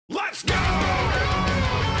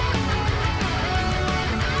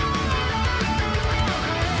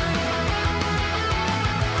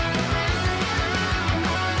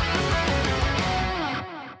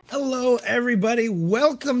everybody.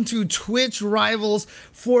 Welcome to Twitch Rivals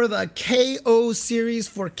for the KO series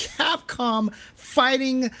for Capcom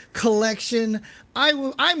Fighting Collection.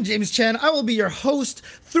 I'm James Chen. I will be your host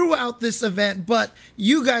throughout this event, but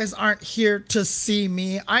you guys aren't here to see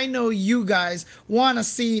me. I know you guys want to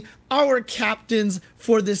see our captains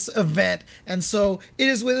for this event, and so it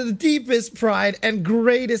is with the deepest pride and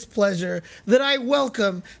greatest pleasure that I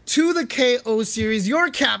welcome to the KO series your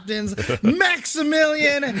captains,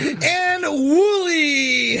 Maximilian and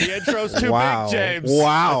Woolie. The intro's too big, James.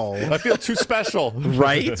 Wow. I feel too special.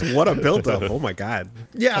 Right? What a build-up. Oh my god.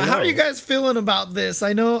 Yeah, Hello. how are you guys feeling about this?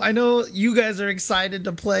 I know you guys are excited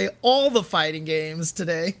to play all the fighting games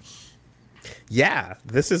today.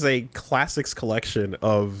 This is a classics collection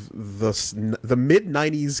of the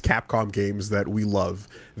mid-90s Capcom games that we love,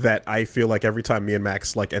 that I feel like every time me and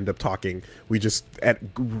Max end up talking, we just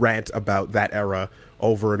rant about that era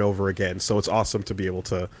over and over again. So it's awesome to be able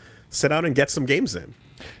to sit down and get some games in.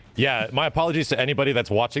 Yeah, my apologies to anybody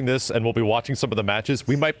that's watching this and will be watching some of the matches.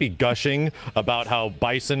 We might be gushing about how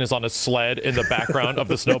Bison is on a sled in the background of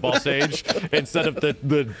the snowball stage instead of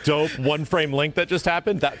the dope one-frame link that just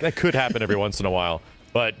happened. That could happen every once in a while.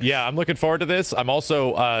 But yeah, I'm looking forward to this. I'm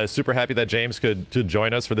also super happy that James could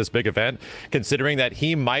join us for this big event, considering that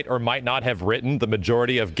he might or might not have written the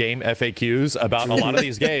majority of game FAQs about a lot of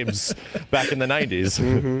these games back in the 90s.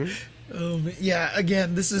 Mm-hmm. Yeah,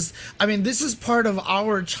 again, this is part of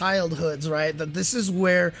our childhoods, right? That this is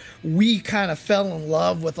where we kind of fell in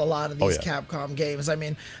love with a lot of these Capcom games. I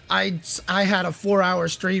mean, I had a 4-hour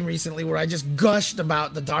stream recently where I just gushed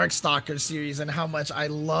about the Darkstalkers series and how much I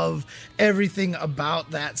love everything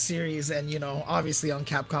about that series. And, you know, obviously on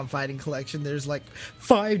Capcom Fighting Collection, there's like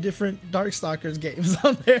 5 different Darkstalkers games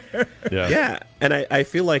on there. Yeah, and I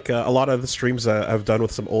feel like a lot of the streams I've done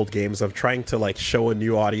with some old games of trying to show a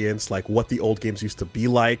new audience what the old games used to be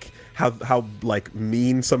like, how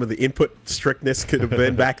mean some of the input strictness could have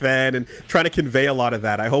been back then, and trying to convey a lot of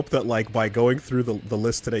that. I hope that by going through the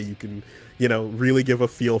list today, you can really give a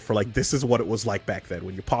feel for this is what it was like back then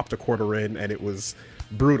when you popped a quarter in and it was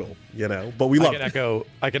brutal, but we love it.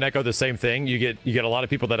 I can echo the same thing. You get a lot of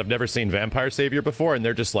people that have never seen Vampire Savior before, and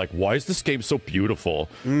they're just like, why is this game so beautiful?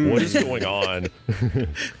 What is going on?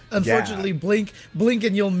 Unfortunately, blink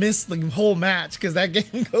and you'll miss the whole match because that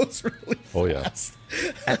game goes really fast.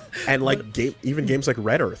 And even games like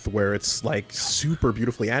Red Earth, where it's super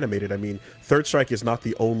beautifully animated. I mean, Third Strike is not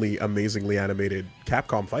the only amazingly animated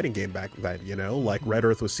Capcom fighting game back then. Red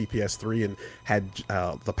Earth was CPS3 and had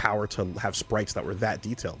the power to have sprites that were that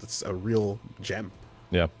detailed. It's a real gem.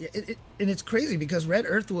 Yeah. And it's crazy because Red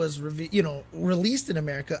Earth was released in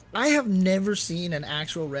America. I have never seen an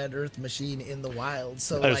actual Red Earth machine in the wild.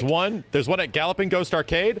 So there's one at Galloping Ghost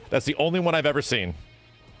Arcade. That's the only one I've ever seen.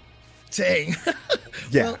 Dang.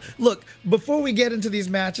 Well, look, before we get into these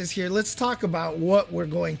matches here, let's talk about what we're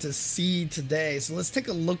going to see today. So let's take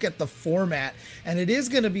a look at the format, and it is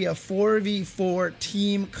going to be a 4v4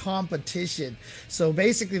 team competition. So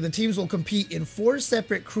basically the teams will compete in 4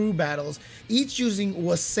 separate crew battles, each using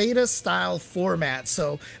Waseda style format.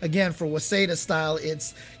 So again, for Waseda style,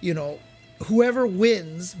 it's, whoever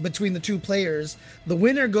wins between the 2 players, the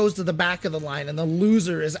winner goes to the back of the line and the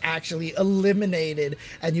loser is actually eliminated,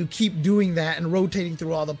 and you keep doing that and rotating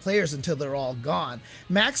through all the players until they're all gone.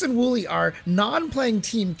 Max and Woolie are non-playing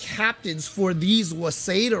team captains for these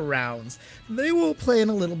Waseda rounds. They will play in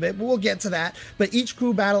a little bit, but we'll get to that. But each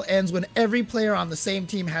crew battle ends when every player on the same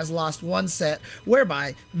team has lost 1 set,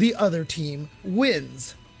 whereby the other team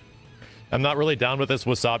wins. I'm not really down with this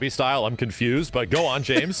wasabi style. I'm confused, but go on,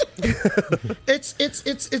 James. It's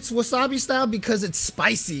wasabi style because it's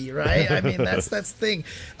spicy, right? I mean, that's the thing.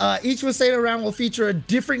 Each Waseda round will feature a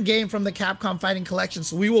different game from the Capcom Fighting Collection,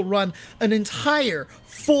 so we will run an entire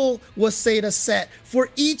full Waseda set for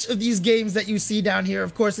each of these games that you see down here.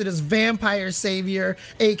 Of course, it is Vampire Savior,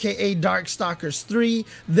 aka Darkstalkers 3.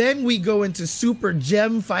 Then we go into Super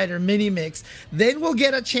Gem Fighter Mini Mix. Then we'll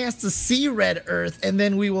get a chance to see Red Earth, and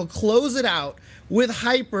then we will close it out with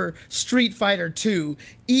Hyper Street Fighter 2.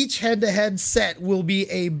 Each head-to-head set will be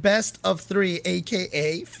a best of 3,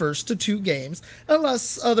 aka first to 2 games,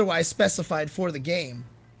 unless otherwise specified for the game.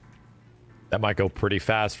 That might go pretty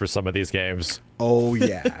fast for some of these games. Oh,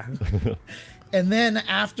 yeah. And then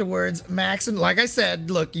afterwards, Max and, like I said,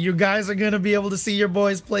 look, you guys are going to be able to see your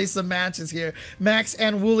boys play some matches here. Max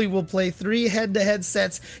and Woolie will play 3 head-to-head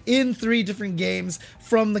sets in 3 different games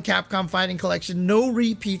from the Capcom Fighting Collection. No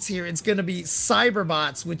repeats here. It's going to be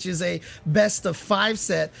Cyberbots, which is a best-of-5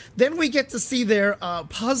 set. Then we get to see their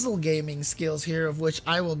puzzle gaming skills here, of which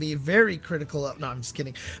I will be very critical of. No, I'm just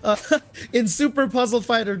kidding. In Super Puzzle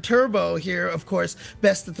Fighter Turbo here, of course,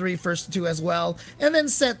 best-of-3, first-to-2 as well. And then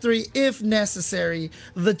set 3, if necessary.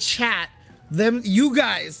 The chat, you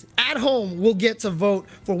guys at home will get to vote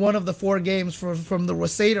for one of the 4 games from the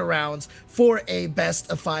Rosada rounds for a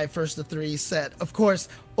best-of-5, first-to-3 set. Of course,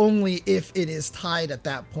 only if it is tied at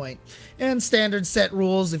that point. And standard set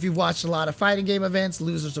rules: if you've watched a lot of fighting game events,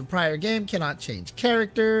 losers of prior game cannot change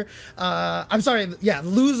character. I'm sorry, yeah,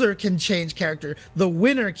 loser can change character. The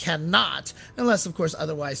winner cannot, unless, of course,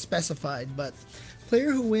 otherwise specified. But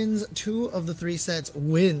player who wins 2 of the 3 sets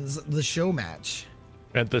wins the show match.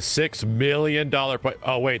 And the $6 million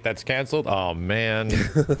oh wait, that's canceled. Oh man.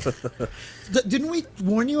 Didn't we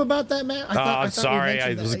warn you about that, Matt? I'm sorry,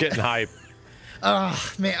 I was getting hype.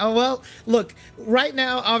 Oh man. Oh well. Look, right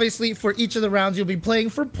now, obviously, for each of the rounds, you'll be playing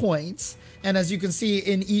for points. And as you can see,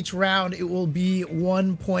 in each round, it will be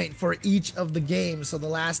 1 point for each of the games. So the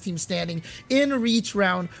last team standing in each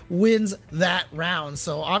round wins that round.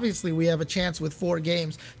 So obviously, we have a chance with 4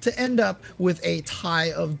 games to end up with a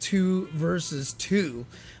tie of 2 versus 2.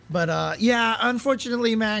 But yeah,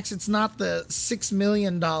 unfortunately, Max, it's not the $6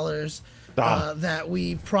 million that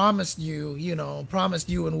we promised you, promised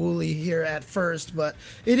you and Woolie here at first, but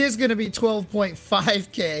it is going to be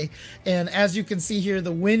 12.5K. And as you can see here,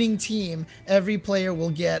 the winning team, every player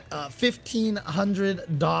will get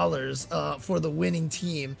 $1,500 for the winning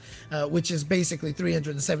team, which is basically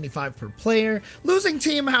 $375 per player. Losing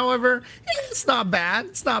team, however, it's not bad.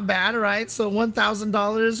 It's not bad, right? So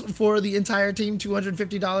 $1,000 for the entire team,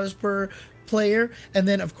 $250 per player, and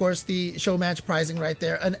then of course the show match pricing right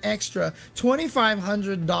there, an extra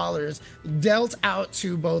 $2,500 dealt out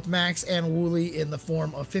to both Max and Woolie in the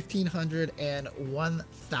form of $1,500 and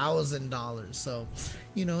 $1,000. So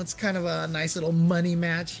it's kind of a nice little money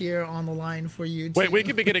match here on the line for you too. Wait, we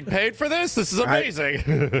could be getting paid for this? This is amazing.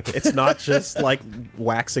 It's not just like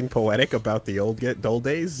waxing poetic about the old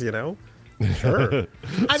days, Sure.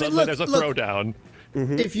 I mean, look, there's a throwdown.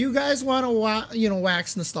 If you guys want to,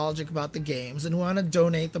 wax nostalgic about the games and want to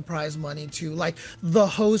donate the prize money to, like, the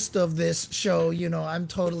host of this show, I'm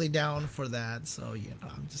totally down for that. So,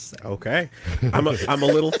 I'm just saying. Okay, I'm a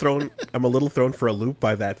little thrown. I'm a little thrown for a loop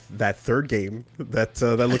by that 3rd game. That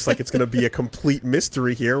looks like it's going to be a complete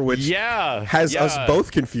mystery here, which has us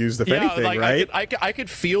both confused. If anything, like, right? I could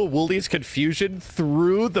feel Woolie's confusion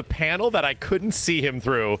through the panel that I couldn't see him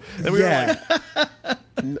through, and we were like.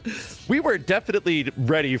 We were definitely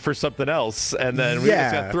ready for something else, and then we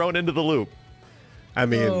just got thrown into the loop. I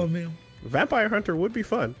mean, Vampire Hunter would be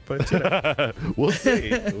fun, but we'll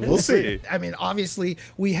see. We'll see. I mean, obviously,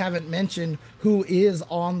 we haven't mentioned who is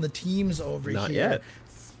on the teams over here. Not yet.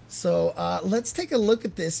 So let's take a look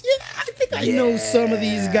at this. Yeah, I think I know some of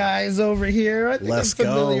these guys over here. I think I'm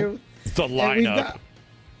familiar. Go. It's the lineup.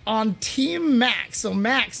 On Team Max. So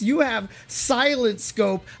Max, you have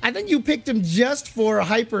SilentScope. I think you picked him just for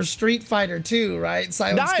Hyper Street Fighter 2, right?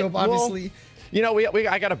 SilentScope, obviously.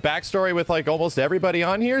 I got a backstory with like almost everybody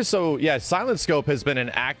on here. So yeah, SilentScope has been an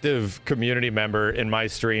active community member in my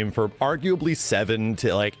stream for arguably 7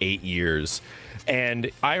 to like 8 years. And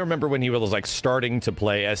I remember when he was like starting to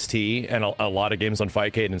play ST and a lot of games on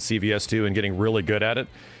Fightcade and CVS2 and getting really good at it.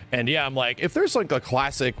 And yeah, I'm like, if there's like a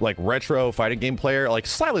classic, like retro fighting game player, like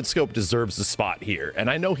SilentScope deserves a spot here. And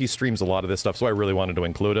I know he streams a lot of this stuff, so I really wanted to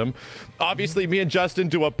include him. Obviously, me and Justin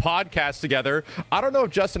do a podcast together. I don't know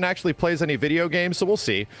if Justin actually plays any video games, so we'll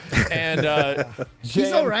see. And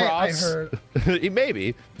he's all right, I heard.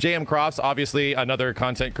 Maybe. Jmcrofts, obviously another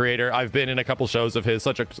content creator. I've been in a couple shows of his.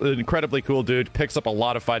 Such an incredibly cool dude. Picks up a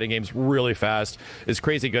lot of fighting games really fast. Is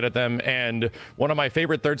crazy good at them. And one of my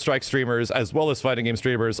favorite Third Strike streamers, as well as fighting game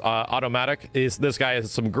streamers, AutoMattock, is this guy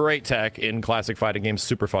has some great tech in classic fighting games.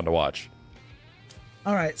 Super fun to watch.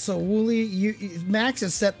 All right, so Woolie, Max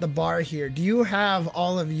has set the bar here. Do you have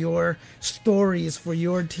all of your stories for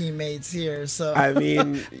your teammates here? So I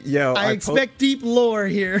mean, I expect deep lore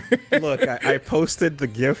here. Look, I posted the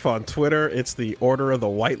GIF on Twitter. It's the Order of the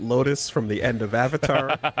White Lotus from the end of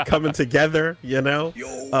Avatar coming together. No,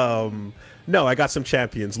 No, I got some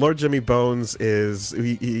champions. LordJimmyBones is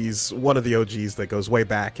he's one of the OGs that goes way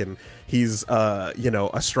back, and he's you know,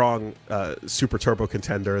 a strong super turbo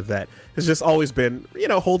contender that has just always been, you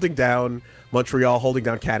know, holding down Montreal, holding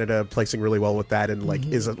down Canada, placing really well with that, and like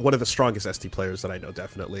is one of the strongest ST players that I know.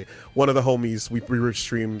 Definitely one of the homies. We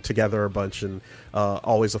stream together a bunch, and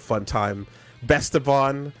always a fun time.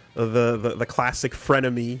 TheBesteban, the classic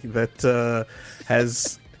frenemy that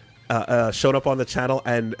has showed up on the channel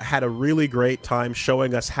and had a really great time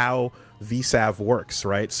showing us how VSAV works,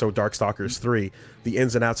 right? So Darkstalkers 3, the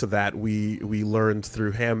ins and outs of that, we learned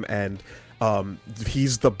through him, and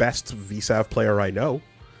he's the best VSAV player I know.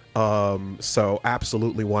 So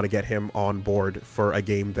absolutely want to get him on board for a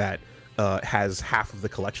game that has half of the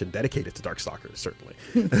collection dedicated to Darkstalkers, certainly.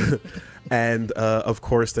 And of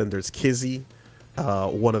course, then there's Kizzy,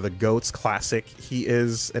 one of the GOATs, classic. He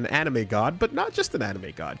is an anime god, but not just an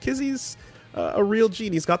anime god. Kizzy's a real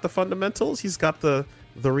gene. He's got the fundamentals. He's got the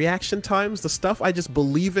reaction times, the stuff. I just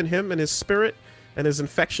believe in him and his spirit and his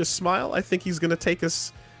infectious smile. I think he's going to take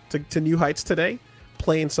us to new heights today,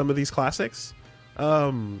 playing some of these classics.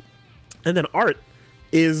 And then Art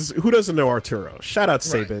is, who doesn't know Arturo? Shout out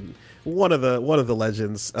Sabin, right. one of the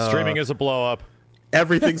legends. Streaming is a blow up.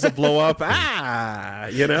 Everything's a blow up.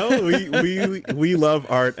 You know, we love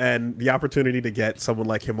Art, and the opportunity to get someone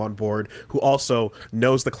like him on board who also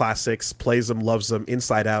knows the classics, plays them, loves them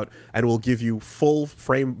inside out, and will give you full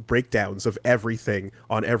frame breakdowns of everything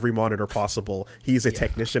on every monitor possible. He's a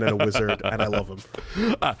technician and a wizard, and I love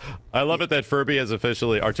him. I love it that Furby has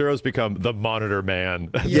officially, Arturo's become the monitor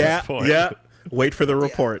man at yeah, this point. Yeah. Wait for the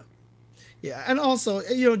report. Yeah, and also,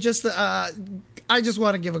 you know, just I just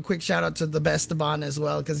want to give a quick shout out to TheBesteban as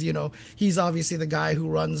well, because, you know, he's obviously the guy who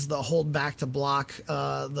runs the Hold Back to Block,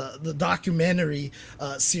 the documentary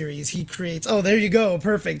series. He creates, oh, there you go,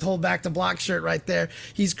 perfect, Hold Back to Block shirt right there.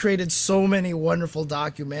 He's created so many wonderful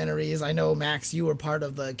documentaries. I know, Max, you were part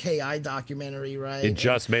of the KI documentary, right? He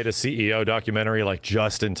just made a CEO documentary, like,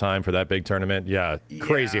 just in time for that big tournament. Yeah,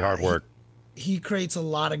 crazy hard work. He creates a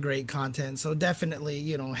lot of great content, so definitely,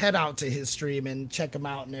 you know, head out to his stream and check him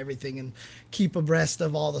out and everything, and keep abreast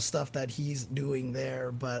of all the stuff that he's doing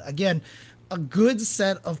there. But again, a good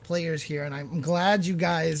set of players here, and I'm glad you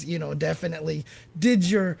guys, you know, definitely did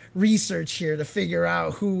your research here to figure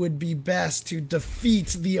out who would be best to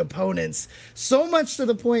defeat the opponents. So much to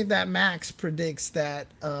the point that Max predicts that,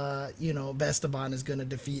 you know, Besteban is going to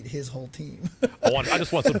defeat his whole team. I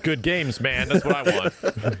just want some good games, man. That's what I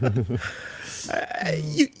want.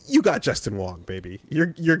 You got Justin Wong, baby.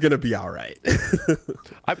 You're gonna be all right.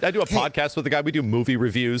 I do a podcast with the guy. We do movie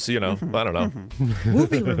reviews. You know, I don't know.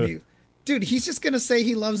 Movie review. Dude, he's just going to say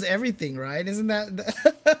he loves everything, right? Isn't that...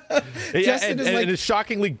 Yeah, Justin is like... and is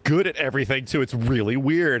shockingly good at everything, too. It's really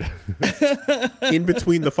weird. In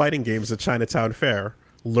between the fighting games at Chinatown Fair,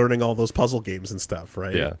 learning all those puzzle games and stuff,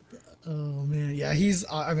 right? Yeah. Oh man, yeah, he's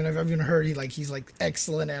I mean, I've even heard he's like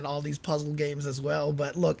excellent at all these puzzle games as well.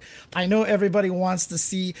 But look, I know everybody wants to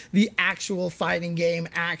see the actual fighting game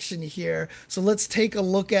action here, so let's take a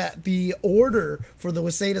look at the order for the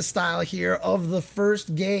Waseda style here of the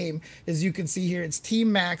first game. As you can see here, it's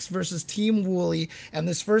Team Max versus Team Woolie, and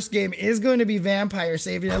this first game is going to be Vampire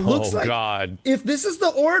Savior. It looks like, God, if this is the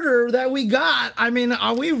order that we got, I mean,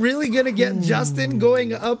 are we really gonna get Justin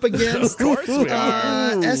going up against of course we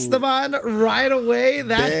are. Esteban right away?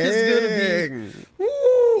 That is gonna be,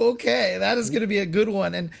 woo, okay, that is gonna be a good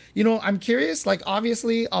one. And you know, I'm curious, like,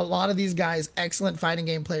 obviously a lot of these guys, excellent fighting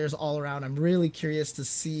game players all around. I'm really curious to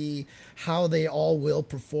see how they all will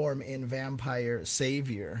perform in Vampire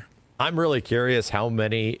Savior. I'm really curious how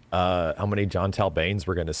many John Talbanes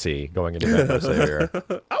we're gonna see going into Vampire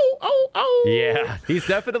Savior. Oh. Yeah, he's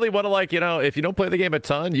definitely one of, like, you know, if you don't play the game a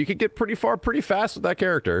ton, you can get pretty far pretty fast with that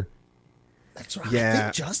character. That's right. Yeah. I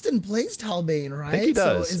think Justin plays Talbane, right? I think he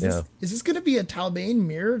does. So is this going to be a Talbane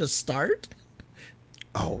mirror to start?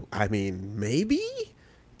 Oh, I mean, maybe.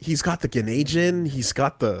 He's got the Ganajin, he's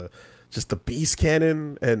got just the beast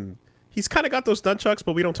cannon, and he's kind of got those nunchucks,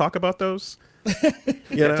 but we don't talk about those.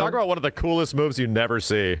 You know? Talk about one of the coolest moves you never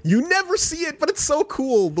see. You never see it, but it's so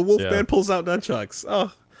cool. The Wolfman pulls out nunchucks.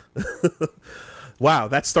 Oh. Wow,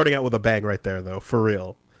 that's starting out with a bang right there, though, for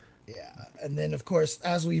real. And then, of course,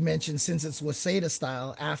 as we mentioned, since it's Waseda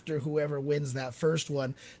style, after whoever wins that first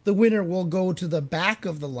one, the winner will go to the back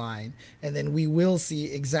of the line, and then we will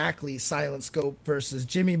see exactly SilentScope versus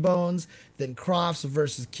JimmyBones, then Crofts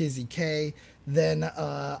versus Kizziekay, then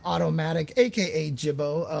AutoMattock, aka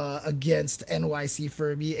Jibbo, against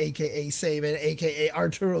Nycfurby, aka Sabin, aka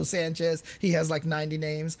Arturo Sanchez. He has like 90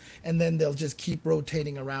 names, and then they'll just keep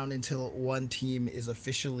rotating around until one team is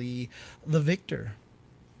officially the victor.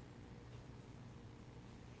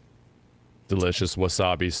 delicious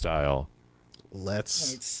wasabi style.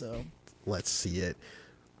 Let's So let's see it.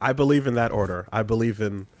 I believe in that order. I believe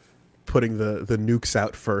in putting the nukes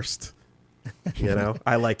out first. You know,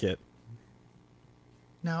 I like it.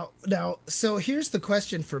 now, so here's the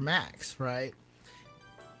question for Max, right?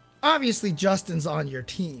 Obviously, Justin's on your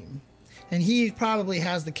team, and he probably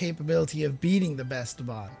has the capability of beating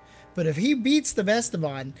TheBesteban. But if he beats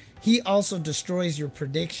TheBesteban, he also destroys your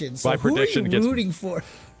predictions. So My prediction who are you rooting for?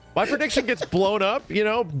 My prediction gets blown up, you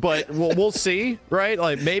know, but we'll see, right?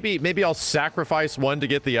 Like maybe I'll sacrifice one to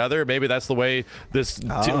get the other. Maybe that's the way this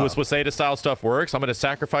Waseda style stuff works. I'm going to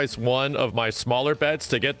sacrifice one of my smaller bets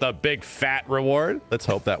to get the big fat reward. Let's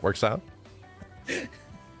hope that works out.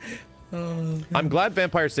 I'm glad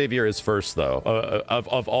Vampire Savior is first, though.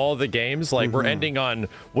 Of all the games, like we're ending on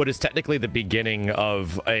what is technically the beginning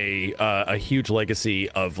of a huge legacy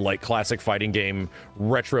of like classic fighting game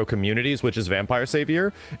retro communities, which is Vampire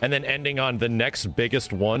Savior, and then ending on the next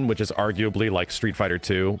biggest one, which is arguably like Street Fighter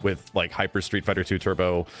 2 with like Hyper Street Fighter 2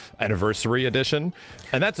 Turbo Anniversary Edition,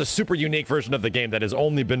 and that's a super unique version of the game that has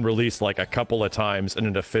only been released like a couple of times in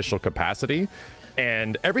an official capacity.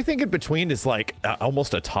 And everything in between is like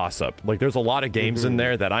almost a toss-up. Like there's a lot of games in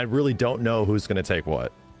there that I really don't know who's going to take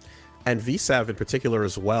what. And VSAV in particular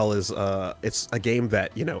as well is it's a game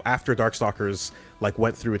that, you know, after Darkstalkers like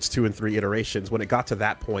went through its 2 and 3 iterations, when it got to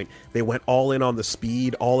that point, they went all in on the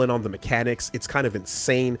speed, all in on the mechanics. It's kind of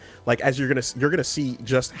insane. Like as you're gonna see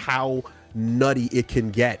just how nutty it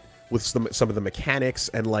can get with some of the mechanics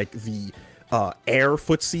and like the air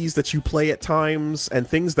footsies that you play at times and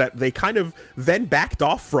things that they kind of then backed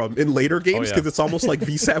off from in later games because it's almost like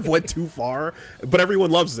VSAV went too far, but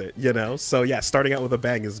everyone loves it, you know? So yeah, starting out with a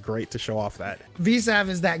bang is great to show off that. VSAV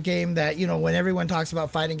is that game that, you know, when everyone talks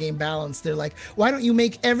about fighting game balance, they're like, why don't you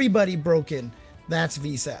make everybody broken? That's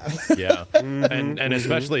VSAV. Yeah. And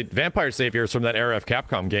especially Vampire Savior is from that era of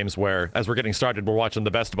Capcom games where, as we're getting started, we're watching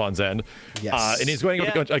TheBesteban's end. Yes. And he's going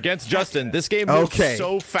up against Justin. This game moves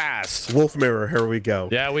so fast. Wolf Mirror, here we go.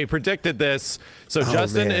 Yeah, we predicted this. So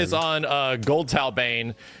Justin is on Gold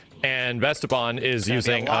Talbane, and Besteban is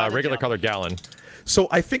using regular colored Gallon. So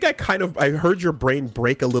I think I heard your brain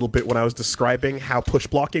break a little bit when I was describing how push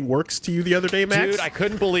blocking works to you the other day, Max. Dude, I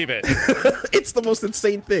couldn't believe it. It's the most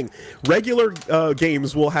insane thing. Regular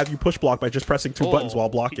games will have you push block by just pressing 2 buttons while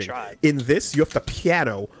blocking. In this, you have to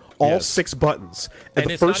piano all 6 buttons.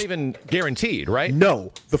 And it's not even guaranteed, right?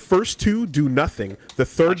 No. The first 2 do nothing. The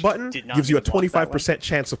third button gives you a 25%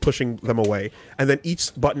 chance of pushing them away. And then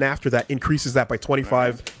each button after that increases that by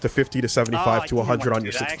 25 to 50 to 75 to 100 on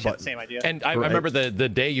your 6th button. And I remember the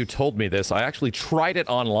day you told me this, I actually tried it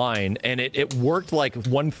online, and it worked like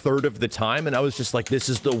 1/3 of the time, and I was just like, this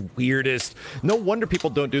is the weirdest. No wonder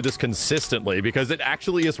people don't do this consistently, because it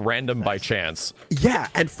actually is random by chance. Yeah,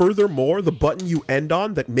 and furthermore, the button you end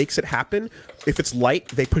on that makes it happen, if it's light,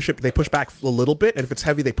 they push back a little bit, and if it's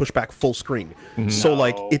heavy, they push back full screen. So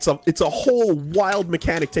like it's a whole wild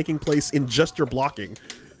mechanic taking place in just your blocking.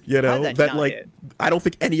 You know, that like I don't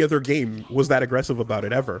think any other game was that aggressive about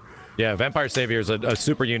it ever. Yeah, Vampire Savior is a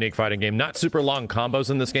super unique fighting game. Not super long combos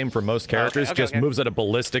in this game for most characters, just moves at a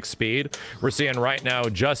ballistic speed. We're seeing right now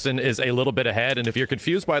Justin is a little bit ahead, and if you're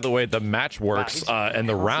confused by the way the match works and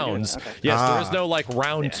the rounds, there is no like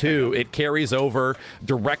round 2. It carries over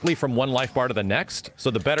directly from one life bar to the next. So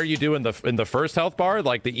the better you do in the first health bar,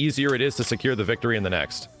 like the easier it is to secure the victory in the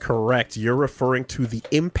next. Correct. You're referring to the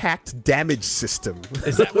impact damage system.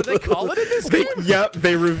 Is that what they call it in this game? Yep,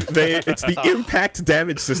 it's the impact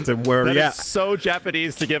damage system. Where, that is so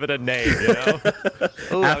Japanese to give it a name, you know?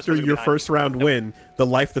 After your first round win, the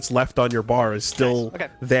life that's left on your bar is still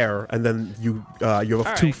there, and then you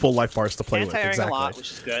have 2 full life bars to play with. Exactly. A lot,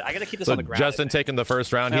 which is good. I gotta keep this on the ground. Justin taking the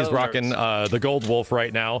first round. He's rocking the Gold Wolf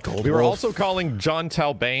right now. We were also calling John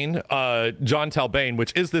Talbane,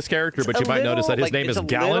 which is this character, but you might notice that his name is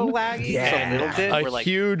Gallon. A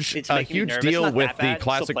huge deal with the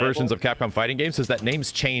classic versions of Capcom fighting games is that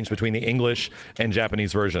names change between the English and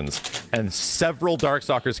Japanese versions, and several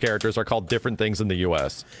Darkstalkers characters are called different things in the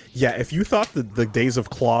US. Yeah, if you thought that the Days of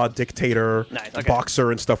Claw, Dictator,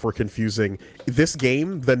 Boxer, and stuff were confusing, this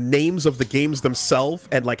game, the names of the games themselves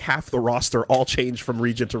and like half the roster all change from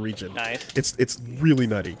region to region. It's really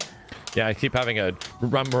nutty. Yeah, I keep I'm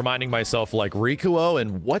reminding myself like Rikuo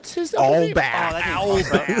and what's his name?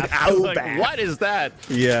 Owlbath. What is that?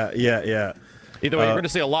 Yeah. Either way, you're going to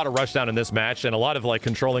see a lot of rushdown in this match and a lot of like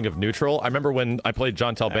controlling of neutral. I remember when I played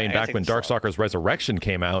John Talbane back when Darkstalkers Resurrection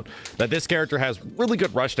came out, that this character has really good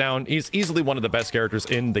rushdown. He's easily one of the best characters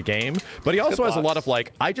in the game, but he also has a lot of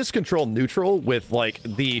like, I just control neutral with like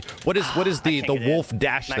the what is the wolf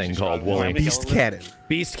dash thing called, Woolie? Beast Cannon.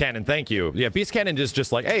 Beast Cannon, thank you. Yeah, Beast Cannon is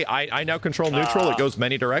just like, hey, I now control neutral. It goes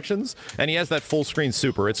many directions, and he has that full screen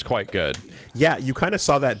super. It's quite good. Yeah, you kind of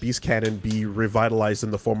saw that Beast Cannon be revitalized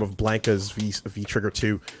in the form of Blanka's V-Trigger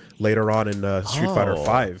 2 later on in Street Fighter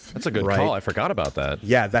V. That's a good call. I forgot about that.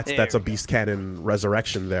 Yeah, that's a Beast Cannon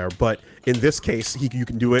resurrection there. But in this case, you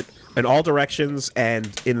can do it in all directions,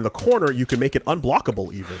 and in the corner, you can make it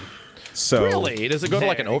unblockable even. So really, does it go to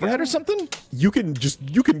like an overhead or something? You can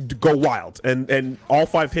go wild, and all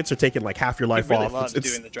 5 hits are taking like half your life off.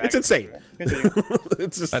 It's insane.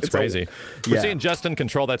 That's crazy. We're seeing Justin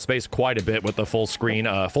control that space quite a bit with the full screen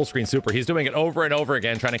super. He's doing it over and over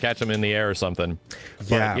again, trying to catch him in the air or something.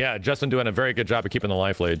 But yeah, Justin doing a very good job of keeping the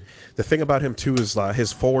life lead. The thing about him too is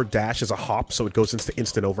his forward dash is a hop, so it goes into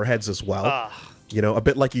instant overheads as well. You know, a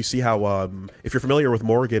bit like you see how, if you're familiar with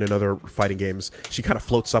Morrigan in other fighting games, she kind of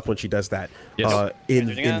floats up when she does that. Yes. In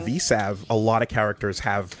VSAV, a lot of characters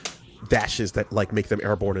have dashes that like make them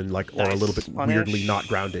airborne and like are a little bit weirdly not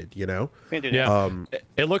grounded, you know? Yeah.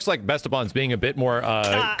 It looks like Besteban's being a bit more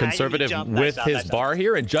conservative with his bar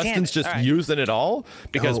here, and Justin's just using it all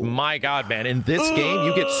because my God, man, in this game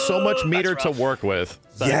you get so much meter to work with.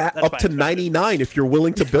 Yeah, up to 99 if you're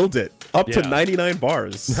willing to build it. Up to 99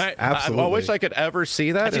 bars. Absolutely. I wish I could ever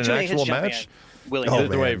see that in an actual match.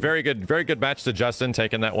 Very good match to Justin,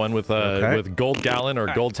 taking that one with Gold Gallon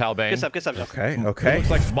or Gold Talbane. Good stuff. Okay. It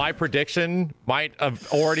looks like my prediction might have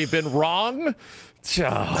already been wrong.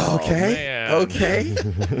 Okay.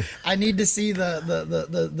 I need to see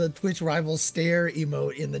the Twitch rival stare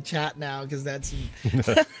emote in the chat now, because that's.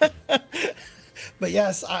 But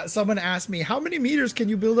yes, someone asked me, how many meters can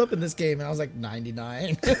you build up in this game? And I was like,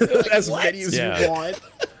 99. As many as you want.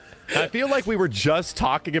 I feel like we were just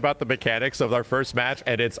talking about the mechanics of our first match,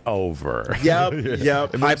 and it's over.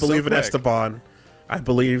 Yep. I believe in Esteban. I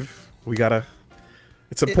believe we gotta.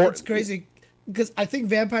 It's important. It's crazy because I think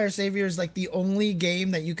Vampire Savior is like the only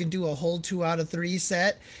game that you can do a whole 2 out of 3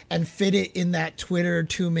 set and fit it in that Twitter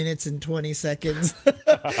 2 minutes and 20 seconds.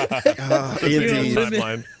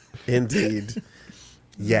 Indeed.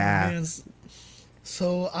 Yeah. Yes.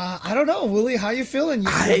 So I don't know, Woolie, how you feeling?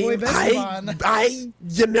 Boy Besteban.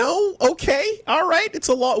 Okay, all right. It's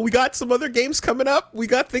a lot. We got some other games coming up. We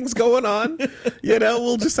got things going on.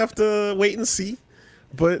 We'll just have to wait and see.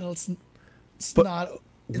 But it's not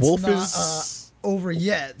over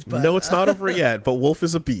yet. But, no, it's not over yet. But Wolf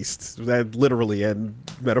is a beast, literally and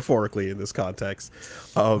metaphorically in this context.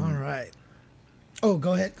 All right. Oh,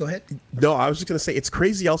 go ahead. No, I was just gonna say it's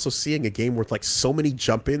crazy also seeing a game with like so many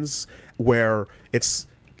jump-ins where it's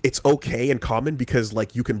okay and common because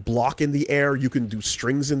like you can block in the air, you can do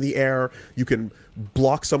strings in the air, you can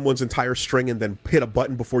block someone's entire string and then hit a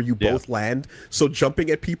button before you both land. So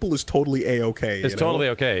jumping at people is totally a-okay. It's totally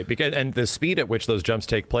okay and the speed at which those jumps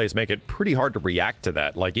take place make it pretty hard to react to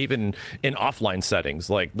that. Like even in offline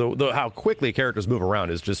settings, like how quickly characters move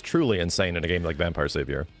around is just truly insane in a game like Vampire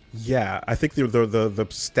Savior. Yeah, I think the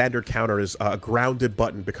standard counter is a grounded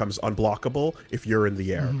button becomes unblockable if you're in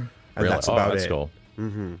the air. And that's about it. Cool.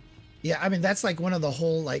 Yeah, I mean, that's like one of the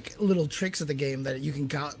whole like little tricks of the game, that you can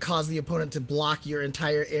cause the opponent to block your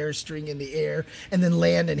entire air string in the air and then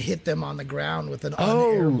land and hit them on the ground with an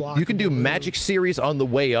on-air block. You can do magic series on the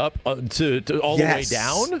way up to all the way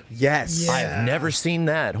down? Yes. Yeah. I've never seen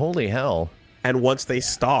that. Holy hell. And once they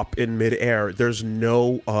stop in midair, there's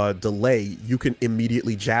no delay. You can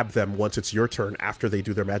immediately jab them once it's your turn after they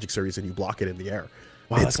do their magic series and you block it in the air.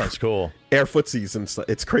 Wow, that sounds cool. Air footsies and stuff.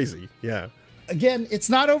 It's crazy. Yeah. Again, it's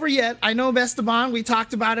not over yet. I know Besteban, we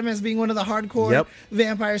talked about him as being one of the hardcore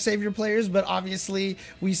Vampire Savior players, but obviously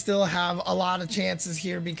we still have a lot of chances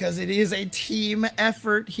here because it is a team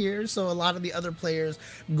effort here. So a lot of the other players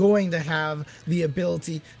going to have the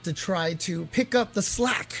ability to try to pick up the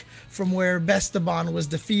slack from where Besteban was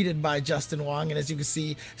defeated by Justin Wong. And as you can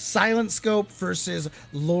see, SilentScope versus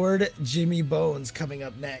LordJimmyBones coming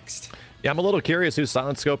up next. Yeah, I'm a little curious who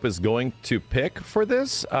SilentScope is going to pick for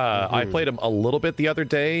this. I played him a little bit the other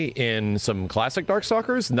day in some classic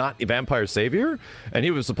Darkstalkers, not Vampire Savior, and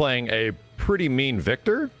he was playing a pretty mean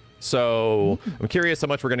Victor. So I'm curious how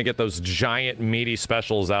much we're going to get those giant meaty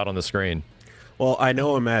specials out on the screen. Well, I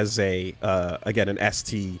know him as again, an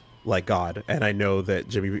ST like god, and I know that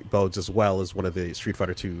JmcRofts as well is one of the Street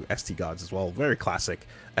Fighter 2 ST gods as well. Very classic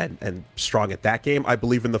and strong at that game. I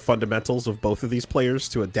believe in the fundamentals of both of these players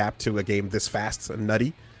to adapt to a game this fast and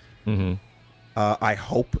nutty. I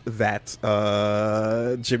hope that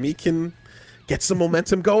Jimmy can get some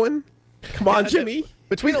momentum going. Come on, Jimmy.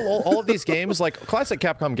 Between all of these games, like classic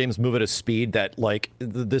Capcom games move at a speed that like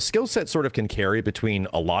the skill set sort of can carry between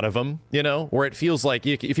a lot of them, you know, where it feels like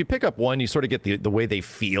if you pick up one, you sort of get the way they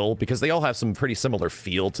feel, because they all have some pretty similar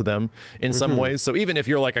feel to them in some ways. So even if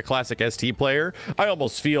you're like a classic ST player, I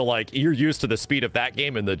almost feel like you're used to the speed of that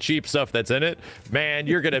game and the cheap stuff that's in it. Man,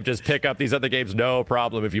 you're going to just pick up these other games no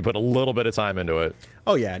problem if you put a little bit of time into it.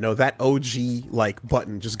 Oh yeah, no, that OG like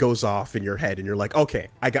button just goes off in your head, and you're like, okay,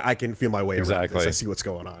 I can feel my way around this. I see what's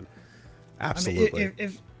going on. Absolutely. I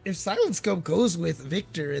mean, if SilentScope goes with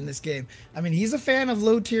Victor in this game, I mean, he's a fan of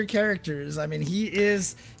low tier characters. I mean, he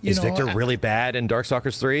is. Is Victor really bad in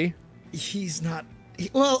Darkstalkers 3? He's not.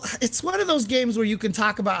 Well, it's one of those games where you can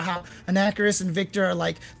talk about how Anacris and Victor are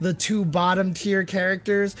like the two bottom tier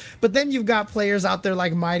characters, but then you've got players out there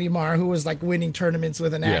like Mighty Mar who was like winning tournaments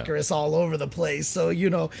with Anacris all over the place. So, you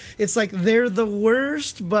know, it's like they're the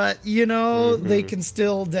worst, but, you know, they can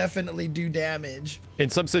still definitely do damage. In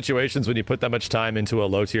some situations, when you put that much time into a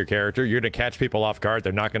low-tier character, you're going to catch people off guard.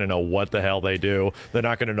 They're not going to know what the hell they do. They're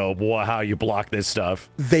not going to know how you block this stuff.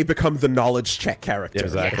 They become the knowledge check character. Yeah,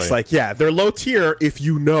 exactly. It's like, yeah, they're low tier if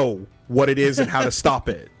you know what it is and how to stop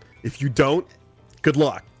it. If you don't, good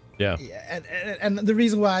luck. Yeah. And the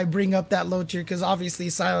reason why I bring up that low tier, because obviously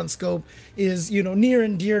SilentScope is, you know, near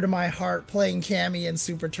and dear to my heart, playing Cammy and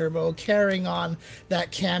Super Turbo, carrying on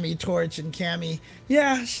that Cammy torch. And Cammy,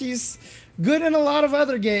 yeah, she's good in a lot of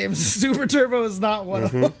other games. Super Turbo is not one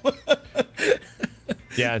of them.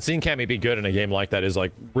 Yeah, and seeing Cammy be good in a game like that is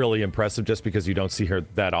like really impressive, just because you don't see her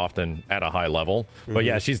that often at a high level. But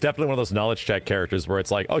yeah, she's definitely one of those knowledge check characters where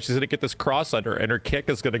it's like, oh, she's gonna get this cross under and her kick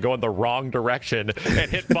is gonna go in the wrong direction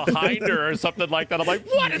and hit behind her or something like that. I'm like,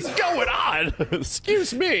 what is going on?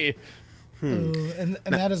 Excuse me. And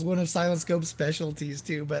that is one of SilentScope's specialties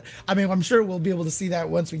too. But I mean, I'm sure we'll be able to see that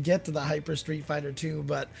once we get to the Hyper Street Fighter 2.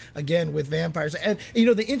 But again, with vampires, and you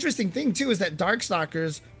know, the interesting thing too is that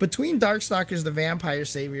Darkstalkers, between Darkstalkers, the Vampire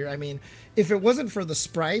Savior, I mean, if it wasn't for the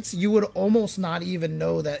sprites, you would almost not even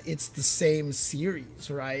know that it's the same series,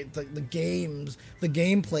 right? The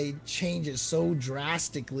gameplay changes so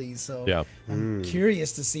drastically. So yeah. I'm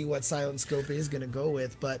curious to see what SilentScope is going to go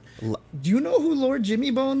with. But do you know who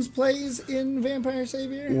LordJimmyBones plays in Vampire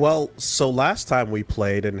Savior? Well, so last time we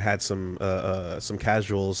played and had some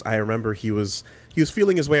casuals, I remember he was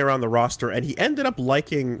feeling his way around the roster, and he ended up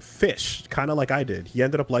liking Fish, kind of like I did. He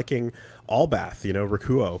ended up liking Allbath, you know,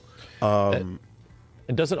 Rikuo. And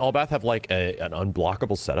doesn't Allbath have like an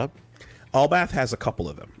unblockable setup? Allbath has a couple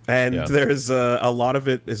of them, and there's a lot of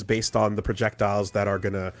it is based on the projectiles that are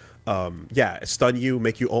gonna stun you,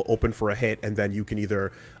 make you open for a hit, and then you can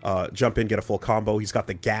either jump in, get a full combo. He's got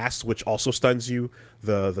the gas, which also stuns you,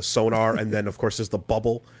 the sonar, and then of course there's the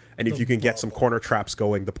bubble. And if you can get some corner traps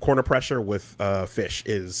going, the corner pressure with Fish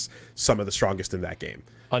is some of the strongest in that game.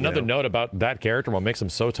 Another note about that character, what makes him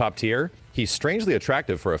so top tier, he's strangely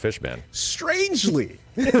attractive for a fish man. Strangely.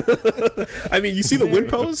 I mean, you see the win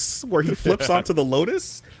pose where he flips onto the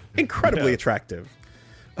Lotus? Incredibly attractive.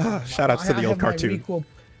 Shout outs to the old cartoon.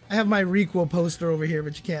 I have my Requel poster over here,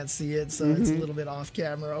 but you can't see it, so it's a little bit off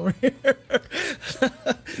camera over here.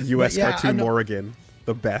 U.S. Cartoon Morrigan.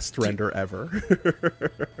 The best render ever.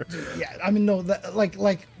 Yeah, I mean, no, that,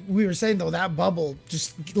 like we were saying, though, that bubble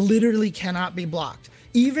just literally cannot be blocked.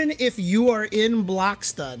 Even if you are in block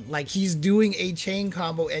stun, like he's doing a chain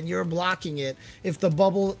combo and you're blocking it, if the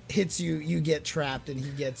bubble hits you, you get trapped and he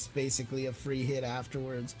gets basically a free hit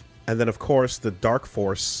afterwards. And then, of course, the Dark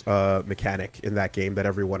Force mechanic in that game that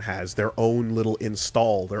everyone has, their own little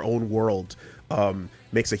install, their own world,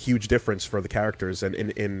 makes a huge difference for the characters. And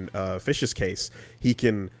in Fish's case, he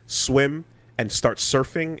can swim and start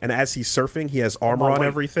surfing, and as he's surfing, he has armor on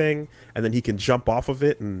everything, and then he can jump off of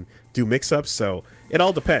it and do mix-ups, so it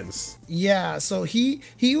all depends. Yeah, so he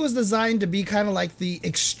was designed to be kind of like the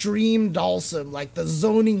extreme Dhalsim, like the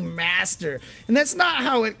zoning master, and that's not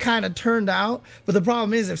how it kind of turned out. But the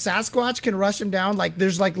problem is, if Sasquatch can rush him down, like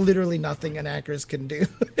there's like literally nothing Anacris can do.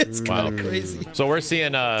 It's kind of crazy. So we're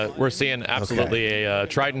seeing absolutely a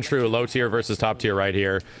tried and true low tier versus top tier right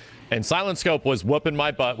here. And SilentScope was whooping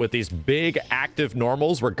my butt with these big active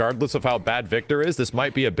normals, regardless of how bad Victor is. This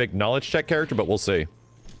might be a big knowledge check character, but we'll see.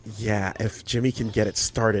 Yeah, if Jimmy can get it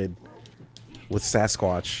started with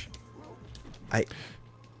Sasquatch,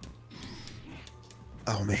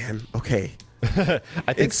 oh man, okay.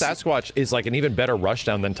 I think Sasquatch is like an even better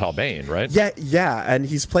rushdown than Talbane, right? Yeah, and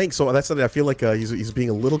he's playing, so that's something I feel like he's being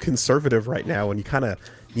a little conservative right now, and you kind of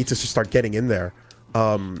need to just start getting in there.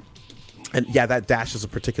 And yeah, that dash is a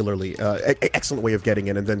particularly excellent way of getting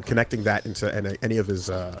in, and then connecting that into any of his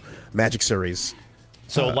Magic series.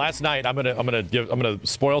 So last night, I'm gonna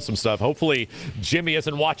spoil some stuff. Hopefully, Jimmy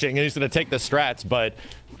isn't watching and he's gonna take the strats. But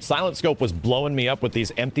SilentScope was blowing me up with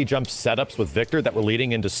these empty jump setups with Victor that were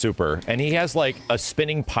leading into super, and he has like a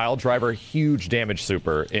spinning pile driver, huge damage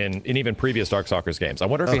super in even previous Darkstalkers games. I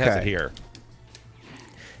wonder if he has it here.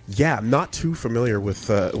 Yeah, I'm not too familiar with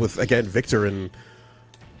again Victor and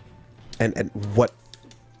what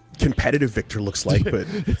competitive Victor looks like, but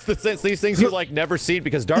it's these things you like never seen,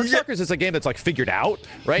 because Darkstalkers is a game that's like figured out,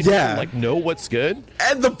 right? Yeah, you like know what's good.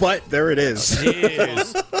 And the butt, there it is.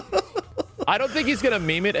 I don't think he's gonna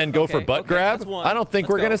meme it and go for butt grab. I don't think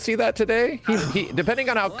we're gonna see that today. He depending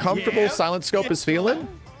on how comfortable SilentScope is feeling,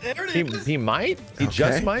 he might. He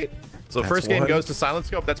just might. So first game goes to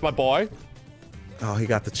SilentScope. That's my boy. Oh, he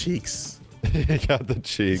got the cheeks. He got the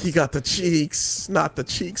cheeks. He got the cheeks, not the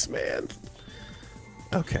cheeks, man.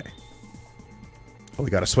 Okay. Oh,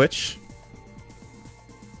 we got a switch.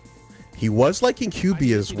 He was liking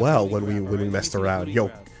QB as well when we messed around.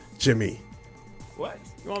 Yo, Jimmy. What?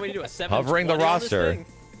 You want me to do a 7? Hovering the roster.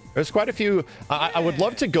 There's quite a few. I would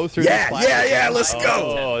love to go through. Yeah. Let's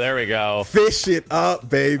go. Oh, there we go. Fish it up,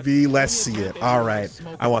 baby. Let's see it. All right.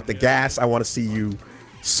 I want the gas. I want to see you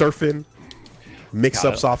surfing.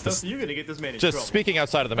 Mix-ups off the... You're gonna get this man in Just trouble. speaking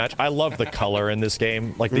outside of the match, I love the color in this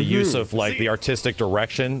game. Like the use of like the artistic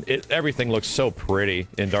direction. Everything looks so pretty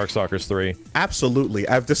in Darkstalkers 3. Absolutely.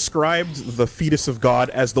 I've described the Fetus of God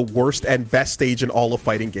as the worst and best stage in all of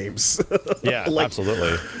fighting games. Yeah, like,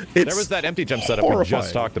 absolutely. There was that empty jump setup we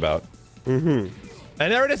just talked about. And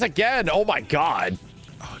there it is again. Oh my god.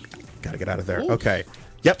 Oh, gotta get out of there. Ooh. Okay.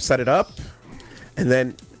 Yep, set it up. And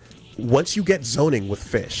then... once you get zoning with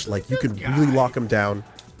Fish, like you can really lock him down.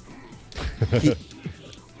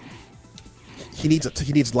 He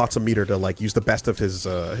needs lots of meter to like use the best of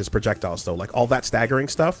his projectiles though. Like all that staggering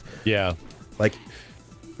stuff. Yeah. Like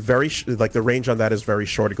like the range on that is very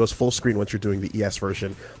short. It goes full screen once you're doing the ES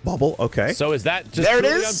version. Bubble. Okay. So is that just truly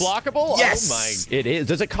unblockable? Yes. Oh my! It is.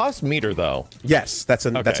 Does it cost meter though? Yes. That's a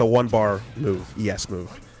 1-bar move. ES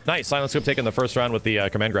move. Nice. SilentScope taking the first round with the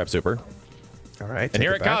command grab super. All right, and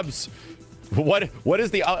here it comes. What is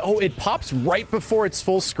the... oh, it pops right before it's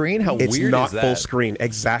full screen? How weird is that? It's not full screen.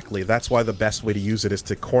 Exactly. That's why the best way to use it is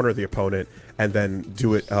to corner the opponent and then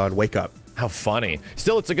do it on wake up. How funny.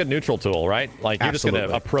 Still, it's a good neutral tool, right? Like, you're just going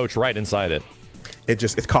to approach right inside it.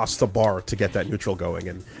 It costs a bar to get that neutral going,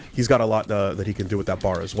 and he's got a lot that he can do with that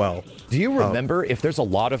bar as well. Do you remember if there's a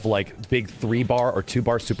lot of like big 3-bar or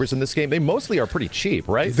 2-bar supers in this game? They mostly are pretty cheap,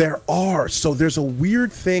 right? There are. So there's a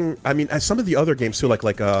weird thing. I mean, as some of the other games too, like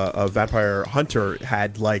a Vampire Hunter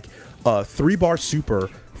had like a 3-bar super.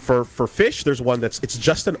 For Fish, there's one it's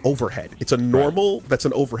just an overhead. It's a normal that's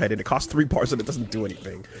an overhead, and it costs 3 bars and it doesn't do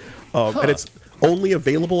anything. And it's only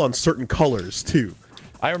available on certain colors too.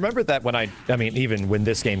 I remember that when I mean, even when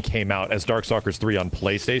this game came out as Darkstalkers 3 on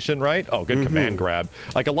PlayStation, right? Oh, good command grab.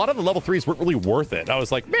 Like, a lot of the level 3s weren't really worth it. I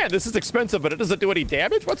was like, man, this is expensive, but it doesn't do any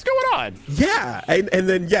damage? What's going on? Yeah, and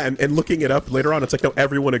then, and looking it up later on, it's like, no,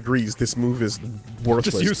 everyone agrees this move is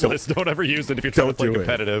worthless. Just useless. Don't ever use it if you're trying to play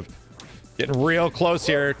competitive. Getting real close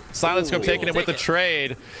here. SilentScope taking it with the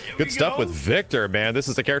trade. Good stuff with Victor, man. This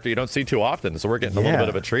is a character you don't see too often, so we're getting a little bit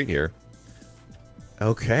of a treat here.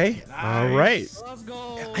 Okay. Nice. All right. Let's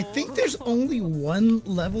go. I think there's only one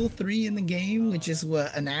level 3 in the game, which is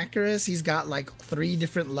what Nycfurby. He's got like 3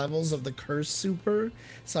 different levels of the curse super.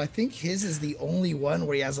 So I think his is the only one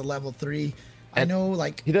where he has a level 3. I know,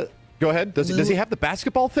 like he does. Go ahead. Does he have the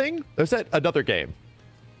basketball thing? Or is that another game?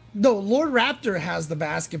 No, Lord Raptor has the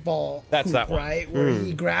basketball. That's hoop, that one, right? Where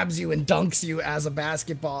he grabs you and dunks you as a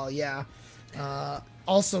basketball. Yeah.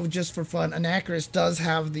 Also, just for fun, Nycfurby does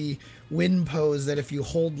have the win pose that if you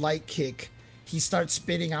hold light kick, he starts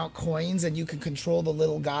spitting out coins, and you can control the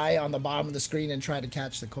little guy on the bottom of the screen and try to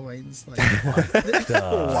catch the coins. Like,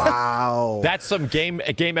 wow. That's some game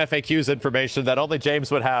FAQs information that only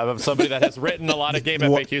James would have of somebody that has written a lot of game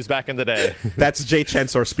FAQs back in the day. That's Jay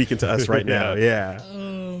Chensor speaking to us right now. Yeah.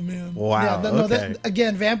 Oh, man. Wow. Yeah, no,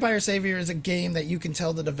 again, Vampire Savior is a game that you can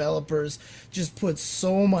tell the developers just put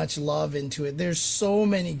so much love into it. There's so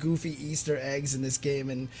many goofy Easter eggs in this game,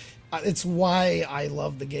 and it's why I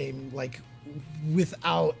love the game, like, with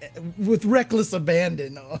reckless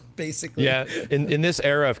abandon, basically. Yeah, in this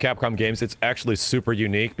era of Capcom games, it's actually super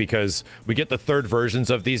unique because we get the third versions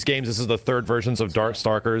of these games. This is the third versions of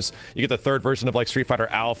Darkstalkers. You get the third version of like Street Fighter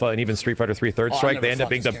Alpha and even Street Fighter 3 Third Strike. They end up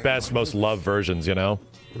being the best, most loved versions, you know?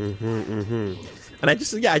 And I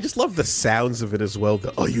just love the sounds of it as well.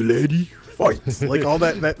 The, are you lady? Fight. Like all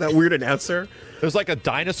that weird announcer. There's like a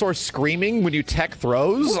dinosaur screaming when you tech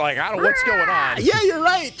throws. Like, I don't know what's going on. Yeah, you're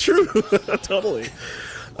right. True. Totally.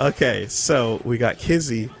 Okay, so we got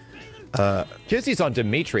Kizzy. Kizzy's on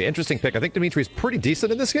Dimitri. Interesting pick. I think Dimitri's pretty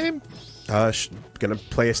decent in this game. Gonna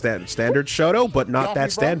play a standard Shoto, but not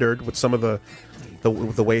that standard with some of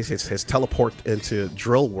the ways his teleport into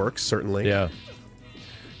drill works, certainly. Yeah.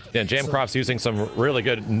 Yeah, Jmcrofts using some really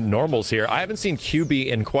good normals here. I haven't seen QB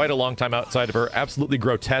in quite a long time outside of her absolutely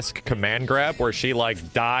grotesque command grab where she,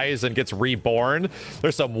 like, dies and gets reborn.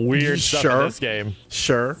 There's some weird stuff in this game.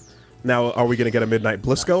 Sure. Now, are we going to get a Midnight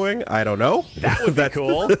Bliss going? I don't know. That would be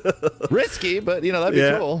cool. Risky, but, you know, that'd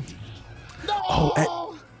be cool.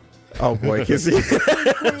 No! Oh, boy, Kizzy.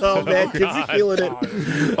 Oh, man, Kizzy feeling it.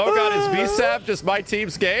 Oh, God, is VSAP just my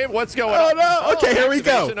team's game? What's going on? Oh, no. Okay, here we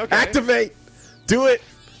go. Okay. Activate. Do it.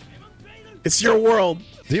 It's your world.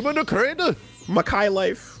 Demon Ukraine. Makai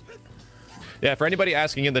life. Yeah, for anybody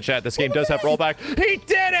asking in the chat, this game does have rollback. He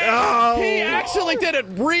did it! Oh. He actually did it!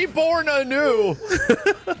 Reborn anew!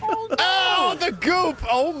 Oh, the goop!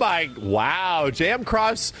 Oh my, wow.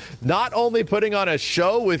 Jmcrofts not only putting on a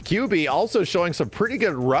show with QB, also showing some pretty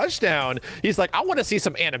good rushdown. He's like, I want to see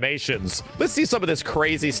some animations. Let's see some of this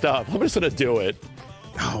crazy stuff. I'm just gonna do it.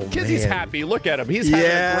 Oh, Kizzy's happy. Look at him. He's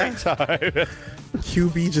having a great time.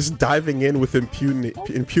 QB just diving in with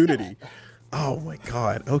impunity. Oh my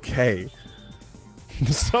god, okay.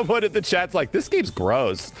 Someone in the chat's like, this game's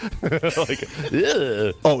gross. Like,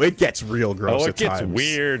 ugh. Oh, it gets real gross. Oh, it gets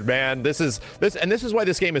weird, man. This is why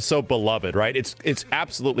this game is so beloved, right? It's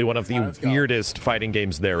absolutely one of the weirdest fighting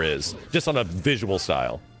games there is, just on a visual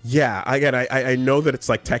style. Yeah, again, I know that it's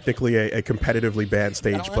like technically a competitively banned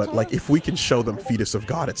stage, but like if we can show them Fetus of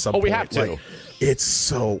God at some point, we have to. Like, it's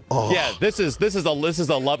so. Oh. Yeah, this is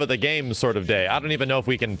the love of the game sort of day. I don't even know if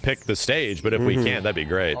we can pick the stage, but if we can, that'd be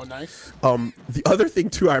great. Oh, nice. The other thing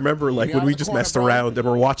too, I remember like when we just messed around and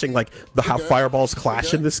we're watching like how fireballs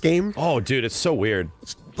clash in this game. Oh, dude, it's so weird.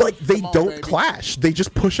 Like they don't clash; they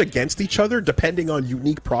just push against each other depending on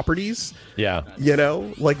unique properties. Yeah, you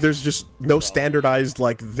know, like there's just no standardized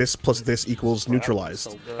like this plus this equals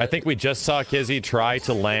neutralized. I think we just saw Kizzy try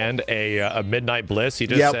to land a Midnight Bliss. He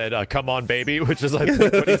just said, "Come on, baby," which is I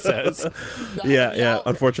think what he says. Yeah.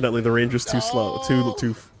 Unfortunately, the range is too slow,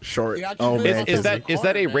 too short. Oh man, is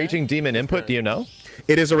that a Raging Demon input? Do you know?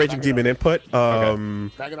 It is a Raging Demon input.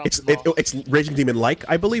 It's Raging Demon like.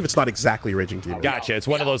 I believe it's not exactly Raging Demon. Gotcha. It's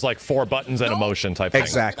one of those like 4 buttons and a motion type thing.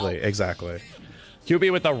 Exactly.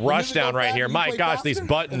 QB with the rush down right here. My gosh, these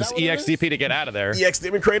buttons. EXDP to get out of there. EX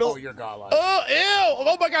Demon Cradle. Oh, you're godlike. Oh, ew.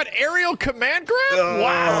 Oh my god, aerial command grab?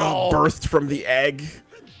 Wow. Birthed from the egg.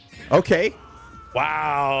 Okay.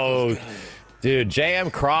 Wow. Dude,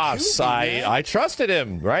 Jmcrofts, I trusted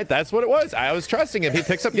him, right? That's what it was. I was trusting him. He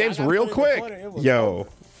picks up games real quick. Yo.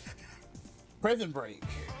 Prison break.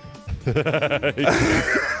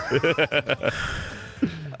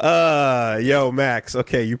 Yo, Max.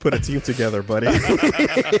 Okay, you put a team together, buddy.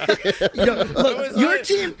 Yo, look, your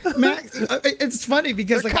team, Max. It's funny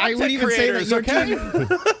because like I would even say that your team.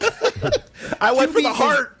 I went for the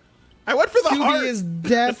heart. I went for the heart. QB is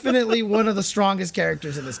definitely one of the strongest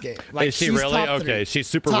characters in this game. Like, is she really? Okay, she's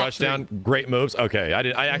super rushed down. Great moves. Okay,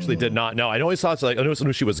 I actually did not know. I always thought I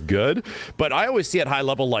knew she was good, but I always see at high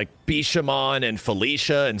level like Bishamon and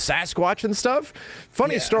Felicia and Sasquatch and stuff.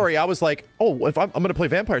 Funny story. I was like, oh, if I'm gonna play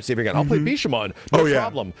Vampire Savior again, I'll play Bishamon. No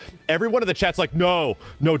problem. Everyone in the chat's like, no,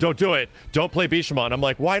 don't do it. Don't play Bishamon. I'm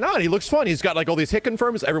like, why not? He looks fun. He's got like all these hit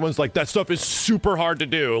confirms. Everyone's like, that stuff is super hard to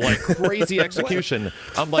do. Like crazy execution.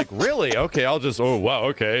 I'm like, really? Okay, I'll just, oh, wow,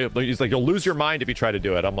 okay. He's like, you'll lose your mind if you try to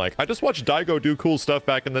do it. I'm like, I just watched Daigo do cool stuff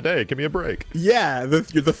back in the day. Give me a break. Yeah, the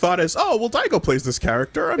thought is, oh, well, Daigo plays this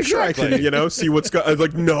character. I'm sure I can, see what's going.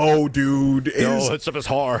 Like, no, dude. No, that stuff is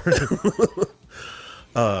hard.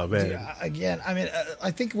 Oh, man. Yeah, again, I mean, I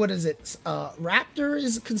think, what is it? Raptor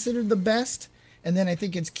is considered the best. And then I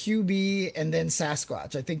think it's QB and then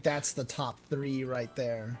Sasquatch. I think that's the top 3 right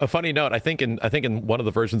there. A funny note, I think in one of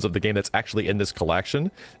the versions of the game that's actually in this collection,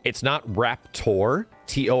 it's not Raptor,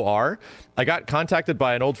 T-O-R. I got contacted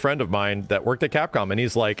by an old friend of mine that worked at Capcom, and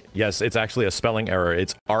he's like, yes, it's actually a spelling error.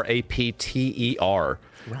 It's R-A-P-T-E-R.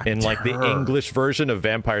 In like the English version of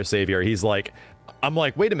Vampire Savior. He's like, I'm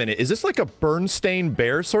like, wait a minute, is this like a Bernstein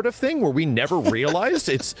Bear sort of thing where we never realized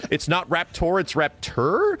it's not Raptor, it's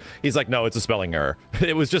Raptor? He's like, no, it's a spelling error.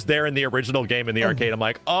 It was just there in the original game in the arcade. I'm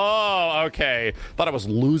like, oh, okay. Thought I was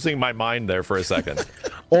losing my mind there for a second.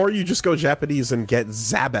 Or you just go Japanese and get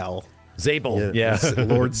Zabel. Zabel, yeah.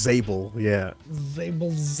 Lord Zabel, yeah.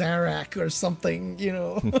 Zabel Zarak or something,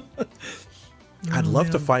 I'd love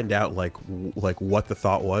to find out like what the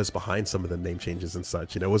thought was behind some of the name changes and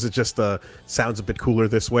such. Was it just sounds a bit cooler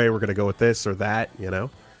this way? We're gonna go with this or that.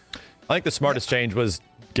 I think the smartest change was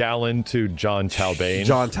Gallon to John Talbane.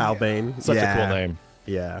 John Talbane. Such a cool name.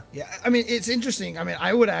 Yeah. Yeah, I mean, it's interesting. I mean,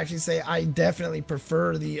 I would actually say I definitely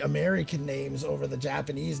prefer the American names over the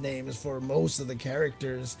Japanese names for most of the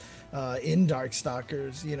characters in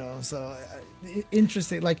Darkstalkers, you know. So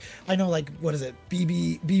interesting. Like, I know, like, what is it?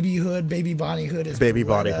 BB Hood, Baby Bonnie Hood is Baby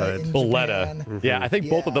Bonnie Hood. Boletta. Yeah, I think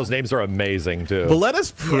both of those names are amazing too.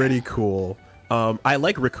 Boletta's pretty cool. I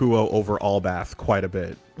like Rikuo over Albath quite a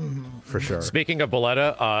bit, for sure. Speaking of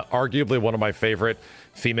Boletta, arguably one of my favorite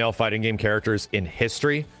female fighting game characters in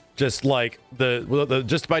history. Just like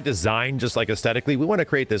just by design, just like aesthetically, we want to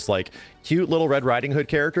create this like cute little Red Riding Hood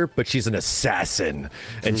character, but she's an assassin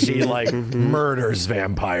and she like murders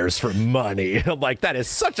vampires for money. Like, that is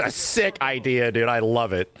such a sick idea, dude. I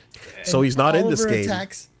love it. So he's not in this game.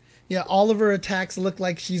 Yeah, all of her attacks look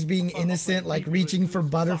like she's being innocent, like reaching for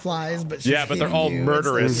butterflies, but she's but they're all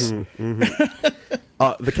murderous.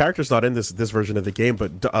 The character's not in this version of the game,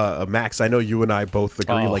 but Max, I know you and I both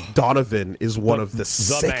agree. Like, Donovan is one of the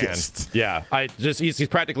sickest. Man. Yeah, he's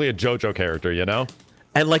practically a JoJo character, you know.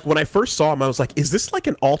 And like when I first saw him, I was like, "Is this like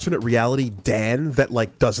an alternate reality Dan that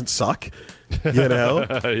like doesn't suck?" You know,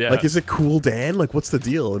 yeah. Like, is it cool Dan? Like, what's the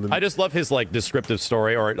deal? And then, I just love his like descriptive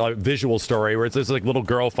story or like visual story where it's this like little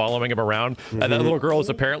girl following him around, and that little girl is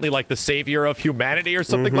apparently like the savior of humanity or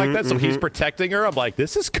something like that. So he's protecting her. I'm like,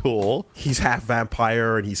 this is cool. He's half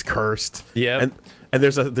vampire and he's cursed. Yeah. And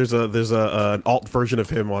there's an alt version of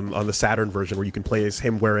him on the Saturn version where you can play as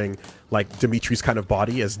him wearing like Dimitri's kind of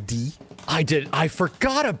body as D. I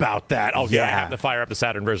forgot about that. Oh yeah, I have to fire up the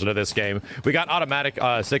Saturn version of this game. We got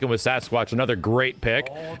AutoMattock sticking with Sasquatch, another great pick,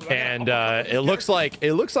 and it looks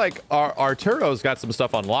like Arturo's got some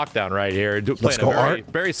stuff on lockdown right here. Let's go, Art.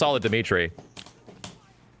 Very solid Dimitri.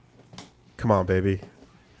 Come on, baby,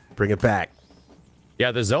 bring it back.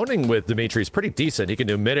 Yeah, the zoning with Dimitri is pretty decent. He can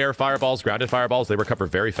do mid-air fireballs, grounded fireballs. They recover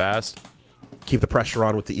very fast. Keep the pressure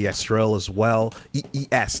on with the EX drill as well.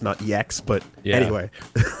 ES, not EX, but anyway.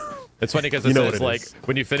 It's funny because it says, like,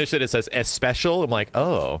 when you finish it, it says S special. I'm like,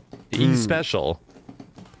 oh, E special.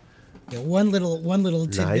 Yeah, one little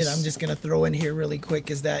tidbit I'm just gonna throw in here really quick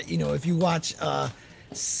is that, you know, if you watch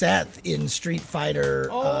Seth in Street Fighter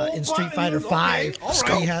 5,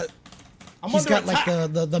 he's got like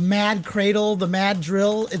the mad cradle, the mad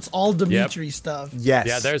drill. It's all Dimitri stuff. Yes.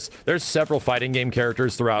 Yeah, there's several fighting game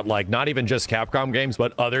characters throughout, like, not even just Capcom games,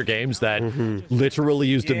 but other games that literally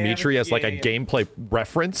use Dimitri as like a gameplay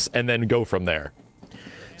reference and then go from there.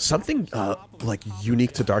 Something like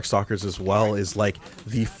unique to Darkstalkers as well is like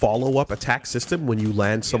the follow-up attack system when you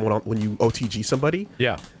land someone on, when you OTG somebody.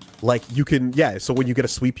 Yeah. Like, you can, so when you get a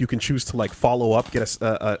sweep, you can choose to, like, follow up, get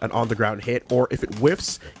an on-the-ground hit, or if it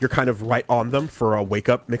whiffs, you're kind of right on them for a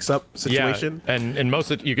wake-up, mix-up situation. Yeah, and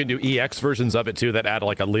most of you can do EX versions of it, too, that add,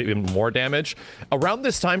 like, even more damage. Around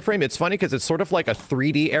this time frame, it's funny because it's sort of like a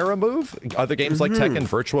 3D era move. Other games like Tekken,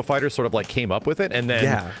 Virtua Fighter sort of, like, came up with it, and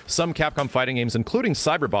then some Capcom fighting games, including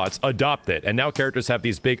Cyberbots, adopt it, and now characters have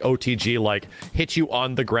these big OTG, like, hit you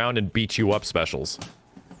on the ground and beat you up specials.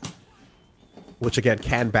 Which again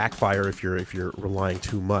can backfire if you're relying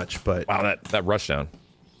too much, but wow, that rushdown.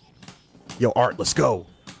 Yo, Art, let's go.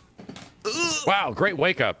 Wow, great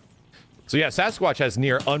wake up. So yeah, Sasquatch has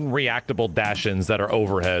near unreactable dash-ins that are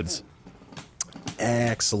overheads.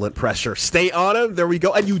 Excellent pressure. Stay on him. There we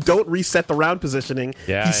go. And you don't reset the round positioning.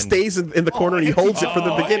 Yeah, he stays in the corner and he holds it from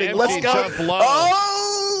the beginning. Let's go. Let's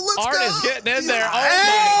Art go. Is getting in there. Oh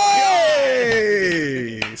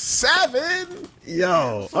my God. 7.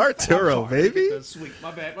 Yo, Arturo, baby. My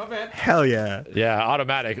bad. Hell yeah. Yeah,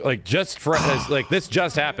 AutoMattock. Like, just for like this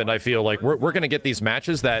just happened. I feel like we're gonna get these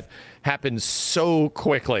matches that happen so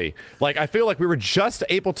quickly. Like, I feel like we were just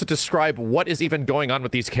able to describe what is even going on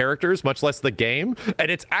with these characters, much less the game, and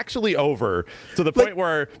it's actually over to the point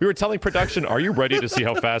where we were telling production, "Are you ready to see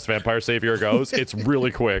how fast Vampire Savior goes?" It's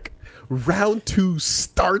really quick. Round 2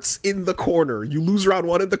 starts in the corner. You lose round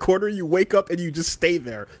 1 in the corner, you wake up and you just stay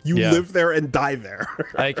there. You live there and die there.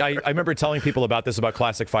 I remember telling people about this, about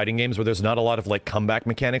classic fighting games where there's not a lot of like comeback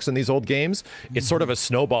mechanics in these old games. It's sort of a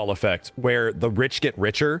snowball effect where the rich get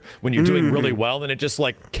richer when you're doing really well, and it just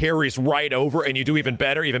like carries right over and you do even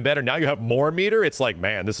better. Now you have more meter. It's like,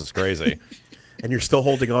 man, this is crazy. And you're still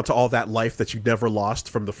holding on to all that life that you never lost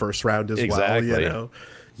from the first round as well, you know?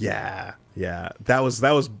 Yeah, that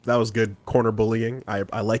was good corner bullying.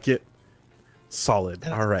 I like it. Solid.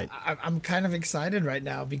 All right. I'm kind of excited right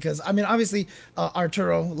now because, I mean, obviously,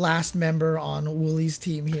 Arturo, last member on Woolie's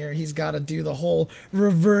team here, he's got to do the whole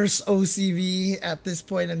reverse OCV at this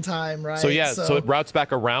point in time, right? So, yeah, so it routes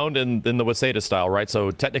back around in the Waseda style, right? So,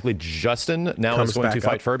 technically, Justin now is going to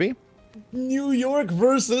fight Furby. New York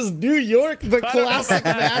versus New York, the classic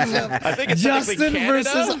matchup. I think it's Justin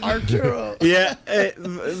versus Arturo. Yeah,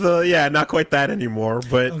 yeah, not quite that anymore,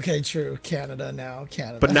 but Okay, true. Canada now.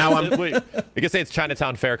 Canada. but now I'm We can say it's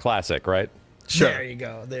Chinatown Fair Classic, right? sure There you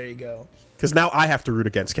go. There you go. because now I have to root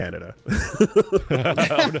against Canada.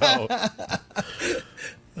 Oh no.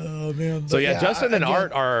 Oh man. So But yeah, Justin and again,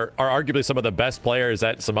 Art are arguably some of the best players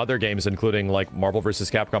at some other games, including like Marvel vs.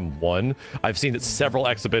 Capcom 1. I've seen several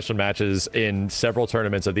exhibition matches in several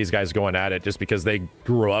tournaments of these guys going at it just because they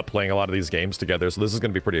grew up playing a lot of these games together. So this is going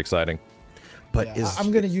to be pretty exciting. But Yeah,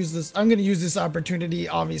 I'm gonna use this opportunity,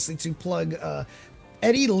 obviously, to plug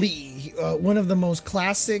Eddie Lee, one of the most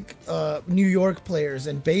classic New York players,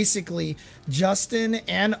 and basically Justin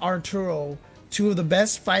and Arturo, two of the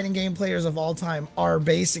best fighting game players of all time, are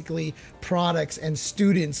basically products and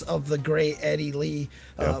students of the great Eddie Lee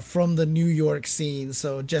from the New York scene.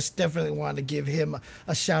 So just definitely wanted to give him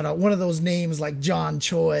a shout out. One of those names like John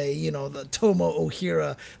Choi, you know, the Tomo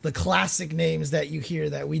Ohira, the classic names that you hear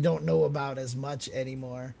that we don't know about as much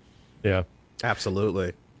anymore. Yeah.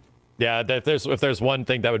 absolutely. Yeah, if there's one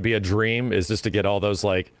thing that would be a dream is just to get all those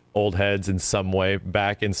like old heads in some way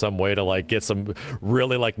back in some way to like get some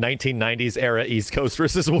really like 1990s era East Coast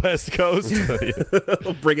versus West Coast.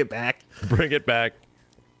 Bring it back. Bring it back.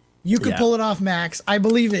 You could pull it off, Max. I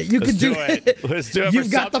believe it. You Let's could do it. it. Let's do it. You've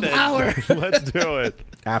for got the something. power. Let's do it.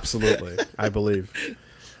 Absolutely, I believe.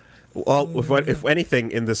 Well, if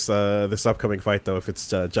anything in this this upcoming fight, though, if it's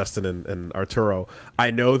Justin and Arturo,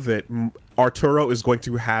 I know that Arturo is going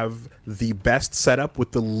to have the best setup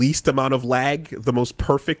with the least amount of lag, the most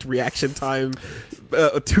perfect reaction time,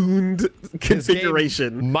 tuned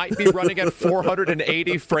configuration. Might be running at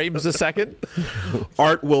 480 frames a second.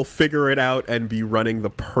 Art will figure it out and be running the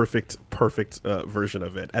perfect version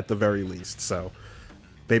of it at the very least. So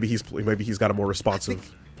maybe he's got a more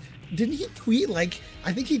responsive. Didn't he tweet, like,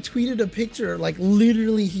 I think he tweeted a picture, like,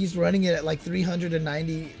 literally he's running it at, like,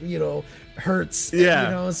 390, you know, hertz. Yeah.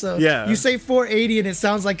 You know, so Yeah. you say 480 and it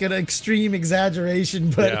sounds like an extreme exaggeration,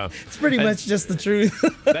 but Yeah. it's pretty much just the truth.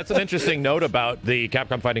 That's an interesting note about the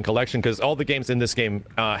Capcom Fighting Collection, because all the games in this game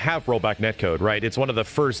have rollback netcode, right? It's one of the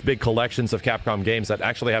first big collections of Capcom games that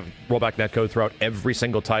actually have rollback netcode throughout every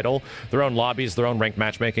single title, their own lobbies, their own ranked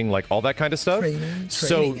matchmaking, like all that kind of stuff.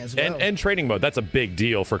 Training as well. And training mode, that's a big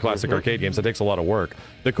deal for classic arcade games. That takes a lot of work.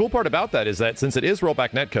 The cool part about that is that since it is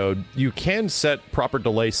rollback netcode, you can set proper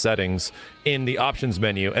delay settings in the options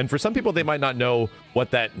menu. And for some people, they might not know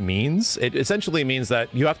what that means. It essentially means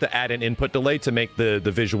that you have to add an input delay to make the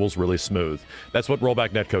visuals really smooth. That's what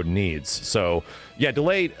rollback netcode needs. So yeah,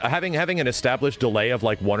 delay, having an established delay of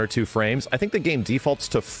like 1 or 2 frames, I think the game defaults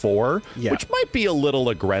to 4, which might be a little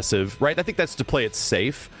aggressive, right? I think that's to play it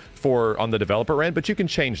safe on the developer end, but you can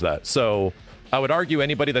change that. So I would argue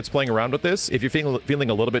anybody that's playing around with this, if you're feeling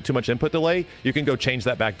a little bit too much input delay, you can go change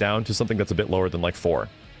that back down to something that's a bit lower than like 4.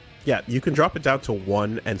 Yeah, you can drop it down to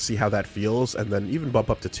 1 and see how that feels, and then even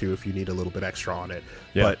bump up to 2 if you need a little bit extra on it.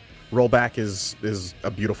 Yeah. But rollback is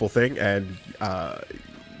a beautiful thing, and I'm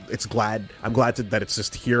glad that it's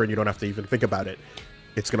just here and you don't have to even think about it.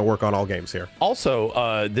 It's going to work on all games here.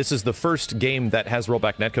 Also, this is the first game that has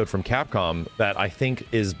rollback netcode from Capcom that I think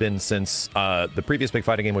has been since the previous big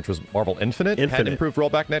fighting game, which was Marvel Infinite. Had improved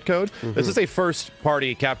rollback netcode. This is a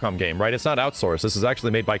first-party Capcom game, right? It's not outsourced. This is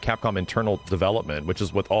actually made by Capcom internal development, which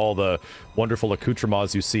is with all the wonderful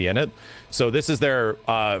accoutrements you see in it. So this is their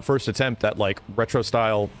first attempt at like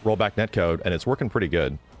retro-style rollback netcode, and it's working pretty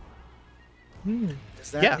good.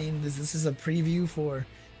 Does that mean this is a preview for,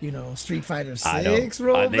 you know, Street Fighter 6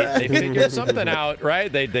 rollback? They figured something out,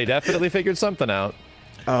 right? They definitely figured something out.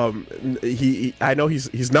 I know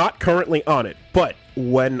he's not currently on it, but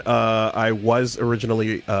when I was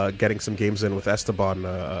originally getting some games in with Esteban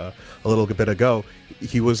a little bit ago,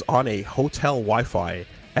 he was on a hotel Wi-Fi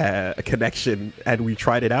connection, and we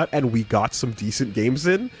tried it out, and we got some decent games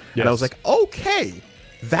in. Yes. And I was like, okay,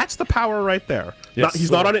 that's the power right there. Yes.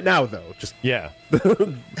 He's not on it now, though. Just yeah.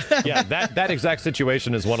 Yeah, that exact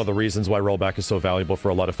situation is one of the reasons why rollback is so valuable for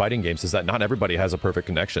a lot of fighting games, is that not everybody has a perfect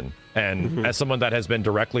connection. And as someone that has been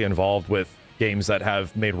directly involved with games that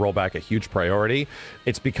have made rollback a huge priority,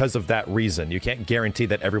 it's because of that reason. You can't guarantee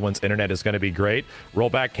that everyone's internet is going to be great.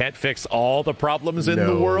 Rollback can't fix all the problems in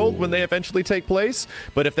the world when they eventually take place,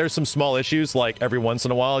 but if there's some small issues, like every once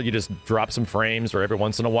in a while you just drop some frames, or every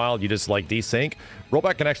once in a while you just like desync,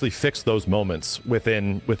 rollback can actually fix those moments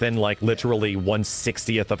within like literally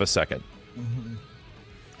 1/60th of a second.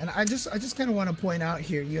 And I just kind of want to point out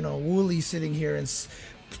here, you know, Woolie sitting here and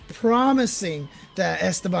promising that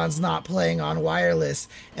Esteban's not playing on wireless,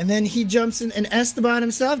 and then he jumps in, and Esteban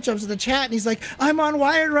himself jumps in the chat, and he's like, "I'm on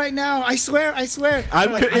wired right now. I swear."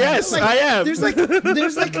 Yes, I am. There's like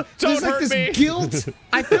this guilt.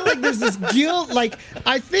 I feel like there's this guilt. Like,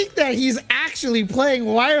 I think that he's actually playing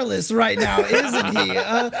wireless right now, isn't he?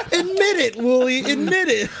 Admit it, Woolie. Admit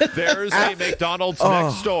it. There's a McDonald's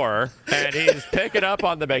next door, and he's picking up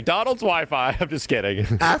on the McDonald's Wi-Fi. I'm just kidding.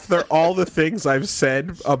 After all the things I've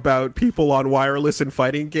said about people on wireless in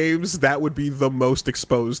fighting games, that would be the most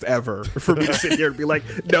exposed ever for me to sit here and be like,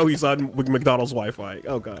 no, he's on McDonald's Wi-Fi.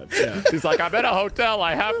 Oh god. Yeah. He's like, I'm in a hotel,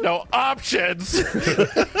 I have no options.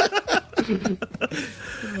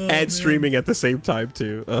 And streaming at the same time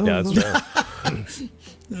too. Yeah, that's true.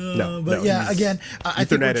 Again, I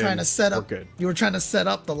think we're trying to set up. Good. You were trying to set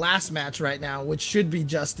up the last match right now, which should be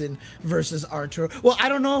Justin versus Arturo. Well, I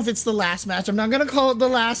don't know if it's the last match. I'm not gonna call it the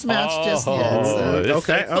last match just yet.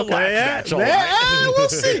 So. We'll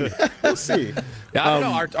see. We'll see. Yeah, I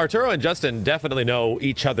don't know. Arturo and Justin definitely know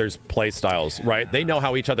each other's play styles, right? They know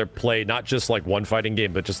how each other play, not just like one fighting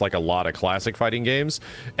game, but just like a lot of classic fighting games.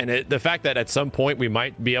 And the fact that at some point we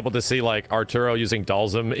might be able to see like Arturo using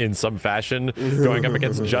Dalsum in some fashion going up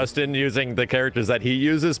against Justin using the characters that he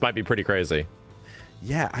uses might be pretty crazy.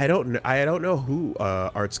 Yeah, I don't know who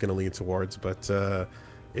Art's gonna lean towards, but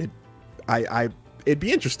it'd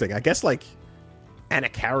be interesting. I guess like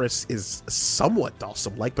Anakaris is somewhat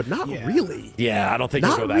Dalsum-like, but not really. Yeah, I don't think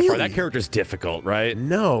he'll go that far. That character's difficult, right?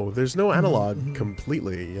 No, there's no analog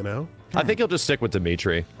completely, you know? I think he'll just stick with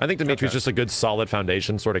Dimitri. I think Dimitri's just a good, solid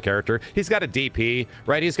foundation sort of character. He's got a DP,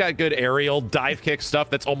 right? He's got good aerial, dive kick stuff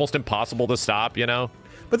that's almost impossible to stop, you know?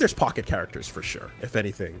 But there's pocket characters for sure, if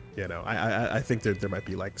anything, you know? I think there might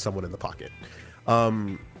be, like, someone in the pocket.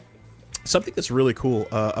 Something that's really cool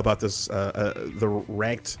about this, the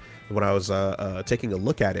ranked... when I was taking a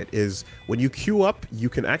look at it, is when you queue up, you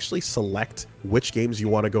can actually select which games you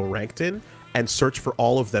want to go ranked in and search for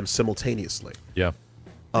all of them simultaneously. Yeah.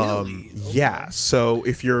 Yeah. So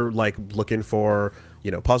if you're like looking for,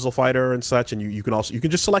 you know, Puzzle Fighter and such, and you can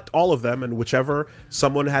just select all of them, and whichever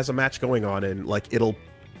someone has a match going on, and like it'll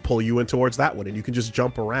pull you in towards that one, and you can just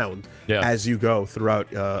jump around as you go throughout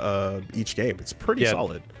each game. It's pretty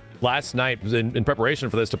solid. Last night, in preparation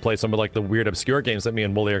for this, to play some of like the weird obscure games that me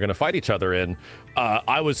and Woolie are going to fight each other in,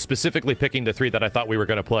 I was specifically picking the 3 that I thought we were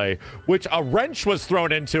going to play, which a wrench was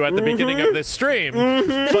thrown into at the beginning of this stream.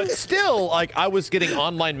 But still, like, I was getting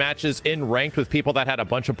online matches in ranked with people that had a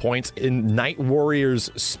bunch of points in Night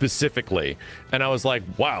Warriors specifically, and I was like,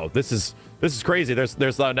 wow, this is crazy.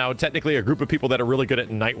 There's now technically a group of people that are really good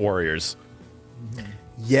at Night Warriors.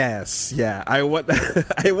 Yes, yeah. I wonder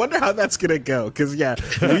how that's gonna go, because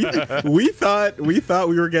we thought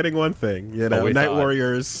we were getting one thing, you know, Night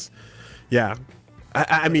Warriors. Yeah,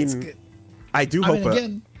 I mean, I do hope.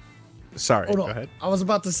 Again, sorry, go ahead. I was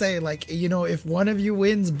about to say, like, you know, if one of you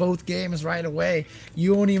wins both games right away,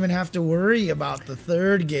 you won't even have to worry about the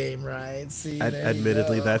third game, right? See,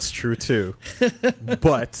 admittedly, that's true too.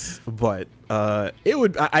 but it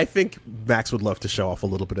would. I think Max would love to show off a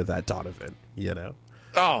little bit of that Donovan, you know.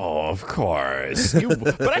 Oh, of course.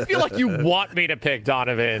 But I feel like you want me to pick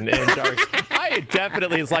Donovan in Dark. I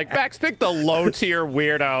definitely is like, Max, pick the low tier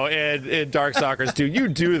weirdo in Dark Stalkers 2. You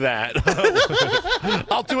do that.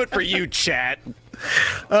 I'll do it for you, chat.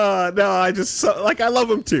 No, I just like I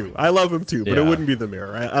love him too. But it wouldn't be the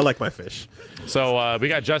mirror. I like my fish. So we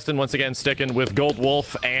got Justin once again sticking with Gold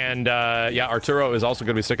Wolf, and Arturo is also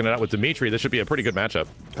going to be sticking it out with Dimitri. This should be a pretty good matchup.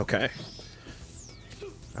 Okay.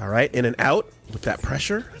 All right, in and out with that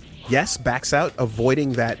pressure. Yes, backs out,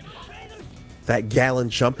 avoiding that gallon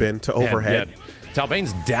jump in to overhead. Yeah.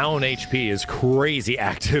 Talbane's down HP is crazy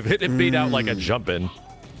active. It beat out like a jump in.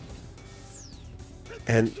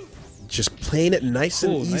 And just playing it nice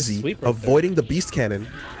and easy, nice avoiding the beast cannon.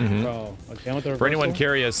 For anyone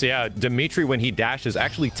curious, Dimitri, when he dashes,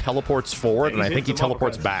 actually teleports forward, and I think he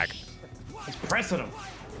teleports back. He's pressing him.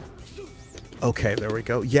 Okay, there we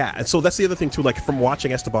go. Yeah, and so that's the other thing too, like from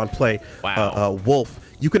watching Esteban play Wolf,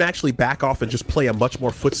 you can actually back off and just play a much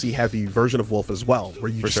more footsie heavy version of Wolf as well,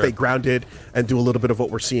 where you just stay grounded and do a little bit of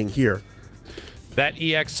what we're seeing here. That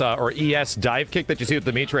EX or ES dive kick that you see with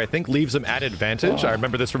Dimitri, I think leaves him at advantage. I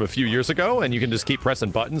remember this from a few years ago, and you can just keep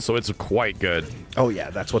pressing buttons, so it's quite good. Oh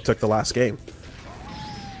yeah, that's what took the last game.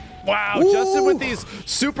 Wow, ooh. Justin with these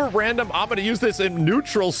super random, I'm going to use this in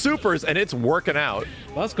neutral supers, and it's working out.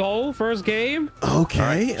 Let's go, first game.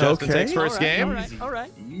 Okay, Justin takes first game. All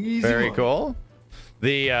right. Very cool.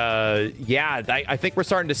 I think we're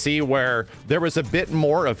starting to see where there was a bit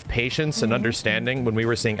more of patience and understanding when we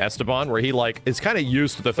were seeing Esteban, where he like is kind of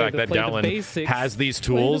used to the fact that Gallon has these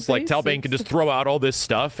tools. Like Talbane can just throw out all this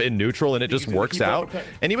stuff in neutral and it just works out.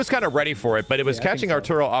 And he was kind of ready for it, but it was catching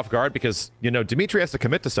Arturo off guard because, you know, Dimitri has to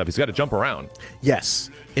commit to stuff. He's got to jump around. Yes,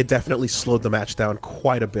 it definitely slowed the match down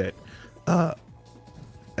quite a bit.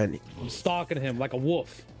 And I'm stalking him like a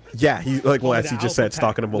wolf. Yeah, he as he just said,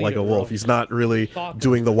 stalking him like a wolf. He's not really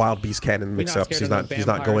doing the wild beast cannon mix-ups. He's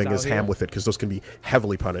not going as ham with it because those can be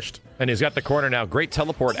heavily punished. And he's got the corner now. Great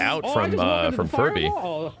teleport out from Furby.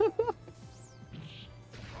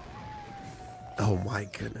 Oh my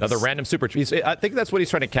goodness! Another random super. I think that's what he's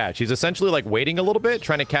trying to catch. He's essentially like waiting a little bit,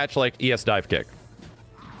 trying to catch like ES dive kick.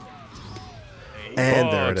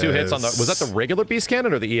 And there it is. 2 hits on the. Was that the regular beast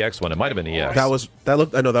cannon or the EX one? It might have been EX. That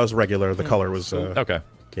looked. I know that was regular. The color was. Okay.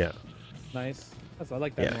 Yeah. Nice. I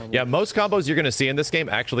like that. Yeah, most combos you're going to see in this game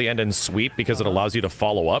actually end in sweep because it allows you to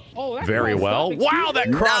follow up very well. Wow,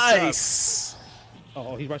 that cross. Nice.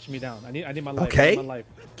 Oh, he's rushing me down. I need my life. Okay. My life.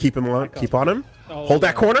 Keep him on. Keep on him. Hold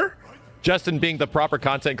that corner. Justin, being the proper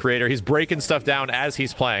content creator, he's breaking stuff down as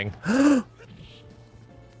he's playing.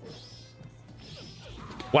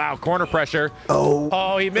 Wow, corner pressure.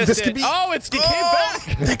 Oh, he missed it. He came back.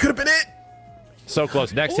 That could have been it. So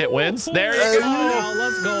close. Next hit wins. There you go.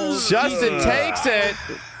 Let's go. Justin takes it.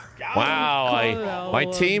 Wow. My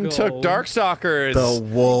team took Darkstalkers. The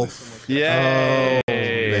wolf. Yay. Oh,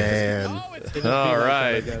 man. All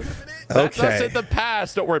right. That's us in the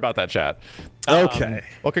past. Don't worry about that, chat. Okay.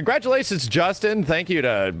 Well, congratulations, Justin. Thank you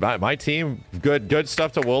to my team. Good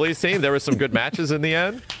stuff to Woolie's team. There were some good matches in the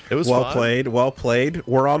end. It was well fun. played. Well played.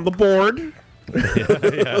 We're on the board. We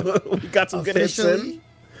got some good hits in.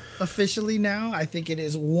 Officially now, I think it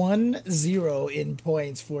is 1-0 in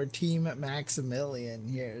points for Team Maximilian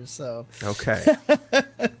here. So okay.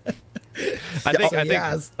 I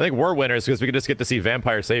think we're winners because we can just get to see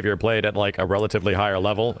Vampire Savior played at like a relatively higher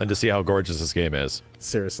level and to see how gorgeous this game is.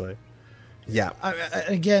 Seriously. Yeah.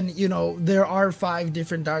 Again, you know, there are 5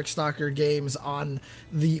 different Darkstalker games on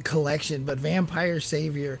the collection, but Vampire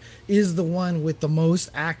Savior is the one with the most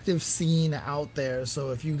active scene out there. So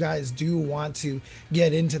if you guys do want to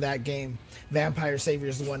get into that game, Vampire Savior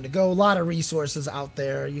is the one to go. A lot of resources out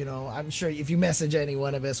there. You know, I'm sure if you message any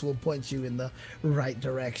one of us, we'll point you in the right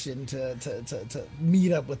direction to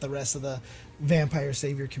meet up with the rest of the Vampire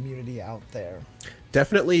Savior community out there.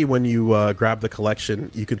 Definitely when you grab the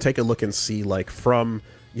collection, you can take a look and see, like, from,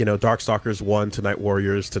 you know, Darkstalkers 1 to Night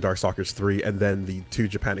Warriors to Darkstalkers 3 and then the 2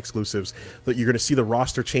 Japan exclusives, that you're going to see the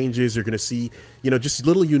roster changes. You're going to see, you know, just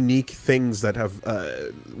little unique things that have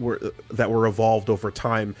were evolved over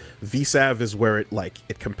time. VSAV is where it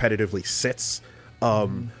competitively sits.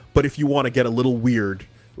 But if you want to get a little weird,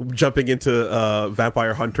 jumping into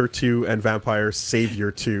Vampire Hunter 2 and Vampire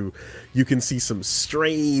Savior 2, you can see some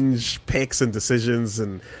strange picks and decisions,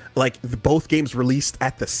 and like both games released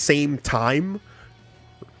at the same time,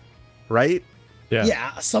 right?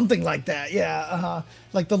 Yeah, something like that. Yeah,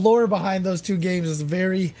 like the lore behind those 2 games is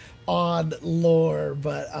very odd lore,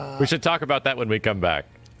 but we should talk about that when we come back.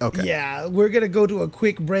 Okay. Yeah, we're going to go to a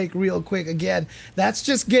quick break real quick. Again, that's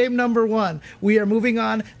just game number 1. We are moving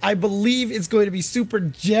on. I believe it's going to be Super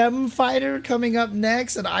Gem Fighter coming up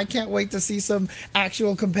next, and I can't wait to see some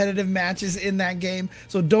actual competitive matches in that game.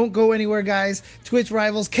 So don't go anywhere, guys. Twitch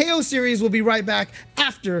Rivals KO Series will be right back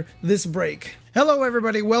after this break. Hello,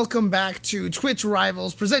 everybody. Welcome back to Twitch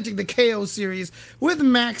Rivals, presenting the KO series with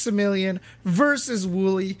Maximilian versus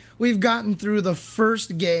Woolie. We've gotten through the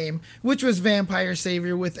first game, which was Vampire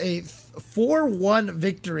Savior, with a 4-1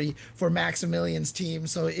 victory for Maximilian's team.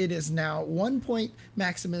 So it is now 1 point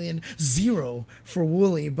Maximilian, 0 for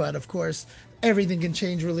Woolie. But of course, everything can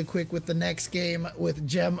change really quick with the next game with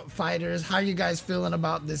Gem Fighters. How are you guys feeling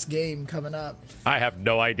about this game coming up? I have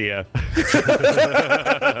no idea.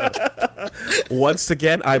 Once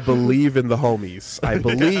again, I believe in the homies. I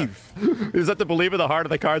believe. Is that to believe in the heart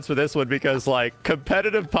of the cards for this one? Because, like,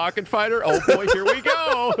 competitive pocket fighter, oh boy, here we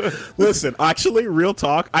go. Listen, actually, real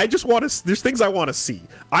talk, I just want to, there's things I want to see.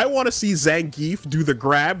 I want to see Zangief do the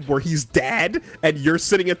grab where he's dead and you're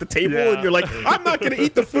sitting at the table and you're like, I'm not going to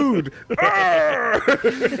eat the food.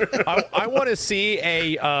 I want to see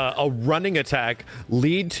a running attack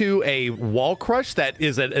lead to a wall crush that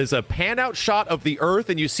is a pan out shot of the earth,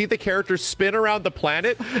 and you see the character spin around the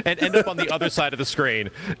planet and end up on the other side of the screen.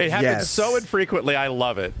 It happens so infrequently. I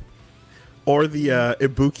love it. Or the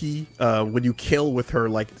Ibuki when you kill with her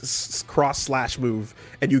like cross/slash move,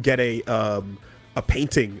 and you get a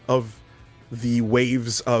painting of the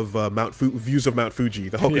waves of views of Mount Fuji,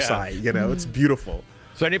 the Hokusai. You know, it's beautiful.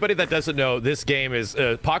 So anybody that doesn't know, this game is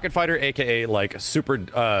Pocket Fighter, aka like Super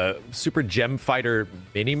Gem Fighter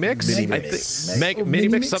Mini Mix. Mini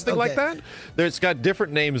Mix, something like that. It's got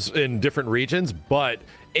different names in different regions, but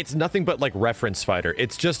it's nothing but like reference fighter.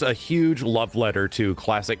 It's just a huge love letter to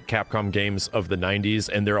classic Capcom games of the 90s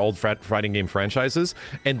and their old fighting game franchises.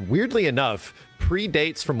 And weirdly enough,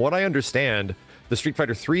 predates, from what I understand, the Street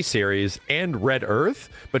Fighter 3 series and Red Earth,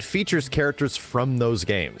 but features characters from those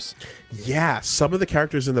games. Yeah, some of the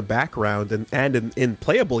characters in the background and in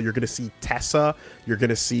playable, you're going to see Tessa, you're going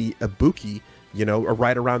to see Ibuki, you know,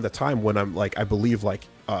 right around the time when I'm like, I believe like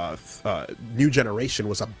New Generation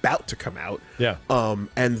was about to come out. Yeah.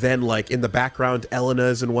 And then like in the background,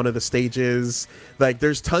 Elena's in one of the stages. Like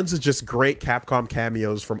there's tons of just great Capcom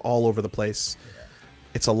cameos from all over the place.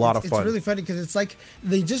 It's a lot of fun. It's really funny because it's like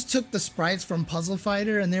they just took the sprites from Puzzle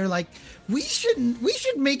Fighter and they're like, we should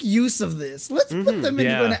make use of this. Let's put them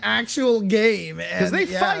into an actual game. Because they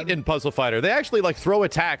fight in Puzzle Fighter. They actually like throw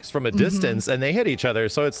attacks from a distance and they hit each other.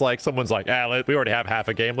 So it's like someone's like, we already have half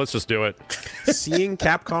a game. Let's just do it. Seeing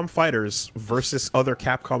Capcom fighters versus other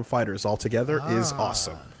Capcom fighters all together is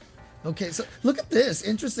awesome. Okay, so look at this.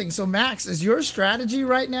 Interesting. So, Max, is your strategy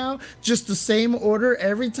right now just the same order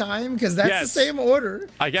every time? Because that's the same order.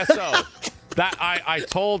 I guess so. I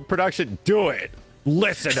told production, do it.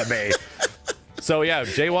 Listen to me. So, yeah,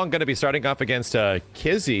 Wong going to be starting off against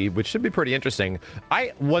Kizzy, which should be pretty interesting.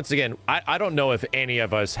 Once again, I don't know if any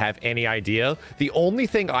of us have any idea. The only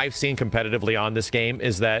thing I've seen competitively on this game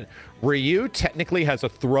is that Ryu technically has a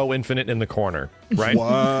throw infinite in the corner, right?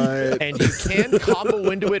 What? And you can combo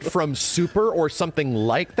into it from super or something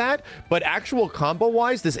like that, but actual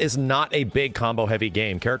combo-wise, this is not a big combo-heavy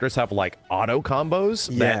game. Characters have, like, auto combos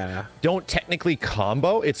that don't technically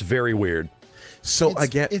combo. It's very weird. So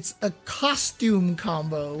it's a costume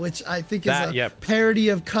combo, which I think is a parody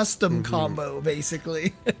of custom combo,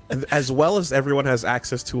 basically. As well as everyone has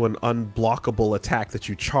access to an unblockable attack that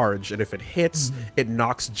you charge, and if it hits, it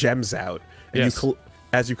knocks gems out. And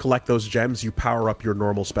as you collect those gems, you power up your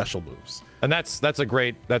normal special moves. And that's a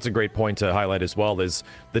great point to highlight as well, is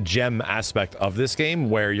the gem aspect of this game,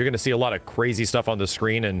 where you're going to see a lot of crazy stuff on the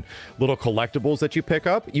screen and little collectibles that you pick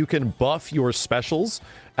up. You can buff your specials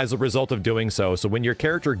as a result of doing so. So when your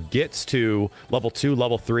character gets to level 2,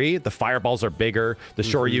 level 3, the fireballs are bigger, the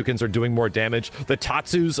Shoryukens are doing more damage, the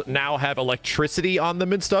Tatsus now have electricity on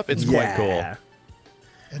them and stuff. It's quite cool.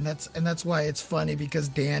 And that's why it's funny, because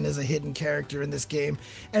Dan is a hidden character in this game,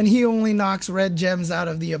 and he only knocks red gems out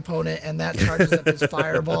of the opponent, and that charges up his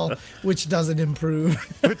fireball, which doesn't improve.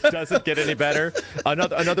 Which doesn't get any better.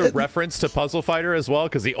 Another reference to Puzzle Fighter as well,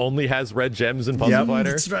 because he only has red gems in Puzzle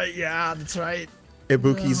Fighter. That's right. Yeah, that's right.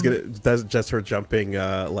 Ibuki's does just her jumping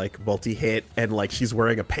like multi-hit, and like she's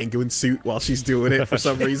wearing a penguin suit while she's doing it for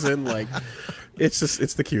some reason. Like it's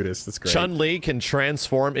the cutest. It's great. Chun-Li can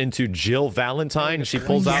transform into Jill Valentine. She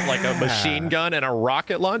pulls out like a machine gun and a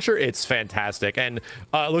rocket launcher. It's fantastic. And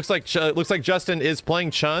looks like Justin is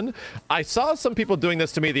playing Chun. I saw some people doing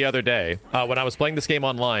this to me the other day when I was playing this game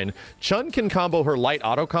online. Chun can combo her light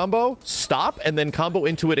auto combo, stop, and then combo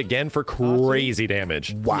into it again for crazy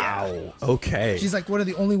damage. Wow. Yeah. Okay. She's like one of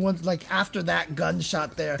the only ones, like after that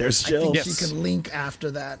gunshot there. There's Jill. I think she can link after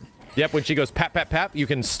that. Yep, when she goes pap, pap, pap, you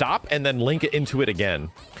can stop and then link it into it again.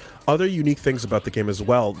 Other unique things about the game as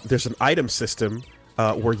well, there's an item system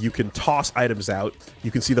where you can toss items out.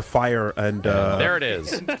 You can see the fire and there it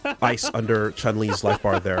is. Ice under Chun-Li's life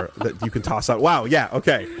bar there that you can toss out. Wow, yeah,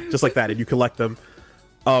 okay. Just like that, and you collect them.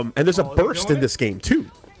 And there's a burst in this game, too.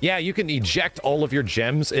 Yeah, you can eject all of your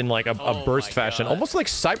gems in like a burst fashion, almost like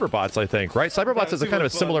Cyberbots, I think, right? Cyberbots has a kind of a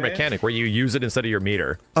similar mechanic where you use it instead of your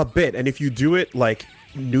meter. A bit, and if you do it like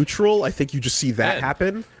neutral, I think you just see that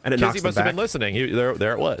happen, and it knocks them back. Kizzy must have been listening.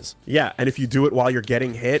 There it was. Yeah, and if you do it while you're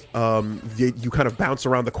getting hit, you kind of bounce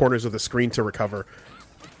around the corners of the screen to recover.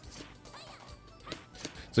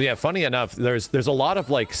 So yeah, funny enough, there's a lot of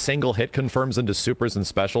like single hit confirms into supers and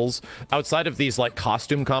specials outside of these like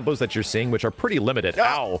costume combos that you're seeing, which are pretty limited.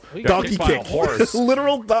 Ow! Donkey kick, horse.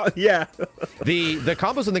 Literal, yeah. The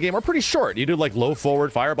combos in the game are pretty short. You do like low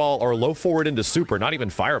forward fireball or low forward into super, not even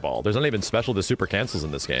fireball. There's not even special to super cancels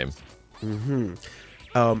in this game. If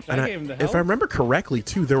I remember correctly,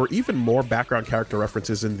 too, there were even more background character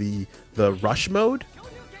references in the rush mode.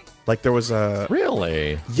 Like there was a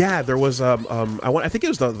there was I think it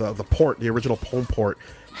was the port, the original home port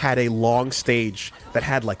had a long stage that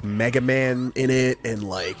had like Mega Man in it and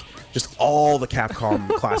like just all the Capcom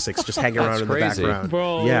classics just hanging around in the background.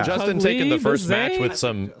 Bro, yeah, Justin taking the first match with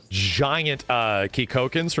some giant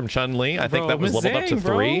Kikokens from Chun-Li. I think that was leveled up to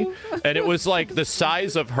 3, and it was like the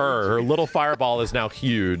size of her. Her little fireball is now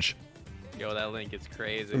huge. Yo, that link is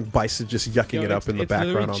crazy. And Bison just yucking it up in the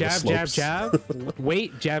background on the slopes. Jab, jab.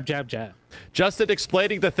 Wait, jab, jab, jab. Justin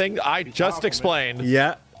explaining the thing I just explained.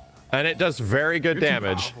 Yeah. And it does very good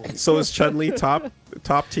damage. So is Chun-Li top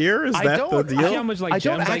tier? Is that the deal? I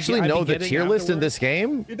don't actually know the tier list in this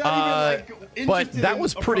game, but that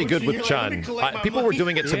was pretty good with Chun. People were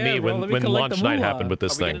doing it to me when launch night happened with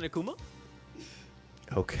this thing.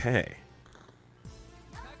 Okay.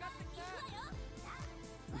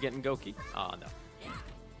 We're getting Goki. Oh,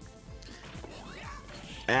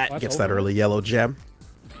 no. Gets that early yellow gem.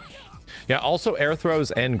 Yeah, also air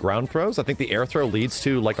throws and ground throws. I think the air throw leads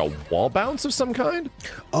to like a wall bounce of some kind.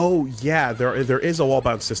 Oh, yeah, there is a wall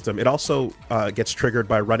bounce system. It also gets triggered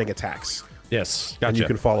by running attacks. Yes, gotcha. And you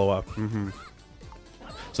can follow up.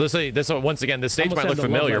 So this once again, this stage might look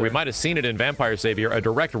familiar. We might have seen it in Vampire Savior, a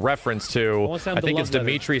direct reference to, I think it's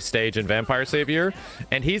Dimitri's stage in Vampire Savior,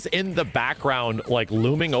 and he's in the background, like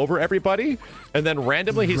looming over everybody, and then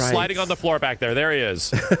randomly he's sliding on the floor back there. There he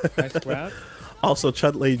is. Nice grab. Also,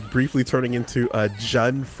 Chun-Li briefly turning into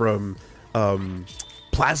Jun from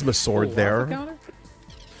Plasma Sword there.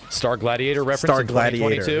 Star Gladiator reference Star in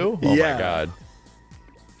Gladiator. 2022? Oh yeah. my god.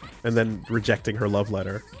 And then rejecting her love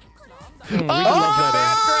letter.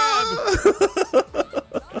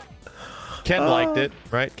 Ken liked it,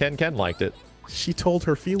 right? Ken liked it. She told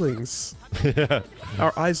her feelings.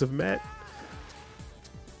 Our eyes have met.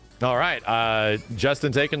 All right,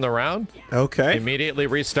 Justin taking the round. Okay. Immediately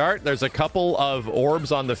restart. There's a couple of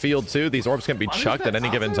orbs on the field, too. These orbs can be chucked at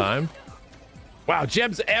any given time. Wow,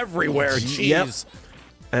 gems everywhere. Jeez. Yep.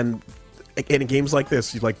 And in games like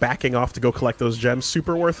this, you like backing off to go collect those gems,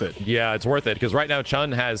 super worth it. Yeah, it's worth it, because right now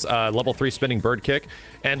Chun has level 3 spinning bird kick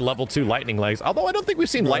and level 2 lightning legs, although I don't think we've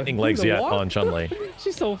seen lightning legs yet on Chun-Li.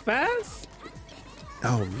 She's so fast.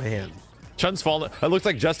 Oh, man. Chun's falling. It looks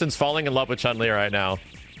like Justin's falling in love with Chun-Li right now.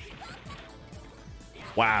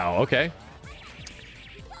 Wow, okay.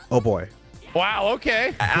 Oh, boy. Wow,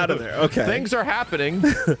 okay. Out of there, okay. Things are happening.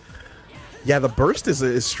 Yeah, the burst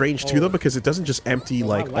is strange, too, though, because it doesn't just empty,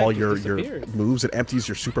 like, all your moves. It empties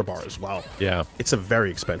your super bar as well. Yeah. It's a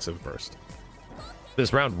very expensive burst.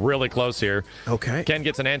 This round really close here. Okay. Ken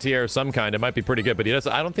gets an anti-air of some kind. It might be pretty good, but he does.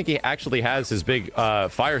 I don't think he actually has his big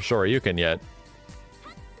fire Shoryuken yet.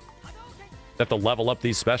 Have to level up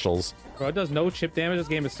these specials. Bro, it does no chip damage. This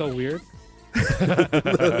game is so weird.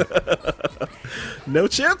 No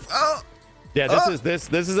chip? Oh. Yeah, this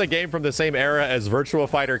is a game from the same era as Virtua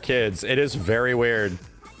Fighter Kids. It is very weird.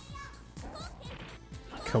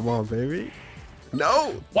 Come on, baby.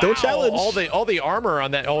 No, wow, don't challenge. All the armor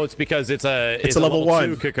on that. Oh, it's because it's a level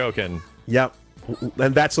 1 2 Kikoken. Yep.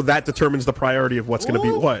 And so that determines the priority of what's going to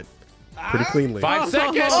be what. Pretty cleanly. 5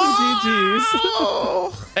 seconds.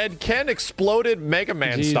 Oh, and Ken exploded Mega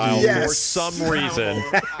Man style for some reason.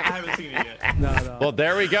 I haven't seen it yet. No. Well,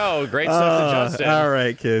 there we go. Great stuff to Justin. All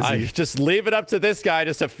right, Kizzy. Just leave it up to this guy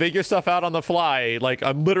just to figure stuff out on the fly. Like,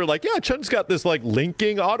 I'm literally like, yeah, Chun's got this like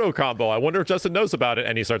linking auto combo. I wonder if Justin knows about it,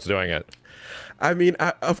 and he starts doing it. I mean,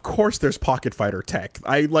 of course there's Pocket Fighter tech.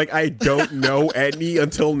 I don't know any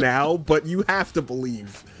until now, but you have to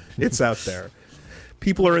believe it's out there.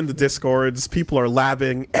 People are in the Discords. People are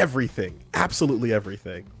labbing everything. Absolutely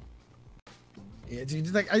everything. Yeah,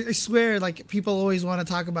 dude, like I swear, like people always want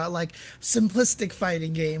to talk about like simplistic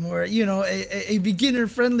fighting game or a beginner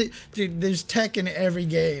friendly. Dude, there's tech in every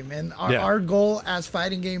game, and our goal as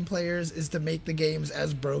fighting game players is to make the games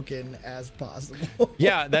as broken as possible.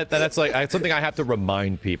 Yeah, that's like something I have to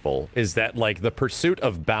remind people is that like the pursuit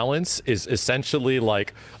of balance is essentially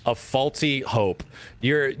like a faulty hope.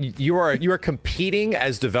 You are competing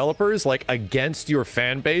as developers like against your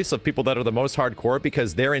fan base of people that are the most hardcore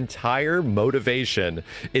because their entire motivation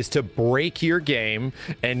is to break your game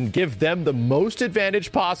and give them the most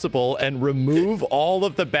advantage possible and remove all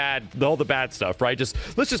the bad stuff, right?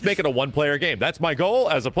 Let's just make it a one-player game. That's my goal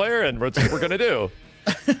as a player, and that's what we're gonna do.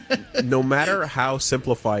 No matter how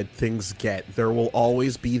simplified things get, there will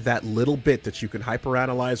always be that little bit that you can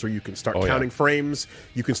hyperanalyze, or you can start counting frames,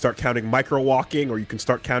 you can start counting micro walking, or you can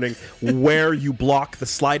start counting where you block the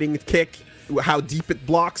sliding kick, how deep it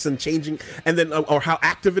blocks and changing, and then or how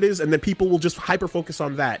active it is, and then people will just hyper focus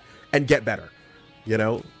on that and get better,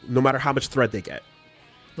 no matter how much thread they get.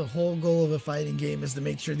 The whole goal of a fighting game is to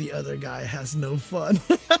make sure the other guy has no fun.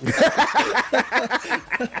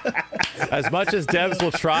 As much as devs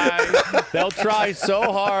will try, they'll try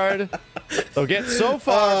so hard, they'll get so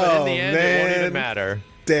far, but in the end it won't even matter.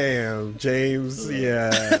 Damn, James.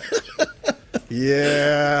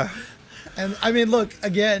 Yeah. And I mean, look,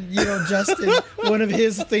 again, Justin, one of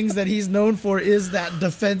his things that he's known for is that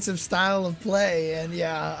defensive style of play. And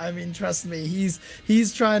yeah, I mean, trust me,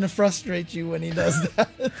 he's trying to frustrate you when he does that.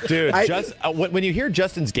 Dude, when you hear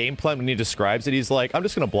Justin's game plan when he describes it, he's like, I'm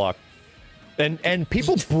just gonna block. And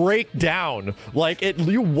people break down. Like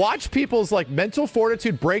you watch people's like mental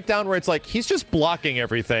fortitude break down where it's like he's just blocking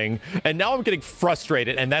everything, and now I'm getting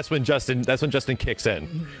frustrated, and that's when Justin kicks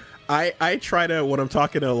in. I try to, when I'm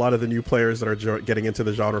talking to a lot of the new players that are getting into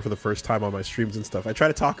the genre for the first time on my streams and stuff, I try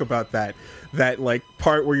to talk about that like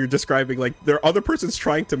part where you're describing like there are other person's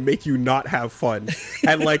trying to make you not have fun,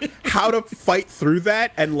 and like how to fight through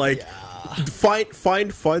that, and like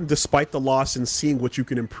find fun despite the loss, and seeing what you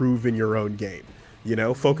can improve in your own game. You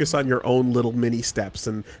know, focus on your own little mini steps,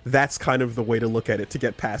 and that's kind of the way to look at it to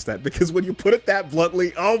get past that. Because when you put it that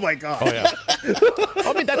bluntly, oh my god! Oh yeah.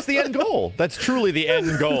 I mean, that's the end goal. That's truly the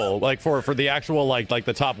end goal. Like for the actual like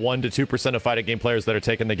the top 1 to 2% of fighting game players that are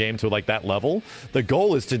taking the game to like that level, the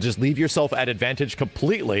goal is to just leave yourself at advantage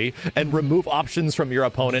completely and remove options from your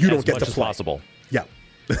opponent as much as possible. Yeah.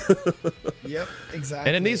 Yep, exactly.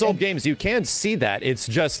 And in these old games, you can see that. It's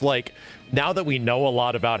just like now that we know a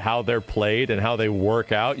lot about how they're played and how they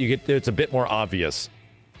work out, it's a bit more obvious.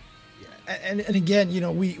 And again, you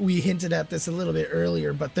know, we hinted at this a little bit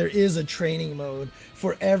earlier, but there is a training mode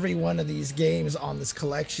for every one of these games on this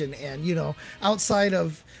collection. And, you know, outside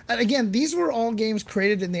of, and again, these were all games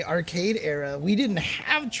created in the arcade era. We didn't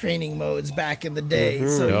have training modes back in the day.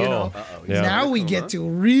 So, you know, now we get to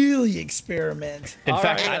really experiment. In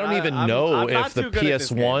fact, I don't even know if the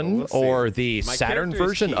PS1 or the Saturn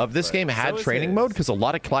version of this game had training mode, because a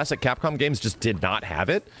lot of classic Capcom games just did not have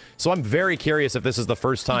it. So I'm very curious if this is the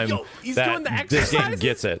first time that this game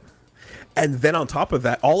gets it. And then on top of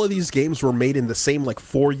that, all of these games were made in the same like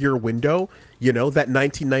 4-year window, you know, that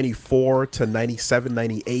 1994 to 97,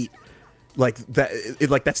 98. Like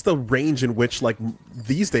that, that's the range in which like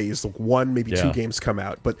these days like 1, maybe 2 games come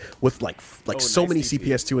out, but with like so many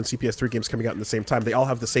CPS2 and CPS3 games coming out in the same time, they all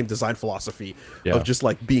have the same design philosophy of just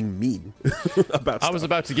like being mean about stuff. I was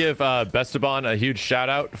about to give TheBesteban a huge shout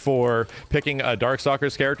out for picking a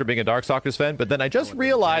Darkstalkers character, being a Darkstalkers fan, but then I just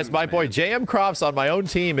realized my boy Jmcrofts on my own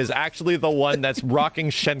team is actually the one that's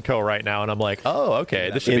rocking Shenko right now, and I'm like, oh, okay,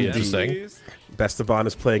 this should be interesting. TheBesteban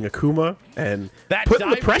is playing Akuma and that putting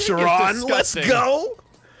the pressure on. Disgusting. Let's go!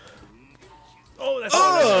 Oh,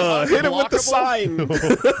 that's hit him with the sign.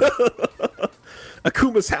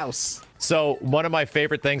 Akuma's house. So one of my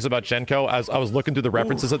favorite things about Shenko, as I was looking through the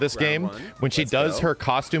references of this game, when she does her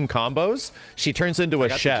costume combos, she turns into a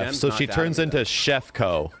chef. So she turns into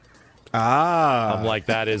Chefco. Ah. I'm like,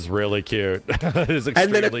 that is really cute. That is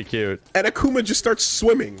extremely cute. And Akuma just starts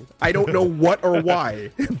swimming. I don't know what or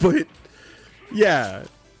why, but yeah.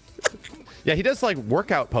 Yeah, he does like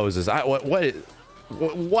workout poses.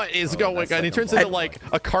 What is going on? He turns into like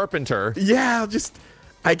a carpenter. Yeah,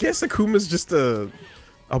 I guess Akuma's just a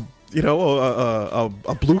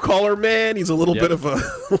blue collar man. He's a little bit of a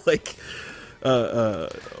like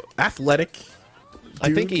athletic dude.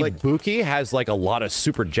 I think Ibuki has like a lot of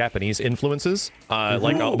super Japanese influences.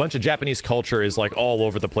 Like a bunch of Japanese culture is like all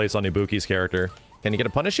over the place on Ibuki's character. Can you get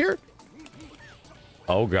a punish here?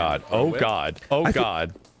 Oh god. Oh god. Oh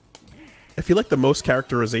god. I feel like the most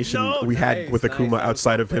characterization we had with Akuma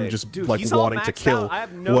outside of him just like wanting to kill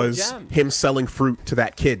was him selling fruit to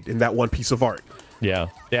that kid in that one piece of art. Yeah.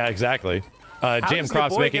 Yeah, exactly.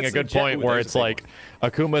 Jmcrofts making a good point where it's like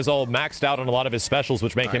Akuma's all maxed out on a lot of his specials,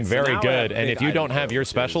 which make him very good. And if you don't have your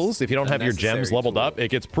specials, if you don't have your gems leveled up, it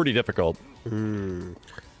gets pretty difficult.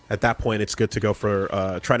 At that point, it's good to go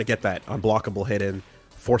for trying to get that unblockable hit in,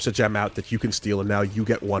 force a gem out that you can steal, and now you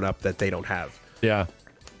get one up that they don't have. Yeah.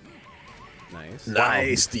 Nice.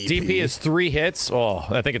 Nice, DP. DP is 3 hits. Oh,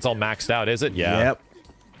 I think it's all maxed out, is it? Yeah. Yep.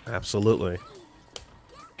 Absolutely.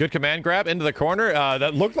 Good command grab into the corner.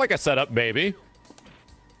 That looked like a setup, baby.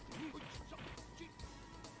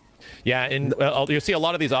 Yeah, and you see a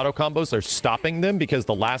lot of these auto combos are stopping them because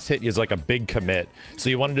the last hit is like a big commit. So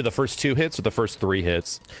you want to do the first 2 hits or the first 3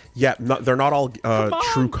 hits? Yeah, they're not all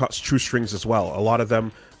true strings as well. A lot of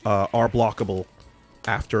them are blockable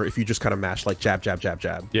after if you just kind of mash like jab, jab, jab,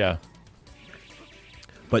 jab. Yeah.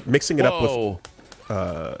 But mixing it up with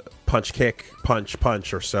punch, kick, punch,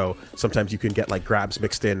 punch or so, sometimes you can get like grabs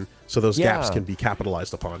mixed in so those gaps can be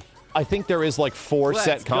capitalized upon. I think there is like 4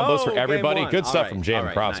 set combos for everybody. Good stuff from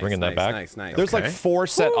Jmcrofts, bringing that back. There's like 4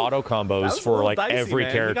 set auto combos for like every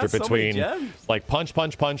character between like punch,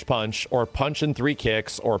 punch, punch, punch, or punch and 3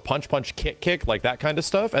 kicks, or punch, punch, kick, kick, like that kind of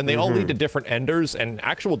stuff. And they all lead to different enders and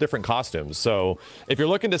actual different costumes. So if you're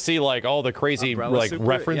looking to see like all the crazy like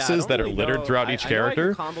references that are littered throughout each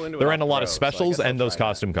character, they're in a lot of specials and those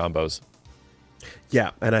costume combos.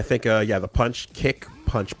 Yeah, and I think the punch, kick,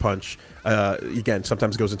 punch. Again,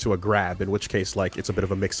 sometimes goes into a grab, in which case, like, it's a bit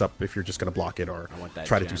of a mix-up if you're just going to block it or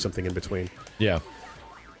try to do something in between. Yeah.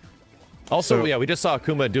 Also, yeah, we just saw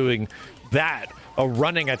Akuma doing that, a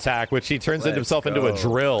running attack, which he turns himself into a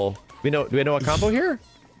drill. Do we know a combo here?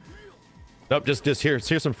 Nope, just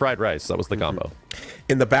here's some fried rice. That was the combo.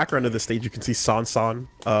 In the background of the stage, you can see San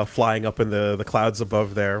flying up in the clouds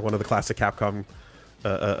above there, one of the classic Capcom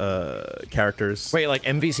characters. Wait, like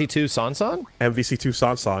MVC2 San?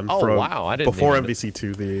 MVC2 San. Oh, from wow. I didn't before even...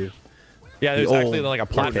 MVC2, Yeah, there's actually like a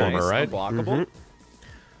platformer, right? Unblockable.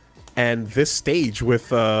 And this stage with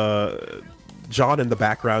John in the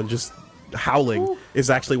background just howling is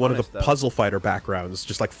actually one of the Puzzle Fighter backgrounds,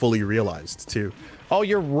 just like fully realized, too. Oh,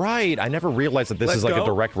 you're right. I never realized that this is like a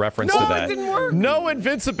direct reference to that. No, it didn't work. No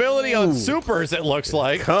invincibility on supers, it looks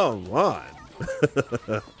like. Come on.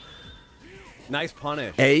 Nice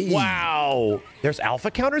punish. Hey. Wow. There's alpha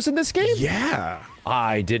counters in this game? Yeah.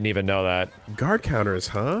 I didn't even know that. Guard counters,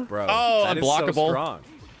 huh? Bro, Oh, that is unblockable. so strong.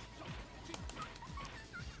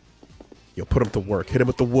 Yo, put him to work. Hit him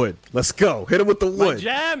with the wood. Let's go. Hit him with the My wood.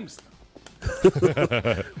 gems!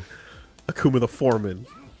 Akuma the Foreman.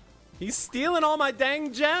 He's stealing all my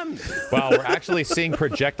dang gems. Wow, we're actually seeing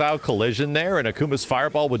projectile collision there, and Akuma's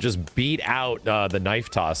fireball would just beat out the knife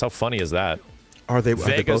toss. How funny is that? Are they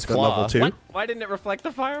Vega's both at Claw. level 2? What? Why didn't it reflect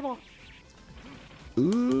the fireball?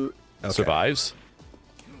 Ooh. Okay. Survives.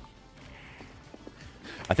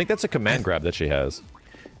 I think that's a command grab that she has.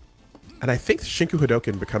 And I think Shinku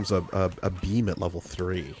Hadoken becomes a beam at level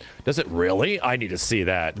 3. Does it really? I need to see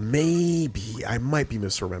that. Maybe. I might be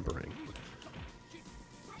misremembering.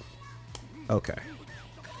 Okay.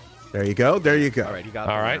 There you go. There you go. All right, he got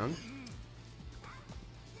All the right. round.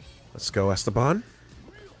 Let's go, Esteban.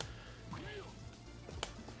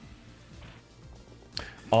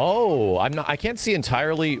 Oh, I can't see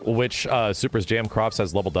entirely which supers Jmcrofts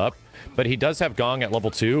has leveled up, but he does have Gong at level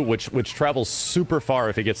 2, which travels super far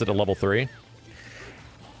if he gets it to level 3.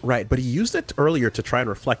 Right, but he used it earlier to try and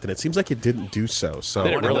reflect, and it seems like it didn't do so. So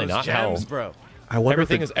Did it really Those not? gems, How? bro. I wonder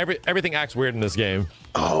Everything if it, everything acts weird in this game.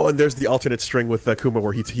 Oh, and there's the alternate string with Akuma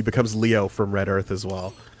where he becomes Leo from Red Earth as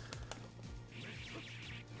well.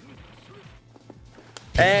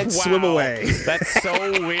 And swim Wow. away. That's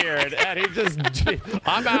so weird. And he just,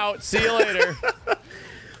 I'm out. See you later.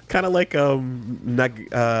 Kind of like is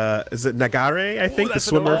it Nagare? I think the that's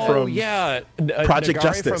swimmer another- Oh from yeah, Project Nagare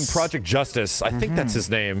Justice. from Project Justice. I think that's his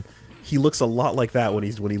name. He looks a lot like that when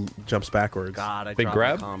he jumps backwards. God, I Big dropped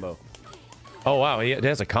grab? a combo. Oh wow, he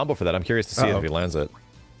has a combo for that. I'm curious to see if he lands it.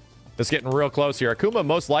 It's getting real close here. Akuma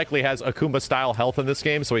most likely has Akuma-style health in this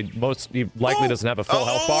game, so he likely doesn't have a full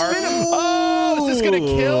health bar. Oh, is this gonna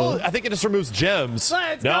kill? I think it just removes gems.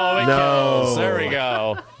 Let's No, go! it kills. There we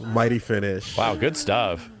go. Mighty finish. Wow, good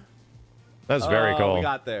stuff. That's very cool. We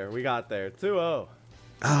got there. We got there. 2-0.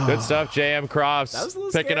 Good stuff, Jmcrofts. That was a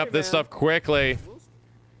little Picking scary, up this man. stuff quickly.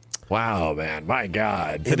 Wow, man, my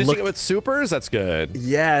God. Finishing looked- it with supers? That's good.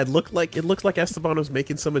 Yeah, it looked like Esteban was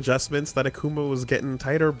making some adjustments, that Akuma was getting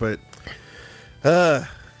tighter, but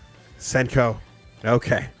Senko.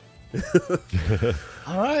 Okay.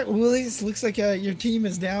 All right, Woolies. Looks like your team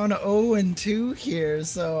is down 0-2 here.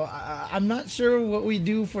 So I'm not sure what we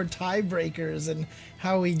do for tiebreakers and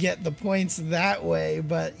how we get the points that way.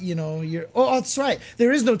 But you know, oh, that's right.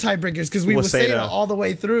 There is no tiebreakers because we were saying all the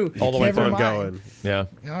way through. All the way Never through. mind. Going. Yeah.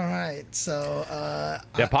 All right. So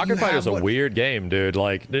Yeah, Pocket you Fighter's have a what- weird game, dude.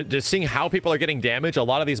 Like, just seeing how people are getting damage, a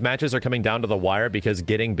lot of these matches are coming down to the wire because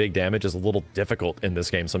getting big damage is a little difficult in this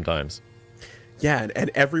game sometimes. Yeah, and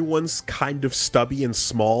everyone's kind of stubby and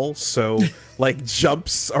small, so like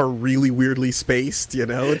jumps are really weirdly spaced, you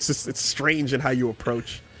know? It's strange in how you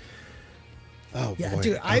approach. Oh Yeah, boy.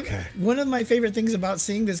 dude. One of my favorite things about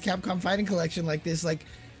seeing this Capcom Fighting Collection like this, like,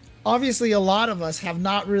 obviously a lot of us have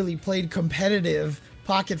not really played competitive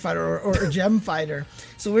Pocket Fighter or Gem Fighter,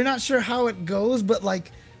 so we're not sure how it goes. But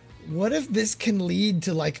like, what if this can lead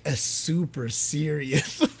to like a super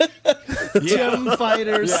serious Gem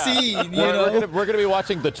Fighter scene? You know, We're gonna be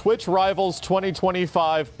watching the Twitch Rivals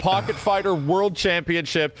 2025 Pocket Fighter World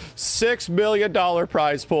Championship, $6 million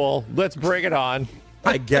prize pool. Let's bring it on.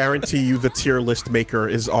 I guarantee you the tier list maker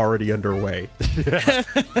is already underway.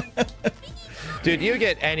 Dude, you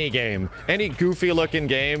get any game, any goofy-looking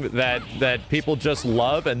game that people just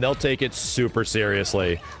love, and they'll take it super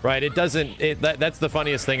seriously, right? It doesn't. That's the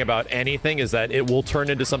funniest thing about anything, is that it will turn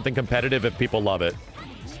into something competitive if people love it.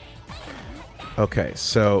 Okay,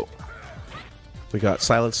 so we got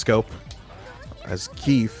SilentScope as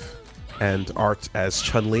Keith and Art as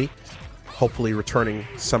Chun-Li, hopefully returning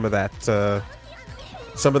some of that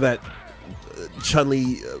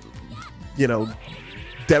Chun-Li, you know,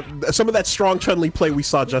 some of that strong Chun-Li play we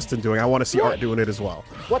saw Justin doing. I want to see Art doing it as well.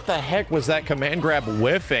 What the heck was that command grab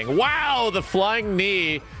whiffing? Wow, the flying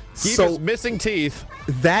knee. Geef is missing teeth.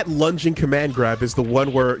 That lunging command grab is the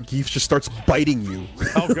one where Geef just starts biting you.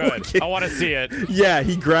 Oh, good. I want to see it. Yeah,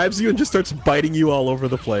 he grabs you and just starts biting you all over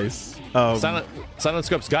the place.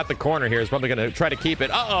 SilentScope's got the corner here. He's probably going to try to keep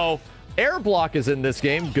it. Uh-oh. Air block is in this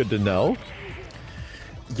game. Good to know.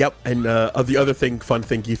 Yep, and the other fun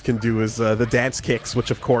thing Geef can do is the dance kicks,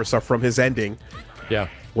 which of course are from his ending. Yeah.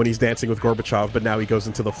 When he's dancing with Gorbachev, but now he goes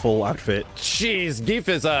into the full outfit. Jeez,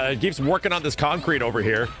 Geef's working on this concrete over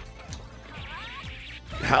here.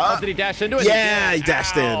 Huh? Oh, did he dash into it? Yeah, he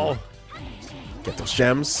dashed in. Get those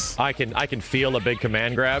gems. I can feel a big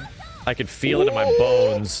command grab. I can feel it in my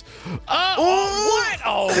bones. What?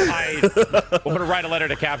 Oh, I'm gonna write a letter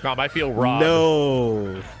to Capcom. I feel robbed.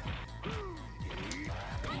 No.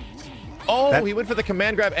 Oh, he went for the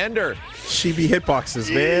command grab ender. Chibi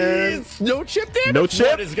hitboxes, man. No chip damage? No chip?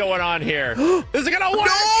 What is going on here? Is it gonna work?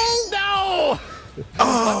 No!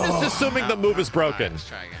 I'm just assuming the move is broken. Let's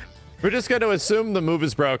try again. We're just going to assume the move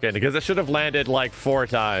is broken because it should have landed like 4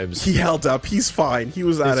 times. He held up. He's fine. He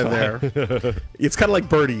was out of there. It's kind of like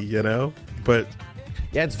Birdie, you know? But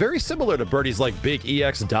yeah, it's very similar to Birdie's like big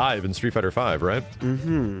EX dive in Street Fighter V, right?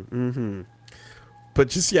 But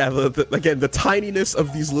just, yeah, again, the tininess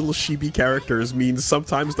of these little chibi characters means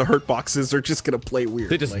sometimes the hurt boxes are just going to play weird.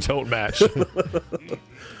 They just don't match.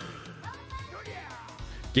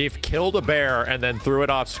 Geef killed a bear and then threw it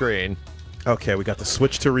off screen. Okay, we got the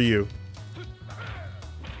switch to Ryu.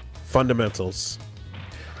 Fundamentals.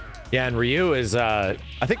 Yeah, and Ryu is, I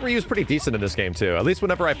think Ryu's pretty decent in this game, too. At least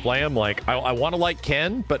whenever I play him, like, I want to like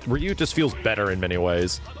Ken, but Ryu just feels better in many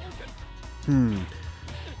ways.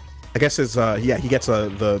 I guess his, yeah, he gets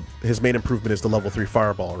his main improvement is the level 3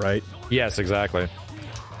 fireball, right? Yes, exactly.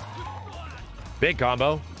 Big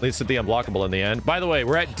combo. Leads to the unblockable in the end. By the way,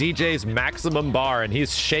 we're at DJ's maximum bar, and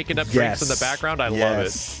he's shaking up drinks in the background. I love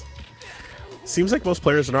it. Seems like most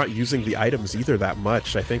players are not using the items either that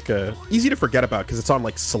much. I think easy to forget about because it's on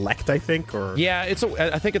like select, I think, or yeah,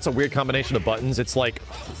 I think it's a weird combination of buttons. It's like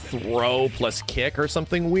throw plus kick or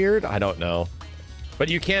something weird. I don't know, but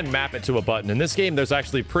you can map it to a button. In this game, there's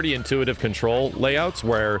actually pretty intuitive control layouts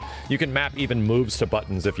where you can map even moves to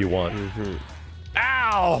buttons if you want.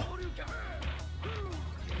 Ow!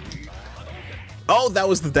 Oh, that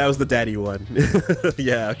was the daddy one.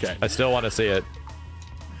 Yeah, okay. I still want to see it.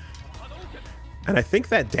 And I think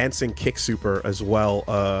that dancing kick super as well,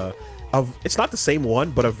 it's not the same one,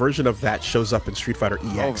 but a version of that shows up in Street Fighter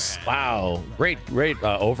EX. Oh, wow. Great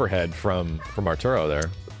overhead from Arturo there.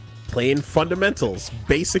 Playing fundamentals.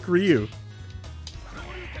 Basic Ryu.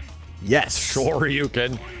 Yes.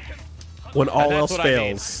 Shoryuken. When all else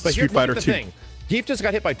fails, But Street Fighter 2. Thing. Geef just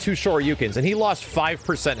got hit by 2 Shoryukens, and he lost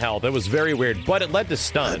 5% health. It was very weird, but it led to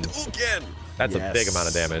stun. That's a big amount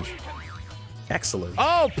of damage. Excellent.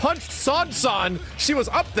 Oh, punched San. She was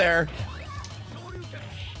up there.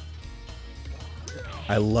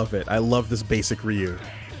 I love it. I love this basic Ryu.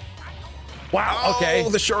 Wow, okay. Oh,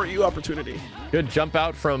 the Shoryu opportunity. Good jump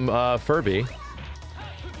out from Furby.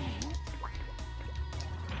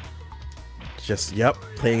 Just,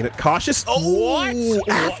 playing it cautious. Oh, what?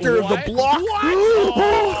 After the block. What?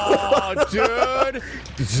 Oh, dude.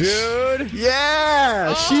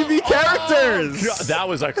 Yeah, chibi characters. God, that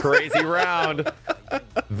was a crazy round.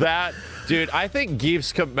 Dude, I think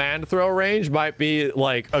Geef's command throw range might be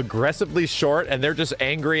like aggressively short, and they're just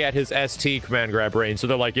angry at his ST command grab range. So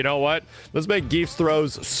they're like, you know what? Let's make Geef's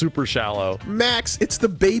throws super shallow. Max, it's the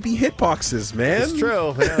baby hitboxes, man. It's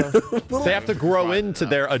true. Yeah. They have to grow into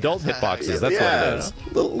their adult hitboxes. That's what it is.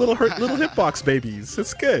 Little hitbox babies.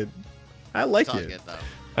 It's good. I like it. Good,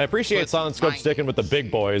 I appreciate SilentScope sticking with the big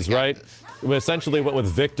boys, right? We essentially went with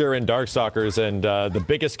Victor and Darkstalkers and the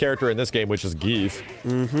biggest character in this game, which is Geef.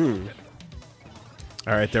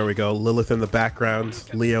 All right, there we go. Lilith in the background.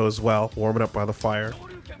 Leo as well, warming up by the fire.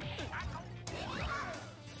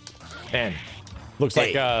 And looks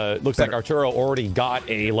like Arturo already got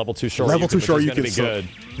a level 2 Shoryuken. Level 2 Shoryuken, be good.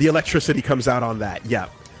 The electricity comes out on that. Yeah,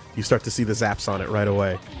 you start to see the zaps on it right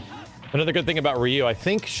away. Another good thing about Ryu, I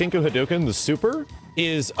think Shinku Hadouken, the super,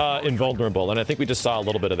 is invulnerable, and I think we just saw a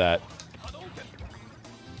little bit of that.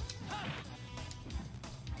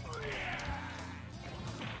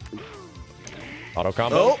 Auto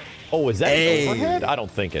combo. Oh, is that an overhead? I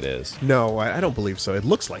don't think it is. No, I don't believe so. It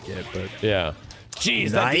looks like it, but yeah. Jeez,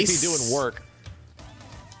 that DP doing work.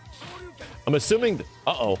 I'm assuming.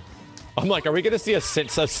 I'm like, are we gonna see a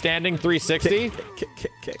standing 360?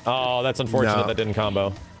 Kick. Oh, that's unfortunate. No. That didn't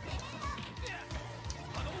combo.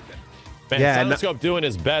 Man, Yeah, SilentScope doing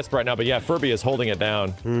his best right now, but yeah, Furby is holding it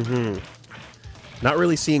down. Not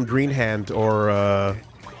really seeing Green Hand or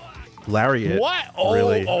Lariat. What? Oh,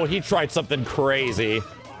 really. oh, he tried something crazy.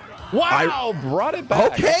 Wow, brought it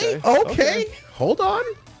back. Okay. Hold on.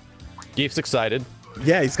 Geef's excited.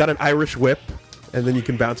 Yeah, he's got an Irish whip, and then you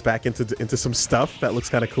can bounce back into some stuff that looks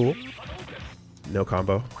kind of cool. No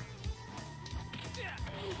combo.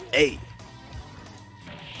 Hey.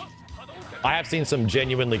 I have seen some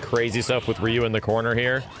genuinely crazy stuff with Ryu in the corner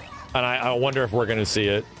here, and I wonder if we're going to see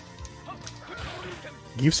it.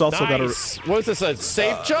 You've also got a... What is this, a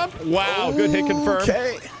safe jump? Wow, good hit confirmed.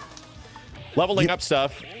 Okay. Leveling up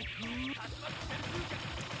stuff.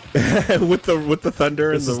 with the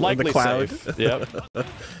thunder and the cloud. Safe. Yep.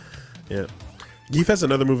 Yeah. Geef has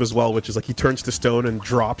another move as well, which is like he turns to stone and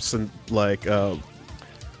drops and like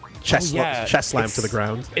chest slam to the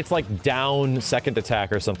ground. It's like down second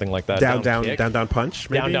attack or something like that. Down punch.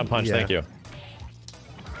 Maybe? Down punch. Yeah. Thank you.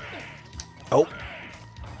 Oh.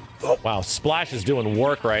 Wow, Splash is doing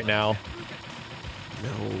work right now.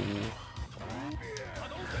 No.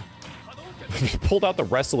 Pulled out the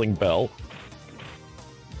wrestling bell.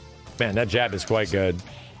 Man, that jab is quite good.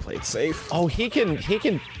 Played safe. Oh, he can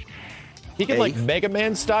like Mega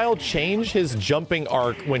Man style change his jumping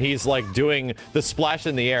arc when he's like doing the splash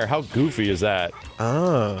in the air. How goofy is that?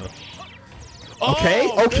 Ah. Okay.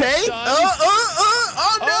 Oh, okay.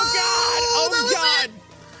 Oh no! Oh god!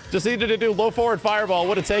 Just needed to do low forward fireball.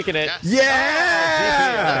 Would have taken it.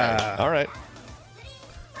 Yeah. All right.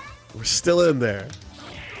 We're still in there.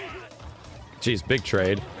 Jeez, big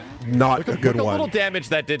trade. Not a good Look one. little damage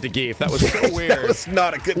that did to Geef. That was so weird. That was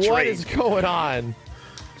not a good trade. What is going on?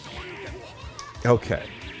 Okay.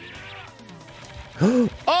 Oh!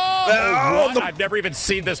 the- I've never even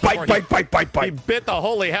seen this before. Bite. He bit the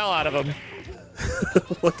holy hell out of him.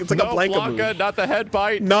 Look, it's like a Blanca Blanca, move. not the head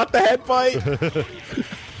bite. Not the head bite.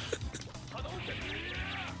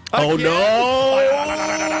 Oh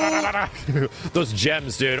no! Those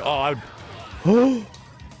gems, dude. Oh, oh,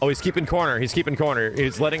 he's keeping corner. He's keeping corner.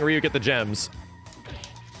 He's letting Ryu get the gems.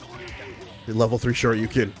 Level 3 short, you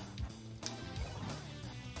can.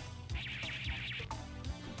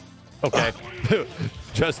 Okay.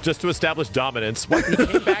 just to establish dominance. What, he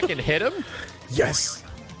came back and hit him? Yes.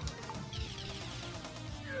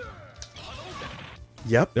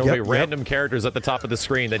 Yep. There will be random characters at the top of the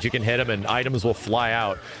screen that you can hit them and items will fly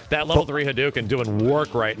out. That level 3 Hadouken doing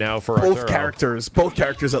work right now for both Arturo. both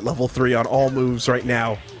characters at level 3 on all moves right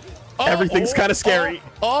now. Everything's kind of scary.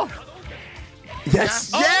 Yes.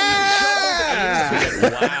 Oh, Yeah.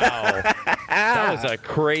 Wow. That was a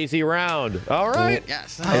crazy round. All right.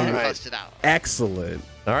 Yes, All right. closed it out. Excellent.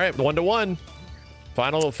 All right, 1-1.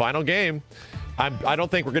 Final game. I don't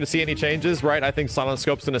think we're going to see any changes, right? I think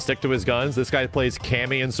SilentScope's going to stick to his guns. This guy plays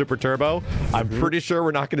Cammy and Super Turbo. I'm pretty sure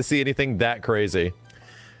we're not going to see anything that crazy.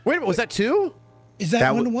 Wait, was that 2? Is that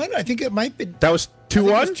 1-1? I think it might be. That was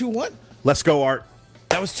 2-1? 2-1. Let's go, Art.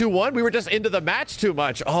 That was 2-1? We were just into the match too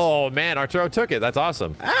much. Oh, man, Arturo took it. That's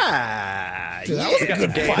awesome. Dude, that was a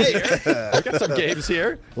good fight. We got some games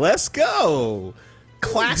here. Let's go.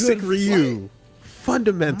 Classic Ryu.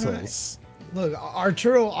 Fundamentals. Look,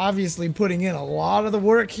 Arturo obviously putting in a lot of the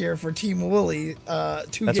work here for Team Woolie.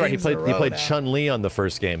 That's right. He played Chun-Li on the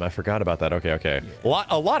first game. I forgot about that. Okay.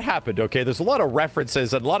 A lot happened. Okay, there's a lot of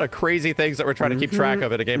references and a lot of crazy things that we're trying to keep track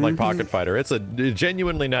of in a game like Pocket Fighter. It's a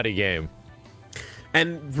genuinely nutty game.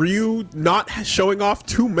 And Ryu not showing off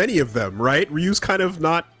too many of them, right? Ryu's kind of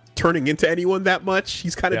not turning into anyone that much.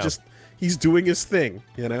 He's kind of he's doing his thing,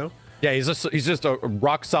 you know? Yeah, he's just a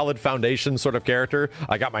rock solid foundation sort of character.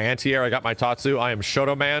 I got my anti-air, I got my Tatsu, I am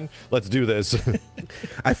Shoto Man. Let's do this.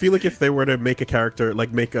 I feel like if they were to make a character,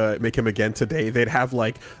 like make him again today, they'd have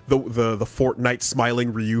like the Fortnite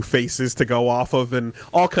smiling Ryu faces to go off of and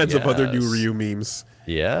all kinds of other new Ryu memes.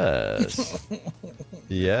 Yes.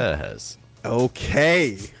 Yes.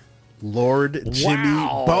 Okay. Lord Jimmy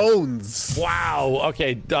Bones. Wow.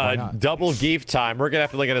 Okay, double Geef time. We're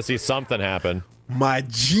definitely going to see something happen. My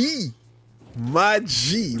G. Let's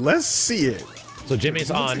see it. So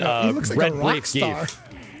Jimmy's on Red Brief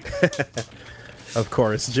Geef. Of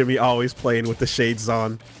course, Jimmy always playing with the shades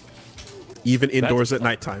on, even indoors at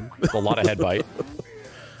nighttime. A lot of head bite.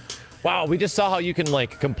 Wow, we just saw how you can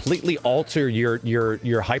like completely alter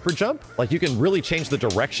your hyper jump. Like you can really change the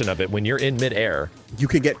direction of it when you're in midair. You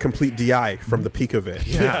can get complete DI from the peak of it.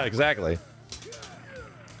 Yeah, exactly.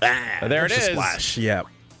 There it is. Splash. Yeah.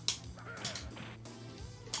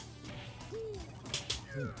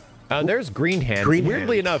 There's Green Hand.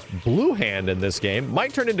 Weirdly enough, Blue Hand in this game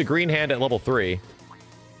might turn into Green Hand at level 3.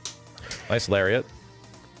 Nice lariat.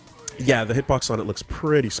 Yeah, the hitbox on it looks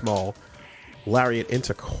pretty small. Lariat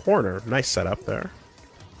into corner. Nice setup there.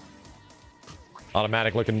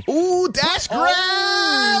 AutoMattock looking. Ooh, dash grab!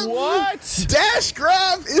 Oh, what? Dash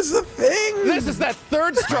grab is a thing! This is that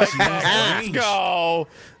third strike. Let's go.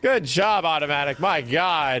 Good job, AutoMattock. My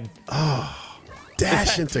God.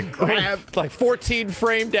 Dash into grab. Like 14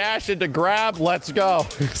 frame dash into grab. Let's go.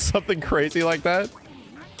 Something crazy like that.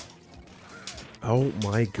 Oh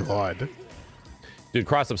my God. Dude,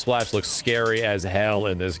 cross-up splash looks scary as hell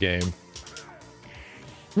in this game.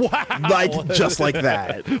 Wow. Like, just like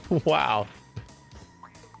that. Wow.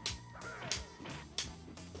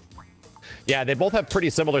 Yeah, they both have pretty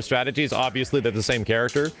similar strategies. Obviously, they're the same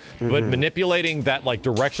character, but manipulating that like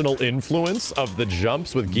directional influence of the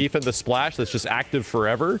jumps with Geef and the splash that's just active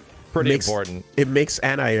forever, pretty important. It makes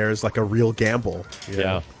anti-airs like a real gamble.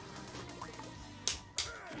 Yeah.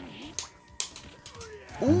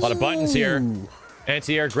 A lot of buttons here.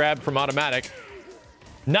 Anti-air grab from AutoMattock.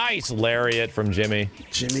 Nice lariat from Jimmy.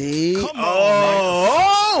 Jimmy. Come on,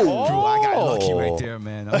 oh! Bro, I got lucky right there,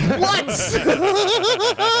 man. What?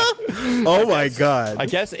 Oh my God. I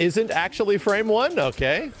guess isn't actually frame one.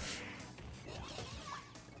 Okay.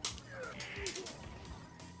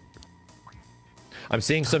 I'm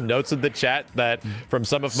seeing some notes in the chat that from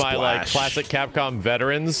some of my like classic Capcom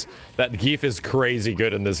veterans that Geef is crazy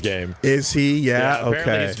good in this game. Is he? Yeah,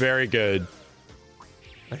 apparently okay. he's very good.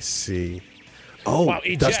 I see. Oh, Wow,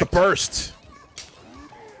 that's the burst.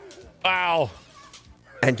 Wow.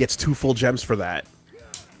 And gets 2 full gems for that.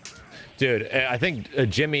 Dude, I think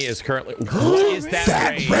Jimmy is currently... What is that,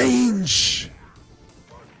 that range?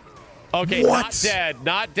 Okay, What? not dead.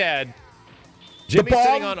 Not dead. Jimmy's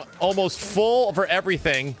sitting on almost full for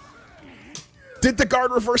everything. Did the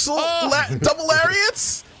guard reversal? Oh. Double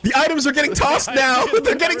lariats? The items are getting tossed now.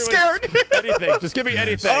 They're getting scared. Anything. Just give me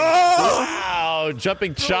anything. Oh. Wow.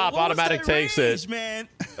 Jumping chop. AutoMattock takes range, it. Man.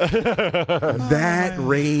 That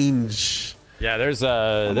range. Yeah, there's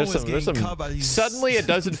some. Suddenly, it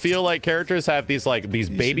doesn't feel like characters have these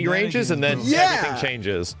baby ranges, and then everything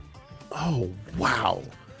changes. Oh wow!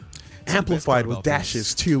 Amplified with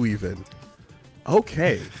dashes too, even.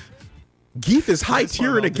 Okay. Geef is high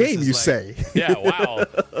tier in a game, you say? Yeah, wow.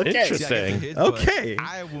 Okay. Interesting. Okay.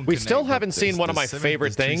 We still haven't seen one of my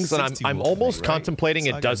favorite things, and I'm almost contemplating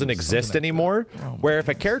it doesn't exist anymore, where if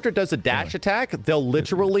a character does a dash attack, they'll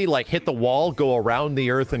literally like hit the wall, go around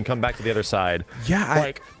the earth, and come back to the other side. Yeah,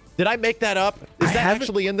 like, did I make that up? Is that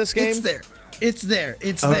actually in this game? It's there. It's there.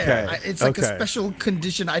 It's Okay. there. It's like a Okay. special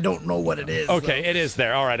condition. I don't know what it is. Okay, though. it is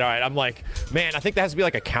there. All right, all right. I'm like, man, I think that has to be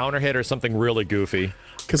like a counter hit or something really goofy.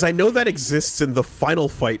 Because I know that exists in the final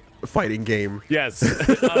fighting game. Yes,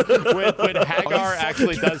 when Hagar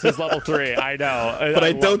actually does his level 3, I know. But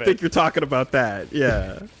I love don't it. think you're talking about that.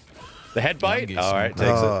 Yeah. The head bite? All right,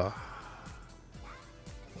 takes it.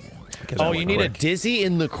 Oh, you need a dizzy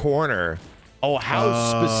in the corner. Oh,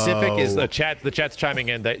 how specific is the chat? The chat's chiming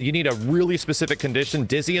in that you need a really specific condition,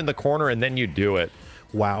 dizzy in the corner, and then you do it.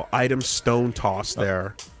 Wow, item stone toss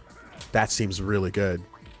there. That seems really good.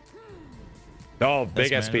 Oh,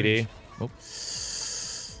 big SPD.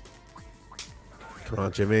 Come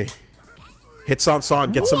on, Jimmy. Hit Son.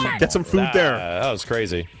 Get some food there. That was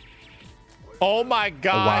crazy. Oh my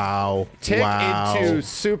God! Wow. Tick into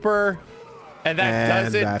super, and that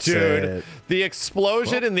does it, dude. It. The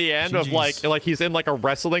explosion in the end of like he's in like a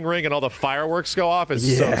wrestling ring and all the fireworks go off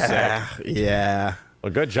is so sick. Yeah.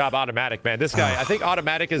 Well, good job, AutoMattock, man. This guy, I think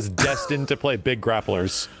AutoMattock is destined to play big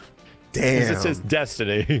grapplers. Damn. It's his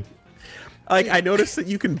destiny. Like, I noticed that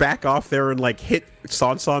you can back off there and, like, hit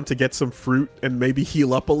Son to get some fruit and maybe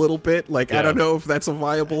heal up a little bit. Like, I don't know if that's a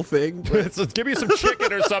viable thing. So give me some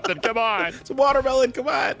chicken or something. Come on. Some watermelon. Come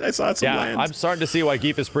on. I saw some land. I'm starting to see why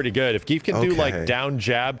Geef is pretty good. If Geef can do, like, down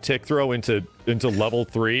jab, tick throw into level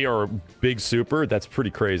 3 or big super, that's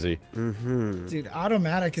pretty crazy. Dude,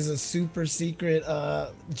 AutoMattock is a super secret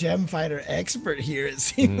gem fighter expert here, it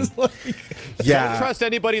seems like. Yeah. Don't trust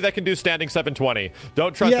anybody that can do standing 720.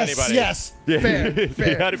 Don't trust anybody. Yes, fair.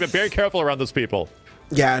 You gotta be very careful around those people.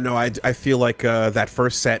 Yeah, no, I feel like that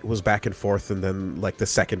first set was back and forth, and then, like, the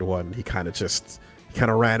second one, he kind of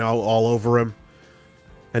ran all over him.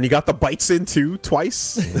 And he got the bites in, too,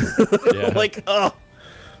 twice. Like,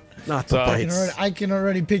 not the bites. I can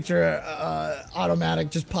already picture AutoMattock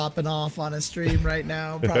just popping off on a stream right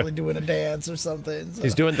now, probably doing a dance or something. So.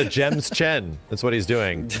 He's doing the Gems Chen. That's what he's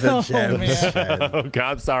doing. The gems. Oh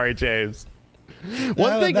God, I'm sorry, James.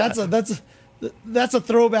 One thing that's That's a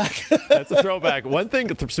throwback. That's a throwback. One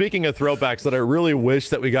thing, speaking of throwbacks, that I really wish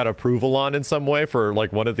that we got approval on in some way for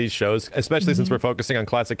like one of these shows, especially since we're focusing on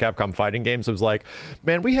classic Capcom fighting games, was like,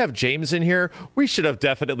 man, we have James in here. We should have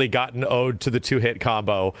definitely gotten ode to the 2-hit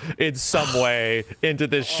combo in some way into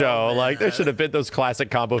this show. Like, there should have been those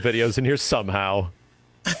classic combo videos in here somehow.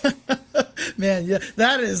 Man, yeah,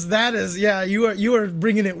 that is, yeah, you are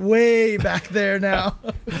bringing it way back there now.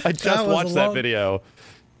 I just watched that video.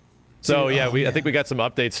 So yeah, I think we got some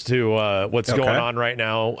updates to what's going on right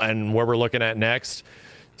now and where we're looking at next.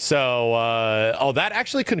 So, that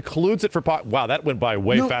actually concludes it for wow, that went by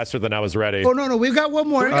way faster than I was ready. Oh no, we've got one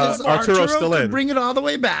more. Arturo still in. Bring it all the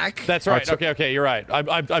way back. That's right. Okay, you're right.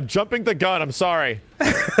 I'm jumping the gun. I'm sorry.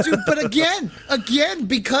 Dude, but again,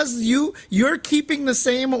 because you're keeping the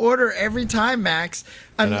same order every time, Max.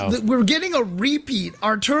 We're getting a repeat.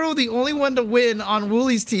 Arturo, the only one to win on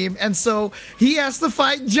Woolie's team, and so he has to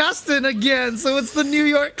fight Justin again. So it's the New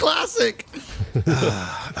York Classic.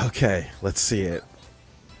 Okay, let's see it.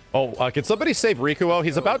 Oh, can somebody save Rikuo?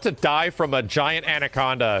 He's about to die from a giant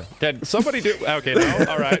anaconda. Can somebody do? Okay, no.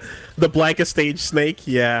 All right. The Blanca stage snake.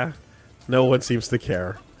 Yeah, no one seems to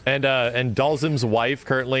care. And Dalzim's wife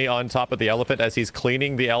currently on top of the elephant as he's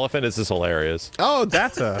cleaning the elephant. This is hilarious. Oh,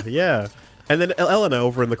 Data. Yeah. And then Elena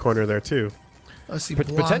over in the corner there too. I see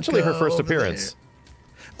potentially her first appearance. There.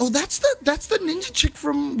 Oh, that's the ninja chick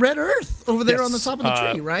from Red Earth over there on the top of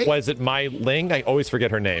the tree, right? Was it Mai Ling? I always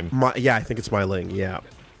forget her name. Yeah, I think it's Mai Ling. Yeah.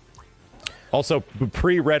 Also,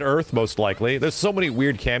 pre-Red Earth, most likely. There's so many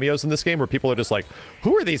weird cameos in this game where people are just like,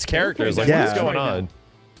 who are these characters? Like, what is going on?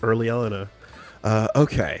 Early Elena.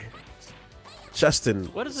 Okay. Justin,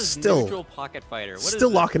 what is this neutral pocket fighter? What still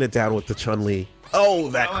locking it down with the Chun-Li. Oh,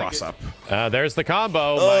 that cross-up. There's the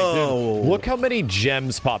combo. Oh. Look how many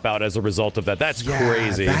gems pop out as a result of that. That's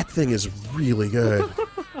crazy. That thing is really good.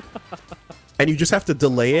 And you just have to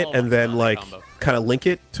delay it and then, like, kind of link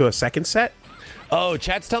it to a second set. Oh,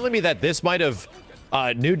 chat's telling me that this might have,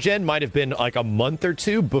 New Gen might have been like a month or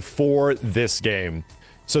two before this game.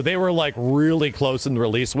 So they were like really close in the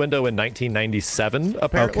release window in 1997,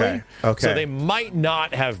 apparently. Okay. So they might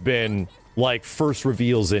not have been like first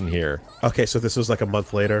reveals in here. Okay, so this was like a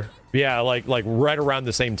month later. Yeah, like right around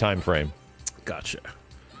the same time frame. Gotcha.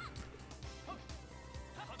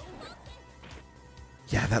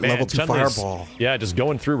 Yeah, that level 2 fireball. Yeah, just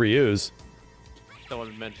going through Ryu's.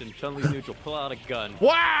 Someone mentioned Chun-Li's neutral. Pull out a gun.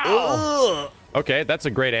 Wow! Okay, that's a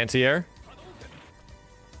great anti-air.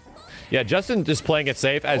 Yeah, Justin just playing it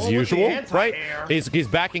safe as usual, right? He's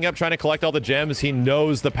backing up, trying to collect all the gems. He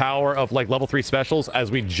knows the power of like level 3 specials,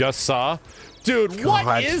 as we just saw. Dude,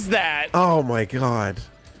 what is that? Oh my god.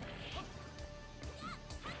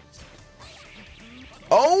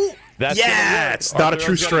 Oh, that's it's not a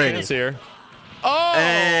true string. Here. Oh,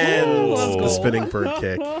 and the spinning bird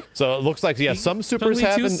kick. So it looks like some supers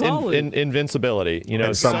have invincibility. You know,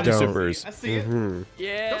 and some don't. supers.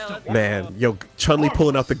 Yeah. Man, yo, Chun-Li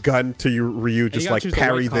pulling out the gun to Ryu, just like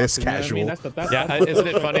parry this casual. Yeah, isn't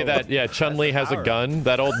it funny that Chun-Li has a gun?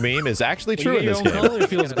 That old meme is actually true in this game. It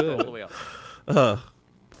feels good.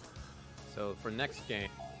 So for next game.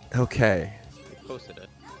 Okay. We posted it.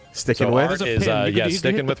 Sticking with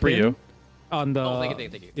sticking with Ryu. On the.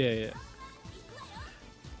 Thank you. Yeah.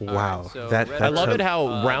 Wow. So I love it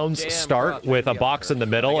how rounds start with a box in the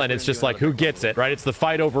middle, and it's just like, who gets it, right? It's the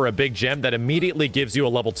fight over a big gem that immediately gives you a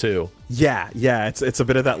level 2. Yeah, it's a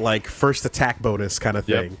bit of that, like, first attack bonus kind of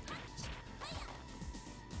thing.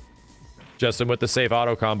 Justin with the safe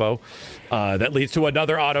auto combo. That leads to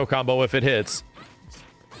another auto combo if it hits.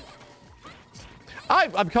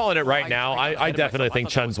 I'm calling it right now. I definitely think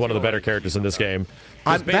Chun's one of the better characters in this game.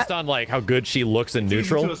 Just based on like how good she looks in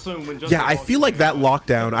neutral. Yeah, I feel like that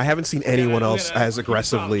lockdown, I haven't seen anyone else as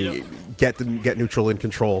aggressively get neutral in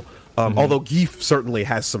control. Although Geef certainly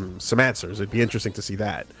has some answers. It'd be interesting to see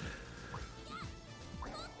that.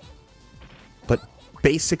 But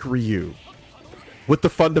basic Ryu with the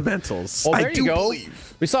fundamentals. Well, there I do you go. believe.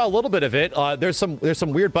 We saw a little bit of it. There's some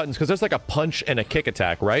weird buttons because there's like a punch and a kick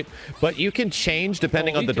attack, right? But you can change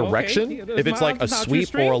depending on the direction. If it's like a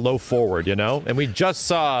sweep or a low forward, you know. And we just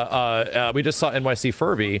saw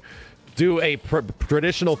Nycfurby do a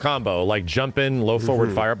traditional combo, like jump in, low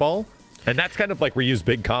forward fireball, and that's kind of like Ryu's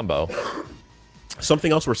big combo.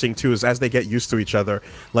 Something else we're seeing too is as they get used to each other,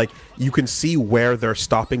 like you can see where they're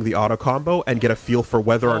stopping the auto combo and get a feel for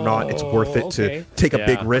whether or not it's worth it to take a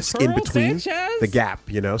big risk in between the gap,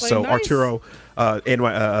 you know. So nice. Arturo,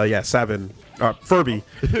 Sabin, Furby.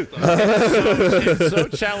 It's so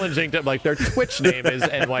challenging to like their Twitch name is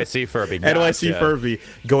Nycfurby. Nycfurby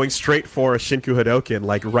going straight for a Shinku Hadoken,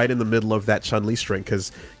 like right in the middle of that Chun-Li string,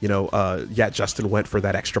 because you know, Justin went for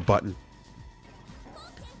that extra button.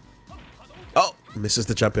 Oh, misses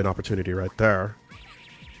the jump in opportunity right there.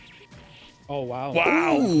 Oh wow!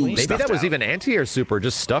 Wow, Ooh, maybe that was even anti-air super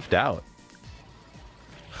just stuffed out.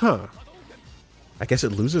 Huh. I guess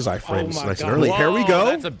it loses iframes nice and early. Whoa, here we go.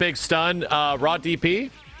 That's a big stun. Raw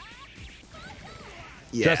DP.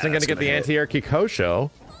 Yeah, Justin gonna get the anti-air Kikosho.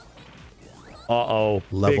 Uh-oh.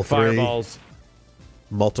 Level big fireballs.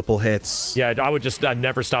 Multiple hits. Yeah, I would just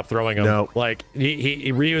never stop throwing them. No. Like,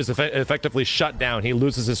 Ryu is effectively shut down. He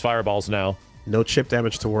loses his fireballs now. No chip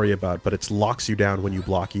damage to worry about, but it locks you down when you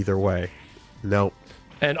block either way. Nope.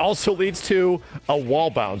 And also leads to a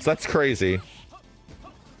wall bounce. That's crazy.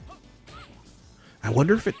 I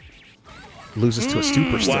wonder if it loses to a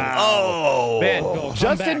super still. Wow. Oh! Man,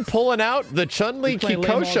 Justin pulling out the Chun-Li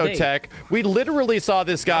Kikosho tech. We literally saw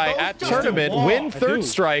this guy at tournament win third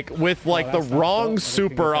strike with, like, the wrong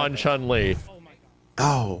super on Chun-Li.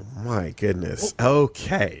 Oh, my goodness.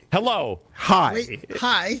 Okay. Hello. Hi. Wait,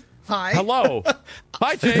 hi. Hi. Hello.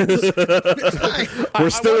 Hi, James. We're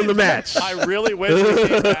still in the match. I really wish we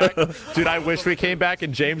came back. Dude, I wish we came back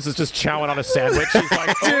and James is just chowing on a sandwich. He's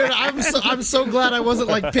like, dude, I'm so glad I wasn't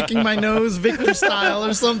like picking my nose Victor style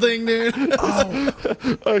or something, dude. Oh.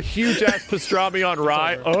 A huge ass pastrami on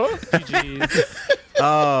rye. Oh. GG's.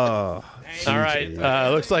 Oh. All right.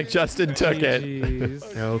 Looks like Justin took it.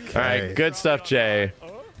 Okay. All right. Good stuff, Jay.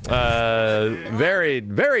 Very,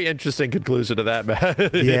 very interesting conclusion to that, man.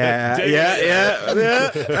 Yeah. All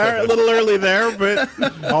right, a little early there, but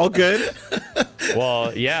all good.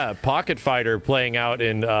 Well, yeah, Pocket Fighter playing out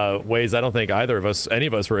in ways I don't think any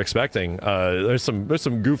of us were expecting. There's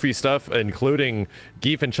some goofy stuff, including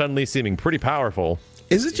Geef and Chun-Li seeming pretty powerful.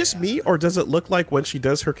 Is it just me, or does it look like when she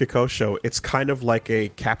does her Kikosho, it's kind of like a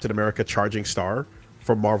Captain America charging star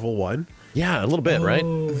from Marvel 1? Yeah, a little bit, right?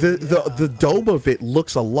 The dome of it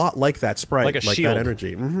looks a lot like that sprite, like a shield. That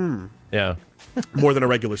energy. Mm-hmm. Yeah, more than a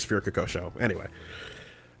regular sphere Kikosho. Anyway.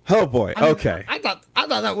 Oh boy. Okay. I thought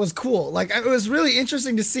that was cool. Like, it was really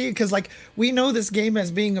interesting to see because, like, we know this game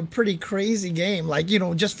as being a pretty crazy game. Like, you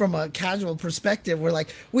know, just from a casual perspective, we're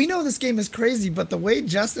like, we know this game is crazy, but the way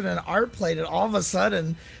Justin and Art played it, all of a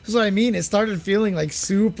sudden, this is what I mean. It started feeling like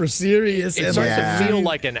super serious. It started to feel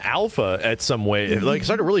like an alpha at some way. Like, it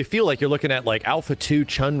started to really feel like you're looking at like Alpha 2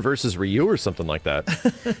 Chun versus Ryu or something like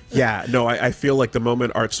that. Yeah. No, I feel like the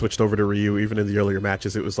moment Art switched over to Ryu, even in the earlier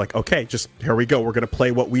matches, it was like, okay, just here we go. We're gonna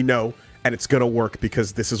play what we know, and it's gonna work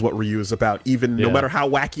because this is what Ryu is about. Even no matter how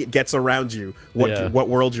wacky it gets around you, what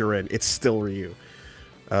world you're in, it's still Ryu.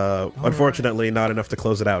 Unfortunately, not enough to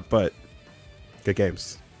close it out, but good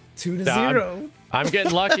games. 2-0. I'm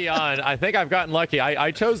getting lucky on. I think I've gotten lucky.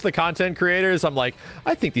 I chose the content creators. I'm like,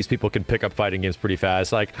 I think these people can pick up fighting games pretty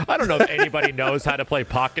fast. Like, I don't know if anybody knows how to play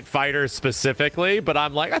Pocket Fighter specifically, but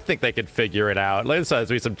I'm like, I think they could figure it out. Let's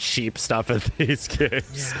do some cheap stuff at these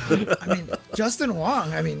games. Yeah. I mean, Justin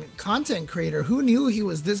Wong, content creator. Who knew he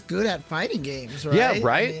was this good at fighting games, right? Yeah,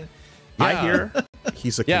 right? I hear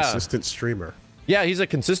he's a consistent streamer. Yeah, he's a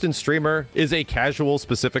consistent streamer, is a casual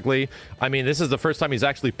specifically. I mean, this is the first time he's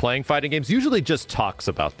actually playing fighting games. Usually just talks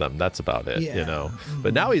about them. That's about it, you know.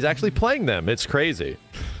 But now he's actually playing them. It's crazy.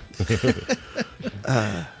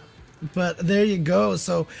 But there you go.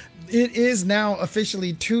 So it is now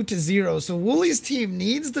officially 2-0. So Woolie's team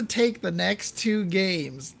needs to take the next two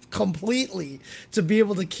games completely to be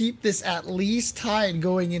able to keep this at least tied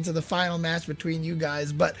going into the final match between you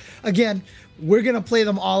guys. But again, we're going to play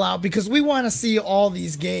them all out because we want to see all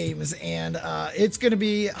these games. And it's going to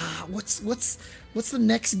be, what's the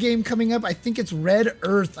next game coming up? I think it's Red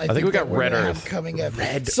Earth. I think we got Red Earth coming up.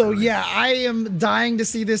 So yeah, I am dying to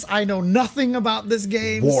see this. I know nothing about this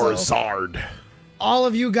game. Warzard. So all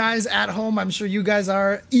of you guys at home, I'm sure you guys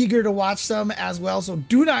are eager to watch some as well. So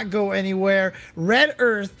do not go anywhere. Red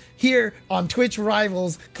Earth here on Twitch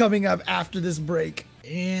Rivals coming up after this break.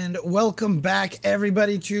 And welcome back,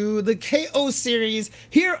 everybody, to the KO series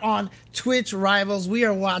here on Twitch Rivals. We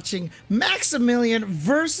are watching Maximilian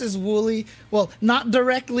versus Woolie. Well, not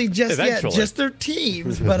directly just yet, just their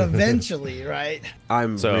teams, but eventually, right?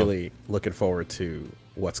 I'm really looking forward to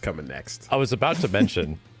what's coming next. I was about to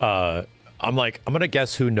mention, I'm going to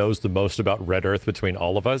guess who knows the most about Red Earth between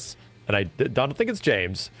all of us. And I don't think it's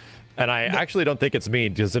James. And I actually don't think it's me,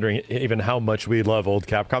 considering even how much we love old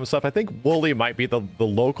Capcom stuff. I think Woolie might be the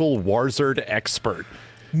local Warzard expert.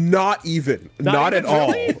 Not even. Not at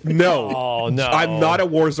all. No. Oh, no. I'm not a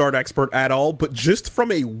Warzard expert at all, but just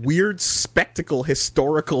from a weird spectacle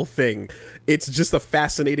historical thing, it's just a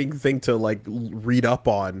fascinating thing to like read up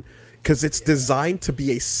on, because it's designed to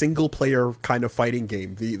be a single player kind of fighting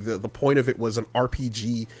game. The point of it was an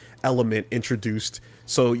RPG element introduced.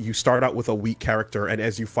 So you start out with a weak character, and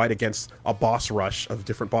as you fight against a boss rush of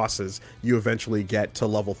different bosses, you eventually get to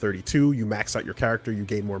level 32, you max out your character, you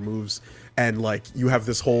gain more moves, and like you have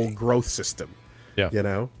this whole growth system. Yeah. You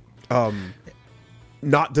know?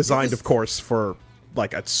 Not designed, of course, for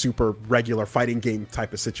like a super regular fighting game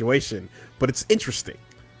type of situation, but it's interesting.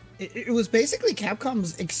 It was basically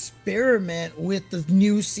Capcom's experiment with the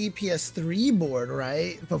new CPS3 board,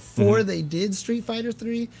 right? Before they did Street Fighter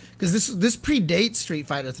 3, because this predates Street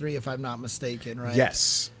Fighter 3, if I'm not mistaken, right?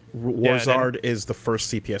 Yes. Warzard is the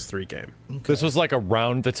first CPS3 game. Okay. This was like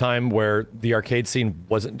around the time where the arcade scene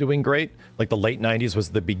wasn't doing great. Like the late 90s was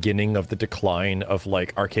the beginning of the decline of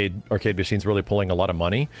like arcade machines really pulling a lot of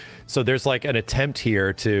money. So there's like an attempt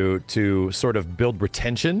here to sort of build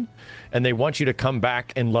retention, and they want you to come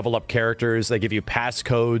back and level up characters. They give you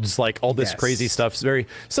passcodes, like all this crazy stuff. It's very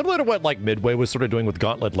similar to what like Midway was sort of doing with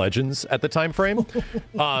Gauntlet Legends at the time frame.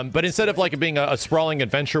 But instead of like it being a sprawling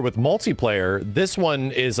adventure with multiplayer, this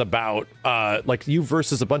one is about like you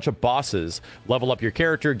versus a bunch of bosses, level up your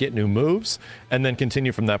character, get new moves, and then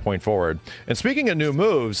continue from that point forward. And speaking of new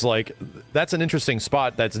moves, like that's an interesting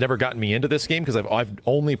spot that's never gotten me into this game, because I've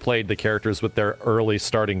only played the characters with their early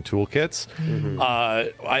starting toolkits.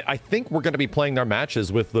 I think we're going to be playing their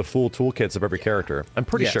matches with the full toolkits of every character. I'm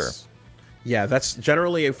pretty sure. Yeah, that's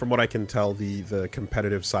generally, from what I can tell, the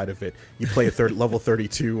competitive side of it. You play a level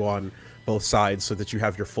 32 on both sides so that you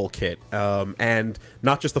have your full kit. And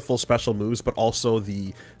not just the full special moves, but also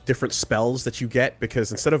the different spells that you get,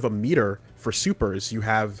 because instead of a meter for supers, you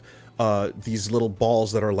have these little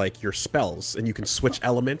balls that are like your spells, and you can switch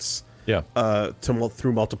elements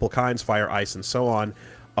through multiple kinds, fire, ice, and so on.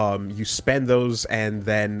 You spend those, and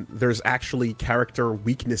then there's actually character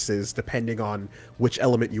weaknesses depending on which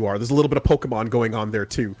element you are. There's a little bit of Pokemon going on there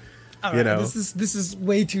too. All right, this is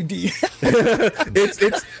way too deep.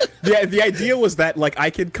 The idea was that like I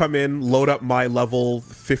could come in, load up my level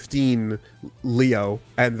 15 Leo,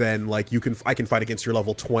 and then like I can fight against your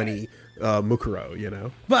level 20 Mukuro, you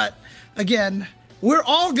know. But again, we're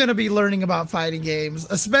all gonna be learning about fighting games,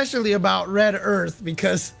 especially about Red Earth,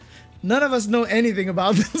 because none of us know anything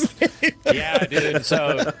about this game. Yeah, dude.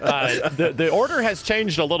 So the order has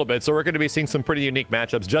changed a little bit, so we're going to be seeing some pretty unique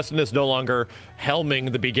matchups. Justin is no longer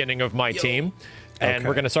helming the beginning of my team, and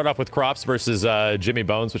we're going to start off with Crops versus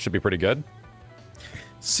JimmyBones, which should be pretty good.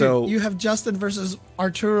 So you have Justin versus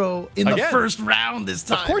Arturo in the first round this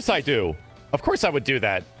time. Of course I do. Of course I would do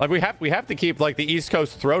that. Like we have to keep like the East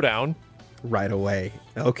Coast throwdown right away.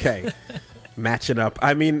 Okay. Matching up.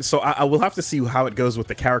 I mean, so I will have to see how it goes with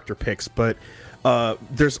the character picks, but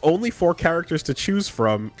there's only 4 characters to choose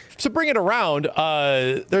from. To bring it around,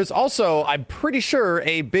 there's also, I'm pretty sure,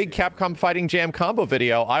 a big Capcom Fighting Jam combo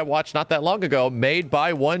video I watched not that long ago, made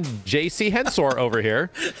by one JC Hensor over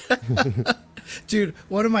here. Dude,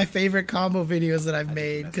 one of my favorite combo videos that I've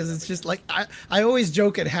made, because it's just like, I always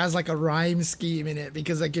joke it has like a rhyme scheme in it,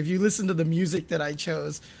 because like if you listen to the music that I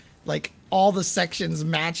chose, like all the sections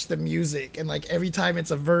match the music, and like every time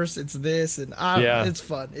it's a verse, it's this, and it's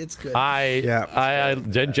fun. It's good. I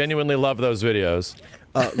genuinely love those videos.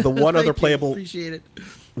 The one other playable, appreciate it.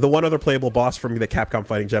 The one other playable boss from the Capcom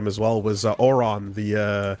Fighting Gem as well was Oron,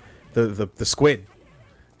 the squid,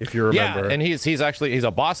 if you remember. Yeah, and he's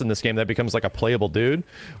a boss in this game that becomes like a playable dude.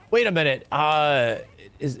 Wait a minute,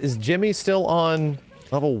 is Jimmy still on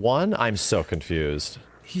level 1? I'm so confused.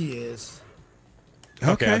 He is.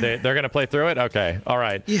 Okay, they're going to play through it? Okay, all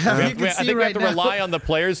right. Yeah, I think we have to rely on the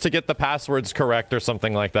players to get the passwords correct or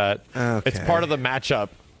something like that. Okay. It's part of the matchup.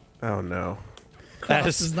 Oh, no.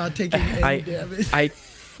 Cross is not taking any damage.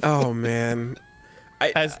 Oh, man.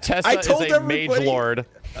 As Tessa is a mage lord.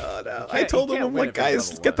 Oh, no. I told them, I'm like,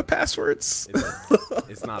 guys, get the passwords.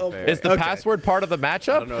 It's not fair. Is the password part of the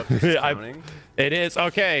matchup? I don't know if it's counting. It is.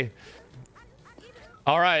 Okay.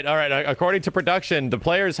 All right. According to production, the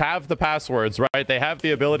players have the passwords, right? They have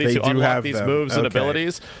the ability to unlock these moves and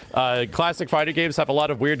abilities. Classic fighting games have a lot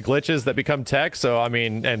of weird glitches that become tech, so I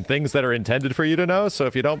mean, and things that are intended for you to know. So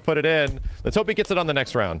if you don't put it in, let's hope he gets it on the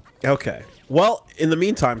next round. Okay. Well, in the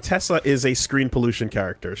meantime, Tessa is a screen pollution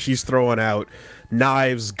character. She's throwing out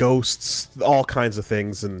knives, ghosts, all kinds of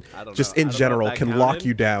things, and just in general can lock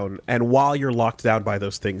you down. And while you're locked down by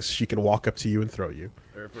those things, she can walk up to you and throw you.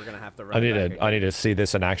 Or if we're gonna have to I need to see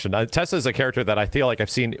this in action. Tessa is a character that I feel like I've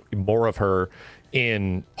seen more of her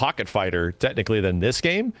in Pocket Fighter technically than this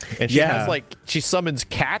game, and she has like she summons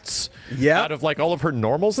cats out of like all of her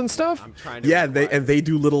normals and stuff. I'm trying to they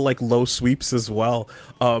do little like low sweeps as well.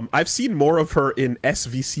 I've seen more of her in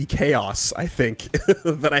SVC Chaos, I think,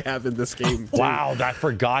 than I have in this game. Wow, I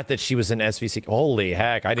forgot that she was in SVC. Holy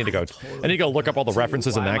heck, I need to go look up all the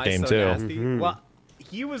references in that game too. Well,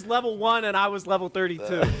 he was level 1 and I was level 32.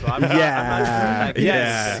 So I'm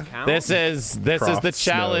This is the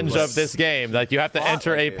challenge of this game. Like you have to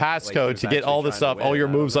enter a passcode to get all the stuff, all your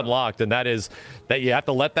moves unlocked, and that is that you have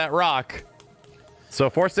to let that rock. So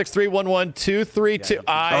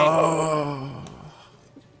 463112232.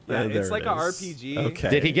 Yeah, it's like an RPG. Okay.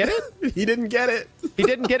 Did he get it? He didn't get it. He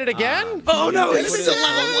didn't get it again? Oh no, he's still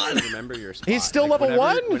level 1. Remember your spot. He's still level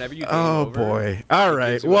 1? Whenever you boy. All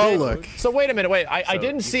right. Well, look. So wait a minute. Wait, I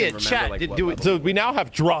didn't see it. Chat. So we now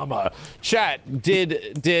have drama. Chat.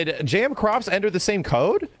 Did Jmcrofts enter the same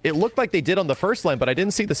code? It looked like they did on the first line, but I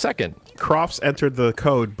didn't see the second. Crofts entered the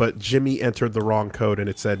code, but Jimmy entered the wrong code, and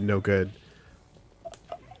it said no good.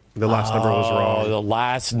 The last number was wrong. The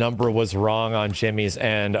last number was wrong on Jimmy's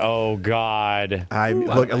end. Oh God!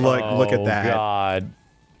 Look at that. Oh God!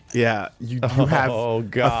 Yeah, you have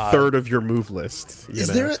a third of your move list. Is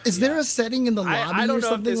there a setting in the lobby or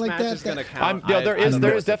something like that?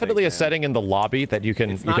 There is definitely a setting in the lobby that you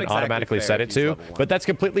can automatically set it to, but that's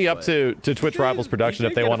completely up to Twitch Rivals Production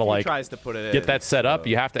if they want to like get that set up.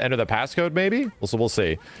 You have to enter the passcode maybe. So we'll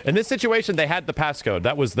see. In this situation, they had the passcode.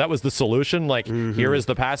 That was the solution. Like here is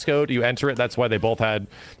the passcode. You enter it. That's why they both had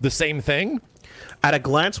the same thing. At a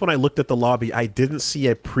glance, when I looked at the lobby, I didn't see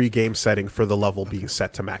a pre-game setting for the level being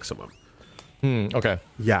set to maximum. Okay.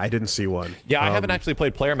 Yeah, I didn't see one. Yeah, I haven't actually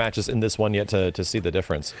played player matches in this one yet to see the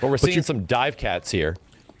difference. But we're seeing some dive cats here.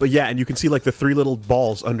 But yeah, and you can see like the 3 little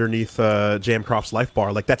balls underneath Jmcrofts' life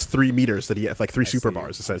bar. Like that's 3 meters that he has, like 3 super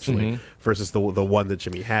bars essentially, versus the one that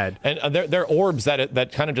Jimmy had. And they're orbs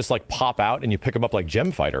that kind of just like pop out and you pick them up like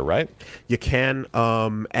Gem Fighter, right? You can,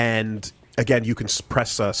 and again, you can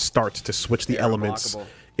press start to switch the elements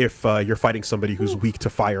if you're fighting somebody who's weak to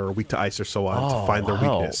fire or weak to ice or so on to find their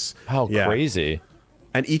weakness. How crazy.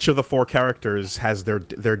 And each of the 4 characters has their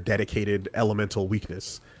dedicated elemental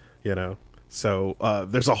weakness, you know? So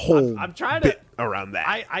there's a whole bit around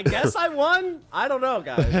that. I guess I won. I don't know,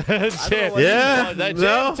 guys.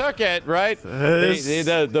 Jam took it, right?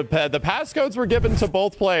 The passcodes were given to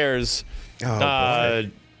both players. Boy.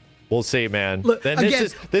 We'll see, man. Look, then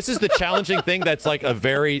this is the challenging thing. That's like a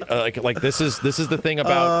very like this is the thing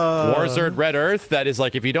about Warzone Red Earth that is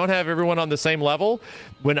like if you don't have everyone on the same level.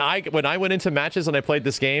 When I went into matches and I played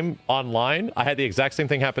this game online, I had the exact same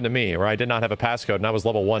thing happen to me, where I did not have a passcode and I was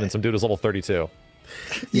level 1 and some dude was level 32.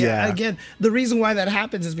 Yeah, again, the reason why that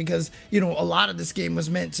happens is because, you know, a lot of this game was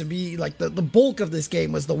meant to be like the bulk of this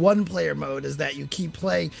game was the 1-player mode, is that you keep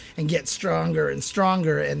playing and get stronger and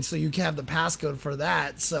stronger, and so you can have the passcode for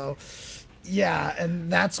that. So yeah, and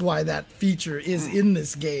that's why that feature is in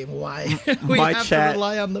this game, why we have to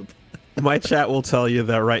rely on the my chat will tell you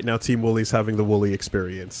that right now Team Woolie's having the Woolie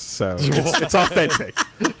experience, so it's authentic.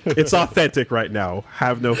 It's authentic right now,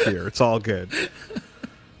 have no fear, it's all good.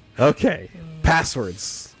 Okay,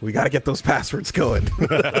 passwords. We got to get those passwords going.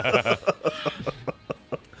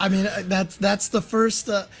 I mean, that's the first,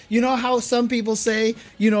 you know how some people say,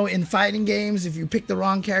 you know, in fighting games, if you pick the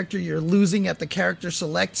wrong character, you're losing at the character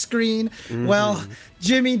select screen. Well,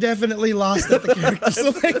 Jimmy definitely lost at the character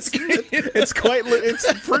select screen. It's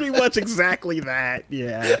pretty much exactly that.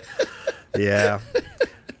 Yeah. Yeah.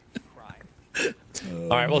 All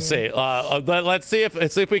right, we'll see. Let's see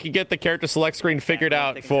if we can get the character select screen figured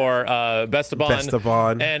out for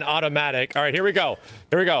Besteban and AutoMattock. All right, here we go.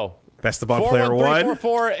 Besteban player 1.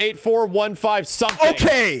 413448415 something.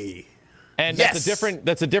 Okay. And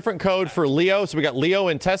that's a different code for Leo. So we got Leo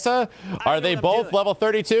and Tessa. Are they both level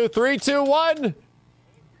 32? 3, 2, 1.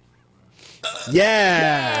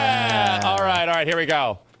 Yeah. All right. Here we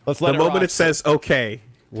go. Let's let the moment it says okay.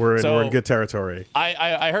 We're in good territory.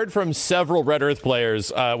 I heard from several Red Earth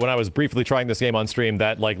players when I was briefly trying this game on stream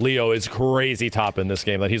that like Leo is crazy top in this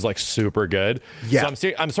game, that he's like super good. Yeah.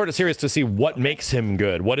 So I'm sort of serious to see what makes him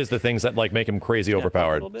good. What is the things that like make him crazy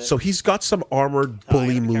overpowered? So he's got some armored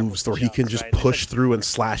bully moves where he can just push through and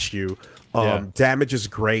slash you. Damage is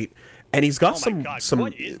great, and he's got some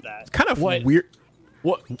kind of weird.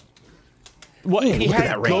 What? What, he look at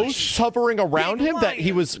had that range. ghosts hovering around him that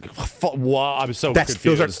he was. Wow, I'm so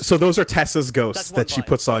confused. Those are Tessa's ghosts that she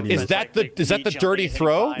puts on you. Is that the dirty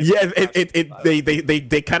throw? Yeah,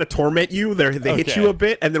 they kind of torment you. They hit you a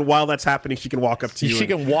bit, and then while that's happening, she can walk up to you. She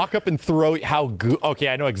can walk up and throw. Okay,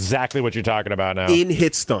 I know exactly what you're talking about now. In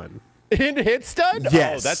hit stun. In hit stun?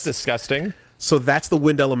 Yes. Oh, that's disgusting. So that's the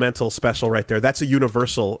Wind Elemental special right there. That's a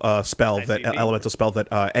universal elemental spell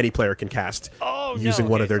that any player can cast using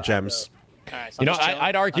one of their gems. Right, so you know,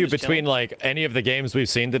 I'd argue between like any of the games we've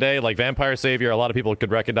seen today, like Vampire Savior, a lot of people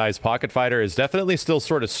could recognize Pocket Fighter is definitely still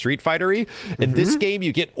sort of Street Fighter-y. In this game,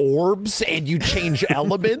 you get orbs and you change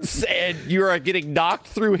elements and you are getting knocked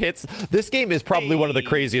through hits. This game is probably one of the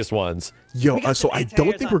craziest ones. Yo, so I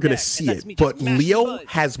don't think we're going to see it, but Leo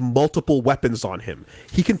has multiple weapons on him.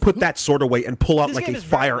 He can put that sword away and pull out like a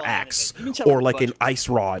fire axe or like an ice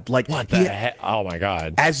rod. Like, what the heck? Oh my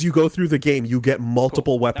god. As you go through the game, you get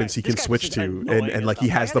multiple weapons he can switch to, and like he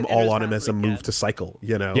has them all on him as a move to cycle,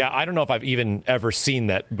 you know? Yeah, I don't know if I've even ever seen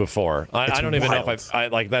that before. I don't even know if I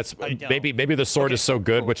like that's maybe the sword is so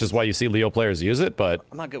good, which is why you see Leo players use it, but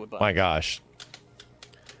I'm not good with my gosh.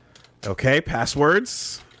 Okay,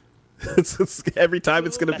 passwords. Every time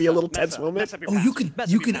it's going to be a little tense moment. Oh, you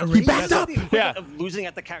can erase. He backed up. Yeah. Of losing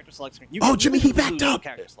at the character select screen. Oh, Jimmy, he backed up.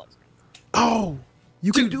 Oh,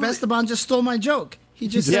 you can do it. TheBesteban just stole my joke. He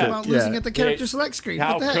just said about losing at the character select screen.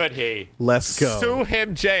 How what the heck? could he? Let's go. Sue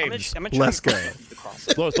him, James. Let's go.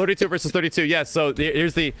 32 versus 32. Yes. So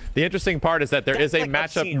here's the interesting part is that there is a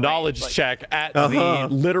matchup knowledge check at the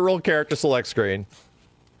literal character select screen.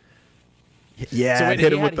 Yeah,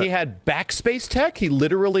 so he had backspace tech. He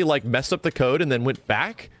literally like messed up the code and then went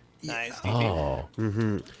back. Nice. Oh.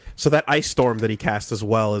 So that ice storm that he cast as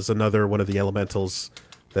well is another one of the elementals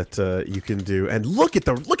that you can do. And look at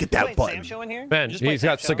that button. Man, he's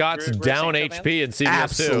got Sagat's down HP in CBS2.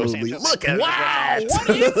 Absolutely. Look at that. What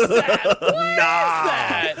is that? What is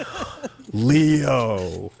that?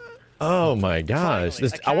 Leo. Oh my gosh.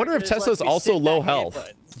 I wonder if Tessa's also low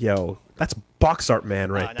health. Yo, that's box art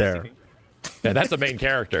man right there. Yeah, that's the main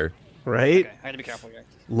character. Right? Okay, I gotta be careful here.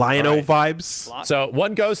 Lion-O vibes. So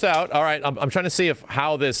one ghost out. All right, I'm trying to see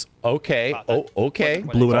how this. Okay. Okay.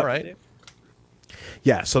 Blew it up. All right.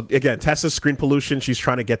 Yeah. So again, Tessa's screen pollution. She's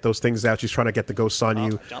trying to get those things out. She's trying to get the ghosts on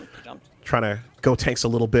you. Jumped. Trying to go tanks a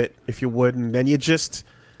little bit, if you would, and then you just.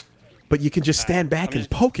 But you can just stand back and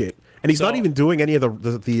poke it. And he's not even doing any of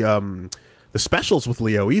the specials with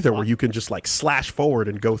Leo either, where you can just like slash forward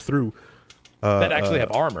and go through. That actually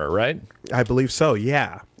have armor, right? I believe so,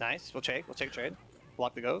 yeah. Nice. We'll take a trade.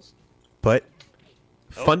 Block the ghost. But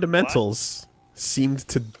fundamentals seemed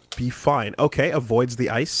to be fine. Okay, avoids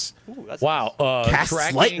the ice. Ooh, wow.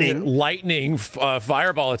 Casts lightning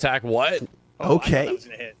fireball attack. What? Okay.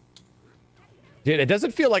 Dude, it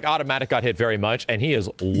doesn't feel like AutoMattock got hit very much, and he is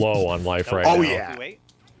low on life right now. Oh, yeah.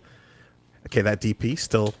 Okay, that DP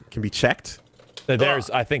still can be checked.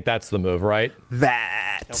 I think that's the move, right?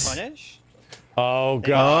 That. No punish. Oh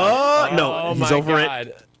god. No, he's over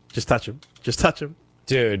it. Just touch him. Just touch him.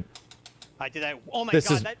 Dude. I did that. Oh my god,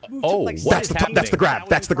 that move took like that's the grab.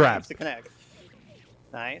 That's the grab.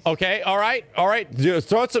 Nice. Okay, all right. Dude,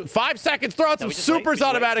 throw it 5 seconds, throw out some supers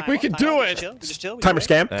AutoMattock. We can do it. Timer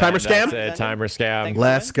scam. Timer scam. That's it, timer scam.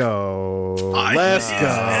 Let's go. Let's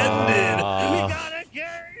go.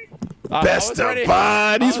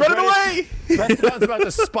 BesteBan. He's running away. BesteBan's about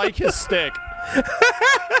to spike his stick.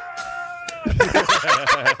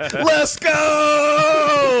 Let's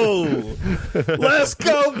go! Let's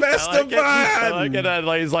go, BesteBan! I like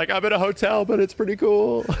it. He's like, I'm in a hotel, but it's pretty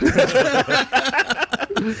cool.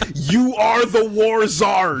 You are the war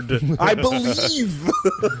zard. I believe.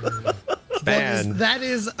 Man. That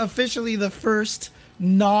is officially the first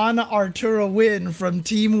non-Arturo win from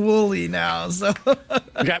Team Woolie now. So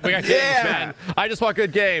we got games, man. I just want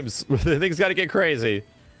good games. Things got to get crazy.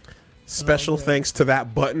 Special thanks to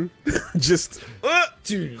that button. Just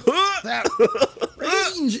dude, that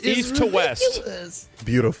range is east to ridiculous. west.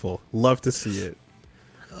 Beautiful. Love to see it.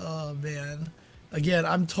 Oh man. Again,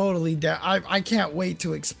 I'm totally down. I can't wait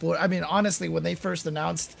to explore. I mean, honestly, when they first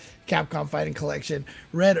announced Capcom Fighting Collection,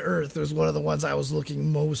 Red Earth was one of the ones I was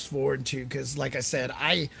looking most forward to because, like I said,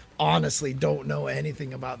 I honestly don't know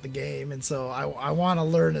anything about the game, and so I want to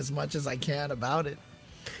learn as much as I can about it.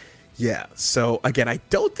 Yeah, so again, I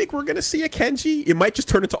don't think we're going to see a Kenji. It might just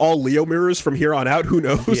turn into all Leo mirrors from here on out. Who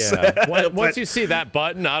knows? Yeah. Once you see that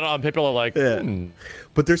button, I don't know, people are like,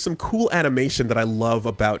 But there's some cool animation that I love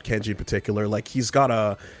about Kenji in particular. Like, he's got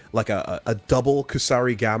a double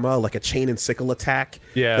Kusari Gamma, like a chain and sickle attack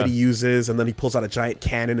that he uses, and then he pulls out a giant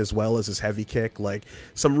cannon as well as his heavy kick. Like,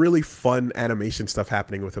 some really fun animation stuff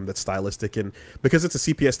happening with him that's stylistic. And because it's a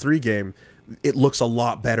CPS3 game, it looks a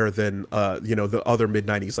lot better than you know, the other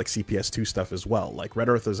mid-90s like CPS2 stuff as well. Like, Red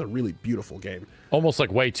Earth is a really beautiful game. almost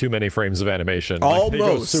like way too many frames of animation. Almost. Like, they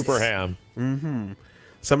go super ham.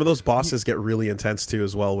 Some of those bosses get really intense too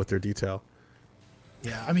as well with their detail.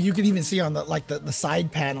 Yeah, I mean, you can even see on the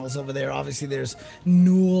side panels over there. Obviously, there's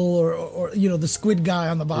Newell or you know, the squid guy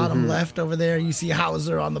on the bottom left over there. You see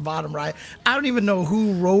Hauser on the bottom right. I don't even know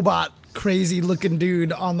who robot crazy looking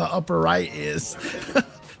dude on the upper right is.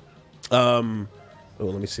 Oh,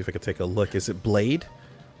 let me see if I can take a look. Is it Blade?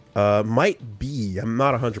 Might be. I'm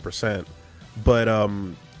not 100%, but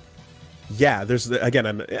yeah. There's again,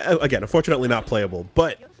 unfortunately not playable.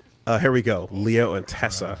 But here we go. Leo and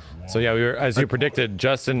Tessa. So yeah, we were, as you predicted,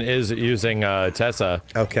 Justin is using Tessa.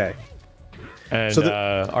 Okay. And So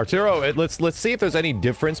Arturo, let's see if there's any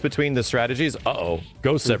difference between the strategies. Uh-oh,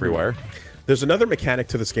 ghosts everywhere. There's another mechanic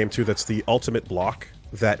to this game too. That's the ultimate block.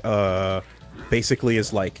 That basically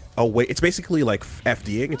is like a way. It's basically like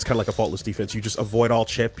FDing. It's kind of like a faultless defense. You just avoid all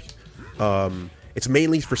chip. It's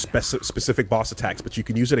mainly for specific boss attacks, but you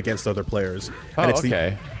can use it against other players. Oh, and it's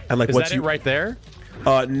okay. And like, is once that it right there?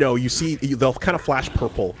 No, you see, they'll kind of flash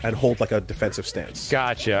purple and hold like a defensive stance.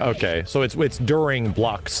 Gotcha. Okay, so it's during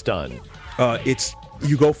block stun. It's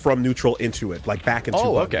you go from neutral into it, like back into.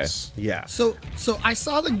 Oh, buttons. okay. Yeah. So I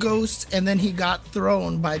saw the ghost, and then he got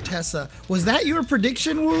thrown by Tessa. Was that your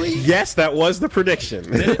prediction, Woolie? Yes, that was the prediction.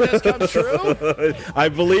 Did it just come true? I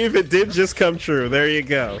believe it did just come true. There you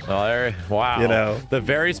go. Oh, wow. You know, the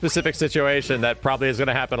very specific situation that probably is going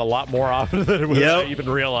to happen a lot more often than we even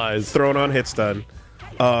realize. Thrown on hit stun.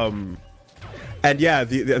 And yeah,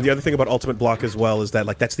 the other thing about ultimate block as well is that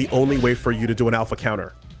like that's the only way for you to do an alpha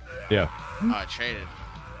counter. Yeah. I traded.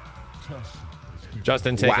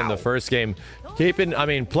 Justin taking the first game.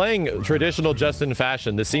 Playing traditional Justin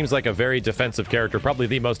fashion, this seems like a very defensive character, probably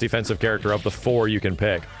the most defensive character of the 4 you can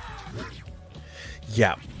pick.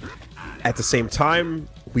 Yeah. At the same time,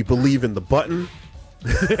 we believe in the button.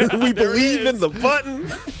 We believe in the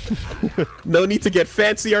button. No need to get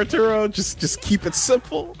fancy, Arturo. Just keep it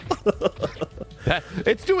simple.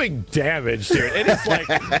 It's doing damage, dude. It is like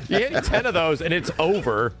you hit 10 of those and it's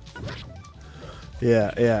over.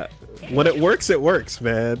 Yeah. When it works,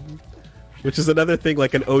 man. Which is another thing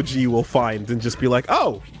like an OG will find and just be like,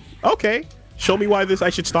 oh, okay. Show me why I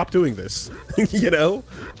should stop doing this. You know?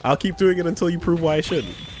 I'll keep doing it until you prove why I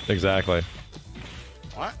shouldn't. Exactly.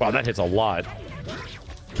 What? Wow, that hits a lot.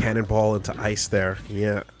 Cannonball into ice there.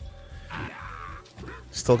 Yeah.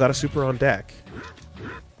 Still got a super on deck.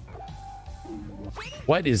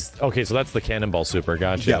 What is... Okay, so that's the cannonball super.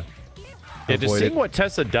 Gotcha. Yep. Yeah, just seeing what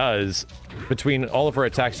Tessa does between all of her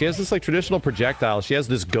attacks. She has this like traditional projectile. She has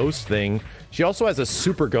this ghost thing. She also has a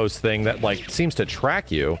super ghost thing that like seems to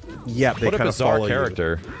track you. Yeah, they what a kind of bizarre follow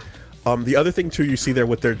character. The other thing too you see there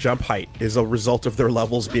with their jump height is a result of their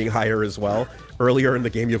levels being higher as well. Earlier in the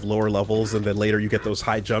game you have lower levels, and then later you get those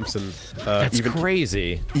high jumps, and That's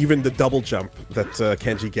crazy. Even the double jump that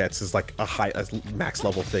Kenji gets is like a max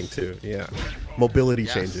level thing too. Yeah, mobility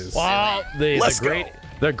changes. Wow,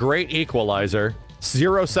 the great equalizer.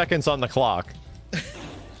 0 seconds on the clock.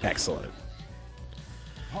 Excellent.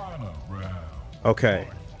 Okay,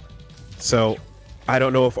 so I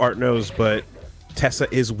don't know if Art knows, but Tessa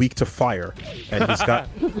is weak to fire, and he's got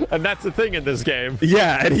and that's the thing in this game.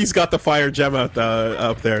 Yeah, and he's got the fire gem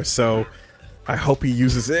up there, so I hope he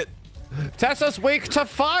uses it. Tessa's weak to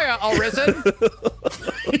fire, Arisen.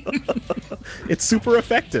 It's super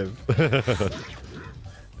effective.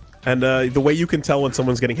 And the way you can tell when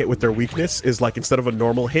someone's getting hit with their weakness is like instead of a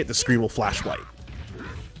normal hit, the screen will flash white.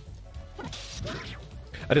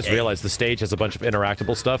 I just realized the stage has a bunch of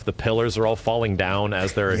interactable stuff. The pillars are all falling down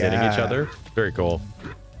as they're hitting each other. Very cool.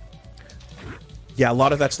 Yeah, a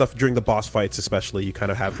lot of that stuff during the boss fights, especially, you kind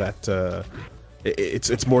of have that.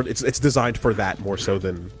 It's designed for that more so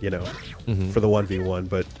than for the 1v1.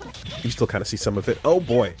 But you still kind of see some of it. Oh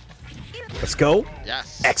boy, let's go!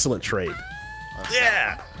 Yes, excellent trade.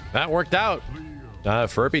 Yeah, that worked out.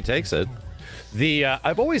 Furby takes it.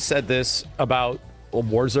 I've always said this about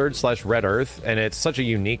Warzerd / Red Earth, and it's such a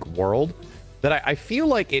unique world that I feel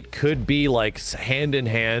like it could be like hand in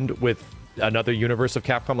hand with another universe of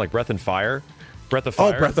Capcom like Breath and Fire, Breath of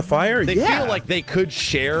Fire. Oh, Breath of Fire? They yeah. feel like they could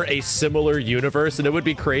share a similar universe, and it would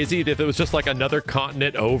be crazy if it was just like another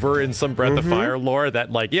continent over in some Breath of Fire lore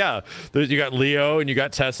that, like, yeah, you got Leo and you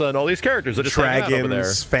got Tessa and all these characters that just hang out over there.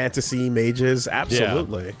 Dragons, fantasy, mages,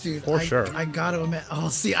 absolutely. Yeah. Dude, for sure. I gotta admit,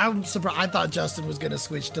 see, I'm surprised. I thought Justin was gonna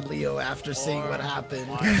switch to Leo after seeing what happened.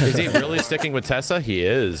 Is he really sticking with Tessa? He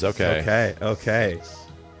is. Okay. Okay.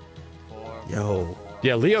 Yo.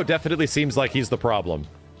 Yeah, Leo definitely seems like he's the problem.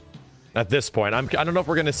 At this point, I don't know if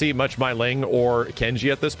we're going to see much Mai Ling or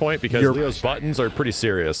Kenji at this point because Leo's buttons are pretty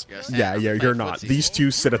serious. Yeah, you're not. These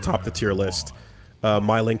two sit atop the tier list.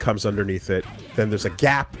 Mai Ling comes underneath it. Then there's a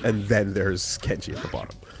gap, and then there's Kenji at the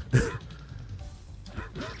bottom.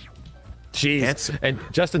 Jeez. And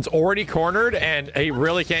Justin's already cornered, and he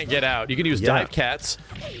really can't get out. You can use dive cats.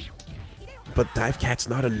 But dive cat's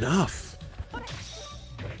not enough.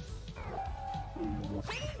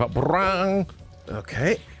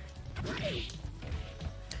 Okay.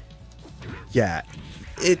 Yeah,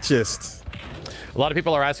 it just... A lot of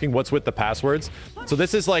people are asking what's with the passwords. So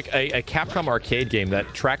this is like a Capcom arcade game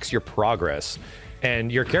that tracks your progress.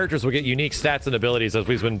 And your characters will get unique stats and abilities, as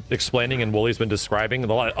we've been explaining and Woolie's been describing.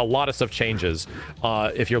 A lot of stuff changes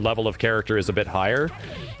if your level of character is a bit higher.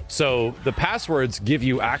 So the passwords give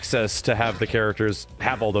you access to have the characters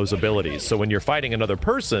have all those abilities. So when you're fighting another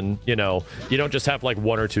person, you know, you don't just have like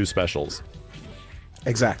 1 or 2 specials.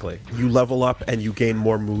 Exactly. You level up and you gain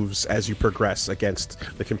more moves as you progress against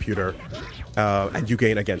the computer. And you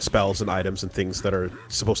gain, again, spells and items and things that are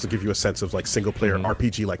supposed to give you a sense of like single-player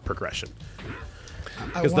RPG-like progression.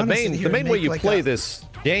 Because the main way you play this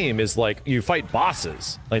game is like you fight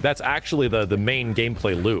bosses. Like that's actually the main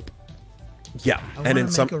gameplay loop. Yeah, and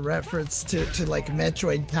in some make a reference to like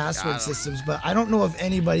Metroid password systems, but I don't know if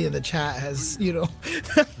anybody in the chat has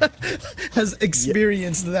has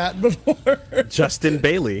experienced that before. Justin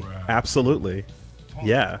Bailey, absolutely,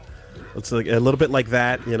 yeah. It's like a little bit like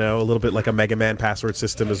that, a little bit like a Mega Man password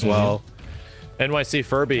system as well.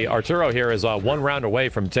 Nycfurby, Arturo here is 1 round away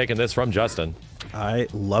from taking this from Justin. I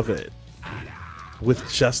love it.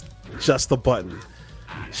 With just the button.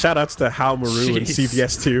 Shoutouts to Hal Maru and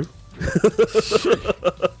CVS2.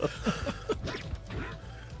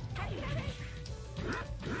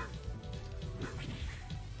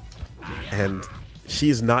 And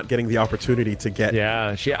she's not getting the opportunity to get.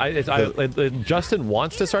 Yeah, Justin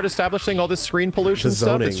wants to start establishing all this screen pollution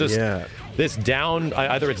stuff. It's just this down,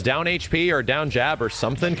 either it's down HP or down jab or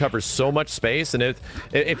something covers so much space. And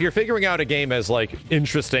if you're figuring out a game as like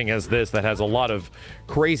interesting as this that has a lot of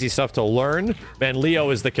crazy stuff to learn, and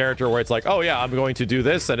Leo is the character where it's like, oh yeah, I'm going to do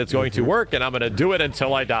this and it's going to work and I'm going to do it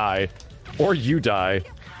until I die, or you die.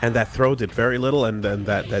 And that throw did very little, and then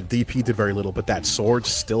that DP did very little, but that sword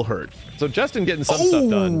still hurt. So Justin getting some stuff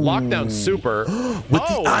done. Lockdown super. With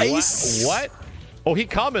the ice? What? Oh, he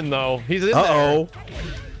coming, though. He's in there.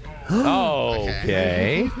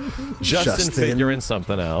 Okay. Justin figuring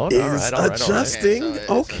something out. All right. Adjusting.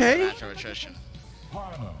 Okay.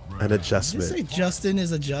 An adjustment. Did you say Justin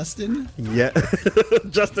is a Justin? Yeah.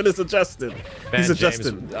 Justin is a Justin. He's a James,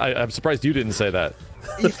 Justin. I'm surprised you didn't say that.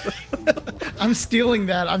 I'm stealing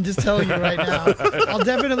that. I'm just telling you right now. I'll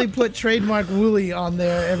definitely put trademark Woolie on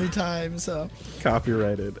there every time. So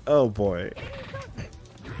copyrighted. Oh boy.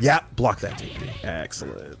 Yeah, block that DP.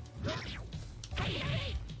 Excellent.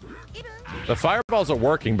 The fireballs are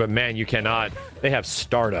working, but man, you cannot. They have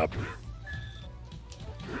startup.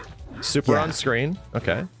 Super on screen.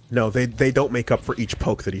 Okay. No, they don't make up for each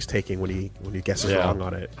poke that he's taking when he guesses wrong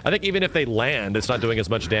on it. I think even if they land, it's not doing as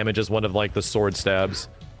much damage as one of like the sword stabs.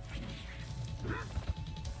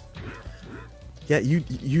 Yeah,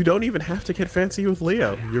 you don't even have to get fancy with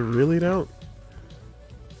Leo. You really don't.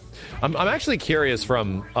 I'm actually curious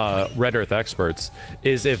from Red Earth experts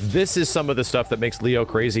is if this is some of the stuff that makes Leo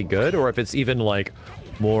crazy good, or if it's even like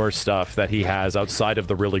more stuff that he has outside of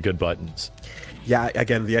the really good buttons. Yeah,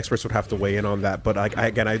 again, the experts would have to weigh in on that, but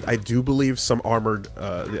I do believe some armored,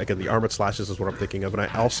 again, the armored slashes is what I'm thinking of, and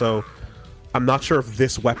I'm not sure if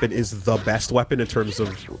this weapon is the best weapon in terms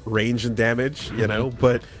of range and damage, you know,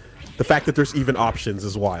 but the fact that there's even options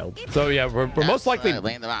is wild. So yeah, we're most likely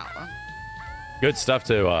laying them out. Huh? Good stuff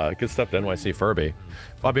to Nycfurby.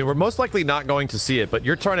 I mean, we're most likely not going to see it, but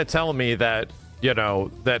you're trying to tell me that, you know,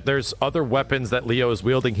 that there's other weapons that Leo is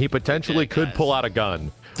wielding. He potentially could pull out a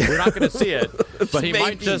gun. We're not going to see it, but he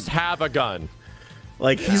might just have a gun.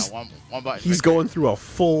 Like, he's going through a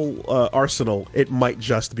full arsenal. It might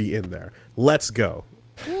just be in there. Let's go.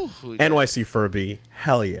 Nycfurby,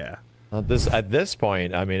 hell yeah. At this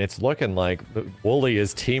point, I mean, it's looking like Woolie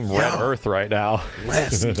is Team Red Earth right now.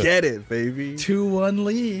 Let's get it, baby. 2-1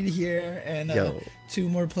 lead here, and 2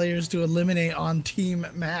 more players to eliminate on Team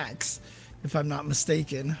Max, if I'm not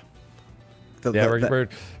mistaken.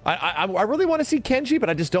 I really want to see Kenji, but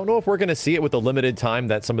I just don't know if we're going to see it with the limited time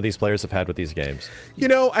that some of these players have had with these games. You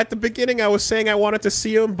know, at the beginning, I was saying I wanted to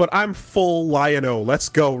see him, but I'm full Lion-O. Let's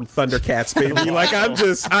go, Thundercats, baby. Like,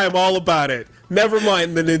 I'm all about it. Never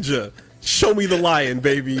mind the ninja. Show me the lion,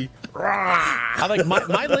 baby. I like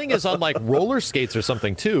my Ling is on like roller skates or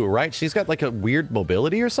something too, right? She's got like a weird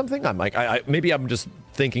mobility or something. I'm like, maybe I'm just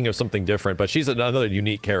thinking of something different, but she's another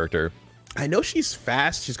unique character. I know she's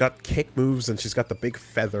fast. She's got kick moves and she's got the big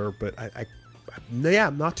feather, but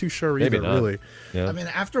I'm not too sure either, really. Yeah. I mean,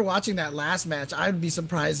 after watching that last match, I'd be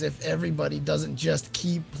surprised if everybody doesn't just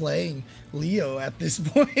keep playing Leo at this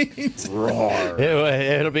point. Roar.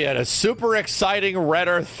 It'll be at a super exciting Red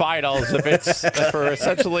Earth Finals if it's for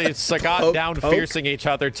essentially Sagat down fiercing each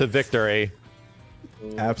other to victory.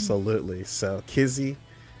 Absolutely. So Kizzy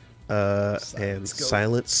and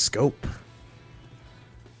SilentScope.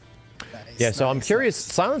 Yeah, so I'm curious.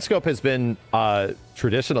 SilentScope has been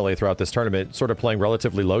traditionally throughout this tournament sort of playing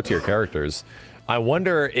relatively low-tier characters. I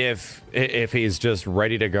wonder if he's just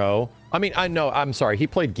ready to go. I mean, I'm sorry. He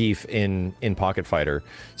played Geef in Pocket Fighter,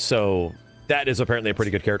 so that is apparently a pretty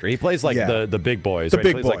good character. He plays like the big boys, right?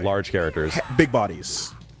 He plays like large characters. Big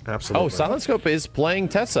bodies. Absolutely. Oh, SilentScope is playing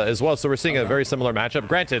Tessa as well, so we're seeing a very similar matchup.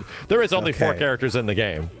 Granted, there is only 4 characters in the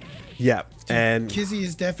game. Yeah, and Kizzy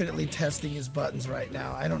is definitely testing his buttons right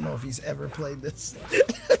now. I don't know if he's ever played this.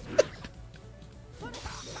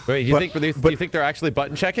 Wait, do you think they're actually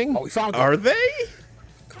button checking? Oh, we found it. Are they?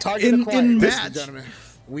 Target acquired, in ladies match. and gentlemen.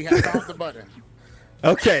 We have found the button.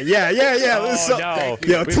 Okay, yeah. Oh, no.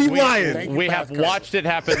 Yo, Team Lion. We have watched it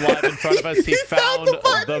happen live in front of us. He found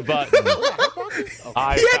the button.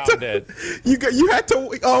 I found it. You had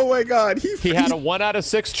to. Oh my God. He had a 1 out of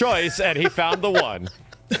 6 choice, and he found the 1.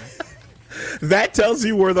 That tells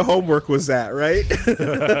you where the homework was at, right?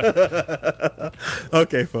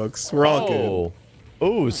 Okay, folks, we're all good.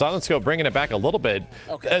 Ooh, SilentScope bringing it back a little bit.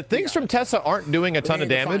 Okay, things from Tessa aren't doing a ton of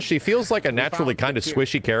damage. She feels like a naturally kind of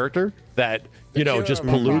swishy character that, you know, just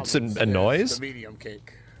pollutes and annoys. The medium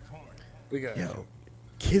cake. We got Yo,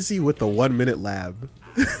 Kizzy with the 1-minute lab.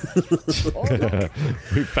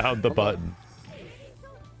 We found the button.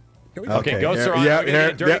 Okay, Ghosts are on.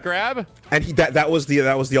 Yeah, dirty grab. And that was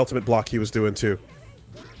the ultimate block he was doing too.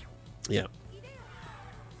 Yeah.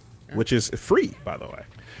 Which is free, by the way.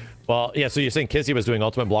 Well, yeah, so you're saying Kizzy was doing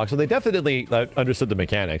ultimate block, so they definitely understood the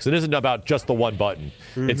mechanics. It isn't about just the one button.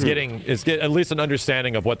 It's getting at least an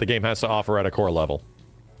understanding of what the game has to offer at a core level.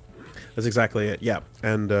 That's exactly it. Yeah,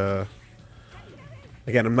 and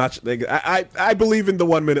again, I'm not. I believe in the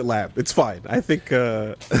 1-minute lab. It's fine. I think.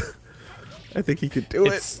 I think he could do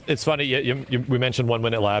it. It's funny. We mentioned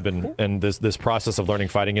 1-minute lab and this process of learning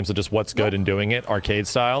fighting games and just what's good in doing it, arcade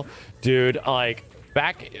style, dude. Like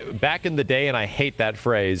back in the day, and I hate that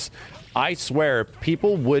phrase. I swear,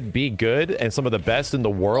 people would be good and some of the best in the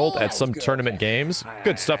world at some tournament games.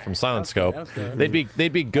 Good stuff from SilentScope.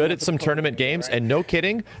 They'd be good at some tournament games, and no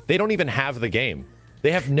kidding, they don't even have the game.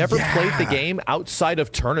 They have never played the game outside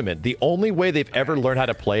of tournament. The only way they've ever learned how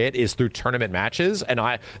to play it is through tournament matches, and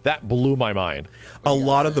that blew my mind. A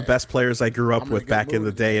lot of the best players I grew up with back in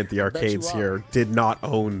the day at the arcades here did not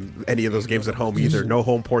own any of those games at home either. No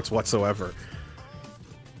home ports whatsoever.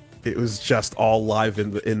 It was just all live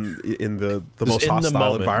in the most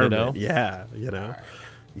hostile environment. You know? Yeah, you know,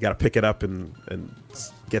 you got to pick it up and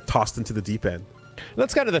get tossed into the deep end.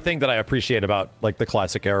 That's kind of the thing that I appreciate about like the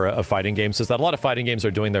classic era of fighting games is that a lot of fighting games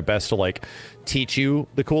are doing their best to like teach you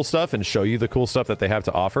the cool stuff and show you the cool stuff that they have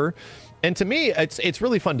to offer. And to me, it's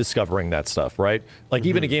really fun discovering that stuff, right? Like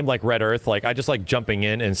even a game like Red Earth, like I just like jumping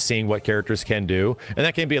in and seeing what characters can do. And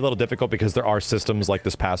that can be a little difficult because there are systems like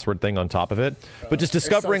this password thing on top of it. But just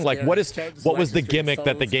discovering like what was the gimmick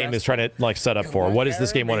that the game is trying to like set up for? What does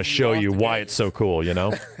this game want to show you? Why it's so cool, you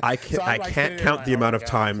know? I can't count the amount of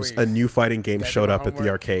times a new fighting game showed up at the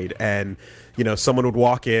arcade and you know, someone would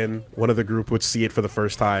walk in, one of the group would see it for the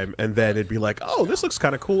first time, and then it'd be like, oh, this looks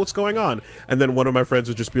kind of cool, what's going on? And then one of my friends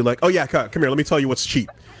would just be like, oh yeah, come here, let me tell you what's cheap.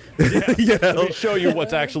 Yeah, you know? Let me show you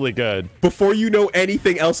what's actually good. Before you know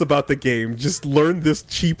anything else about the game, just learn this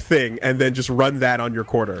cheap thing, and then just run that on your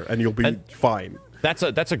quarter, and you'll be fine. That's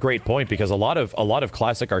a great point because a lot of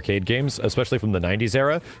classic arcade games, especially from the 90s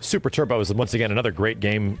era, Super Turbo is once again another great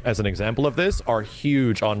game as an example of this, are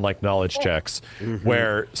huge on like knowledge checks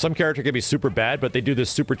where some character can be super bad, but they do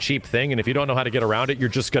this super cheap thing, and if you don't know how to get around it, you're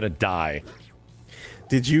just gonna die.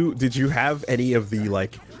 Did you have any of the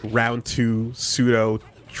like round 2 pseudo,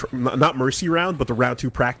 not mercy round, but the round 2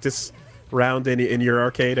 practice round in your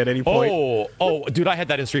arcade at any point? Oh, dude, I had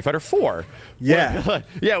that in Street Fighter 4. Yeah.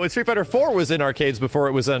 Yeah, when Street Fighter 4 was in arcades before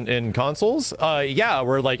it was in consoles, yeah,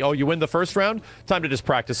 we're like, oh, you win the first round, time to just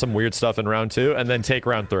practice some weird stuff in round 2 and then take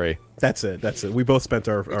round 3. That's it. We both spent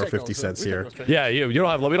our 50 cents here. Yeah, we don't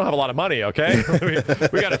have a lot of money, okay?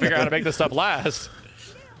 we got to figure out how to make this stuff last.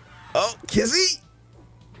 Oh, Kizzy!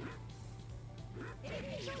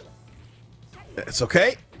 It's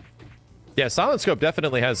okay. Yeah, SilentScope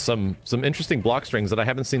definitely has some interesting block strings that I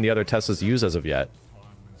haven't seen the other Tessas use as of yet.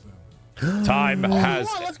 Time has...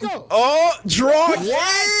 Let's go. Oh, draw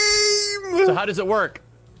game! So how does it work?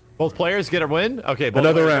 Both players get a win? Okay, both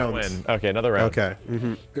another players round. get a win. Okay, another round. Okay.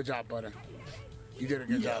 Good job, buddy. You did a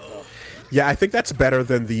good job, though. Yeah, I think that's better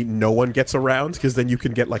than the no one gets a round, because then you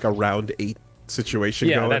can get like a round 8 situation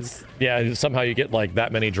going. Somehow you get like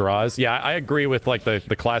that many draws. Yeah, I agree with like the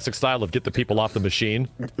classic style of get the people off the machine.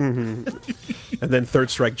 And then third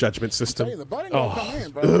strike judgment system. Hey, the button gonna come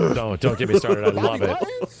in, bro. Don't get me started. I love it.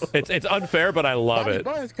 Buttons? It's unfair, but I love Bobby it.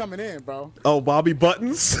 Buttons coming in, bro. Oh, Bobby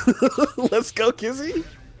Buttons. Let's go, Kizzy.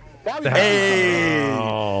 Bobby Hey,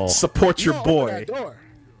 Oh. support your Open boy. that door.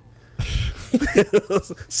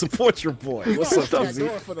 Support your boy. What's up, Open that Kizzy?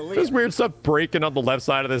 door for the lead. There's weird stuff breaking on the left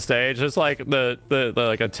side of the stage. It's like the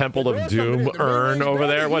like a Temple of There's Doom something- the urn mid-range over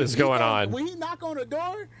brother, there. What is going gonna- on? When he knock on the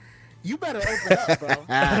door, you better open up, bro.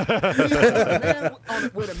 He's a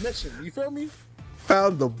man with a mission. You feel me?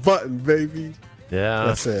 Found the button, baby. Yeah,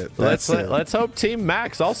 That's it. Let's hope Team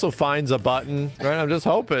Max also finds a button. Right, I'm just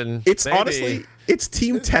hoping. It's Maybe. honestly, it's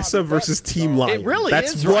Team Tessa versus Team Lion. It really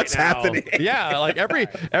That's is what's right now. happening. Yeah, like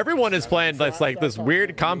everyone is playing this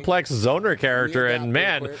weird complex zoner character, and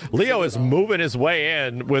man, Leo is moving his way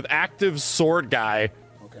in with active sword guy.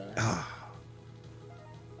 Okay.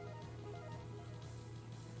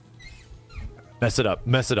 Mess it up,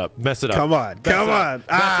 mess it up, mess it up. Come on, come on.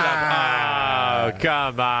 Oh,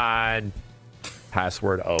 come on.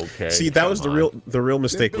 Password okay. See, that was the real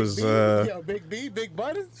mistake was Yo, Big B, Big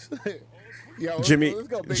Buttons. Yo, Jimmy. let's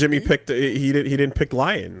go, Big Jimmy B. picked. He didn't pick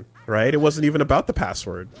Lion, right? It wasn't even about the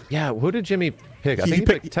password. Yeah, who did Jimmy pick? I think he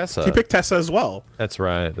picked Tessa. He picked Tessa as well. That's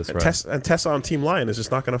right. That's right. And Tessa on Team Lion is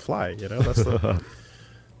just not going to fly. You know, that's the.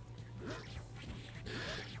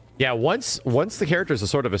 Yeah, once the characters are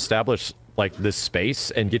sort of established like this space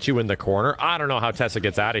and get you in the corner, I don't know how Tessa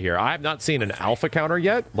gets out of here. I have not seen an alpha counter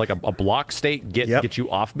yet, like a block state get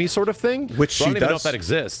you off me sort of thing. Which so I she don't even know does. if that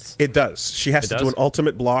exists. It does. She has to do does? an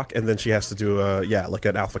ultimate block, and then she has to do like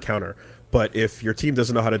an alpha counter. But if your team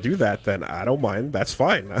doesn't know how to do that, then I don't mind. That's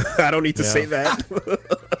fine. I don't need to say that.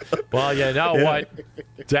 Well, you know what?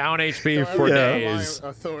 Down HP for days.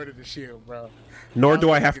 Authority to shield, bro. Nor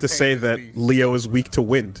do I have to say that Leo is weak to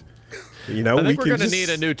wind. You know, I think we we're can going to need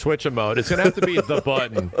a new Twitch emote. It's going to have to be the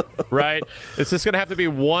button, right? It's just going to have to be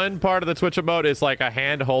one part of the Twitch emote is like a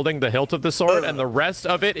hand holding the hilt of the sword, and the rest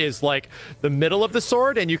of it is like the middle of the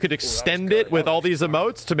sword, and you could extend it with all these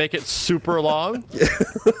emotes to make it super long.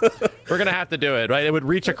 We're going to have to do it, right? It would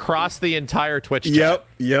reach across the entire Twitch chat.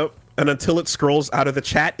 Yep. And until it scrolls out of the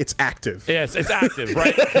chat, it's active. Yes, it's active,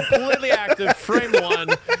 right? Completely active, frame 1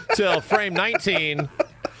 till frame 19.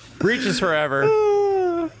 Reaches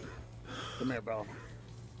forever. Come here, bro.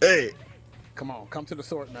 Hey. Come on, come to the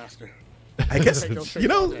sword master. I guess, you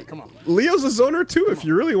know, come on. Leo's a zoner too, if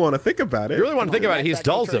you really want to think about it. You really want to think about it, he's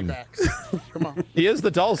Dulzim. Come on. He is the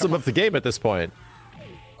Dulzim of the game at this point.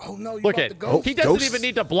 Oh no, you Look about at to go? he doesn't Ghost. even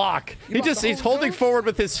need to block. He's hold holding Ghost? forward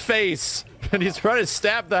with his face, and he's trying to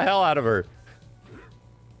stab the hell out of her.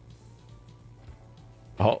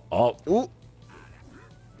 Oh. Ooh.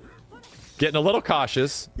 Getting a little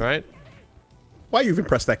cautious, right? Why you even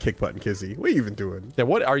press that kick button, Kizzy? What are you even doing? Yeah,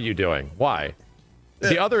 what are you doing? Why?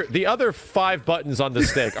 The other 5 buttons on the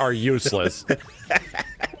stick are useless.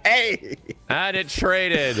 Hey! And it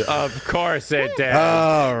traded. Of course it did.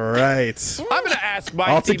 All right. I'm gonna ask my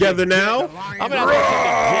All team together now? I'm gonna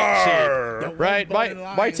ask my team to get shit. Right?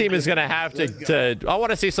 My team is gonna have to I want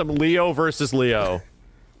to see some Leo versus Leo.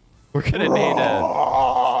 We're gonna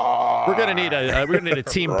need a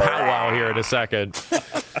team powwow here in a second.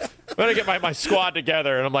 I'm gonna get my squad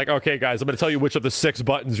together, and I'm like, okay, guys, I'm gonna tell you which of the 6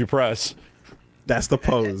 buttons you press. That's the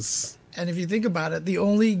pose. And if you think about it, the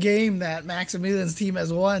only game that Maximilian's team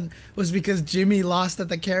has won was because Jimmy lost at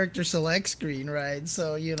the character select screen, right?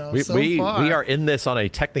 So, you know, We far. are in this on a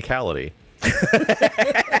technicality.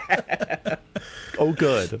 Oh,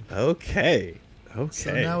 good. Okay.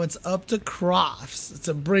 So now it's up to Crofts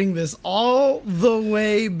to bring this all the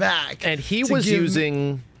way back. And he was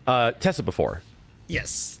using Tessa before.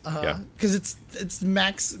 Yes, because it's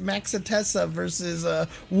Maxatessa versus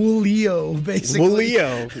Woolio, basically.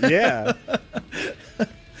 Woolio, yeah.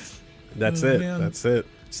 That's it. Man. That's it.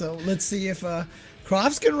 So let's see if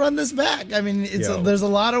Crofts can run this back. I mean, there's a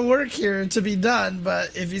lot of work here to be done,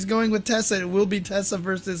 but if he's going with Tessa, it will be Tessa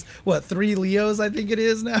versus, what, 3 Leos, I think it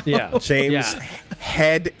is now? Yeah. James,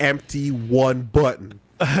 head empty, 1 button.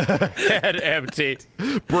 Head empty,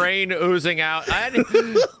 brain oozing out.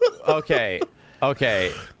 Okay.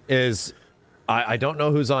 I don't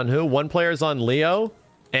know who's on who. One player's on Leo.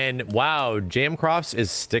 And wow, Jmcrofts is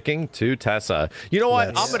sticking to Tessa. You know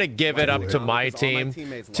what? I'm gonna give it up to my team.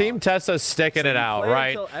 Team Tessa's sticking it out,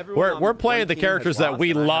 right? We're playing the characters that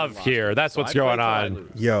we love here. That's what's going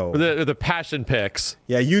on. Yo, the passion picks.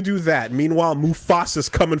 Yeah, you do that. Meanwhile, Mufasa's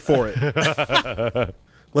coming for it.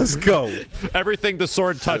 Let's go. Everything the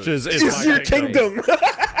sword touches is your kingdom.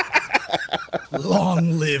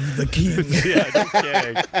 Long live the king. Yeah, the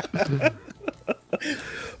king.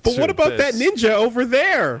 But what about that ninja over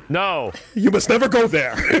there? No. You must never go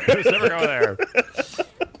there. You must never go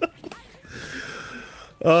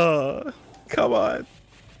there. Come on.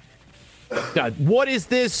 God, what is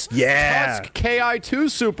this? Yeah. Tusk KI2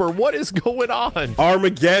 Super. What is going on?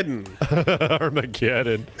 Armageddon.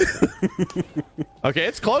 Armageddon. Okay,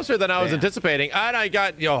 it's closer than I was anticipating. And we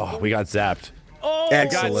got zapped. Oh,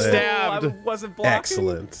 excellent. Got stabbed. I wasn't blocking.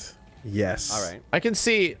 Excellent. Yes. All right. I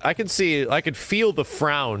could feel the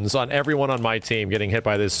frowns on everyone on my team getting hit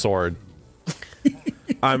by this sword.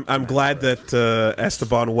 I'm glad that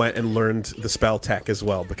Esteban went and learned the spell tech as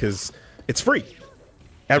well, because it's free.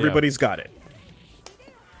 Everybody's got it.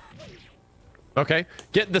 Okay,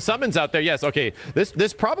 get the summons out there. Yes. Okay.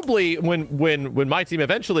 This probably when my team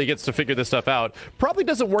eventually gets to figure this stuff out, probably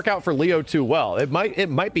doesn't work out for Leo too well. It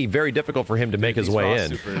might be very difficult for him to make his way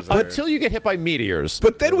in until you get hit by meteors.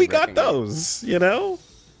 But then we got those, you know.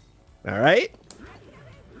 All right.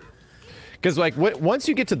 Because like once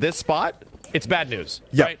you get to this spot, it's bad news.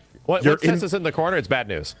 Yeah. Right? Once Tessa's in the corner, it's bad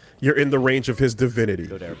news. You're in the range of his divinity.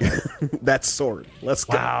 That sword. Let's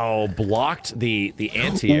go. Wow, blocked the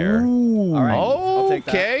anti-air. All right. Oh,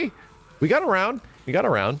 okay. We got around.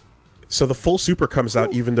 So the full super comes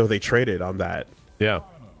out even though they traded on that. Yeah.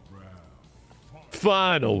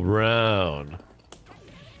 Final round.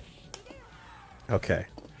 Okay.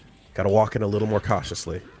 Got to walk in a little more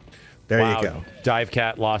cautiously. There you go. Dive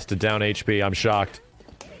Cat lost to down HP. I'm shocked.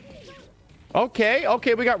 Okay,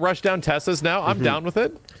 we got rush down Tessas now. I'm down with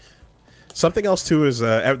it. Something else, too, is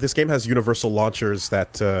this game has universal launchers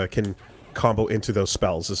that can combo into those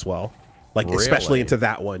spells as well. Like, especially into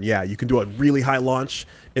that one. Yeah, you can do a really high launch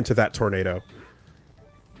into that tornado.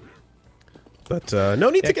 But no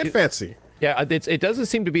need to get fancy. Yeah, it doesn't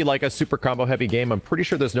seem to be like a super combo heavy game. I'm pretty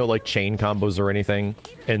sure there's no like chain combos or anything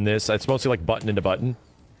in this. It's mostly like button into button.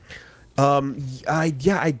 I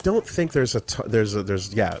don't think there's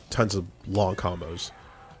tons of long combos.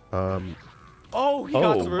 Oh, he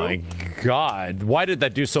got through. Oh my god! Why did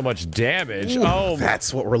that do so much damage? Ooh,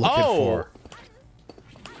 that's what we're looking for.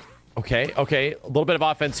 Okay, a little bit of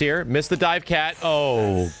offense here. Missed the dive cat.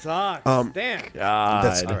 Oh, sucks. Damn. God.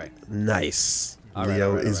 That's all right. Nice.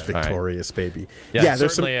 Leo is victorious, baby. Yeah, there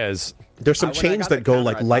certainly is. There's some chains that go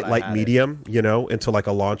like light, medium, you know, into like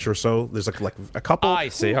a launch or so. There's like a couple. I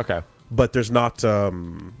see. Okay. But there's not,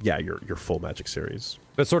 your full Magic series.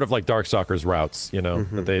 It's sort of like Darkstalker's routes, you know.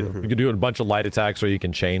 You can do a bunch of light attacks or you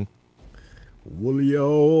can chain.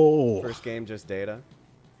 Woolio. First game, just data.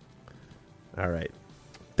 All right.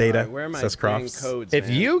 Data, where am I says Crofts. codes, if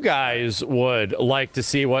you guys would like to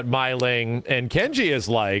see what My Ling and Kenji is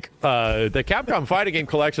like, the Capcom Fighting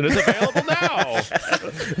Collection is available now.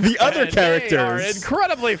 The other characters they are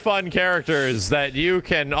incredibly fun characters that you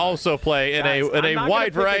can also play in a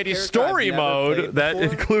wide variety story mode that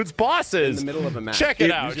includes bosses. In the middle of a match. Check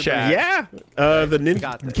it out, chat. Yeah, the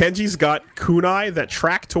Kenji's got kunai that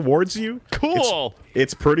track towards you. Cool.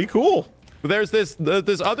 It's pretty cool. There's this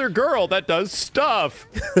other girl that does stuff.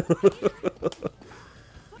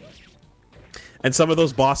 And some of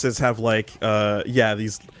those bosses have like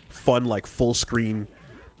these fun like full screen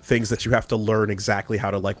things that you have to learn exactly how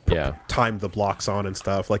to like time the blocks on and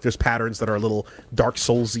stuff. Like there's patterns that are a little Dark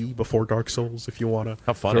Souls-y before Dark Souls, if you want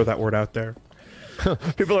to throw that word out there.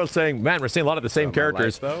 People are saying, man, we're seeing a lot of the same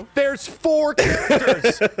characters. There's 4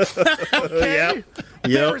 characters. Okay?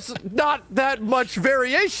 There's not that much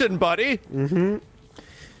variation, buddy.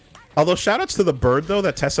 Although shoutouts to the bird though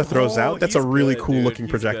that Tessa throws out. That's a really cool looking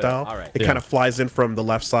projectile. It kind of flies in from the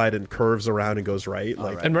left side and curves around and goes right.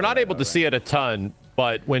 And we're not able to see it a ton,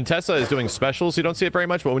 But when Tessa is doing specials, you don't see it very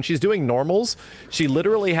much. But when she's doing normals, she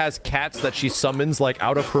literally has cats that she summons like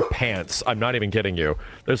out of her pants. I'm not even kidding you.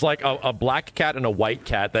 There's like a black cat and a white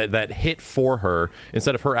cat that hit for her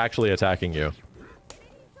instead of her actually attacking you.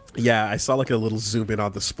 Yeah, I saw like a little zoom in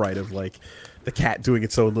on the sprite of like the cat doing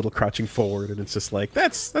its own little crouching forward, and it's just like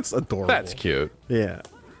that's adorable. That's cute. Yeah.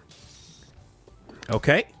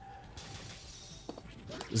 Okay.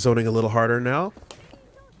 Zoning a little harder now.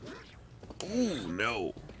 Ooh,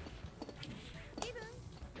 no.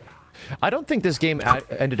 I don't think this game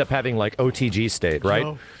ended up having like OTG state, right?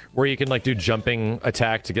 No. Where you can like do jumping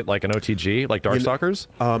attack to get like an OTG, like Darkstalkers?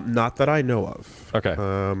 Not that I know of. Okay.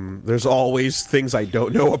 There's always things I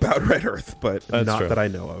don't know about Red Earth, but That's not true. that I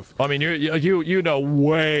know of. I mean, you know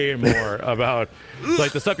way more about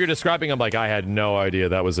like the stuff you're describing. I'm like, I had no idea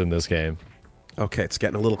that was in this game. Okay, it's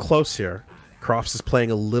getting a little close here. Crofts is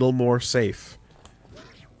playing a little more safe.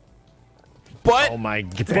 But Oh my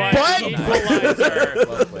god! Equalizer!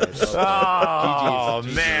 Oh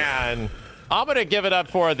man! I'm gonna give it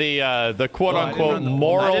up for the quote unquote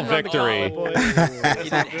moral victory.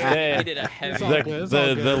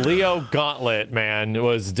 The Leo Gauntlet, man,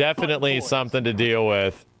 was definitely something to deal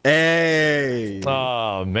with. Hey!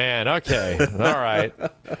 Oh man! Okay. All right.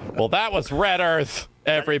 Well, that was Red Earth,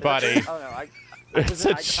 everybody.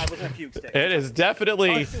 It is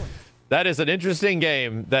definitely. That is an interesting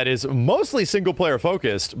game that is mostly single-player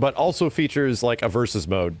focused, but also features like a versus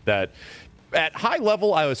mode that, at high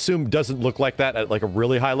level, I assume doesn't look like that. At like a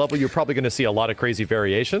really high level, you're probably going to see a lot of crazy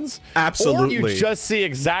variations. Absolutely. Or you just see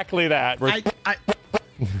exactly that.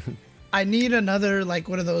 I need another, like,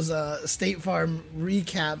 one of those State Farm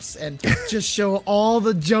recaps and just show all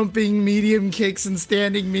the jumping medium kicks and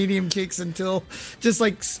standing medium kicks until just,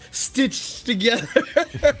 like, stitched together.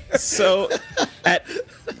 So,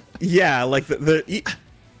 like,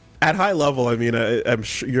 at high level, I mean, I'm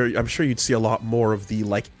sure you'd see a lot more of the,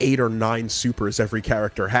 like, 8 or 9 supers every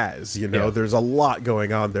character has, you know? Yeah. There's a lot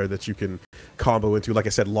going on there that you can combo into, like I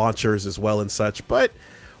said, launchers as well and such, but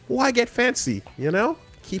why get fancy, you know?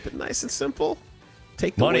 Keep it nice and simple.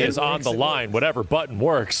 Take the money win. is on the line. Whatever button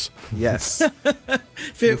works. Yes.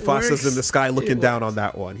 Mufasa's in the sky looking down on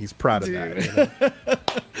that one. He's proud of that. You know?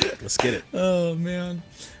 Let's get it. Oh man.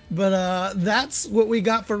 But that's what we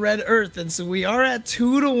got for Red Earth, and so we are at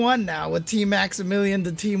 2-1 now with Team Maximilian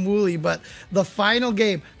to Team Woolie. But the final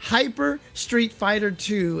game, Hyper Street Fighter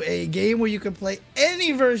 2, a game where you can play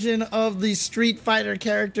any version of the Street Fighter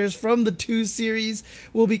characters from the 2 series,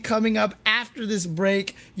 will be coming up after this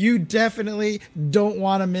break. You definitely don't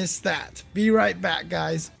want to miss that. Be right back,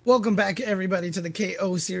 guys. Welcome back, everybody, to the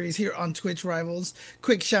KO series here on Twitch Rivals.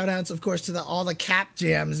 Quick shout-outs, of course, to all the Cap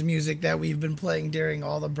Jams music that we've been playing during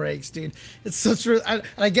all the breaks, dude. It's such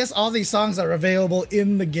I guess all these songs are available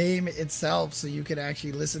in the game itself, so you can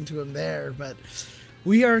actually listen to them there. But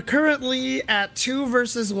we are currently at 2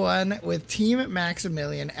 versus 1 with Team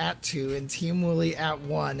Maximilian at 2 and Team Woolie at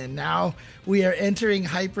 1, and now we are entering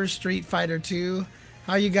Hyper Street Fighter 2.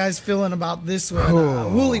 How you guys feeling about this one?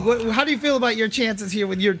 Woolie, how do you feel about your chances here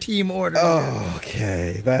with your team order? Oh,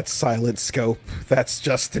 okay, that's SilentScope. That's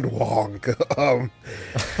Justin Wong. Oh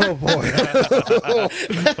boy.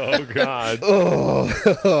 Oh god.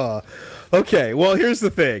 Oh. Okay, well, here's the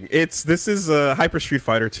thing. This is Hyper Street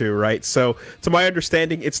Fighter 2, right? So, to my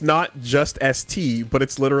understanding, it's not just ST, but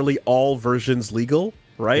it's literally all versions legal,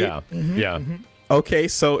 right? Yeah. Yeah. Okay,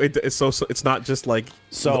 so it's not just like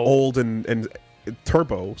the old and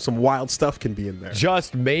turbo. Some wild stuff can be in there.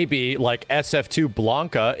 Just maybe like SF2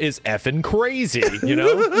 Blanca is effing crazy, you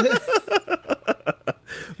know?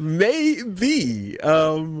 Maybe.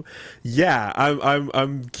 Yeah,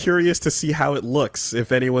 I'm curious to see how it looks,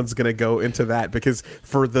 if anyone's gonna go into that, because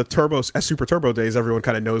for the Super Turbo days, everyone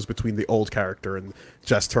kind of knows between the old character and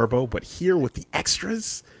just Turbo, but here with the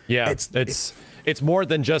extras, yeah, it's more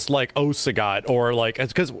than just like Osagot or like,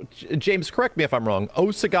 because James, correct me if I'm wrong,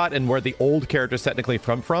 Osagot and where the old characters technically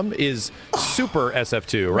come from is Super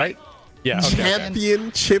SF2, right? Yeah. Okay.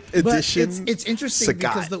 Championship edition. But it's interesting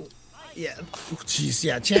Sagat. because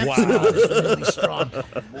Champ Sagat is really strong.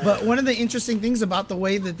 But one of the interesting things about the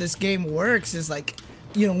way that this game works is, like,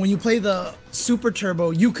 you know, when you play the Super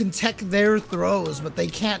Turbo, you can tech their throws, but they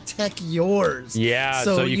can't tech yours. Yeah,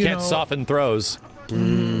 so you can't soften throws.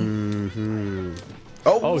 Mm-hmm.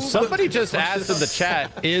 Oh, somebody just asked in the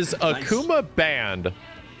chat, is Akuma banned? God,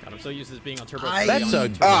 I'm so used to being on Turbo. That's a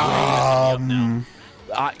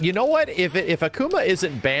you know what? If Akuma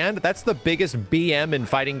isn't banned, that's the biggest BM in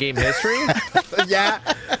fighting game history. Yeah,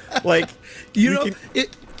 like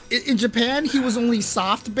in Japan he was only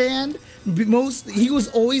soft banned, He was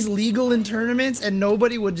always legal in tournaments, and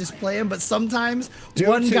nobody would just play him. But sometimes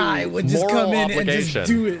one guy would just come in and just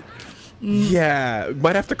do it. Yeah,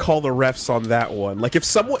 might have to call the refs on that one. Like if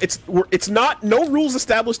someone, it's not no rules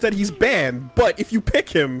established that he's banned, but if you pick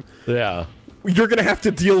him, yeah, you're gonna have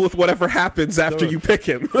to deal with whatever happens after you pick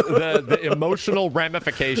him. the emotional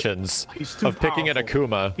ramifications of picking an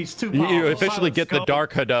Akuma. He's too powerful. You officially get the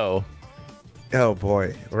Dark Hado. Oh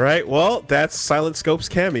boy! Right. Well, that's SilentScope's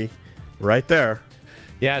Cammy, right there.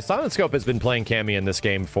 Yeah, SilentScope has been playing Cammy in this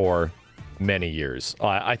game for many years.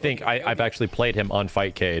 I think I've actually played him on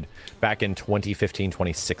Fightcade back in 2015,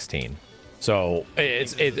 2016. So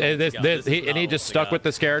he just stuck with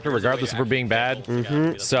this character regardless of her being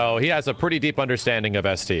bad. So he has a pretty deep understanding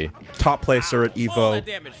of ST. Top placer at Evo.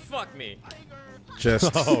 Damage. Fuck me.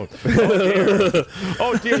 Just oh dear,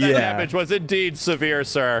 oh dear, that damage was indeed severe,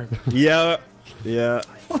 sir. Yeah.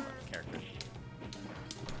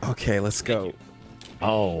 Okay, let's go.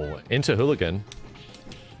 Oh, into Hooligan.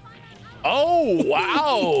 Oh,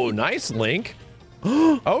 wow. Nice link.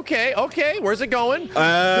 Okay. Where's it going?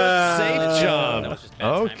 Safe jump.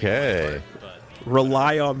 Okay.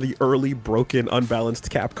 Rely on the early, broken,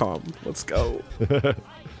 unbalanced Capcom. Let's go.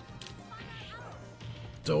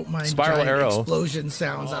 Don't mind Spiral giant arrow. explosion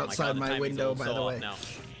sounds outside my window, by the way.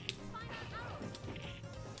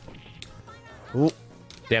 Ooh.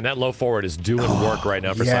 Damn, that low forward is doing work right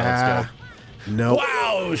now for SilentScope. No.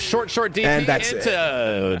 Wow, short DP and that's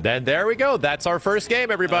into. Then there we go. That's our first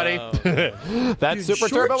game, everybody. That's Super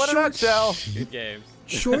Turbo in a nutshell. Good games.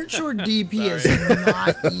 Short DP is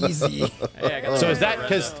not easy. So is that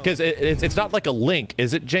because it's not like a link,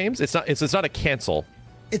 is it, James? It's not a cancel.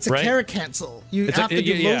 It's a carry cancel. You have to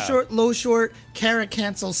do low short, carry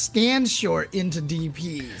cancel, stand short into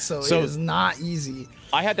DP. So it is not easy.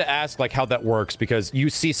 I had to ask like how that works because you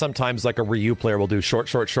see sometimes like a Ryu player will do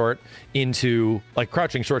short into like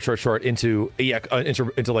crouching short into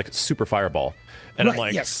like super fireball, and I'm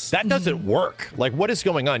like, that doesn't work. Like, what is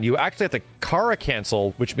going on? You actually have to Kara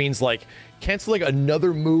cancel, which means like canceling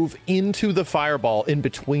another move into the fireball in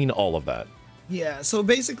between all of that. Yeah, so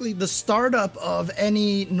basically the startup of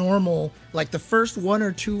any normal, like the first 1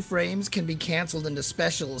 or 2 frames can be canceled into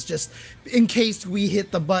specials just in case we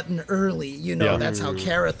hit the button early. You know, that's how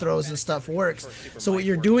Kara throws and stuff works. So what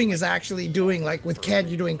you're doing is actually doing, like with Ken,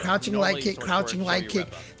 you're doing crouching light kick,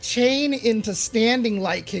 chain into standing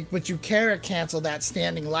light kick, but you Kara cancel that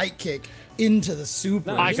standing light kick into the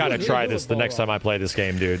super. I gotta try this the next time I play this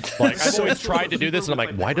game, dude. Like, I've always tried to do this, and I'm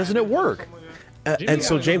like, why doesn't it work? And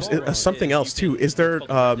so, James, something else too. Is there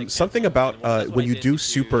something about when you do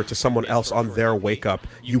super to someone else on their wake up,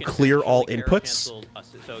 you clear all inputs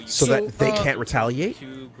so that they can't retaliate?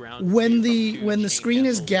 When the screen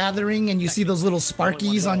is gathering and you see those little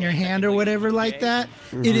sparkies on your hand or whatever like that,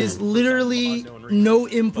 it is literally no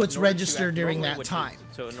inputs register during that time.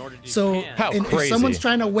 So if someone's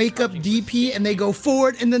trying to wake up DP and they go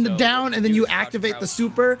forward and then the down and then you activate the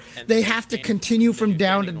super, they have to continue from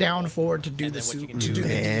down to down forward to do the super.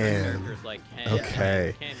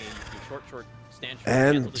 Okay.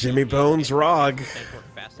 And JimmyBones Rog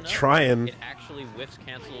trying.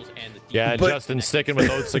 Yeah, Justin sticking with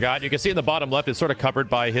Old Sagat. You can see in the bottom left, it's sort of covered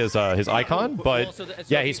by his icon, but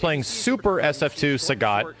yeah, he's playing Super SF2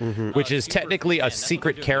 Sagat, which is technically a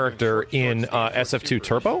secret character in SF2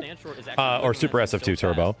 Turbo, or Super SF2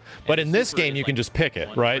 Turbo. But in this game, you can just pick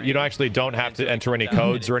it, right? You don't have to enter any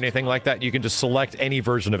codes or anything like that. You can just select any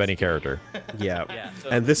version of any character. Yeah,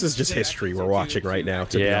 and this is just history we're watching right now,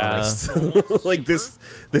 to be honest. Like this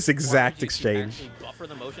exact exchange.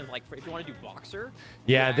 The motions, like if you want to do boxer.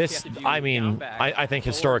 Yeah, this. I mean, I think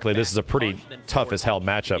historically this is a pretty tough as hell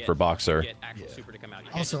matchup for boxer.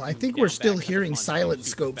 Also, I think we're still hearing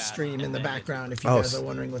SilentScope stream in the background. If you guys are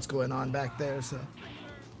wondering what's going on back there, so.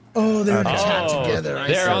 Oh, they're in a chat together.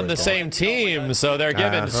 They're on the same team, so they're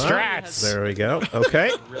giving strats. There we go. Okay,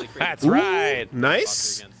 that's right.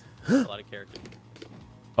 Nice.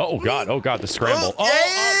 Oh god, the scramble.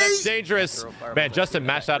 Oh, that's dangerous. Man, Justin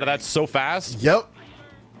mashed out of that so fast. Yep.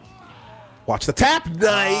 Watch the tap.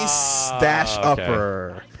 Nice. Dash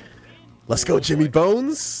upper. Let's go,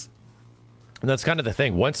 JimmyBones. And that's kind of the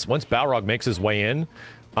thing. Once Balrog makes his way in,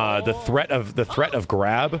 the threat of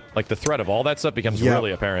grab, like the threat of all that stuff becomes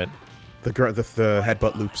really apparent. The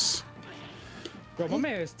headbutt loops. Bro, my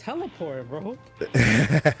man is teleporting, bro.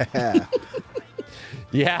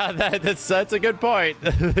 Yeah, that's a good point.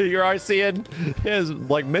 You are seeing is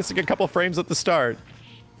like missing a couple frames at the start.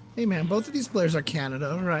 Hey man, both of these players are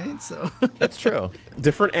Canada, right? So that's true.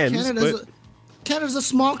 Different ends. Canada's a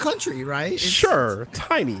small country, right? Sure,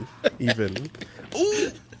 tiny even.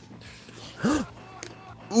 Ooh.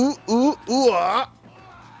 Ooh, ooh, ooh, ah.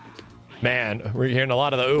 Man, we're hearing a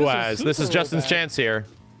lot of the ooh-ahs. This is Justin's chance here.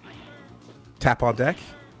 Tap on deck.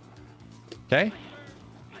 Okay.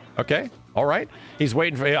 Okay. All right. He's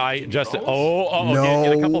waiting for Justin. No.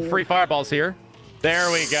 Get a couple free fireballs here.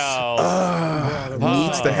 There we go.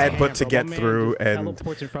 Needs the headbutt to get through and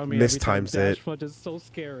mistimes it. Is so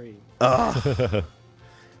scary.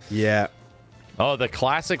 Yeah. Oh, the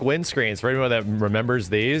classic windscreens. For anyone that remembers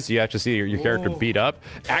these, you have to see your character beat up.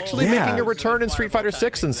 Actually making a return in Street Fighter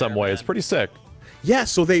 6 in some way. It's pretty sick. Yeah,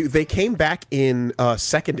 so they came back in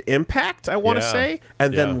Second Impact, I want to say,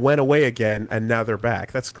 and then went away again, and now they're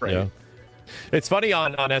back. That's great. Yeah. It's funny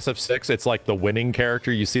on SF6, it's like the winning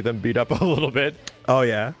character. You see them beat up a little bit. Oh,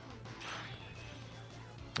 yeah.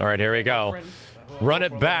 All right, here we go. Run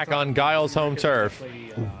it back on Guile's home turf.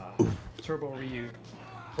 Turbo Ryu.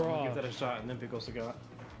 Give that a shot, and then Pickle Sagat.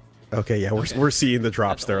 Okay, yeah, we're seeing the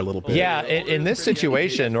drops there a little bit. Yeah, in this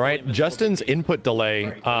situation, right, Justin's input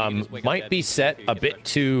delay might be set a bit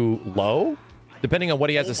too low. Depending on what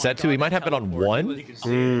he has it set to, he might have it on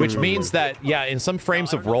 1, which means that, yeah, in some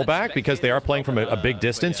frames of rollback, because they are playing from a big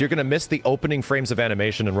distance, you're going to miss the opening frames of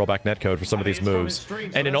animation in rollback netcode for some of these moves.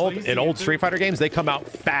 And in old Street Fighter games, they come out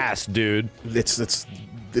fast, dude. It's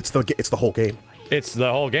the whole game. It's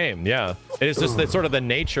the whole game, yeah. It's just it's sort of the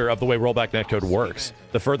nature of the way rollback netcode works.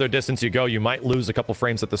 The further distance you go, you might lose a couple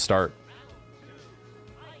frames at the start.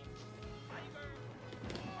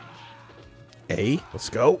 Hey, let's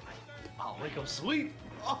go. Oh, wake up, sweep.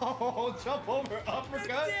 Oh, jump over,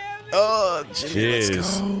 uppercut. Oh,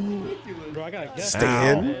 jeez. Bro, I gotta get Stay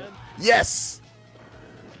in. Yes.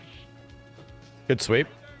 Good sweep.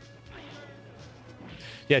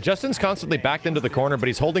 Yeah, Justin's constantly backed into the corner, but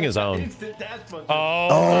he's holding his own.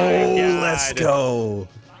 Oh, let's go.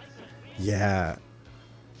 Yeah.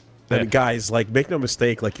 I mean, guys, like, make no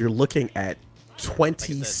mistake, like, you're looking at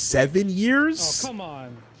 27 years? Oh, come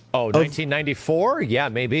on. Oh, 1994? Yeah,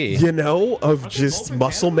 maybe. You know, of just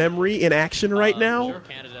muscle memory in action right now? Sure,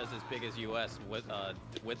 Canada's as big as U.S. width-wise.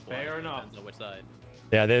 Fair enough. Depends on which side.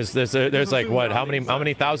 Yeah, there's like what? How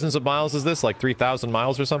many thousands of miles is this? Like 3,000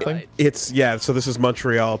 miles or something? It's so this is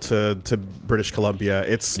Montreal to British Columbia.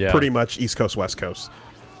 It's pretty much East Coast, West Coast.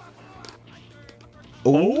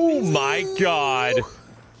 Oh my God!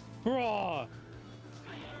 Bro.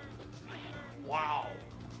 Wow.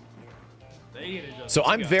 So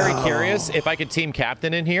I'm very curious if I could team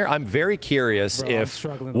captain in here. I'm very curious if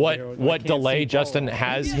what delay Justin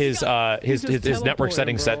has his network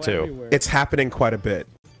settings set to. It's happening quite a bit.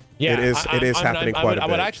 Yeah, it is happening quite a bit. I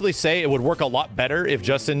would actually say it would work a lot better if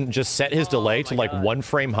Justin just set his delay to like 1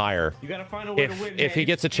 frame higher. You gotta find a way to win, if he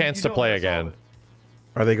gets a chance to play again.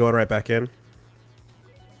 Are they going right back in?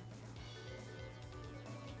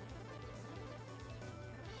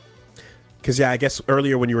 Because, yeah, I guess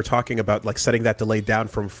earlier when you were talking about, like, setting that delay down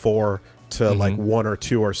from 4 to, like, 1 or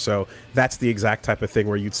 2 or so, that's the exact type of thing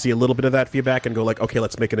where you'd see a little bit of that feedback and go, like, okay,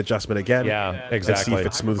 let's make an adjustment again. Yeah, exactly. And see if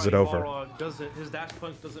it smooths it over. His dash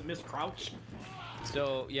punch doesn't miss crouch.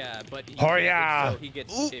 So, yeah, but...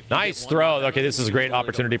 Nice throw. Okay, this is a great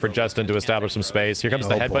opportunity for Justin to establish some space. Here comes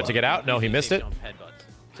the headbutt to get out. No, he missed it.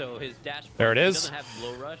 So his dash there it is. Doesn't have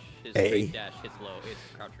blow rush. His straight dash hits low. It's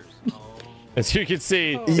crouchers. As you can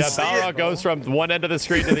see, Balrog goes from one end of the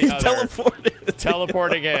screen to the other.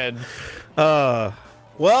 Teleporting in. Well,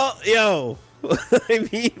 yo. I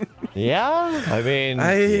mean... Yeah? I mean...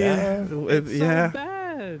 yeah. So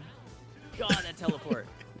bad. God, that teleport.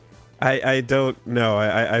 I don't know.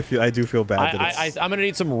 I do feel bad. I'm gonna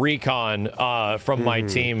need some recon from my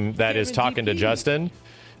team that is talking to Justin.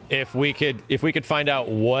 If we could find out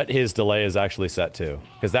what his delay is actually set to,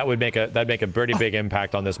 because that'd make a pretty big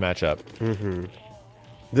impact on this matchup.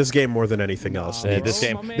 This game more than anything else.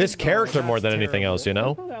 This character more than anything else, you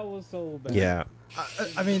know? That was so bad. Yeah.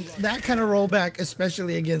 I mean, that kind of rollback,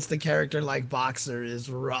 especially against a character like Boxer, is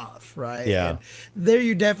rough, right? Yeah. And there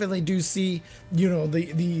you definitely do see, you know,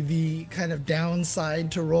 the kind of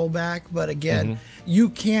downside to rollback. But again, you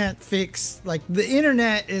can't fix, like, the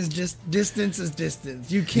internet is just distance is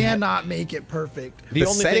distance. You cannot make it perfect. The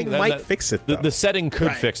only setting thing might fix it, though. The setting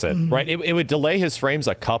could fix it, right? It would delay his frames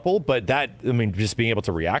a couple, but that, I mean, just being able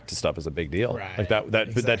to react to stuff is a big deal. Right. Like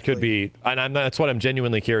that could be, and that's what I'm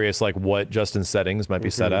genuinely curious, like what Justin's settings might be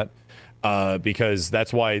set at, because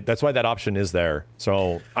that's why that option is there.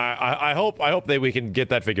 So I hope that we can get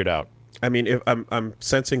that figured out. I mean, if I'm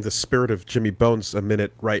sensing the spirit of Jimmy Bones a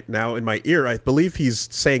minute right now in my ear. I believe he's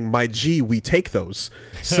saying, "My G, we take those."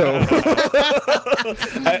 So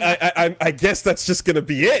I guess that's just gonna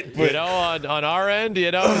be it. But... You know, on our end,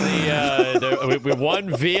 you know, we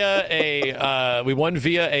won via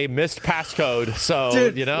a missed passcode. So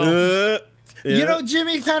Dude, you know. Yeah. You know,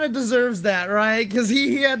 Jimmy kind of deserves that, right? Because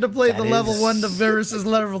he had to play the level 1 versus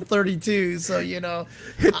level 32. So, you know,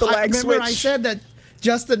 hit the lag switch. Remember I said that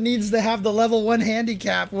Justin needs to have the level 1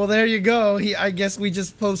 handicap. Well, there you go. I guess we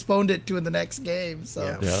just postponed it to the next game.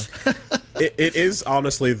 So Yeah. It is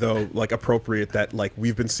honestly, though, like appropriate that like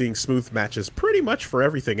we've been seeing smooth matches pretty much for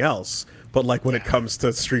everything else. But like when it comes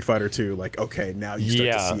to Street Fighter 2, like okay, now you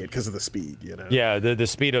start to see it because of the speed, you know. Yeah, the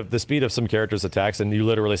speed of some characters' attacks, and you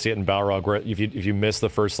literally see it in Balrog, where if you miss the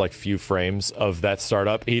first like few frames of that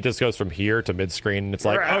startup, he just goes from here to mid screen, and it's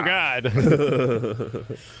like, oh god.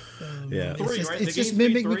 Yeah, it's just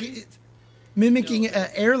mimicking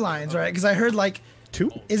airlines, right? Because I heard like.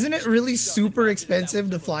 Isn't it really super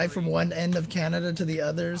expensive to fly from one end of Canada to the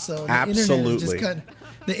other? So absolutely.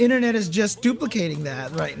 The internet is just duplicating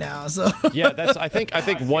that right now. So yeah, I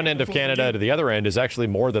think one end of Canada to the other end is actually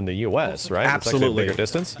more than the U.S. Right? Absolutely, it's a bigger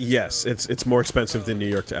distance. Yes, it's more expensive than New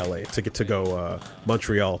York to L.A. to go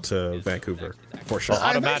Montreal to Vancouver for sure.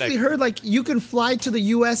 I've actually heard like you can fly to the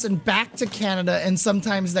U.S. and back to Canada, and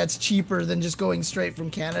sometimes that's cheaper than just going straight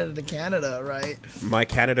from Canada to Canada, right? My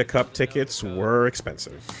Canada Cup tickets were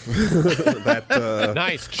expensive.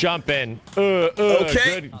 Nice jump in.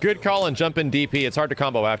 Okay, good call and jump in DP. It's hard to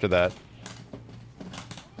combo after that.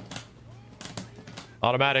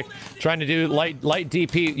 AutoMattock trying to do light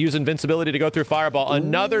DP, use invincibility to go through fireball.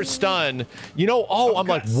 Another stun. You know, I'm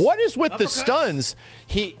like, what is with the stuns?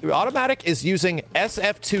 AutoMattock is using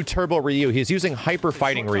SF2 Turbo Ryu. He's using Hyper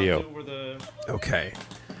Fighting Ryu. Okay.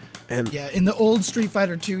 And yeah, in the old Street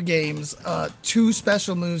Fighter 2 games, 2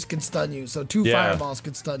 special moves can stun you. So 2 fireballs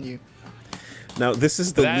could stun you. Now this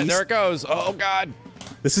is the least. There it goes. Oh god.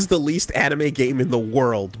 This is the least anime game in the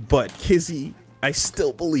world, but Kizzy, I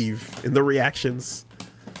still believe in the reactions.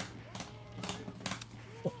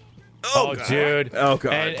 Oh, dude. Oh,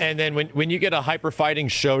 God. And then when you get a hyper fighting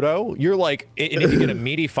Shoto, you're like, and if you get a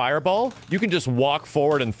meaty fireball, you can just walk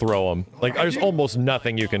forward and throw them. Like, there's almost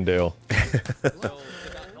nothing you can do.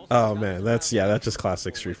 Oh, man. That's just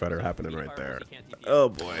classic Street Fighter happening right there. Oh,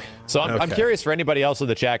 boy. So I'm curious for anybody else in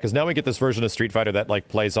the chat, because now we get this version of Street Fighter that, like,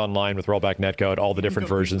 plays online with rollback netcode. All the different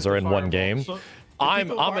versions are in one game. I'm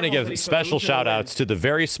going to give special shout-outs to the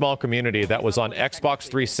very small community that was on Xbox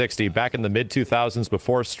 360 back in the mid-2000s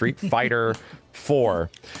before Street Fighter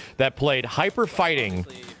 4 that played Hyper Fighting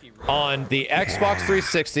on the Xbox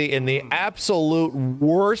 360 in the absolute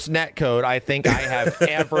worst netcode I think I have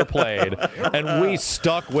ever played. And we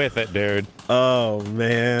stuck with it, dude. Oh,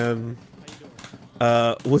 man.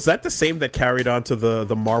 Was that the same that carried on to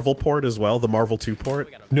the Marvel port as well, the Marvel 2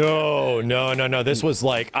 port? No. This was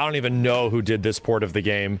like, I don't even know who did this port of the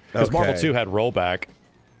game. Because Marvel 2 had rollback.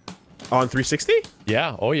 On 360?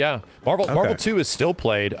 Yeah, oh yeah. Marvel 2 is still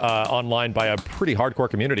played online by a pretty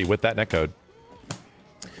hardcore community with that netcode.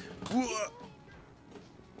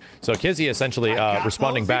 So Kizzy essentially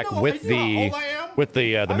responding back with the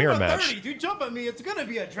mirror match. If you jump at me, it's gonna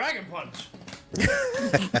be a dragon punch.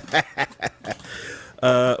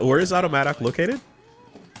 Where is AutoMattock located?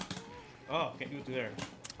 Oh, can't do it through there.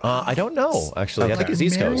 I don't know, actually. I think he's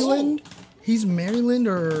East Coast. He's Maryland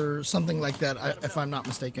or something like that, if I'm not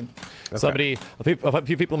mistaken. Okay. A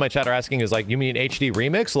few people in my chat are asking, is like, you mean HD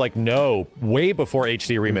Remix? Like, no, way before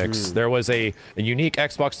HD Remix. There was a unique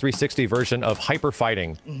Xbox 360 version of Hyper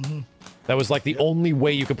Fighting. That was like the only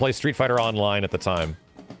way you could play Street Fighter online at the time.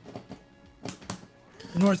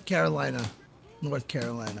 North Carolina.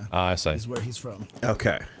 I see. Is where he's from.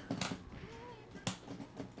 Okay.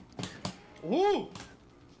 Ooh.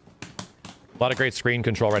 A lot of great screen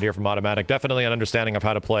control right here from AutoMattock. Definitely an understanding of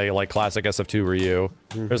how to play like classic SF2 Ryu.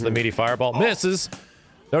 There's the meaty fireball. Misses.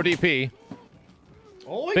 No DP.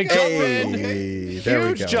 Oh, big jump in.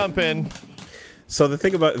 Huge jump in. So the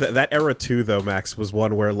thing about that era too, though, Max, was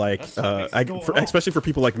one where like, especially for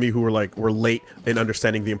people like me who were late in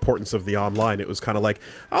understanding the importance of the online. It was kind of like,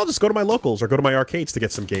 I'll just go to my locals or go to my arcades to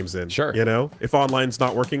get some games in. Sure. You know, if online's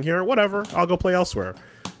not working here, whatever, I'll go play elsewhere.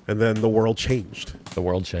 And then the world changed. The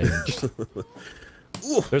world changed.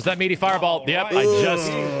 There's that meaty fireball. Yep,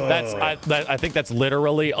 I think that's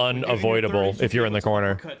literally unavoidable if you're in the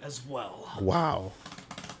corner. As well. Wow.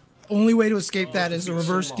 only way to escape that is a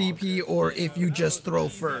reverse DP, or if you just throw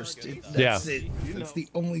first. That's it. It's the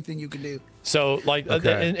only thing you can do. So, like,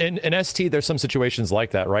 in ST, there's some situations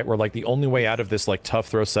like that, right? Where, like, the only way out of this, like, tough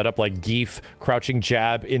throw setup, like Geef crouching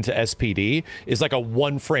jab into SPD, is like a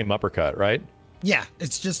 1-frame uppercut, right? Yeah,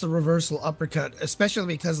 it's just a reversal uppercut, especially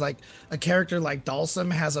because, like, a character like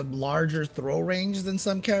Dalsum has a larger throw range than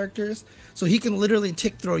some characters. So he can literally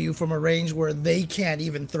tick throw you from a range where they can't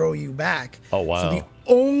even throw you back. Oh, wow. So the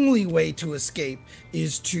only way to escape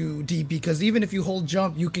is to DP, because even if you hold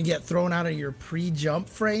jump, you can get thrown out of your pre-jump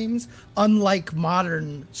frames, unlike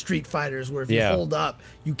modern Street Fighters, where if you hold up,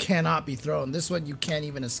 you cannot be thrown. This one, you can't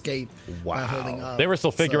even escape by holding up. They were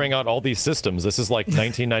still figuring out all these systems. This is like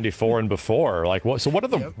 1994 and before. Like, what? So what are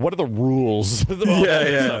the rules?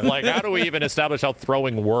 Like, how do we even establish how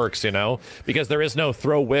throwing works? You know, because there is no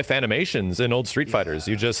throw whiff animations in old Street Fighters.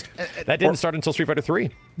 You just that didn't start until Street Fighter 3.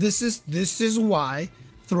 This is why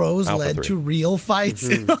throws led to real fights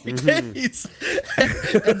in arcades.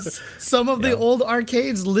 And some of the old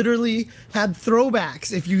arcades literally had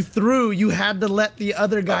throwbacks. If you threw, you had to let the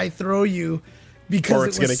other guy throw you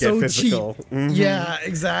because it was so cheap. Yeah,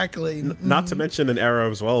 exactly. Not to mention an era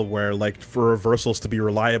as well where, like, for reversals to be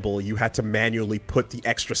reliable, you had to manually put the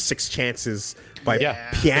extra 6 chances by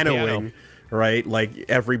pianoing. Right, like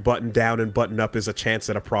every button down and button up is a chance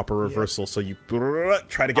at a proper reversal. So you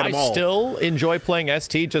try to get them all. I still enjoy playing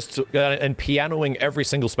ST just and pianoing every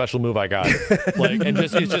single special move I got. Like, and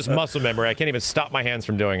it's just muscle memory. I can't even stop my hands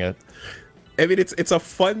from doing it. I mean, it's a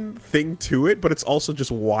fun thing to it, but it's also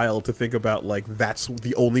just wild to think about. Like, that's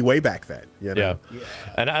the only way back then. You know? Yeah,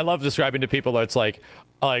 and I love describing to people that it's like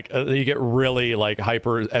you get really like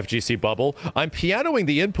hyper FGC bubble. I'm pianoing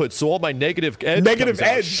the input so all my negative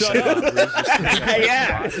edge. Shut up. What?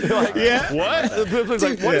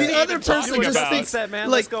 Dude, what the other person just thinks that,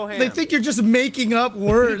 man, like, they think you're just making up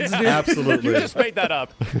words, dude. Absolutely. You just made that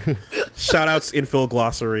up. Shoutouts infill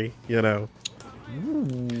glossary, you know.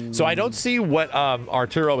 So I don't see what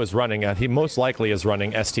Arturo is running at. He most likely is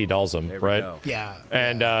running ST Dalsum, right? Yeah.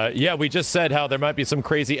 And we just said how there might be some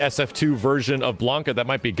crazy SF2 version of Blanca that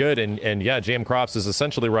might be good, and yeah, Jmcrofts is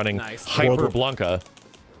essentially running Hyper Blanca.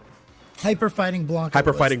 Hyper Fighting Blanca.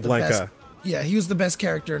 Hyper Fighting Blanca. Yeah, he was the best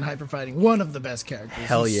character in Hyper Fighting. One of the best characters.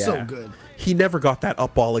 Hell yeah. So good. He never got that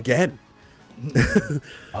up ball again.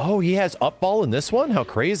 Oh, he has up ball in this one? How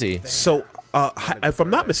crazy. So, if I'm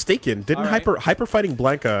not mistaken, didn't Hyper Fighting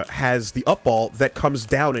Blanca has the up ball that comes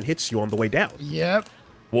down and hits you on the way down? Yep.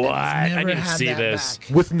 What? I need to see this. Back.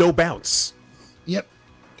 With no bounce. Yep.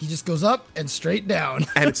 He just goes up and straight down.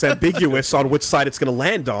 And it's ambiguous on which side it's going to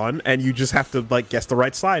land on, and you just have to, like, guess the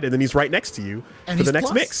right side, and then he's right next to you for the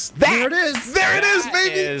next mix. There it is. There it is, baby.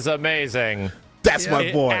 That is amazing. That's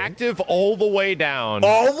my boy. Active all the way down.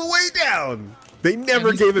 All the way down. They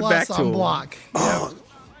never gave it back to him. Block. Oh,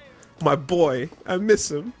 my boy. I miss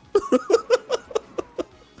him.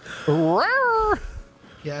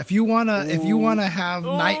 Yeah, if you wanna have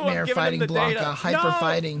Nightmare Fighting Blanca, Hyper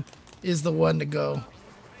Fighting is the one to go.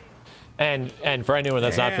 And for anyone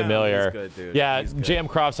that's not familiar,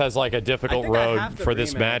 Jmcrofts has like a difficult road for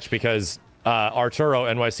this match because Arturo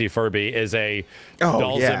Nycfurby is a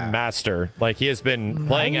Dalsum master. Like, he has been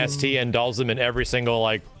playing ST and Dalsum in every single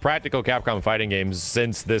like practical Capcom fighting games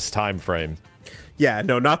since this time frame. Yeah,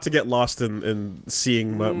 no, not to get lost in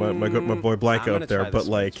seeing my boy Blanca up there, but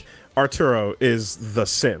like Arturo is the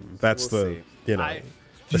sim. That's the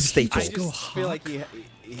staple. I just feel like he's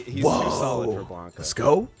too solid for Blanca. Let's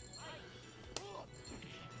go.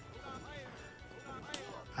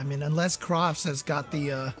 I mean, unless Crofts has got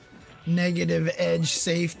the negative edge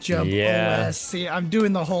safe jump OS. See, I'm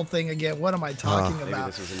doing the whole thing again. What am I talking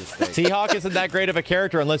about? T-Hawk isn't that great of a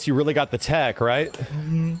character unless you really got the tech, right?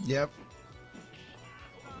 Yep.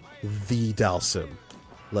 The Dalsum.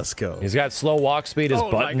 Let's go. He's got slow walk speed. His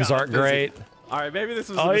buttons aren't great. All right, maybe this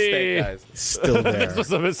was a mistake, guys. Still there. This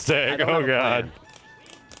was a mistake. Oh, God.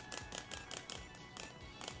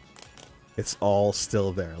 It's all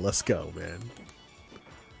still there. Let's go, man.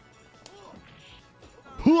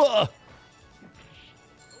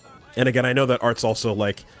 And again, I know that Art's also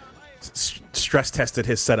like stress tested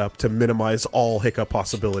his setup to minimize all hiccup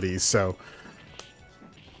possibilities. So,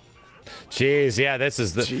 jeez, yeah, this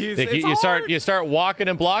is the you start walking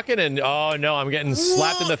and blocking, and oh no, I'm getting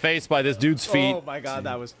slapped in the face by this dude's feet. Oh my God,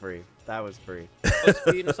 that was free. That was free.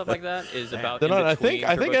 Speed and stuff like that is about. I think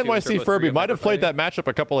Nycfurby might have played that matchup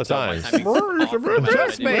a couple of times.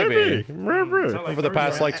 Just maybe. Over the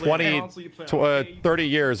past like 30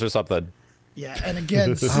 years or something. Yeah, and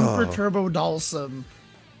again, Super Turbo Dalsum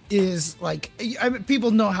is like, I mean,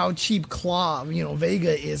 people know how cheap Claw,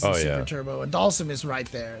 Vega is in Super yeah. Turbo, and Dhalsim is right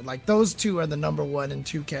there. Like, those two are the number 1 and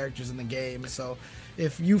 2 characters in the game. So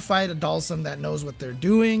if you fight a Dhalsim that knows what they're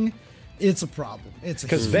doing, it's a problem. It's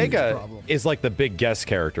because Vega is like the big guest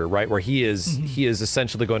character, right? Where he is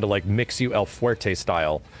essentially going to like mix you El Fuerte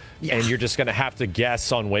style, and you're just going to have to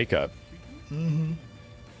guess on wake up.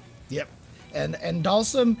 Yep. And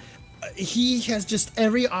Dhalsim, he has just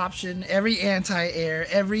every option, every anti-air,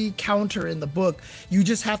 every counter in the book. You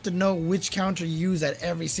just have to know which counter you use at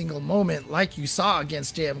every single moment, like you saw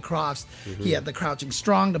against Jmcrofts. He had the crouching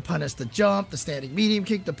strong to punish the jump, the standing medium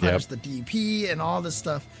kick to punish the DP, and all this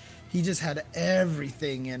stuff. He just had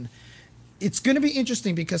everything, and it's going to be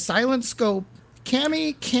interesting because SilentScope,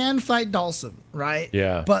 Cammy can fight Dhalsim, right?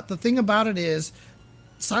 Yeah. But the thing about it is,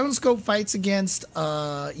 SilentScope fights against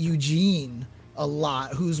Eugene a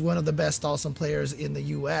lot, who's one of the best Dhalsim players in the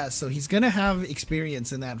US, so he's going to have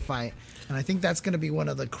experience in that fight, and I think that's going to be one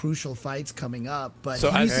of the crucial fights coming up. But he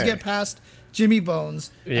needs to get past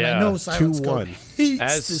JimmyBones, and I know SilentScope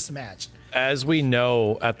hates this match. As we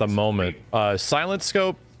know at the moment,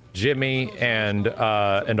 SilentScope, Jimmy, and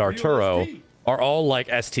Arturo are all like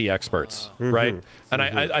ST experts, right? And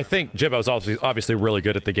I think Jibbo's obviously really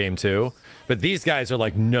good at the game too, but these guys are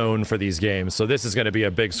like known for these games, so this is going to be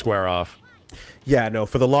a big square off. Yeah, no,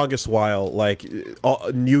 for the longest while, like,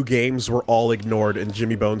 new games were all ignored, and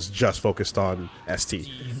JimmyBones just focused on ST.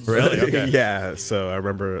 Really? Okay. Yeah, so I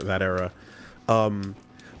remember that era.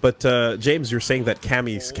 But James, you're saying that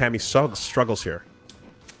Cammy struggles here.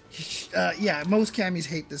 Yeah, most Cammies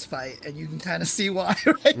hate this fight, and you can kind of see why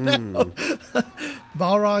right now.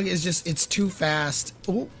 Balrog is just, it's too fast.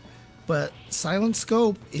 Ooh, but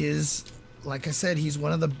SilentScope is, like I said, he's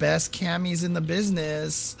one of the best Cammies in the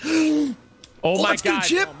business. Oh my God!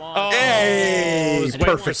 Chip. Oh, hey, was waiting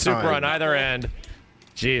for perfect super time. on either end.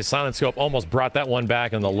 Geez, SilentScope almost brought that one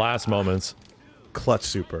back in the last moments. Clutch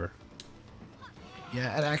super.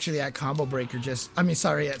 Yeah, and actually at Combo Breaker at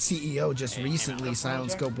CEO just recently,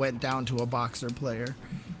 SilentScope went down to a Boxer player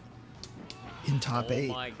in top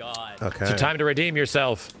 8. Oh my God. Okay. So time to redeem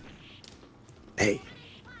yourself. Hey.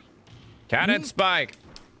 Cannon spike.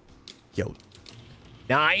 Yo.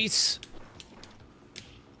 Nice.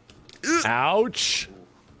 Ouch.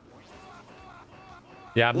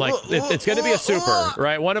 Yeah, I'm like, it's going to be a super,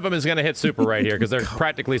 right? One of them is going to hit super right here because they're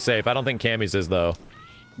practically safe. I don't think Cammy's is, though.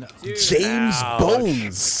 No. James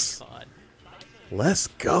Bones. Let's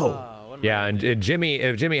go. Yeah, and if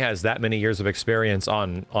Jimmy has that many years of experience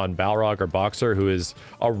on Balrog or Boxer, who is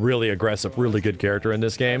a really aggressive, really good character in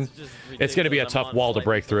this game, it's going to be a tough wall to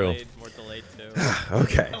break through.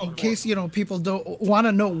 Okay. In case, people don't want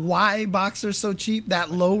to know why Boxer's so cheap, that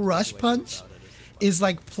low rush punch is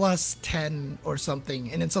like plus 10 or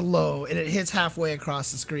something, and it's a low, and it hits halfway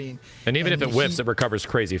across the screen. And even if it whips, it recovers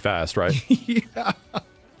crazy fast, right? Yeah.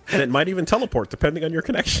 And it might even teleport, depending on your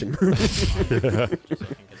connection. So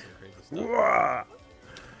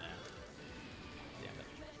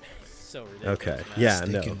ridiculous. Okay. Yeah,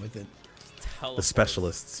 no. With it. The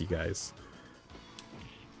specialists, you guys.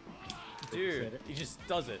 Dude, he just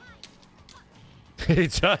does it. He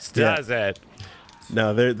just does it.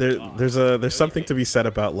 No, there's something to be said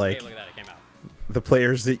about like Hey, look at that, it came out. the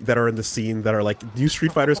players that are in the scene that are like new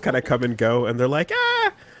Street Fighters kind of come and go, and they're like,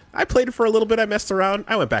 I played it for a little bit, I messed around,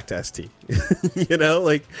 I went back to ST.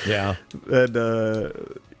 Yeah. And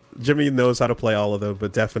Jimmy knows how to play all of them,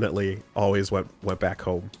 but definitely always went back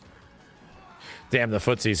home. Damn, the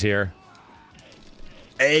footsie's here.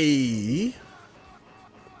 Hey.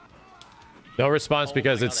 No response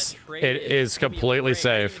because my God, it is completely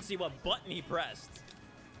safe. I didn't even see what button he pressed.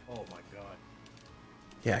 Oh my God.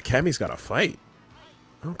 Yeah, Cammy's got to fight.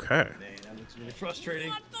 Okay. Man, that looks really frustrating.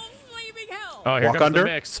 What the flaming hell? Oh, here Walk comes under? the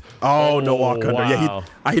mix. Oh, no walk under. Wow.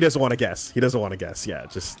 Yeah, he doesn't want to guess. He doesn't want to guess. Yeah,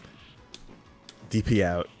 just DP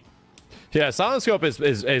out. Yeah, SilentScope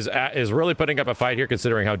is really putting up a fight here,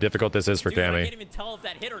 considering how difficult this is for Dude, I Cammy. can't even tell if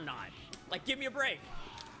that hit or not. Like, give me a break.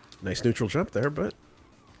 Nice neutral jump there, but...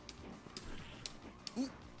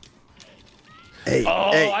 Hey,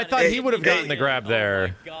 Oh, hey, I thought he would have gotten the grab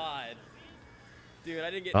there. Oh my God. Dude,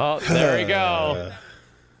 I didn't get... Oh, there we go.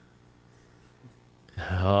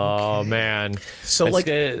 Oh, man. So, like,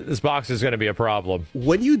 this box is going to be a problem.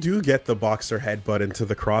 when you do get the boxer headbutt into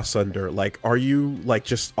the cross under, like, are you, like,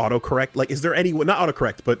 just autocorrect? Like, is there any... Not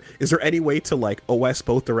autocorrect, but is there any way to, like, OS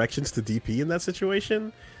both directions to DP in that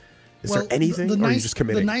situation? Is there anything, or are you just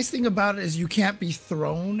committing? The nice thing about it is you can't be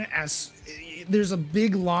thrown as... there's a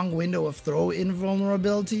big long window of throw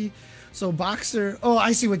invulnerability. So Boxer, oh,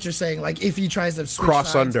 I see what you're saying. Like if he tries to switch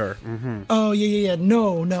Cross sides. under. Oh yeah.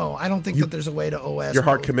 No, I don't think that there's a way to OS. You're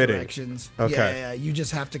hard both committing. directions. Okay. Yeah, you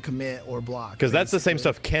just have to commit or block. Because that's the same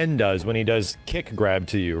stuff Ken does when he does kick grab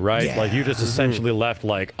to you, right? Yeah. Like you just essentially left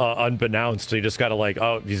like unbeknownst. So you just gotta like,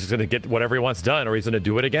 oh, he's gonna get whatever he wants done, or he's gonna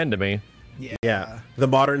do it again to me. Yeah. The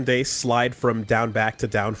modern day slide from down back to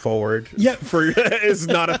down forward. Yep. Is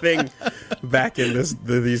not a thing back in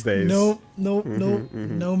these days. No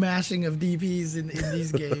mashing of DPs in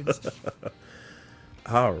these games.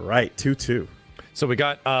 All right, 2-2. So we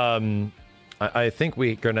got, I think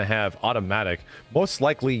we're going to have AutoMattock, most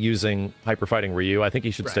likely using Hyper Fighting Ryu. I think he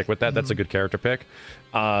should stick with that. That's a good character pick.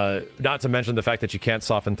 Not to mention the fact that you can't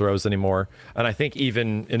soften throws anymore. And I think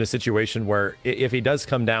even in a situation where if he does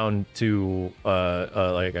come down to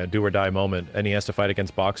like a do or die moment and he has to fight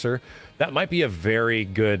against Boxer, that might be a very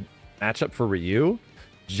good matchup for Ryu.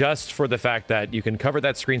 Just for the fact that you can cover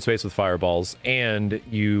that screen space with fireballs and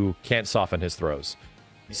you can't soften his throws.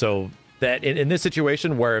 So that in this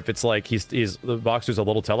situation where if it's like he's the Boxer's a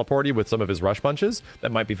little teleporty with some of his rush punches,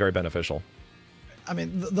 that might be very beneficial. I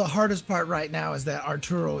mean, the hardest part right now is that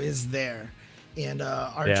Arturo is there. And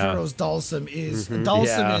Arturo's Dhalsim is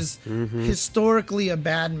historically a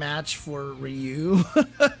bad match for Ryu.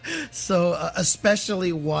 So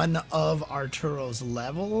especially one of Arturo's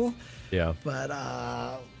level. Yeah. But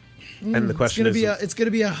and the question it's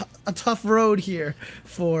gonna be a tough road here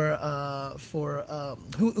for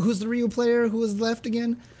who's the Ryu player who was left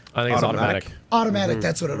again? I think it's AutoMattock. AutoMattock,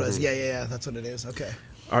 that's what it was. Yeah, that's what it is. Okay.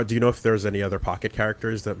 Do you know if there's any other pocket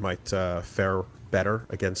characters that might fare better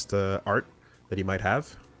against Art that he might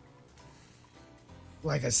have?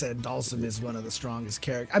 Like I said, Dhalsim is one of the strongest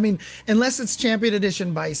characters. I mean, unless it's Champion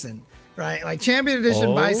Edition Bison, right? Like Champion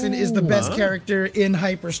Edition Bison is the best character in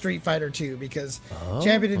Hyper Street Fighter 2 because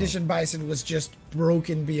Champion Edition Bison was just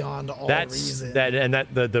broken beyond all reason.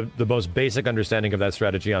 The most basic understanding of that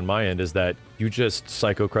strategy on my end is that you just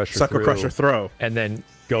Psycho Crusher throw, and then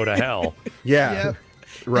go to hell. Yeah.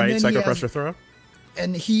 Right, Psycho Crusher throw.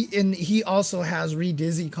 And he also has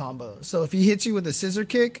re-dizzy combo. So if he hits you with a scissor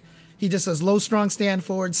kick, he just says low strong stand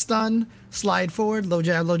forward stun, slide forward, low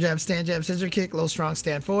jab stand jab scissor kick, low strong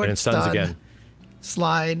stand forward, and it stuns again.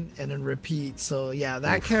 Slide and then repeat. So yeah,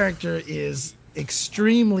 that character is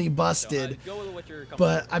extremely busted.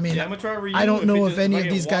 But I mean, I don't know if any of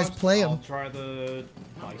these guys play him. Try the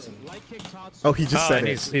Bison. Oh, he just said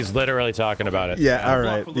he's literally talking about it. Yeah, all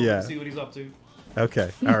right. Yeah. See what he's up to.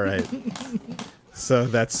 Okay, all right. So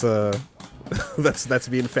that's that's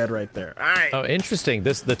being fed right there. All right. Oh, interesting.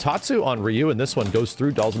 The Tatsu on Ryu in this one goes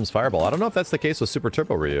through Dhalsim's fireball. I don't know if that's the case with Super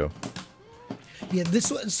Turbo Ryu. Yeah,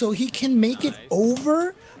 this one, so he can make it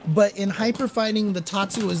over, but in Hyper Fighting, the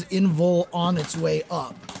Tatsu is invul on its way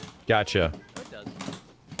up. Gotcha.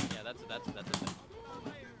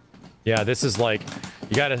 Yeah, this is like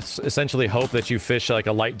you gotta essentially hope that you fish like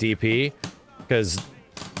a light DP, because.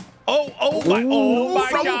 Oh my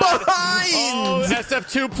from God! Behind! Oh,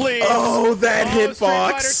 SF2, please! Oh, that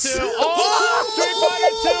hitbox! Street Fighter 2! Oh, Street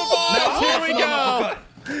Fighter 2 bonus! Here we go!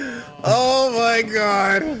 Oh my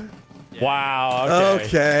God! Wow.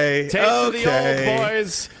 Okay. Taste of the old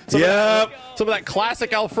boys. Some of that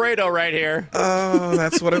classic Alfredo right here. Oh,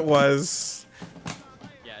 that's what it was.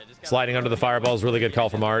 Sliding under the fireball is a really good call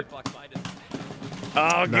from Art.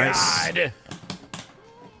 Oh, nice. God!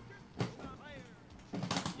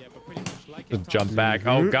 Just jump back.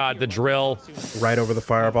 Oh God, the drill. Right over the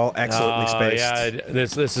fireball. Excellently spaced. Yeah,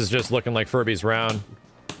 this is just looking like Furby's round.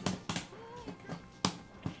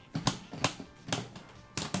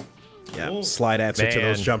 Yeah, slide answer to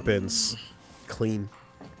those jump-ins. Clean.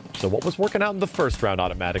 So what was working out in the first round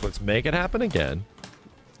AutoMattock? Let's make it happen again.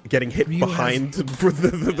 Getting hit behind for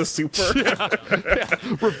the super. Yeah.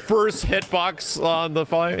 Reverse hitbox on the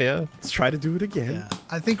fire. Yeah. Let's try to do it again. Yeah.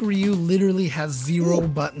 I think Ryu literally has 0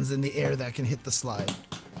 buttons in the air that can hit the slide.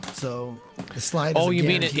 So the slide. Oh, you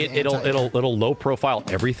mean it'll low profile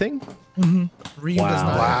everything? Mm-hmm. Ryu does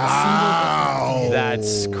not have a single button.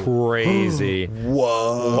 That's crazy.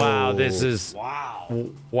 Whoa. Wow. This is.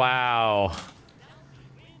 Wow.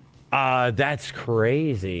 That's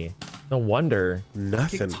crazy. No wonder.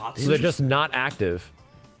 Nothing. So they're just not active.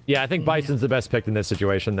 Yeah, I think Bison's the best pick in this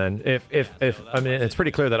situation then. If I mean, it's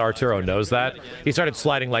pretty clear that Arturo knows that. He started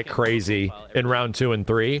sliding like crazy in round 2 and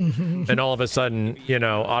 3, and all of a sudden, you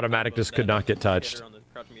know, AutoMattock just could not get touched.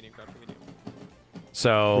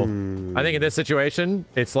 So, I think in this situation,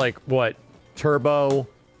 it's like, what? Turbo.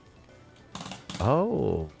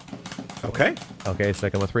 Oh. Okay. Okay,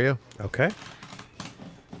 second with Ryu. Okay.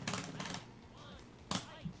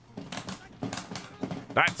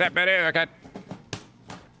 That's it, baby. Okay.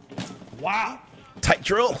 Wow. Tight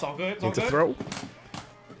drill. It's all good. It's all Needs a good. throw.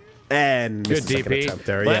 And Good DP. attempt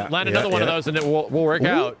there. Land another one of those and it will work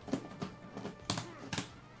out.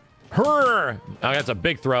 Her. Oh, that's a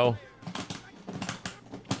big throw.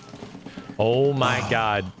 Oh my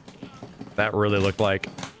God. That really looked like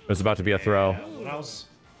it was about to be a throw. When I was...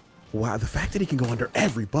 Wow, the fact that he can go under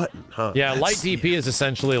every button, huh? Yeah, light DP is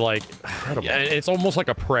essentially like, it's almost like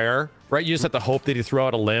a prayer, right? You just have to hope that you throw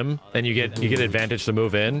out a limb and you get advantage to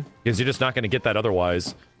move in because you're just not going to get that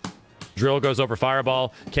otherwise. Drill goes over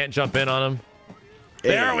fireball, can't jump in on him.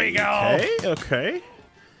 There we go. Okay.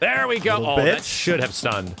 There we go. Oh, bit. that should have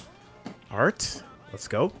stunned. Art, let's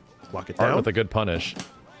go. Lock it down. Art with a good punish.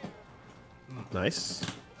 Nice.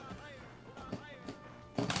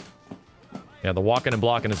 Yeah, the walking and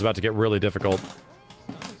blocking is about to get really difficult.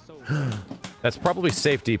 That's probably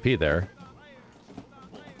safe DP there.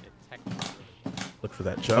 Look for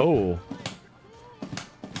that jump. Oh.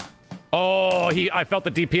 Oh, I felt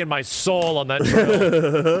the DP in my soul on that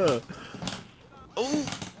drill.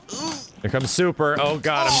 Here comes Super. Oh,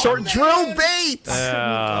 God. Short drill bait!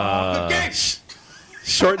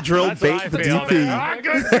 Short drill bait the DP.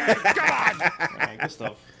 Good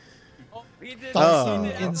stuff. Dawson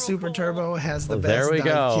in Super Turbo has the best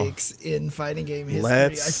dive kicks in fighting game history.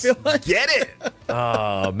 Let's I feel like get it.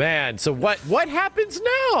 Oh, man. So what happens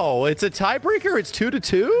now? It's a tiebreaker? It's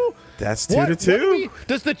 2-2? That's 2-2.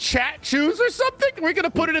 Does the chat choose or something? We're going to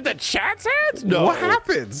put it in the chat's hands? No. What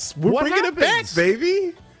happens? We're bringing it back,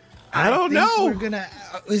 baby. I don't know. We're gonna.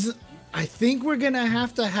 I think we're gonna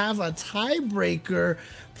have to have a tiebreaker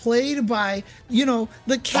played by, the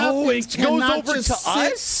captains cannot just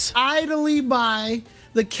sit idly by.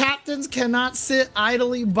 The captains cannot sit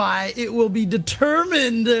idly by. It will be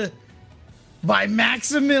determined by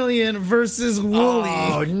Maximilian versus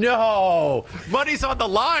Woolie. Oh, no. Money's on the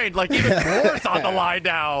line. Like, even more's on the line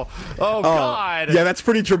now. Oh, God. Yeah, that's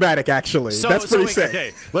pretty dramatic, actually. That's pretty sick.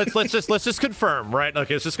 Okay, let's just confirm, right?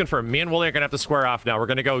 Okay, let's just confirm. Me and Woolie are going to have to square off now. We're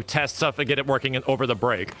going to go test stuff and get it working over the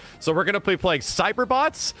break. So we're going to be playing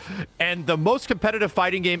Cyberbots and the most competitive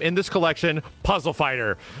fighting game in this collection, Puzzle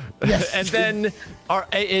Fighter. Yes. And then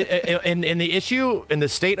in the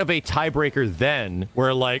state of a tiebreaker then,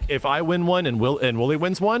 where, like, if I win one and Woolie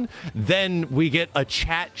wins one, then we get a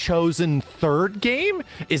chat-chosen third game?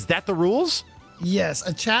 Is that the rules? Yes,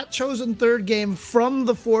 a chat-chosen third game from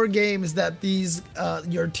the 4 games that these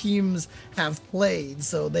your teams have played.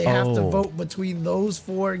 So they have to vote between those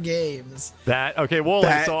 4 games. Okay,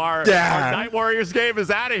 Woolie, so our Night Warriors game is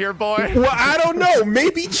out of here, boy. Well, I don't know.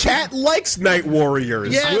 Maybe chat likes Night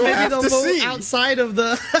Warriors. Yeah, we'll maybe have they'll to vote see. outside of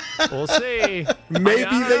the... We'll see.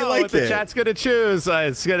 Maybe they like what the chat's going to choose.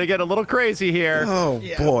 It's going to get a little crazy here. Oh,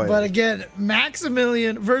 boy. But again,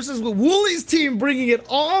 Maximilian versus Woolie's team bringing it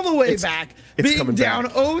all the way back. Being down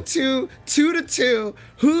 0-2, 2-2.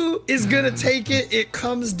 Who is going to take it? It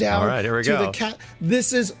comes down to the cat.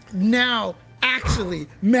 This is now actually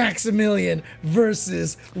Maximilian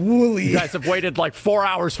versus Woolie. You guys have waited like 4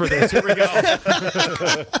 hours for this. Here we go.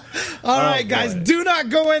 All right, guys, do not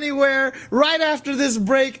go anywhere. Right after this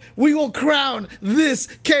break, we will crown this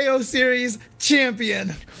KO Series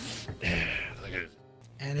champion.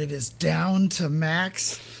 And it is down to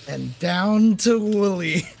Max and down to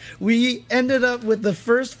Woolie. We ended up with the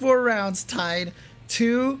first 4 rounds tied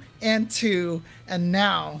 2-2, and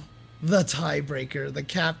now the tiebreaker, the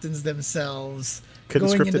captains themselves.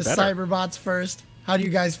 Going into Cyberbots first. How do you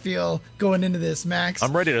guys feel going into this, Max?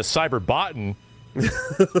 I'm ready to Cyberbotten.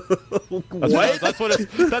 That's what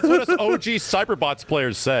us OG Cyberbots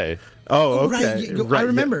players say. Oh, okay. Right. I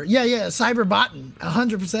remember. Yeah, Cyberbotten.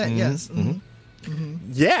 100%, yes. Mm-hmm. Mm-hmm.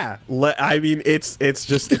 Yeah, I mean, it's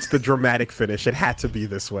the dramatic finish. It had to be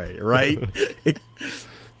this way, right?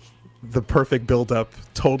 The perfect build-up,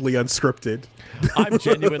 totally unscripted. I'm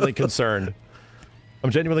genuinely concerned.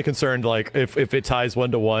 Like, if it ties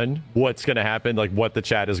 1-1, what's going to happen? Like, what the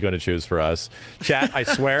chat is going to choose for us. Chat, I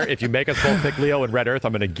swear, if you make us both pick Leo and Red Earth,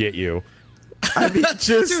 I'm going to get you. I mean,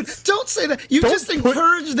 dude, don't say that. You just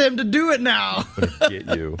encourage them to do it now. I'm going to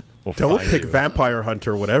get you. Don't pick Vampire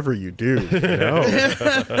Hunter, whatever you do. You know?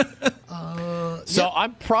 So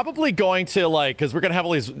I'm probably going to, like, because we're going to have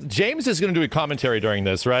all these... James is going to do a commentary during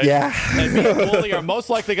this, right? Yeah. And me and Woolie are most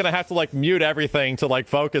likely going to have to, like, mute everything to, like,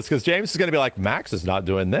 focus, because James is going to be like, Max is not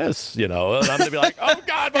doing this, And I'm going to be like, oh,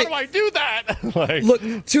 God, why do I do that? Like, look,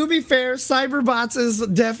 to be fair, Cyberbots is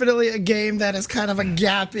definitely a game that is kind of a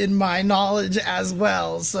gap in my knowledge as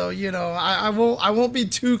well. So, I won't be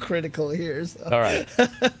too critical here. So. All right.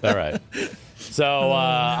 So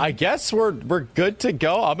I guess we're good to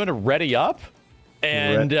go. I'm going to ready up.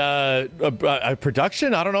 And a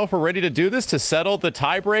production, I don't know if we're ready to do this to settle the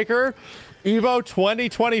tiebreaker. Evo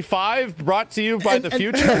 2025 brought to you by the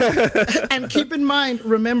future. And keep in mind,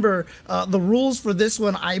 remember, the rules for this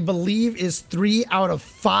one, I believe, is 3 out of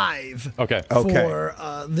 5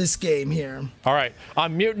 for this game here. All right.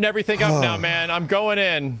 I'm muting everything up now, man. I'm going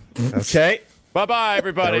in. Okay. Bye-bye,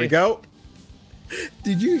 everybody. There we go.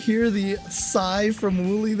 Did you hear the sigh from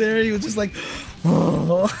Woolie there? He was just like,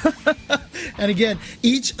 oh. And again,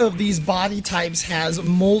 each of these body types has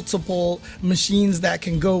multiple machines that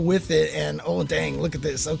can go with it. And oh, dang, look at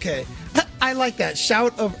this. Okay. I like that.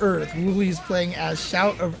 Shout of Earth. Woolie's playing as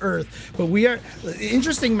Shout of Earth. But we are,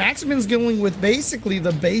 interesting, Maximilian's going with basically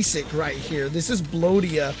the basic right here. This is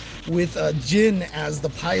Blodia with Jin as the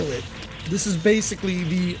pilot. This is basically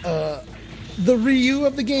the Ryu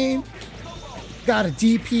of the game. Got a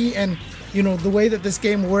DP, and you know the way that this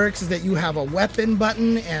game works is that you have a weapon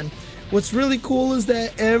button, and what's really cool is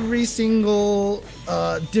that every single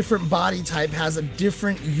different body type has a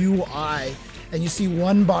different UI, and you see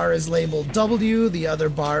one bar is labeled W, the other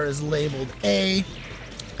bar is labeled A,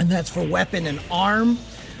 and that's for weapon and arm.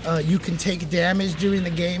 You can take damage during the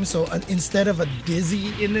game, so instead of a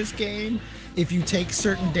dizzy in this game, if you take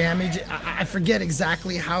certain damage, I forget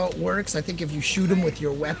exactly how it works. I think if you shoot them with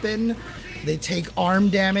your weapon, they take arm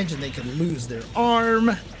damage and they can lose their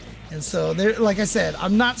arm. And so, like I said,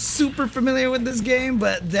 I'm not super familiar with this game,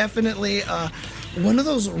 but definitely one of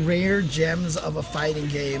those rare gems of a fighting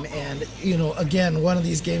game. And, you know, again, one of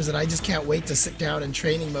these games that I just can't wait to sit down in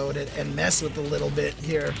training mode and mess with a little bit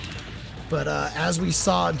here. But as we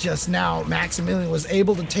saw just now, Maximilian was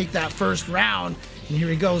able to take that first round. And here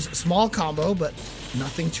he goes, small combo, but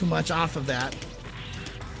nothing too much off of that.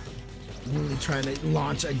 Really trying to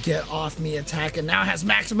launch a get off me attack, and now has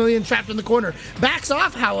Maximilian trapped in the corner. Backs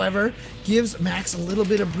off, however, gives Max a little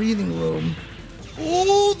bit of breathing room.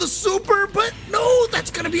 Oh, the super, but no,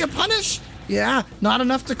 that's gonna be a punish. Yeah, not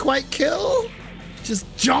enough to quite kill. Just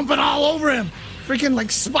jumping all over him. Freaking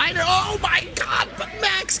like spider. Oh my god, but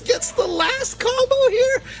Max gets the last combo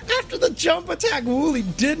here after the jump attack.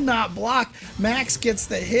 Woolie did not block. Max gets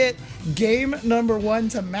the hit. Game number 1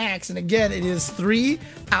 to Max, and again, it is 3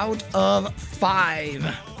 out of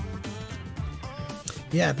 5.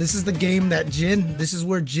 Yeah, this is the game that this is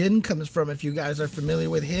where Jin comes from, if you guys are familiar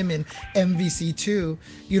with him in MVC2.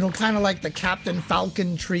 You know, kind of like the Captain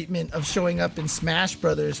Falcon treatment of showing up in Smash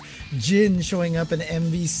Brothers. Jin showing up in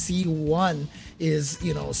MVC1 is,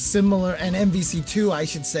 you know, similar, and MVC2, I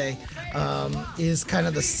should say, is kind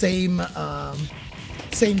of the same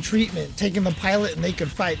treatment, taking the pilot and they can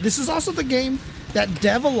fight. This is also the game that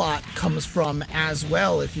Devilot comes from as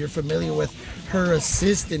well, if you're familiar with her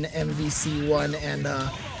assist in MVC1, and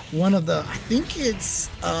one of the, I think it's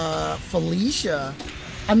Felicia,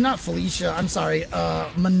 I'm sorry,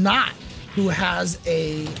 Manat, who has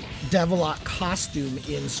a Devilot costume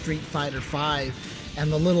in Street Fighter V, and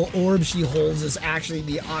the little orb she holds is actually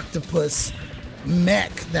the octopus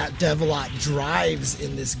mech that Devilot drives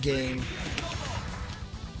in this game.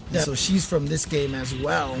 So she's from this game as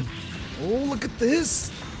well. Oh, look at this.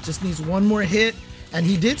 Just needs one more hit. And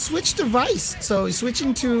he did switch device. So he's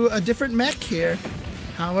switching to a different mech here.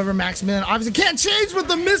 However, Maximilian obviously can't change with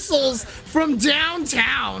the missiles from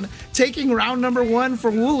downtown. Taking round number 1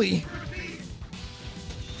 for Woolie.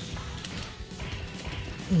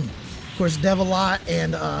 Of course, Devilot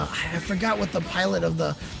and I forgot what the pilot of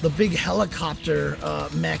the big helicopter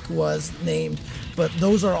mech was named. But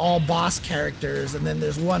those are all boss characters, and then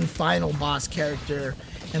there's one final boss character,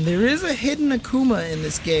 and there is a hidden Akuma in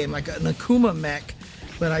this game, like an Akuma mech,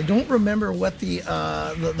 but I don't remember what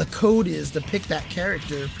the code is to pick that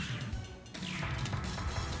character.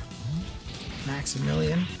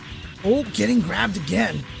 Maximilian, oh, getting grabbed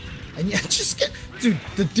again, and yeah, just get, dude,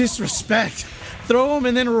 the disrespect. Throw him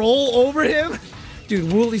and then roll over him. Dude,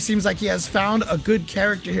 Woolie seems like he has found a good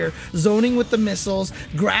character here. Zoning with the missiles,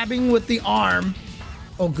 grabbing with the arm.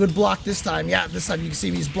 Oh, good block this time. Yeah, this time you can see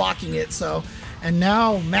he's blocking it. So, and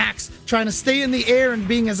now Max trying to stay in the air and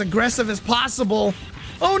being as aggressive as possible.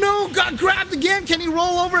 Oh no, got grabbed again. Can he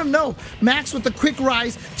roll over him? No. Max with the quick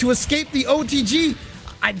rise to escape the OTG.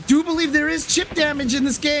 I do believe there is chip damage in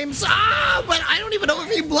this game. But I don't even know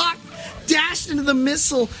if he blocked. Dashed into the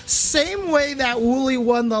missile, same way that Woolie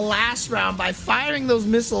won the last round by firing those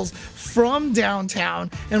missiles from downtown,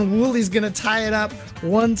 and Woolie's gonna tie it up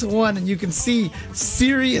 1-1, and you can see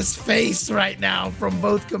serious face right now from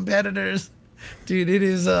both competitors. Dude, it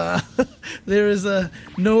is there is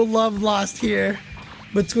no love lost here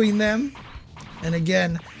between them. And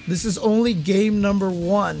again, this is only game number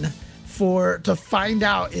 1 to find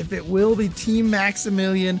out if it will be Team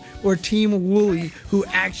Maximilian or Team Woolie who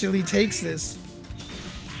actually takes this.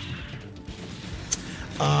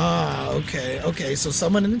 Okay. So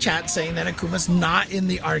someone in the chat saying that Akuma's not in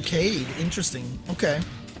the arcade. Interesting. Okay.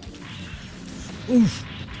 Oof.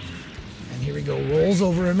 And here we go. Rolls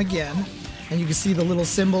over him again. And you can see the little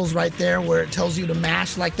symbols right there where it tells you to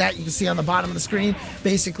mash like that. You can see on the bottom of the screen,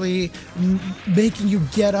 basically making you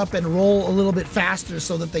get up and roll a little bit faster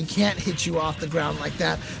so that they can't hit you off the ground like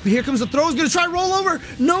that. But here comes the throw. He's going to try to roll over.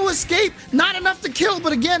 No escape. Not enough to kill.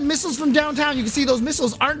 But again, missiles from downtown. You can see those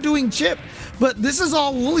missiles aren't doing chip. But this is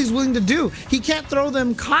all Woolie's willing to do. He can't throw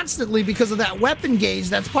them constantly because of that weapon gauge.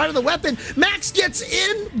 That's part of the weapon. Max gets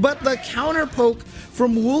in, but the counter poke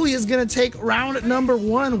from Woolie is going to take round number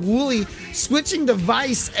 1. Woolie switching to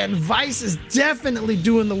Vice, and Vice is definitely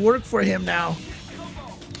doing the work for him now.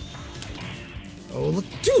 Oh, look,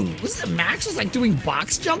 dude, was that Max was like doing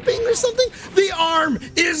box jumping or something? The arm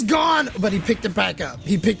is gone, but he picked it back up.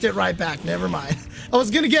 He picked it right back. Never mind. I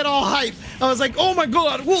was going to get all hype. I was like, oh my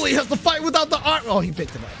God, Woolie has to fight without the arm. Oh, he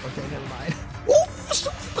picked it up. Okay, never mind. Oh,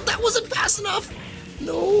 but that wasn't fast enough.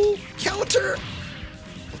 No counter.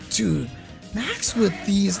 Dude, Max with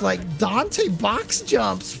these like Dante box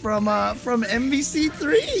jumps from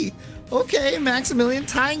MVC3. Okay, Maximilian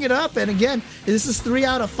tying it up, and again, this is 3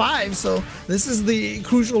 out of 5, so this is the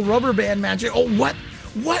crucial rubber band match. Oh, what?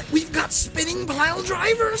 We've got spinning pile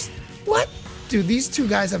drivers? What? Dude, these two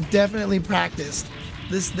guys have definitely practiced.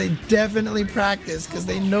 They definitely practice because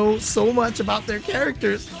they know so much about their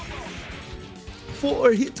characters.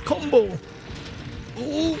 4-hit combo.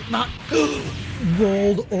 Oh, not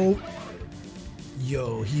rolled. Oh.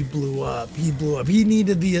 Yo, he blew up. He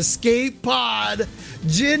needed the escape pod.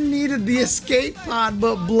 Jin needed the escape pod,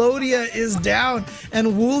 but Blodia is down, and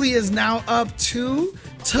Woolie is now up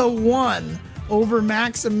 2-1 over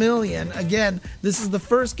Maximilian. Again, this is the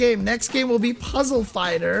first game. Next game will be Puzzle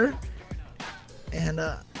Fighter. And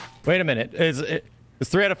wait a minute. It's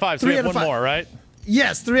 3 out of 5. So we have one more, right?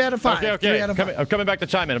 Yes, 3 out of 5. Okay. 3 out of 5. I'm coming back to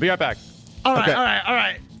chime in. I'll be right back. All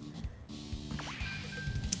right.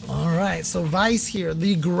 All right, so Vice here,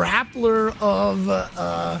 the grappler of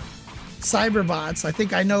Cyberbots. I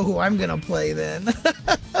think I know who I'm gonna play then.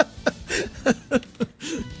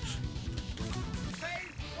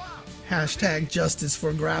 Hashtag justice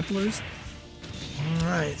for grapplers. All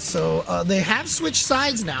right, so they have switched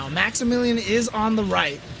sides now. Maximilian is on the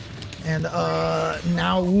right, and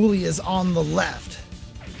now Woolie is on the left.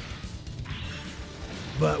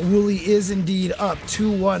 But Woolie is indeed up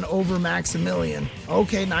 2-1 over Maximilian.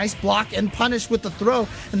 Okay, nice block and punish with the throw.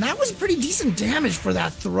 And that was pretty decent damage for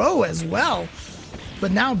that throw as well.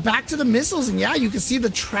 But now back to the missiles, and yeah, you can see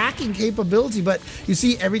the tracking capability, but you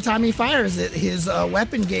see every time he fires it, his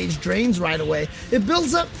weapon gauge drains right away. It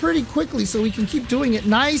builds up pretty quickly, so we can keep doing it.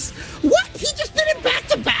 Nice. What? He just did it back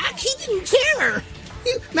to back? He didn't care.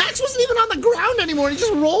 Max wasn't even on the ground anymore. He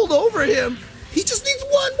just rolled over him. He just needs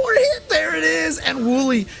one more hit. There it is. And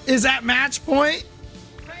Woolie is at match point.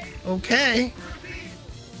 Okay.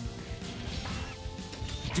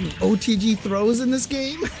 Dude, OTG throws in this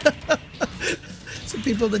game. Some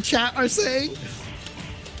people in the chat are saying.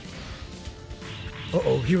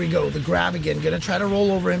 Uh-oh, here we go. The grab again. Gonna try to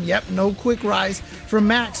roll over him. Yep, no quick rise from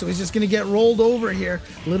Max, so he's just gonna get rolled over here.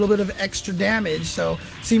 A little bit of extra damage. So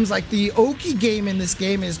seems like the Oki game in this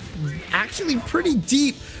game is actually pretty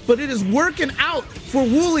deep, but it is working out for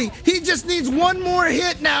Woolie. He just needs one more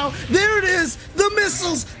hit now. There it is. The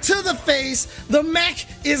missiles to the face. The mech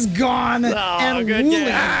is gone. And Woolie.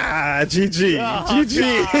 GG.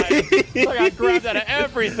 I got grabbed out of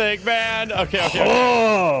everything, man. Okay.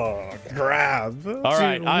 Oh, grab. All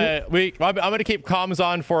right. I'm gonna keep comms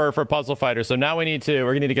on for Puzzle Fighter. So now we're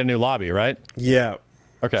gonna need to get a new lobby, right? Yeah.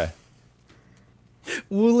 Okay.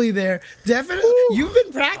 Woolie there. Definitely. Ooh. You've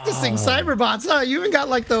been practicing Cyberbots, huh? You even got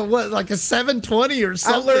like a 720 or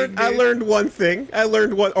something. I learned one thing. I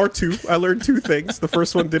learned two. I learned two things. The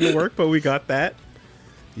first one didn't work, but we got that.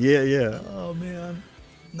 Yeah. Oh man.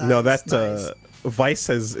 Nice, no, that nice. Vice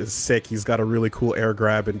is sick. He's got a really cool air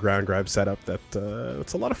grab and ground grab setup.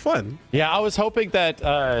 It's a lot of fun. Yeah, I was hoping that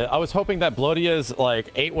Blodia's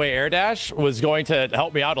like 8-way air dash was going to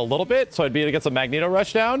help me out a little bit, so I'd be able to get some Magneto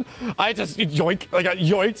rush down. I just yoink. I got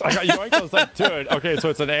yoinked. I was like, dude. Okay, so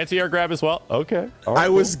it's an anti-air grab as well. Okay. All right, I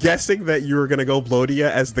was guessing that you were gonna go Blodia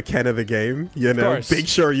as the Ken of the game. You know, big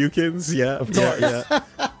Shoryukens. Yeah, of course. Yeah.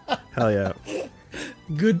 Hell yeah.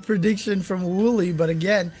 Good prediction from Woolie, but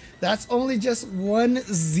again, that's only just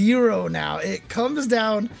 1-0 now. It comes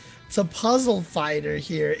down to Puzzle Fighter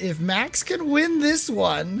here. If Max can win this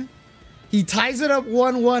one, He ties it up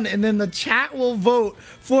 1-1, and then the chat will vote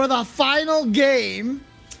for the final game.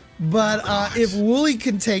 But if Woolie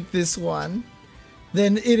can take this one,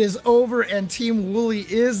 then it is over, and Team Woolie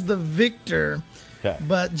is the victor. Okay.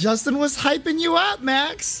 But Justin was hyping you up,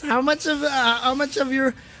 Max. How much of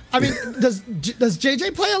your? I mean, does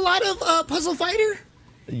JJ play a lot of Puzzle Fighter?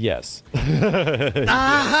 Yes.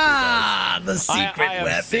 Aha! The secret I have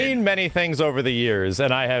weapon. seen many things over the years,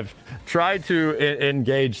 and I have tried to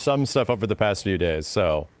engage some stuff over the past few days.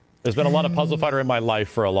 So there's been a lot of Puzzle Fighter in my life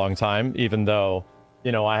for a long time, even though,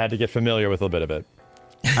 you know, I had to get familiar with a bit of it.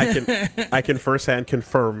 I can firsthand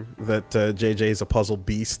confirm that JJ is a puzzle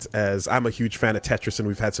beast, as I'm a huge fan of Tetris, and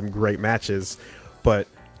we've had some great matches. But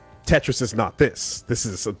Tetris is not this. This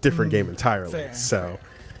is a different game entirely. Fair. So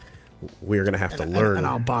we're gonna have to learn. And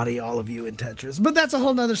I'll body all of you in Tetris, but that's a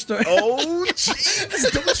whole nother story. Oh,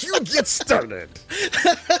 jeez! Don't you get started.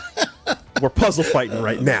 We're puzzle fighting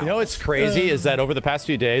right now. You know what's crazy is that over the past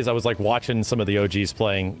few days, I was like watching some of the OGs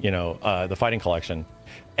playing, you know, the Fighting Collection.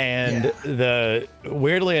 And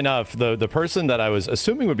weirdly enough, the person that I was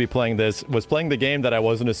assuming would be playing this was playing the game that I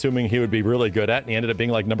wasn't assuming he would be really good at, and he ended up being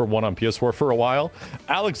like #1 on PS4 for a while.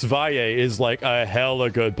 Alex Valle is like a hella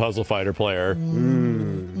good Puzzle Fighter player.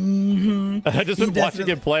 I just been watching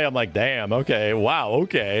him play. I'm like, damn, okay, wow,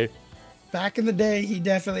 okay. Back in the day, he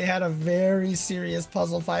definitely had a very serious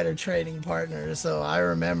Puzzle Fighter training partner, so I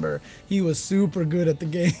remember he was super good at the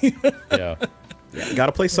game. Yeah. Yeah, got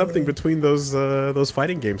to play something between those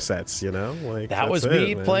fighting game sets, you know? Like that was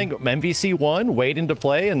me playing MVC1, waiting to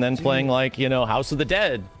play, and then playing like, you know, House of the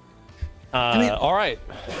Dead. All right.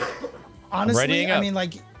 Honestly, I mean,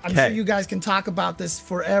 like, I'm sure you guys can talk about this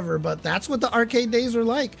forever, but that's what the arcade days were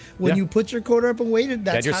like. When you put your quarter up and waited,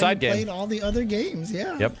 that's how you played all the other games.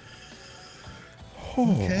 Yeah. Yep.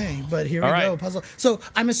 Okay, but here we go, puzzle. So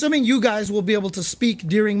I'm assuming you guys will be able to speak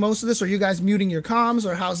during most of this. Are you guys muting your comms,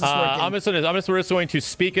 or how's this working? I'm just going to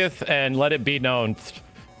speaketh and let it be known.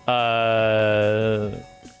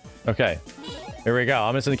 Okay, here we go.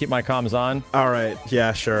 I'm just going to keep my comms on. All right,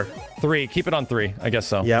 yeah, sure. 3, keep it on 3, I guess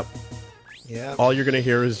so. Yep. Yeah. All you're going to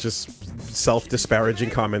hear is just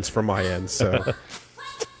self-disparaging comments from my end, so...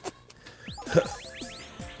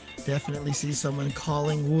 Definitely see someone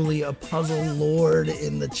calling Woolie a puzzle lord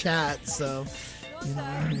in the chat, so you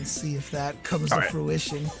know, let's see if that comes to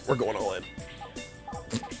fruition. We're going all in.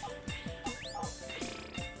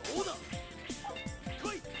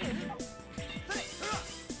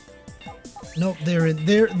 Nope, they're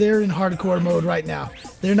in hardcore mode right now.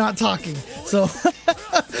 They're not talking, so.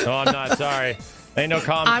 No, I'm not. Sorry, ain't no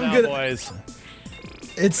comms now, boys.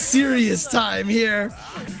 It's serious time here.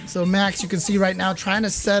 So Max, you can see right now trying to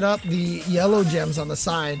set up the yellow gems on the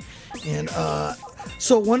side. And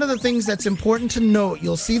so one of the things that's important to note,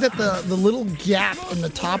 you'll see that the little gap in the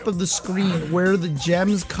top of the screen where the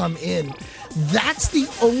gems come in, that's the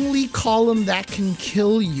only column that can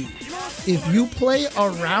kill you. If you play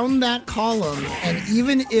around that column, and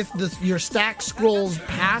even if your stack scrolls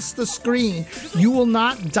past the screen, you will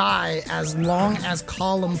not die as long as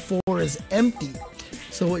column 4 is empty.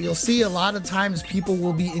 So what you'll see a lot of times, people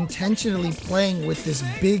will be intentionally playing with this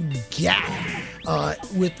big gap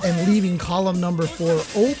and leaving column number 4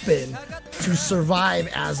 open to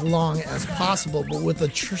survive as long as possible. But with a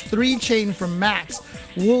 3 chain from Max,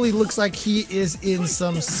 Woolie looks like he is in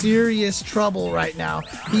some serious trouble right now.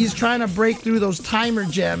 He's trying to break through those timer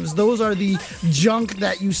gems. Those are the junk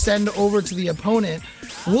that you send over to the opponent.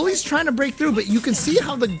 Woolie's trying to break through, but you can see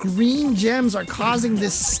how the green gems are causing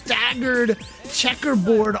this staggered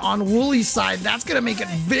checkerboard on Woolie's side. That's going to make it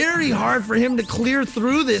very hard for him to clear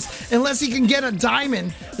through this unless he can get a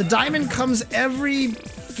diamond. The diamond comes every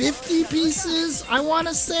 50 pieces, I want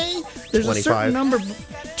to say. There's 25. A certain number.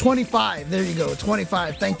 25. There you go.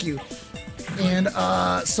 25. Thank you. And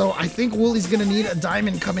so I think Woolie's going to need a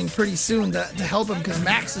diamond coming pretty soon to help him, because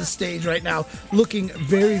Max's stage right now looking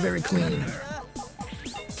very, very clean.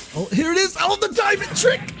 Oh, here it is. Oh, the diamond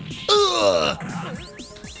trick. Ugh.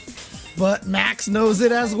 But Max knows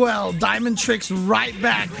it as well. Diamond tricks right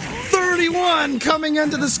back. 31 coming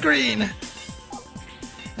into the screen.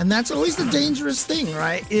 And that's always the dangerous thing,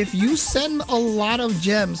 right? If you send a lot of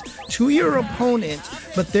gems to your opponent,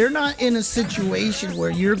 but they're not in a situation where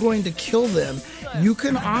you're going to kill them, you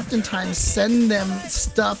can oftentimes send them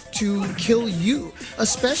stuff to kill you,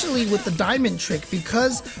 especially with the diamond trick,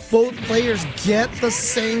 because both players get the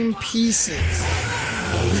same pieces.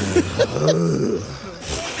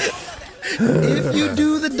 If you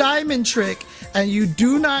do the diamond trick and you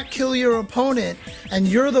do not kill your opponent, and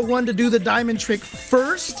you're the one to do the diamond trick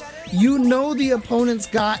first, you know the opponent's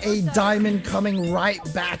got a diamond coming right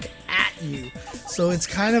back at you. So it's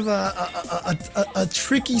kind of a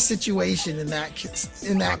tricky situation in that case.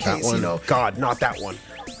 One. You know, God, not that one.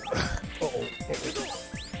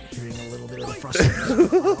 Hearing a little bit of the frustration.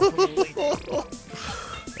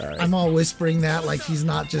 Right. I'm all whispering that like he's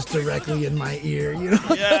not just directly in my ear, you know?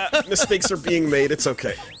 Yeah, mistakes are being made. It's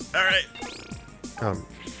okay. All right.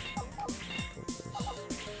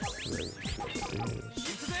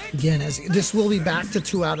 Again, as this will be back to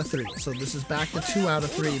 2 out of 3. So this is back to 2 out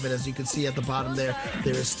of 3, but as you can see at the bottom there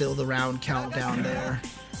is still the round countdown there.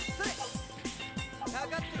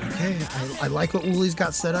 Okay, I like what Woolie's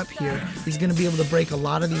got set up here. He's going to be able to break a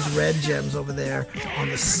lot of these red gems over there on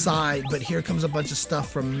the side, but here comes a bunch of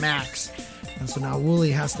stuff from Max. And so now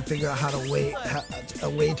Woolie has to figure out how to a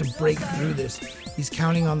way to break through this. He's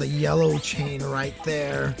counting on the yellow chain right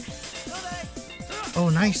there. Oh,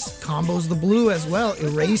 nice. Combos the blue as well.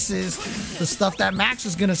 Erases the stuff that Max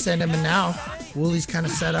was going to send him, and now Woolie's kind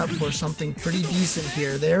of set up for something pretty decent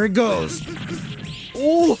here. There it goes.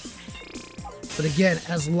 Oh! But again,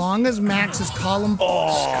 as long as Max's column...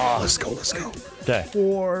 Oh, let's go. Okay.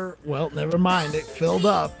 Well, never mind. It filled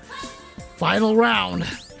up. Final round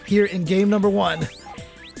here in game number 1.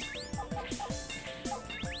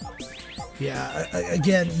 Yeah,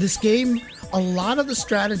 again, this game... A lot of the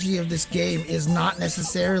strategy of this game is not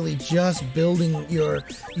necessarily just building your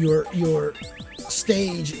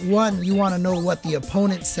stage. One, you want to know what the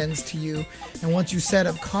opponent sends to you, and once you set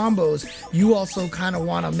up combos, you also kind of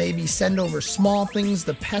want to maybe send over small things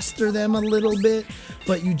to pester them a little bit,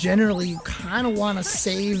 but you generally kind of want to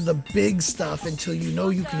save the big stuff until you know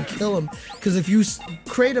you can kill them, because if you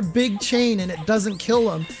create a big chain and it doesn't kill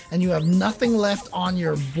them and you have nothing left on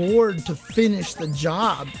your board to finish the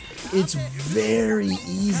job, it's very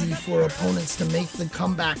easy for opponents to make the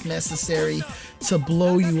comeback necessary to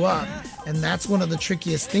blow you up. And that's one of the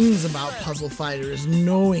trickiest things about Puzzle Fighter, is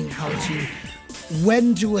knowing how to,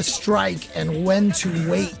 when to strike and when to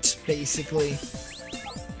wait, basically.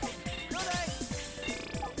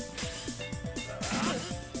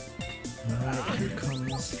 Alright, here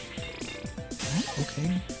comes...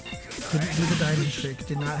 Okay. Couldn't do the diamond trick,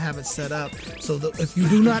 did not have it set up. So if you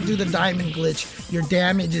do not do the diamond glitch, your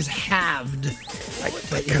damage is halved.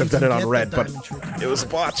 I could have done it on red, but it was a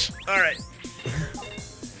botch. All right.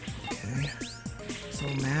 Okay. So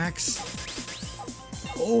Max.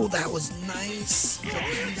 Oh, that was nice.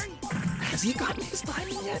 Has he gotten his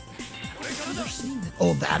diamond yet? I've never seen it.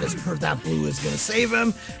 Oh, that blue is going to save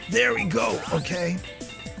him. There we go. Okay.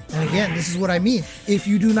 And again, this is what I mean. If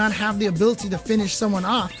you do not have the ability to finish someone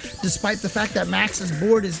off, despite the fact that Max's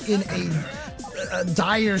board is in a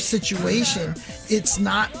dire situation, it's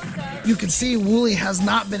not... You can see Woolie has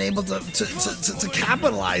not been able to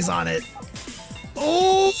capitalize on it.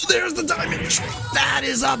 Oh, there's the diamond trick. That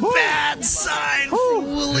is a bad sign for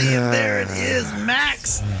Woolie. And there it is.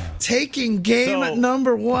 Max taking game at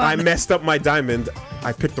number 1. I messed up my diamond.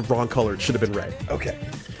 I picked the wrong color. It should have been red. Okay.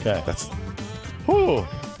 That's... Whew.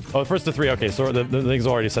 Oh, first to 3. Okay, so the thing's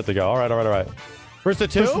already set to go. All right. First to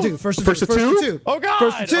 2? First to two. Oh, God.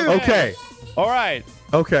 First to 2. Okay. All right.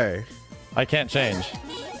 Okay. I can't change.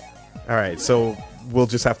 All right, so we'll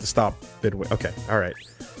just have to stop midway. Okay, all right.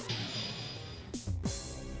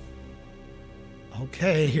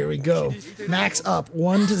 Okay, here we go. Max up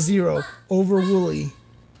 1-0 over Woolie.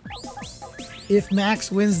 If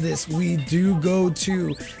Max wins this, we do go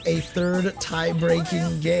to a third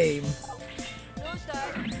tie-breaking game.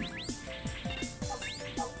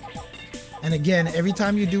 And again, every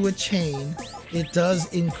time you do a chain, it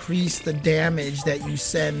does increase the damage that you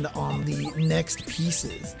send on the next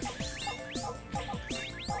pieces.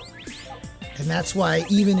 And that's why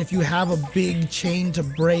even if you have a big chain to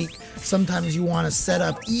break, sometimes you want to set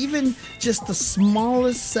up even just the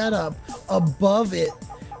smallest setup above it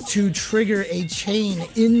to trigger a chain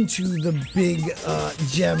into the big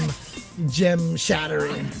gem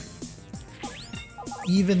shattering.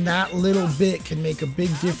 Even that little bit can make a big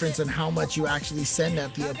difference in how much you actually send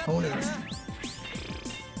at the opponent.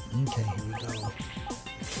 Okay, here we go.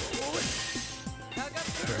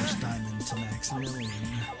 First diamond to Maximilian.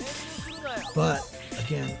 But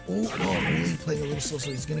again, really playing a little slow, so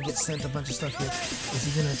he's gonna get sent a bunch of stuff here. Is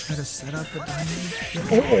he gonna try to set up a diamond?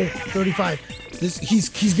 Yeah. 35.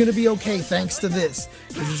 He's gonna be okay thanks to this,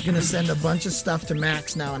 because he's gonna send a bunch of stuff to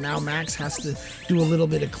Max now, and now Max has to do a little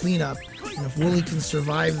bit of cleanup. And if Woolie can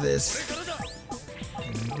survive this,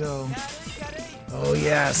 there we go. Oh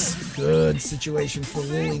yes, good situation for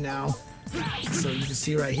Woolie now. So you can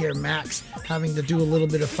see right here, Max having to do a little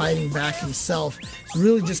bit of fighting back himself. He's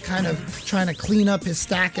really just kind of trying to clean up his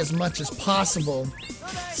stack as much as possible.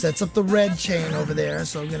 Sets up the red chain over there,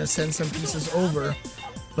 so I'm going to send some pieces over.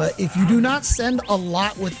 But if you do not send a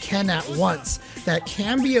lot with Ken at once, that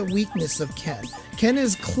can be a weakness of Ken. Ken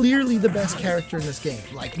is clearly the best character in this game.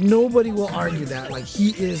 Like, nobody will argue that. Like,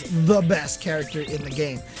 he is the best character in the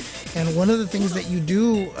game. And one of the things that you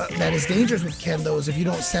do that is dangerous with Ken, though, is if you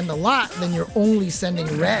don't send a lot, then you're only sending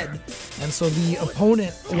red. And so the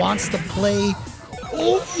opponent wants to play...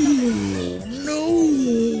 Oh, no!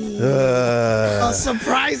 A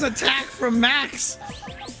surprise attack from Max!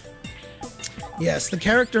 Yes, the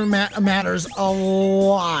character matters a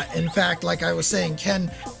lot. In fact, like I was saying, Ken,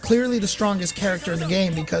 clearly the strongest character in the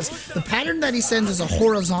game because the pattern that he sends is a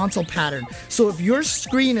horizontal pattern. So if your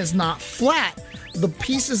screen is not flat, the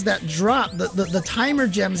pieces that drop, the timer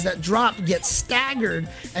gems that drop get staggered,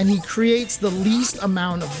 and he creates the least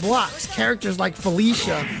amount of blocks. Characters like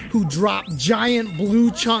Felicia, who drop giant blue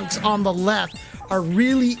chunks on the left, are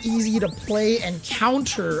really easy to play and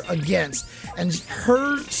counter against. And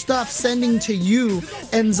her stuff sending to you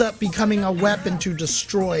ends up becoming a weapon to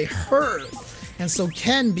destroy her. And so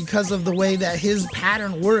Ken, because of the way that his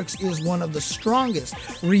pattern works, is one of the strongest.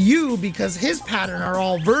 Ryu, because his pattern are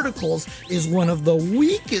all verticals, is one of the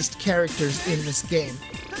weakest characters in this game.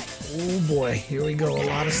 Oh boy, here we go. A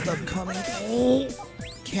lot of stuff coming. Oh,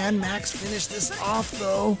 can Max finish this off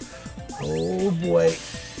though? Oh boy.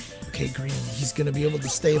 Okay, Green, he's going to be able to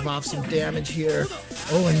stave off some damage here.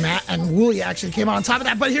 Oh, and Matt and Woolie actually came on top of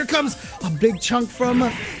that, but here comes a big chunk from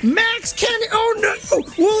Max. Oh no!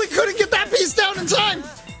 Woolie couldn't get that piece down in time.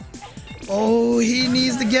 Oh, he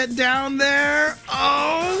needs to get down there.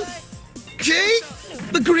 Oh, okay,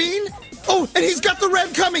 the green. Oh, and he's got the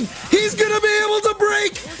red coming. He's going to be able to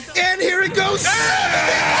break, and here it goes.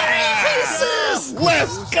 73 pieces.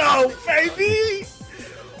 Let's go, baby.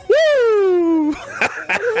 Woo!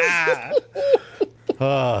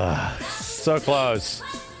 So close.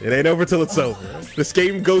 It ain't over till it's over. This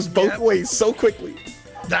game goes both ways so quickly.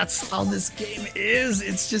 That's how this game is.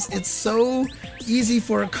 It's so easy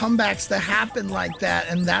for comebacks to happen like that,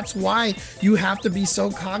 and that's why you have to be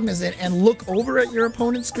so cognizant and look over at your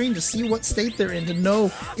opponent's screen to see what state they're in, to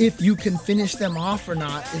know if you can finish them off or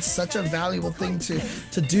not. It's such a valuable thing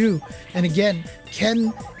to do. And again,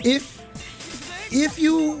 Ken, if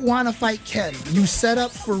you want to fight Ken, you set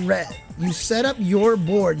up for red. You set up your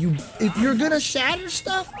board. If you're gonna shatter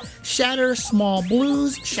stuff, shatter small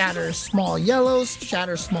blues, shatter small yellows,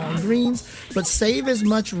 shatter small greens, but save as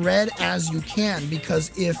much red as you can,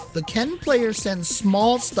 because if the Ken player sends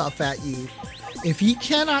small stuff at you, if he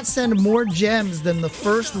cannot send more gems than the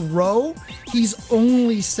first row, he's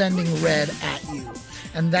only sending red at you.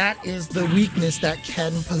 And that is the weakness that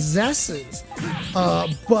Ken possesses.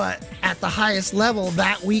 But at the highest level,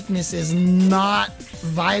 that weakness is not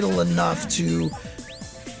vital enough to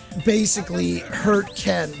basically hurt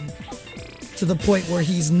Ken to the point where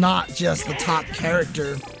he's not just the top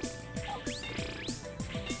character.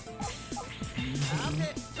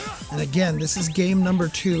 And again, this is game number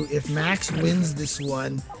 2. If Max wins this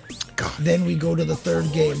one, then we go to the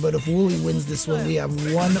third game. But if Woolie wins this one, we have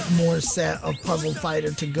one more set of Puzzle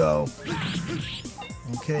Fighter to go.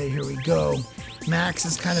 Okay, here we go. Max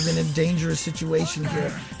is kind of in a dangerous situation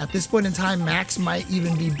here. At this point in time, Max might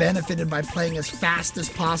even be benefited by playing as fast as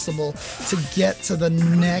possible to get to the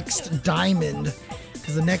next diamond,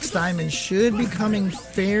 because the next diamond should be coming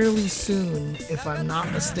fairly soon, if I'm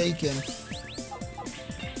not mistaken.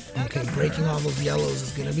 Okay, breaking all those yellows is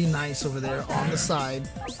going to be nice over there on the side.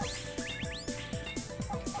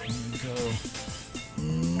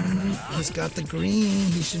 He's got the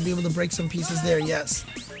green. He should be able to break some pieces there, yes.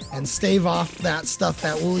 And stave off that stuff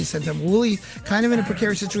that Woolie sent him. Woolie kind of in a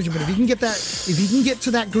precarious situation, but if he can get that, if he can get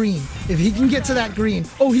to that green,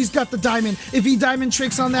 oh, he's got the diamond. If he diamond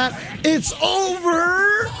tricks on that, it's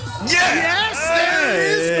over. Yeah! Yes, there it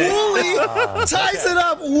is. Woolie ties it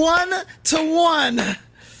up 1-1.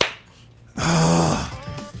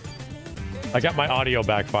 I got my audio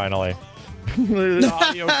back finally. The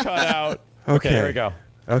audio cut out. Okay, here we go.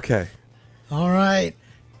 Okay. All right.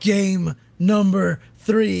 Game number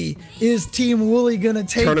 3. Is Team Woolie gonna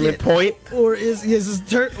take tournament point? Or is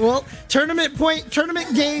tournament point,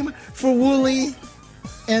 tournament game for Woolie,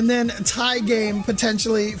 and then tie game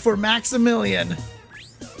potentially for Maximilian.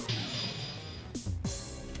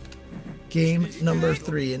 Game number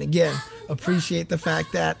 3. And again, appreciate the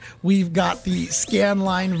fact that we've got the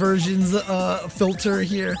scanline versions filter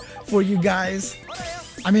here for you guys.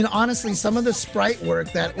 I mean, honestly, some of the sprite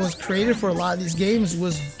work that was created for a lot of these games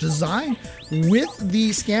was designed with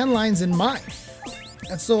the scan lines in mind.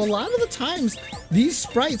 And so a lot of the times, these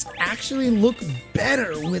sprites actually look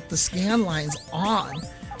better with the scan lines on.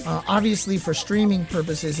 Obviously, for streaming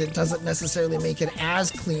purposes, it doesn't necessarily make it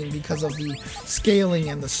as clean because of the scaling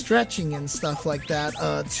and the stretching and stuff like that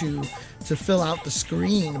to fill out the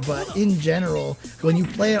screen. But in general, when you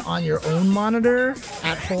play it on your own monitor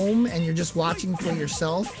at home and you're just watching for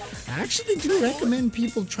yourself, I actually do recommend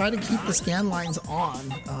people try to keep the scan lines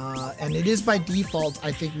on. And it is by default,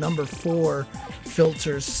 I think, number 4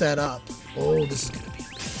 filters set up. Oh, this is going to be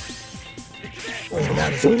oh,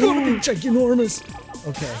 that is gonna be ginormous.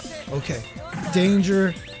 Okay.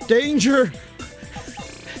 Danger.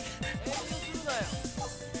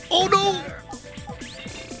 Oh no!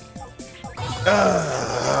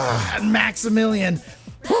 And Maximilian.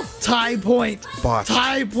 Tie point. Botch.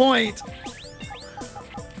 Tie point.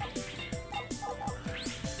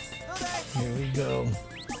 Here we go.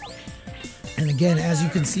 And again, as you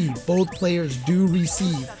can see, both players do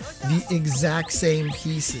receive the exact same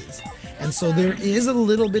pieces. And so there is a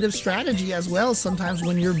little bit of strategy as well. Sometimes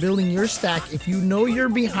when you're building your stack, if you know you're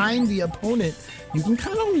behind the opponent, you can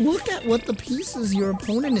kind of look at what the pieces your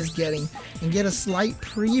opponent is getting and get a slight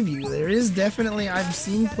preview. There is definitely, I've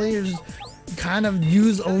seen players kind of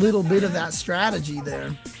use a little bit of that strategy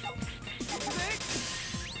there.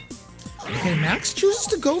 Okay, Max chooses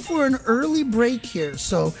to go for an early break here.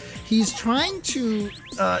 So he's trying to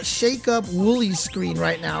shake up Woolie's screen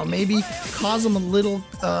right now. Maybe cause him a little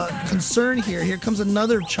concern here. Here comes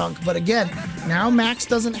another chunk. But again, now Max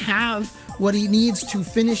doesn't have what he needs to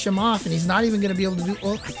finish him off. And he's not even going to be able to do...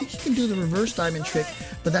 Well, I think he can do the reverse diamond trick.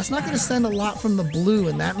 But that's not going to send a lot from the blue.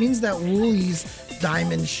 And that means that Woolie's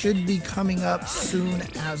diamond should be coming up soon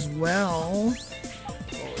as well. Oh,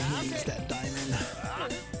 he needs that diamond.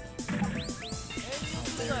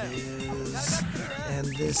 And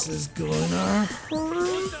this is gonna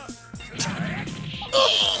hurt.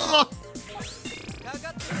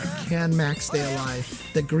 Can Max stay alive?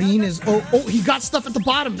 The green is... Oh, he got stuff at the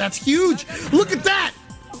bottom. That's huge. Look at that.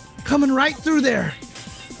 Coming right through there.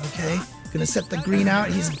 Okay. Gonna set the green out.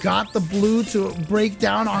 He's got the blue to break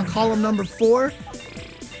down on column number 4.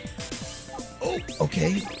 Oh,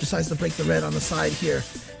 okay. Decides to break the red on the side here.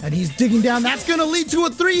 And he's digging down. That's going to lead to a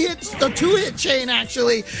 2-hit chain,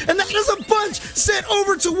 actually. And that is a bunch sent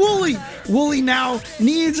over to Woolie. Woolie now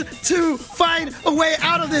needs to find a way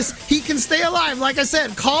out of this. He can stay alive. Like I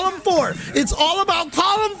said, column 4. It's all about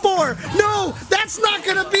column 4. No, that's not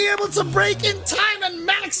going to be able to break in time. And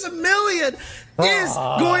Maximilian is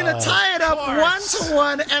going to tie it up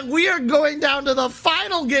 1-1. And we are going down to the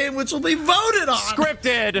final game, which will be voted on.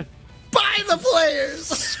 Scripted. By the players.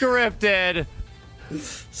 Scripted.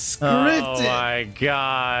 Scripted. Oh my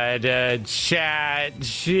god, chat,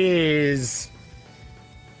 jeez.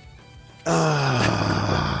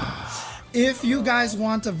 If you guys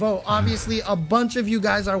want to vote, obviously a bunch of you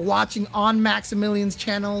guys are watching on Maximilian's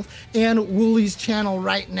channel and Woolie's channel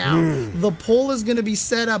right now. The poll is going to be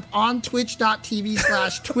set up on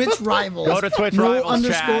twitch.tv/TwitchRivals. Go to Twitch no Rivals,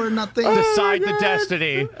 underscore, chat. nothing. Decide the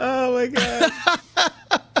destiny. Oh my god.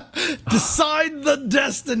 Decide the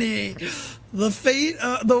destiny. The fate,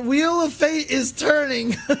 the wheel of fate is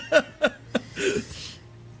turning.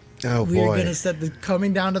 Oh boy. We're gonna set the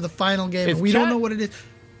coming down to the final game. We don't know what it is.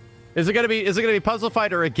 Is it gonna be Puzzle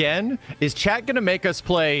Fighter again? Is chat gonna make us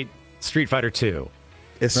play Street Fighter 2?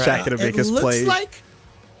 Is chat gonna make us play?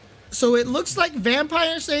 So it looks like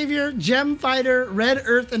Vampire Savior, Gem Fighter, Red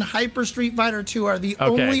Earth, and Hyper Street Fighter 2 are the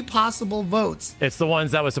only possible votes. It's the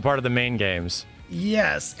ones that was a part of the main games.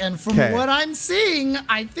 Yes, and from what I'm seeing,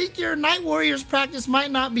 I think your Night Warriors practice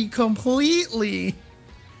might not be completely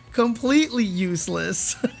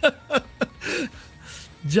useless.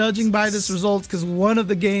 Judging by this results, because one of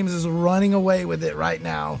the games is running away with it right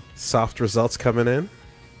now. Soft results coming in.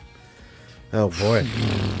 Oh boy.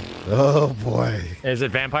 Oh boy. Is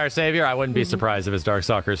it Vampire Savior? I wouldn't be surprised if it's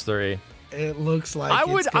Darkstalkers 3. It looks like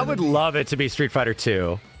I would love it to be Street Fighter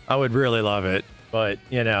 2. I would really love it, but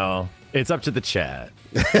you know, it's up to the chat.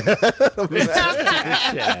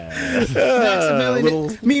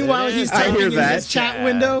 Maximilian, meanwhile, he's typing in his chat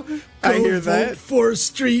window. I hear that. For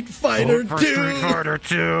Street Fighter 2. Street Fighter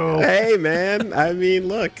 2. Hey, man. I mean,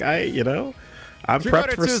 look, I'm Street prepped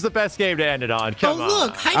Fighter for 2 is the best game to end it on. Come on.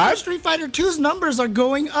 Look, Hyper Street Fighter 2's numbers are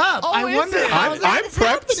going up. I wonder how that's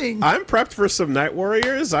happening. I'm prepped for some Night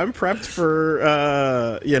Warriors. I'm prepped for,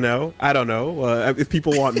 I don't know, if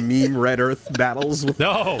people want meme Red Earth battles.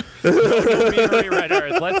 No meme Red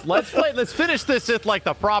Earth. Let's finish this with like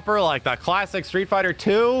the proper, like the classic Street Fighter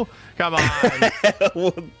 2. Come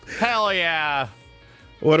on. Hell yeah.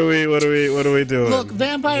 What are we doing? Look,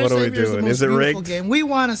 Vampire Savior is the most Is it beautiful rigged? game. We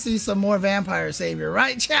want to see some more Vampire Savior,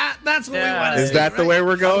 right, chat? That's what we want to see. Is that the way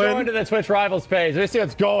we're going? I'm going to the Twitch Rivals page. Let me see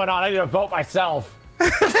what's going on. I need to vote myself.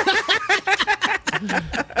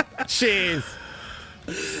 Jeez.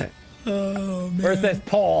 Oh man. Where's this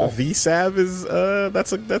Paul? VSAV is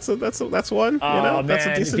that's one. Oh, You know, man. that's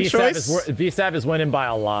a decent choice. VSAV is winning by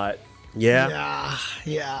a lot. Yeah.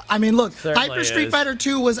 I mean, look, Certainly Hyper Street is. Fighter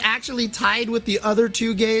 2 was actually tied with the other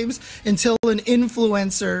two games until an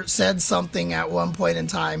influencer said something at one point in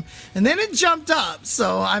time, and then it jumped up.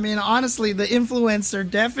 So, I mean, honestly, the influencer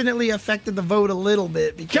definitely affected the vote a little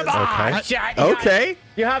bit. Because Come on, chat.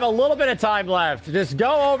 You have a little bit of time left. Just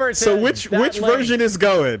go over to So which version is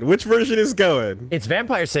going? Which version is going? It's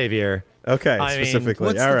Vampire Savior. Okay, I mean, specifically.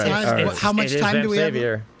 what's all the right. time? All right. How much time do we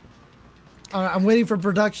have? I'm waiting for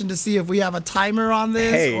production to see if we have a timer on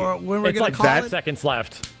this Hey, or when we're It's going like to call 5 it. seconds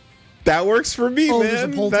left. That works for me, there's a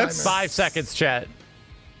man. poll That's timer. 5 seconds, chat.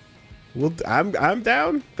 well, I'm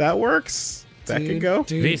down. That works. That can go.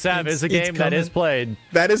 VSAV is a game that is played.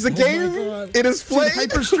 That is a my game. God. It is played.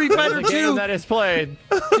 Hyper Street Fighter It's a game 2. that is played.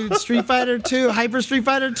 Dude, Street Fighter 2, Hyper Street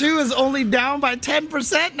Fighter 2 is only down by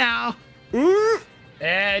 10% now.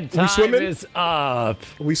 And We time swimming? is up.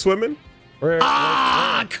 We swimming? We're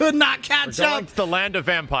Could not catch going up. to the land of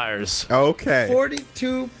vampires. Okay.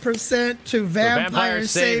 42% to Vampire Vampire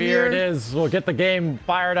Savior it Savior. is. We'll get the game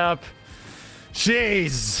fired up.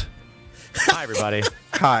 Jeez. Hi, everybody.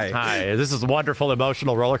 Hi. Hi. This is a wonderful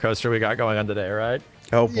emotional roller coaster we got going on today, right?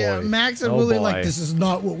 Oh boy. Yeah, Max and Oh, Woolie boy. like, this is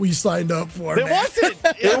not what we signed up for. It man."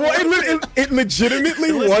 wasn't. It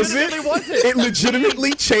legitimately wasn't. It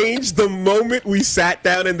legitimately changed the moment we sat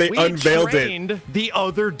down and they We unveiled it. trained the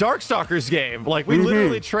other Darkstalkers game. Like, we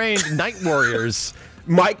literally trained Night Warriors.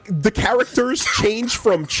 The characters change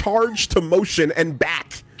from charge to motion and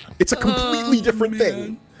back. It's a completely different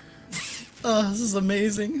thing. This is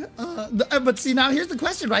amazing. But see, now here's the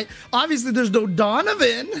question, right? Obviously, there's no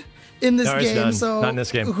Donovan in this No, it's game. none. So Not in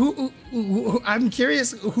this game. Who, I'm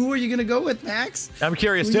curious, who are you going to go with, Max? I'm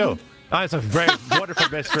curious, too. Oh, it's a very wonderful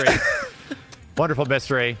mystery. Wonderful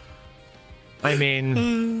mystery. I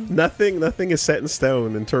mean, Nothing is set in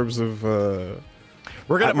stone in terms of.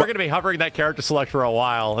 we're gonna be hovering that character select for a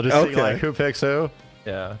while and just seeing like who picks who.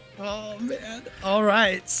 Yeah. Oh, man. All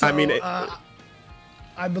right. So, I mean,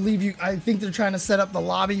 I believe you. I think they're trying to set up the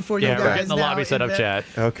lobby for you Yeah, guys. we're getting the now lobby set in up, there.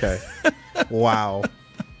 chat. Okay. Wow.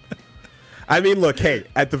 I mean, look, hey,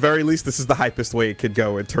 at the very least, this is the hypest way it could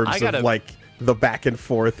go in terms of like the back and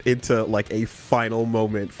forth into like a final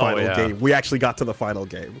moment, final game. We actually got to the final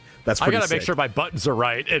game. That's pretty I gotta make sick. sure my buttons are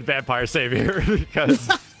right in Vampire Savior because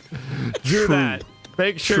do that.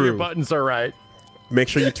 Make sure your buttons are right. Make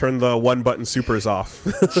sure you turn the one button supers off.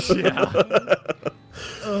 Yeah.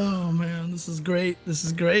 Oh man, this is great. This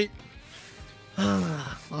is great.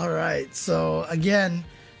 All right. So again,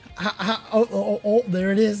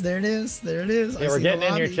 there it is. There it is. There it is. Yeah, we're getting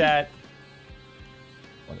in here, chat.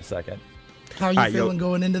 1 second. How are you feeling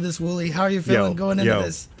going into this, Woolie? How are you feeling going into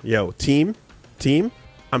this? Yo, team,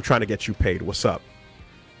 I'm trying to get you paid. What's up?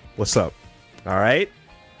 What's up? All right.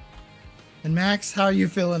 And Max, how are you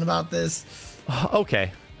feeling about this?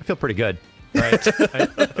 Okay, I feel pretty good. Right, I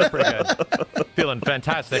feel pretty good. Feeling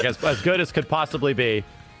fantastic, as good as could possibly be.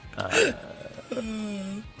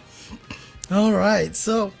 All right,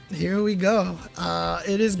 so here we go.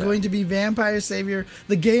 It is going to be Vampire Savior,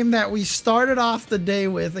 the game that we started off the day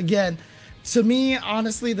with. Again, to me,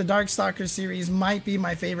 honestly, the Darkstalkers series might be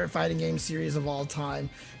my favorite fighting game series of all time,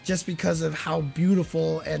 just because of how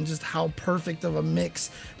beautiful and just how perfect of a mix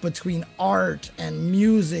between art and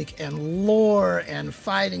music and lore and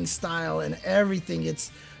fighting style and everything.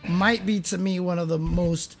 It's might be, to me, one of the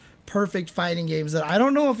most perfect fighting games that I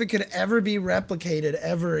don't know if it could ever be replicated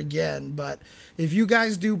ever again. But if you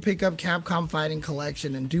guys do pick up Capcom Fighting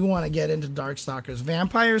Collection and do want to get into Darkstalkers,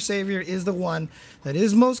 Vampire Savior is the one that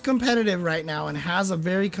is most competitive right now and has a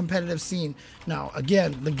very competitive scene. Now,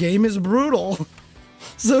 again, the game is brutal.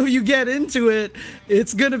 So if you get into it,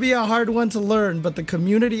 it's going to be a hard one to learn. But the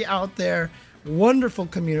community out there, wonderful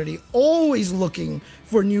community, always looking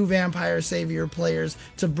for new Vampire Savior players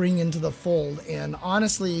to bring into the fold. And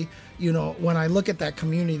honestly, you know, when I look at that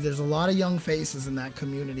community, there's a lot of young faces in that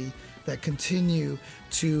community that continue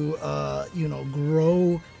to, you know,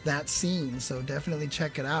 grow that scene. So definitely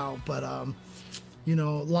check it out. But, you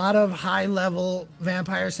know, a lot of high-level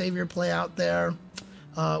Vampire Savior play out there.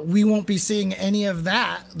 We won't be seeing any of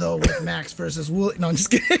that, though, with Max versus Woolie. No, I'm just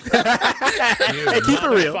kidding. Hey, keep it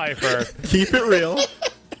real. Pfeiffer. Keep it real.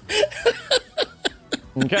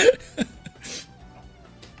 Okay.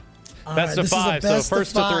 All Best right, of this is a 5, so best of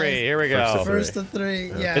first to 3. 5. Here we go. First to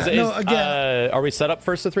 3, yeah. Is, no, again. are we set up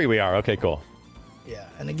first to 3? We are. Okay, cool. Yeah,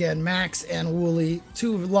 and again, Max and Woolie,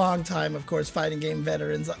 two long time, of course, fighting game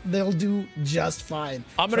veterans. They'll do just fine.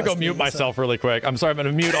 I'm going to go mute myself really quick. I'm sorry, I'm going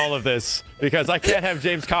to mute all of this because I can't have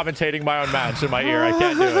James commentating my own match in my ear. I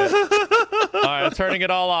can't do it. All right, I'm turning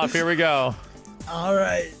it all off. Here we go. All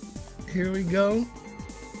right, here we go.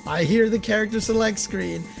 I hear the character select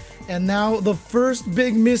screen. And now the first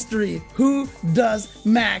big mystery. Who does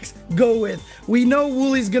Max go with? We know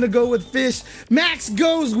Woolie's gonna go with Fish. Max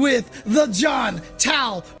goes with the John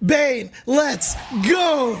Tal Bane. Let's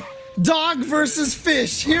go. Dog versus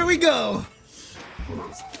Fish. Here we go.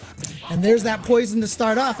 And there's that poison to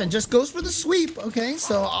start off and just goes for the sweep, okay?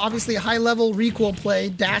 So obviously a high-level recoil play,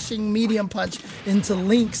 dashing medium punch into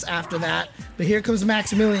links after that. But here comes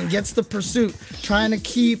Maximilian, gets the pursuit, trying to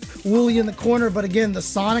keep Woolie in the corner. But again, the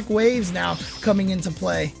sonic waves now coming into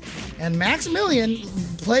play. And Maximilian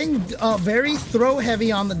playing very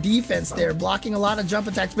throw-heavy on the defense there, blocking a lot of jump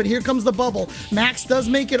attacks. But here comes the bubble. Max does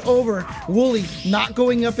make it over. Woolie not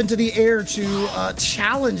going up into the air to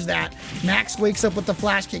challenge that. Max wakes up with the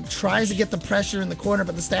flash kick, tries to get the pressure in the corner,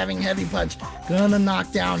 but the stabbing heavy punch gonna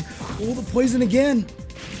knock down. Oh, the poison again.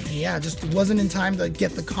 And yeah, just wasn't in time to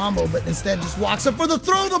get the combo, but instead just walks up for the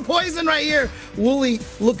throw, the poison right here. Woolie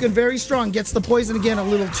looking very strong, gets the poison again, a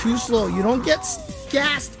little too slow. You don't get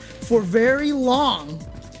gassed for very long.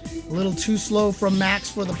 A little too slow from Max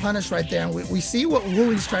for the punish right there. And we see what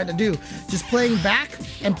Woolie's trying to do. Just playing back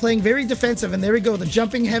and playing very defensive. And there we go, the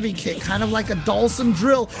jumping heavy kick, kind of like a Dawson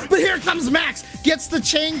drill. But here comes Max, gets the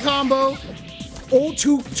chain combo. Oh,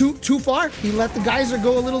 too far. He let the geyser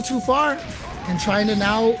go a little too far. And trying to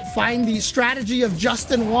now find the strategy of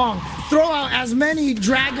Justin Wong. Throw out as many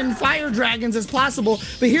fire dragons as possible.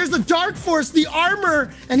 But here's the Dark Force, the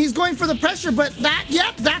armor, and he's going for the pressure. But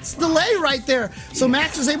that's delay right there. So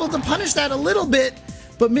Max was able to punish that a little bit,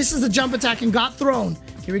 but misses the jump attack and got thrown.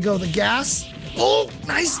 Here we go, the gas. Oh,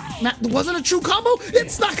 nice. Wasn't a true combo.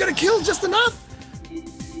 It's not going to kill just enough.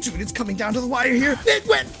 Dude, it's coming down to the wire here. It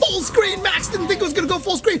went full screen. Max didn't think it was going to go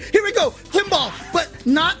full screen. Here we go. Pinball. But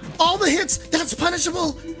not all the hits. That's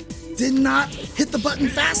punishable. Did not hit the button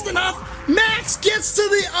fast enough. Max gets to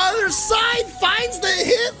the other side. Finds the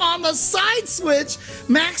hit on the side switch.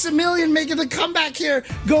 Maximilian making the comeback here.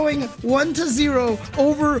 Going 1-0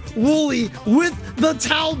 over Woolie with the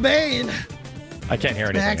Tal Bane. I can't hear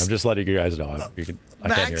anything. I'm just letting you guys know. I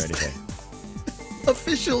can't hear anything.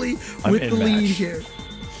 Officially with the lead here.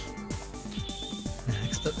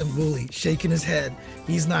 And Woolie shaking his head.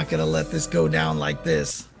 He's not gonna let this go down like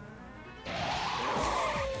this.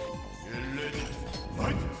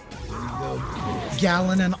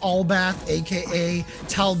 Gallon and Allbath, aka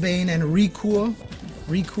Tal Bane and Rikuo.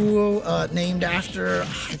 Rikuo, named after, I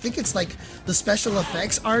think it's like the special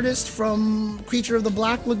effects artist from Creature of the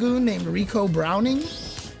Black Lagoon named Rico Browning.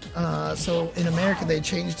 So in America they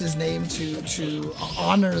changed his name to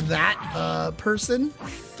honor that person.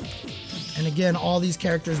 And again, all these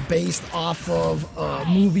characters based off of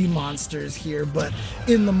movie monsters here, but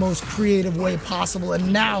in the most creative way possible.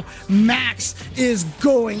 And now Max is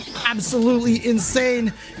going absolutely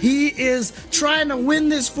insane. He is trying to win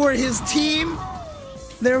this for his team.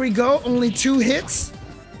 There we go, only 2 hits.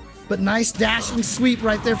 But nice dashing sweep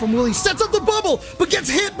right there from Woolie. Sets up the bubble, but gets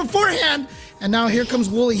hit beforehand. And now here comes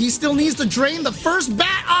Woolie. He still needs to drain the first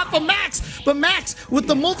bat off of Max. But Max, with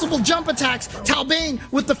the multiple jump attacks, Tal Bane,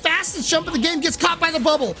 with the fastest jump of the game, gets caught by the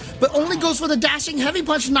bubble. But only goes for the dashing heavy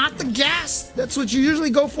punch, not the gas. That's what you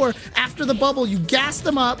usually go for after the bubble. You gas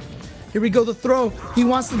them up. Here we go, the throw. He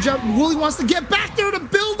wants to jump. Woolie wants to get back there to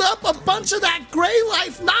build up a bunch of that gray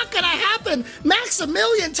life. Not gonna happen.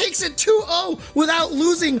 Maximilian takes it 2-0 without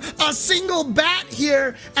losing a single bat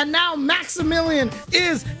here. And now Maximilian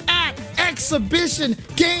is at exhibition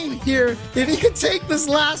game here. If he can take this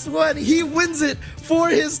last one, he wins it for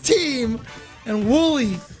his team. And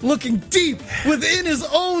Woolie looking deep within his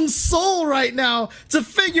own soul right now to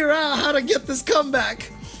figure out how to get this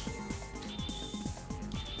comeback.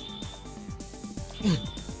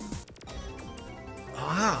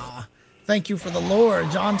 Thank you for the lore.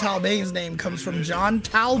 John Talbane's name comes from John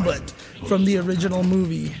Talbot from the original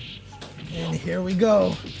movie. And here we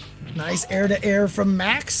go. Nice air-to-air from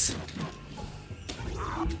Max.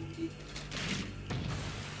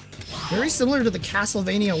 Very similar to the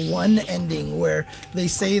Castlevania 1 ending where they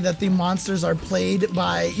say that the monsters are played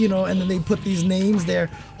by, and then they put these names there,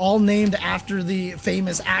 all named after the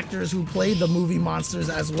famous actors who played the movie monsters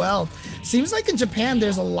as well. Seems like in Japan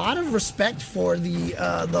there's a lot of respect for the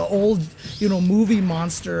old, movie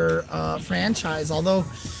monster franchise, although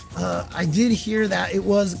I did hear that it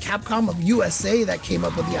was Capcom of USA that came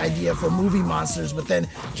up with the idea for movie monsters, but then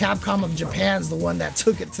Capcom of Japan's the one that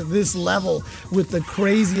took it to this level with the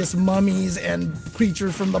craziest mummies and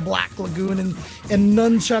creature from the Black Lagoon and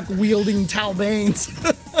nunchuck wielding Talbanes.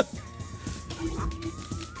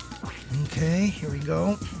 Okay, here we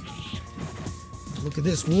go. Look at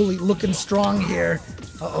this, Woolie looking strong here.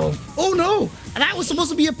 Uh-oh. Oh no! That was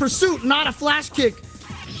supposed to be a pursuit, not a flash kick.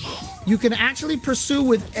 You can actually pursue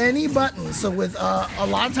with any button. So with a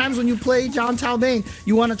lot of times when you play John Talbane,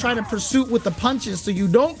 you want to try to pursue with the punches so you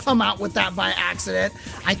don't come out with that by accident.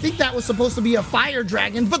 I think that was supposed to be a fire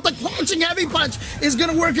dragon, but the crouching heavy punch is going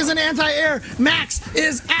to work as an anti-air. Max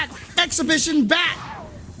is at exhibition bat.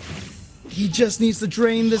 He just needs to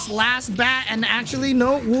drain this last bat, and actually,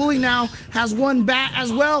 no, Woolie now has one bat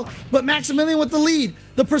as well, but Maximilian with the lead.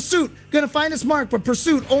 The pursuit, gonna find his mark, but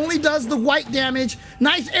pursuit only does the white damage.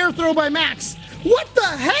 Nice air throw by Max. What the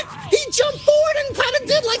heck? He jumped forward and kind of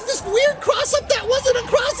did like this weird cross-up that wasn't a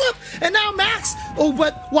cross-up, and now Max, oh,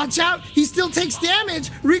 but watch out, he still takes damage.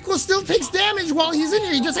 Rico still takes damage while he's in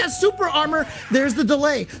here. He just has super armor. There's the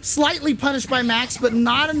delay. Slightly punished by Max, but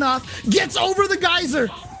not enough. Gets over the geyser.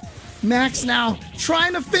 Max now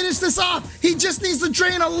trying to finish this off. He just needs to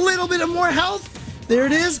drain a little bit of more health. There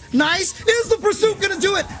it is. Nice. Is the pursuit going to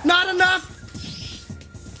do it? Not enough.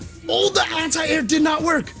 Oh, the anti-air did not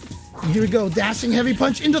work. And here we go. Dashing heavy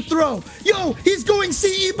punch into throw. Yo, he's going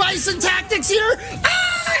CE Bison tactics here.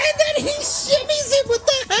 Ah, and then he shimmies it with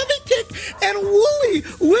the heavy kick. And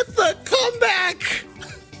Woolie with the comeback.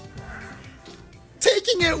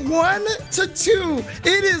 Taking it 1-2.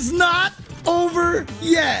 It is not over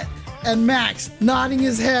yet. And Max nodding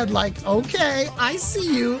his head like, okay, I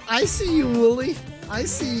see you, Woolie. I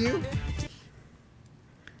see you.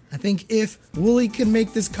 I think if Woolie can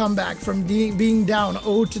make this comeback from being down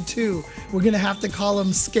 0-2, we're going to have to call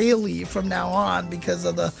him Scaly from now on because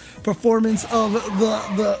of the performance of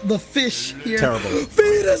the fish here. Terrible.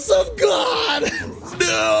 Fetus of God!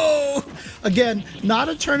 No! Again, not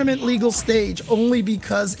a tournament legal stage, only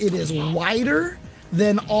because it is wider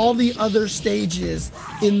than all the other stages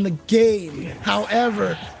in the game.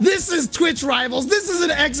 However, this is Twitch Rivals. This is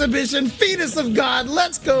an exhibition. Fetus of God.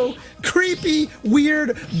 Let's go. Creepy,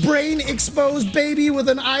 weird, brain exposed baby with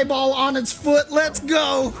an eyeball on its foot. Let's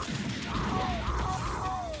go.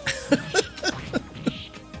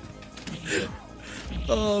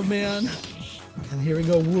 Oh, man. And here we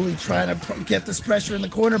go, Woolie trying to get this pressure in the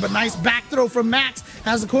corner, but nice back throw from Max.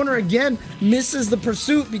 Has the corner again, misses the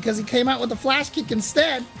pursuit because he came out with a flash kick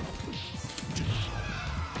instead.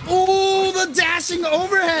 Oh, the dashing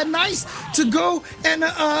overhead. Nice to go and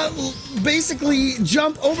basically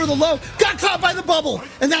jump over the low. Got caught by the bubble.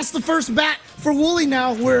 And that's the first bat for Woolie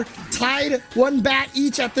now. We're tied one bat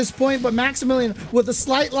each at this point, but Maximilian with a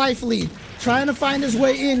slight life lead. Trying to find his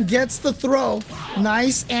way in, gets the throw.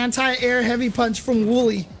 Nice anti-air heavy punch from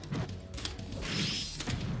Woolie.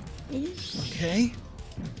 Okay.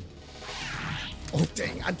 Oh,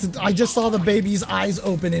 dang. I just saw the baby's eyes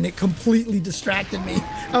open and it completely distracted me.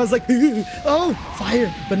 I was like, oh,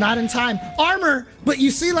 fire, but not in time. Armor, but you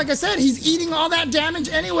see, like I said, he's eating all that damage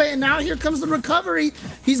anyway, and now here comes the recovery.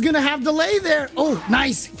 He's going to have delay there. Oh,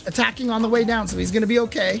 nice. Attacking on the way down, so he's going to be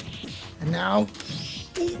okay. And now...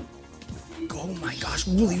 Oh my gosh,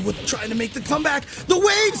 Woolie with trying to make the comeback. The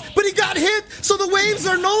waves, but he got hit, so the waves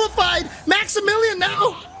are nullified. Maximilian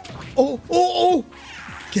now. Oh.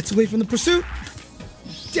 Gets away from the pursuit.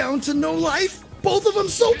 Down to no life. Both of them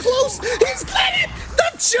so close. He's got it.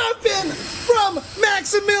 The jump in from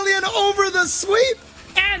Maximilian over the sweep.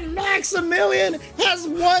 And Maximilian has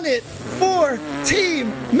won it for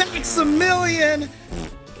Team Maximilian.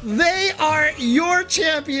 They are your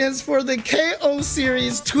champions for the KO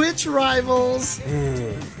Series Twitch Rivals.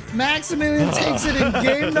 Maximilian takes it in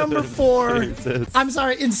game number 4. I'm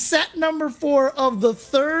sorry, in set number 4 of the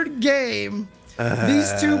third game.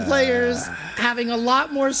 These two players having a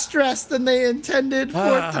lot more stress than they intended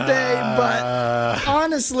for today, but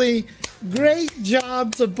honestly, great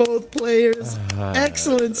job to both players.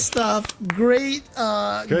 Excellent stuff. Great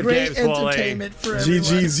great entertainment for everyone.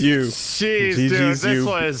 GG's you. Jeez, dude, this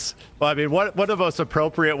was... Well, I mean, what the most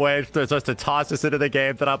appropriate way for us to toss this into the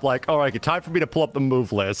game that I'm like, all right, time for me to pull up the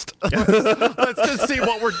move list. Let's just see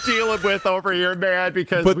what we're dealing with over here, man,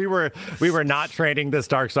 because we were not training this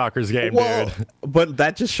Darkstalkers game, dude. But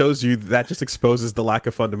that just shows you, that just exposes the lack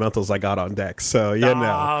of fundamentals I got on deck. So, you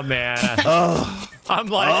know. Oh, man. I'm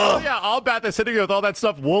like, oh, yeah, I'll bat this hitting with all that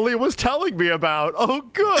stuff Woolie was telling me about. Oh,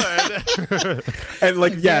 good. And,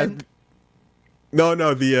 like, yeah. No,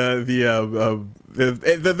 the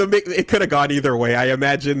it could have gone either way. I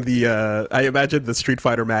imagine the Street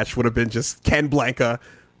Fighter match would have been just Ken Blanca.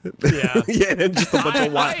 Yeah, yeah, and just a bunch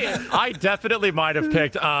of I definitely might have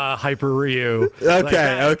picked Hyper Ryu.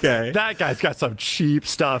 Okay, okay. That guy's got some cheap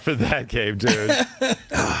stuff in that game, dude.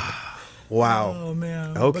 Wow. Oh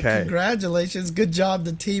man. Okay. But congratulations. Good job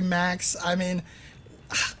to Team Max. I mean,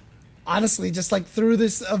 honestly, just like through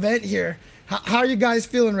this event here, how are you guys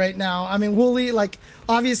feeling right now? I mean, Woolie, like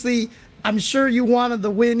obviously, I'm sure you wanted the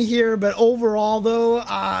win here, but overall though,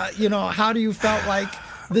 you know, how do you felt like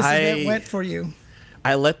this event went for you?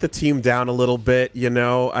 I let the team down a little bit, you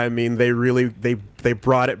know. I mean, they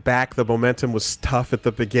brought it back. The momentum was tough at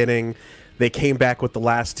the beginning. They came back with the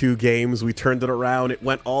last 2 games. We turned it around. It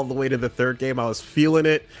went all the way to the 3rd game. I was feeling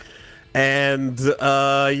it. And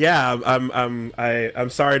yeah, I'm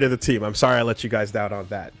sorry to the team. I'm sorry I let you guys down on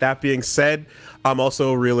that. That being said, I'm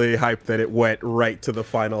also really hyped that it went right to the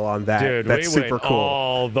final on that. Dude, that's we super went cool.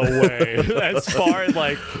 all the way. As far as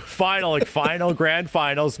like final grand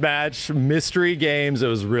finals match, mystery games, it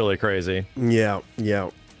was really crazy. Yeah, yeah.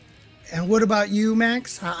 And what about you,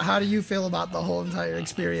 Max? How do you feel about the whole entire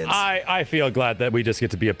experience? I feel glad that we just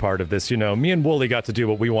get to be a part of this. You know, me and Woolie got to do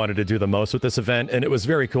what we wanted to do the most with this event, and it was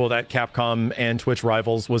very cool that Capcom and Twitch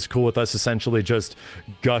Rivals was cool with us essentially just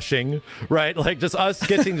gushing, right? Like just us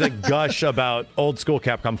getting to gush about old school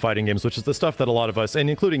Capcom fighting games, which is the stuff that a lot of us, and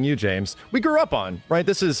including you, James, we grew up on, right?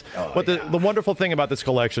 This is what the wonderful thing about this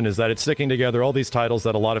collection is that it's sticking together all these titles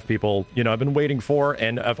that a lot of people, you know, have been waiting for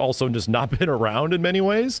and have also just not been around in many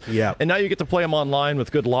ways. Yeah. And now you get to play them online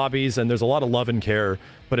with good lobbies, and there's a lot of love and care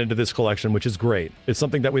put into this collection, which is great. It's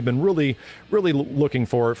something that we've been really looking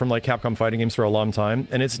for from like Capcom fighting games for a long time,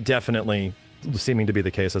 and it's definitely seeming to be the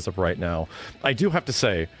case as of right now. I do have to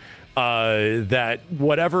say that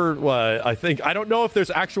whatever I don't know if there's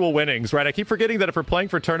actual winnings, right? I keep forgetting that if we're playing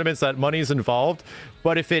for tournaments that money's involved,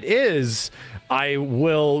 but if it is, I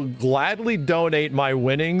will gladly donate my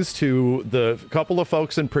winnings to the couple of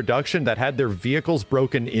folks in production that had their vehicles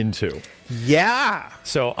broken into. Yeah.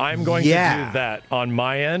 So I'm going to do that on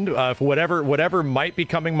my end. Whatever might be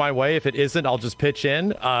coming my way, if it isn't, I'll just pitch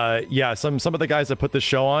in. Yeah, some of the guys that put the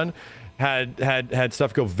show on had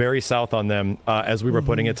stuff go very south on them as we were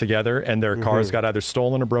putting it together, and their cars got either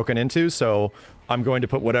stolen or broken into. So I'm going to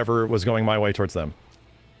put whatever was going my way towards them.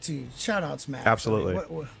 Dude, shout outs, Matt.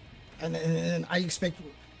 Absolutely. And I expect.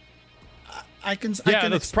 I can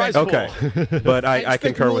that's prize expect. Okay, but I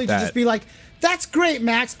concur with that. To just be like, that's great,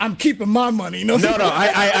 Max. I'm keeping my money. No,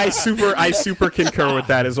 I super concur with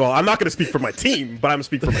that as well. I'm not going to speak for my team, but I'm going to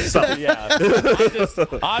speak for myself.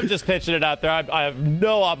 Yeah, I'm just pitching it out there. I have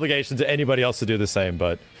no obligation to anybody else to do the same,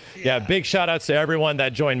 but yeah, big shout outs to everyone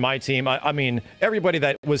that joined my team. I mean, everybody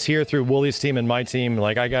that was here through Woolie's team and my team,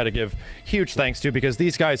 like I got to give huge thanks to, because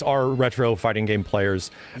these guys are retro fighting game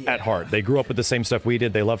players at heart. They grew up with the same stuff we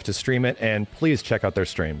did. They love to stream it, and please check out their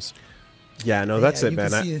streams. Yeah, no, that's it,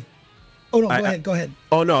 man. Oh no, go ahead.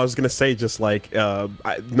 Oh no, I was gonna say just like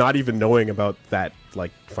not even knowing about that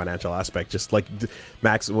like financial aspect, just like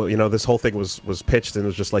Max, well, you know, this whole thing was pitched and it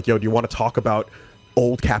was just like, yo, do you want to talk about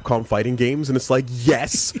old Capcom fighting games? And it's like,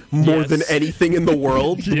 yes, more than anything in the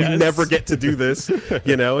world. We never get to do this,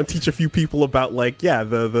 you know, and teach a few people about like,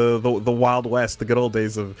 the Wild West, the good old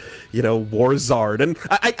days of, you know, Warzard. And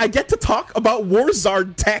I get to talk about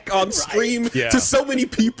Warzard tech on stream to so many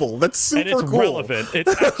people. That's super cool. And it's relevant.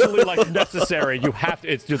 It's actually like necessary. You have to,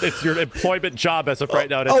 it's your employment job as of right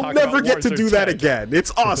now to talk about I'll never get to Warzard do that tech. again.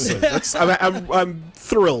 It's awesome. I'm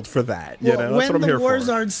thrilled for that. You know, that's what I'm here for. When the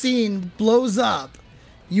Warzard scene blows up,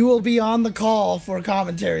 you will be on the call for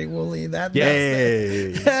commentary, Woolie.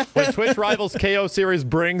 When Twitch Rivals KO series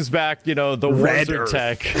brings back, you know, the Red Warzard Earth.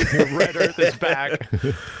 tech, Red Earth is back.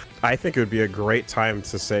 I think it would be a great time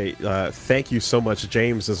to say thank you so much,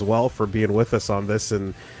 James, as well, for being with us on this,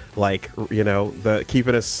 and like, you know, the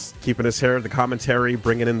keeping us here, the commentary,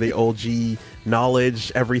 bringing in the OG knowledge,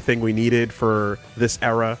 everything we needed for this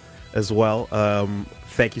era as well.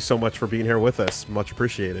 Thank you so much for being here with us. Much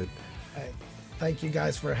appreciated. Thank you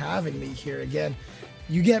guys for having me here again.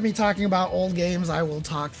 You get me talking about old games, I will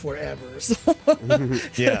talk forever. So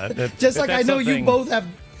just like I know you both have.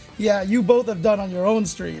 Yeah, you both have done on your own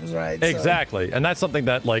streams, right? Exactly. And that's something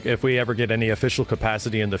that, like, if we ever get any official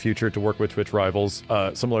capacity in the future to work with Twitch Rivals,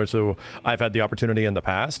 similar to I've had the opportunity in the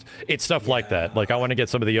past, it's stuff like that. Like, I want to get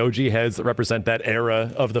some of the OG heads that represent that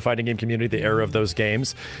era of the fighting game community, the era of those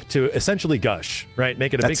games, to essentially gush, right?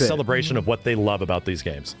 Make it a big celebration of what they love about these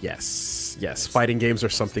games. Yes. Fighting games are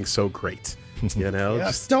something so great. You know?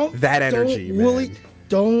 Just that energy, man. Woolie,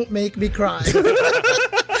 don't make me cry.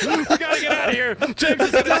 We gotta get out of here. James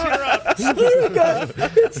is gonna tear up. Oh my God.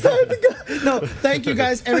 It's time to go. No, thank you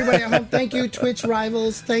guys, everybody at home. Thank you, Twitch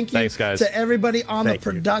Rivals. Thank you Thanks, guys. to everybody on Thank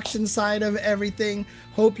the production side of everything.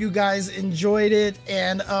 Hope you guys enjoyed it,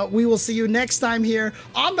 and we will see you next time here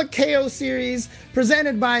on the KO series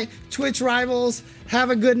presented by Twitch Rivals. Have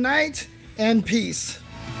a good night and peace.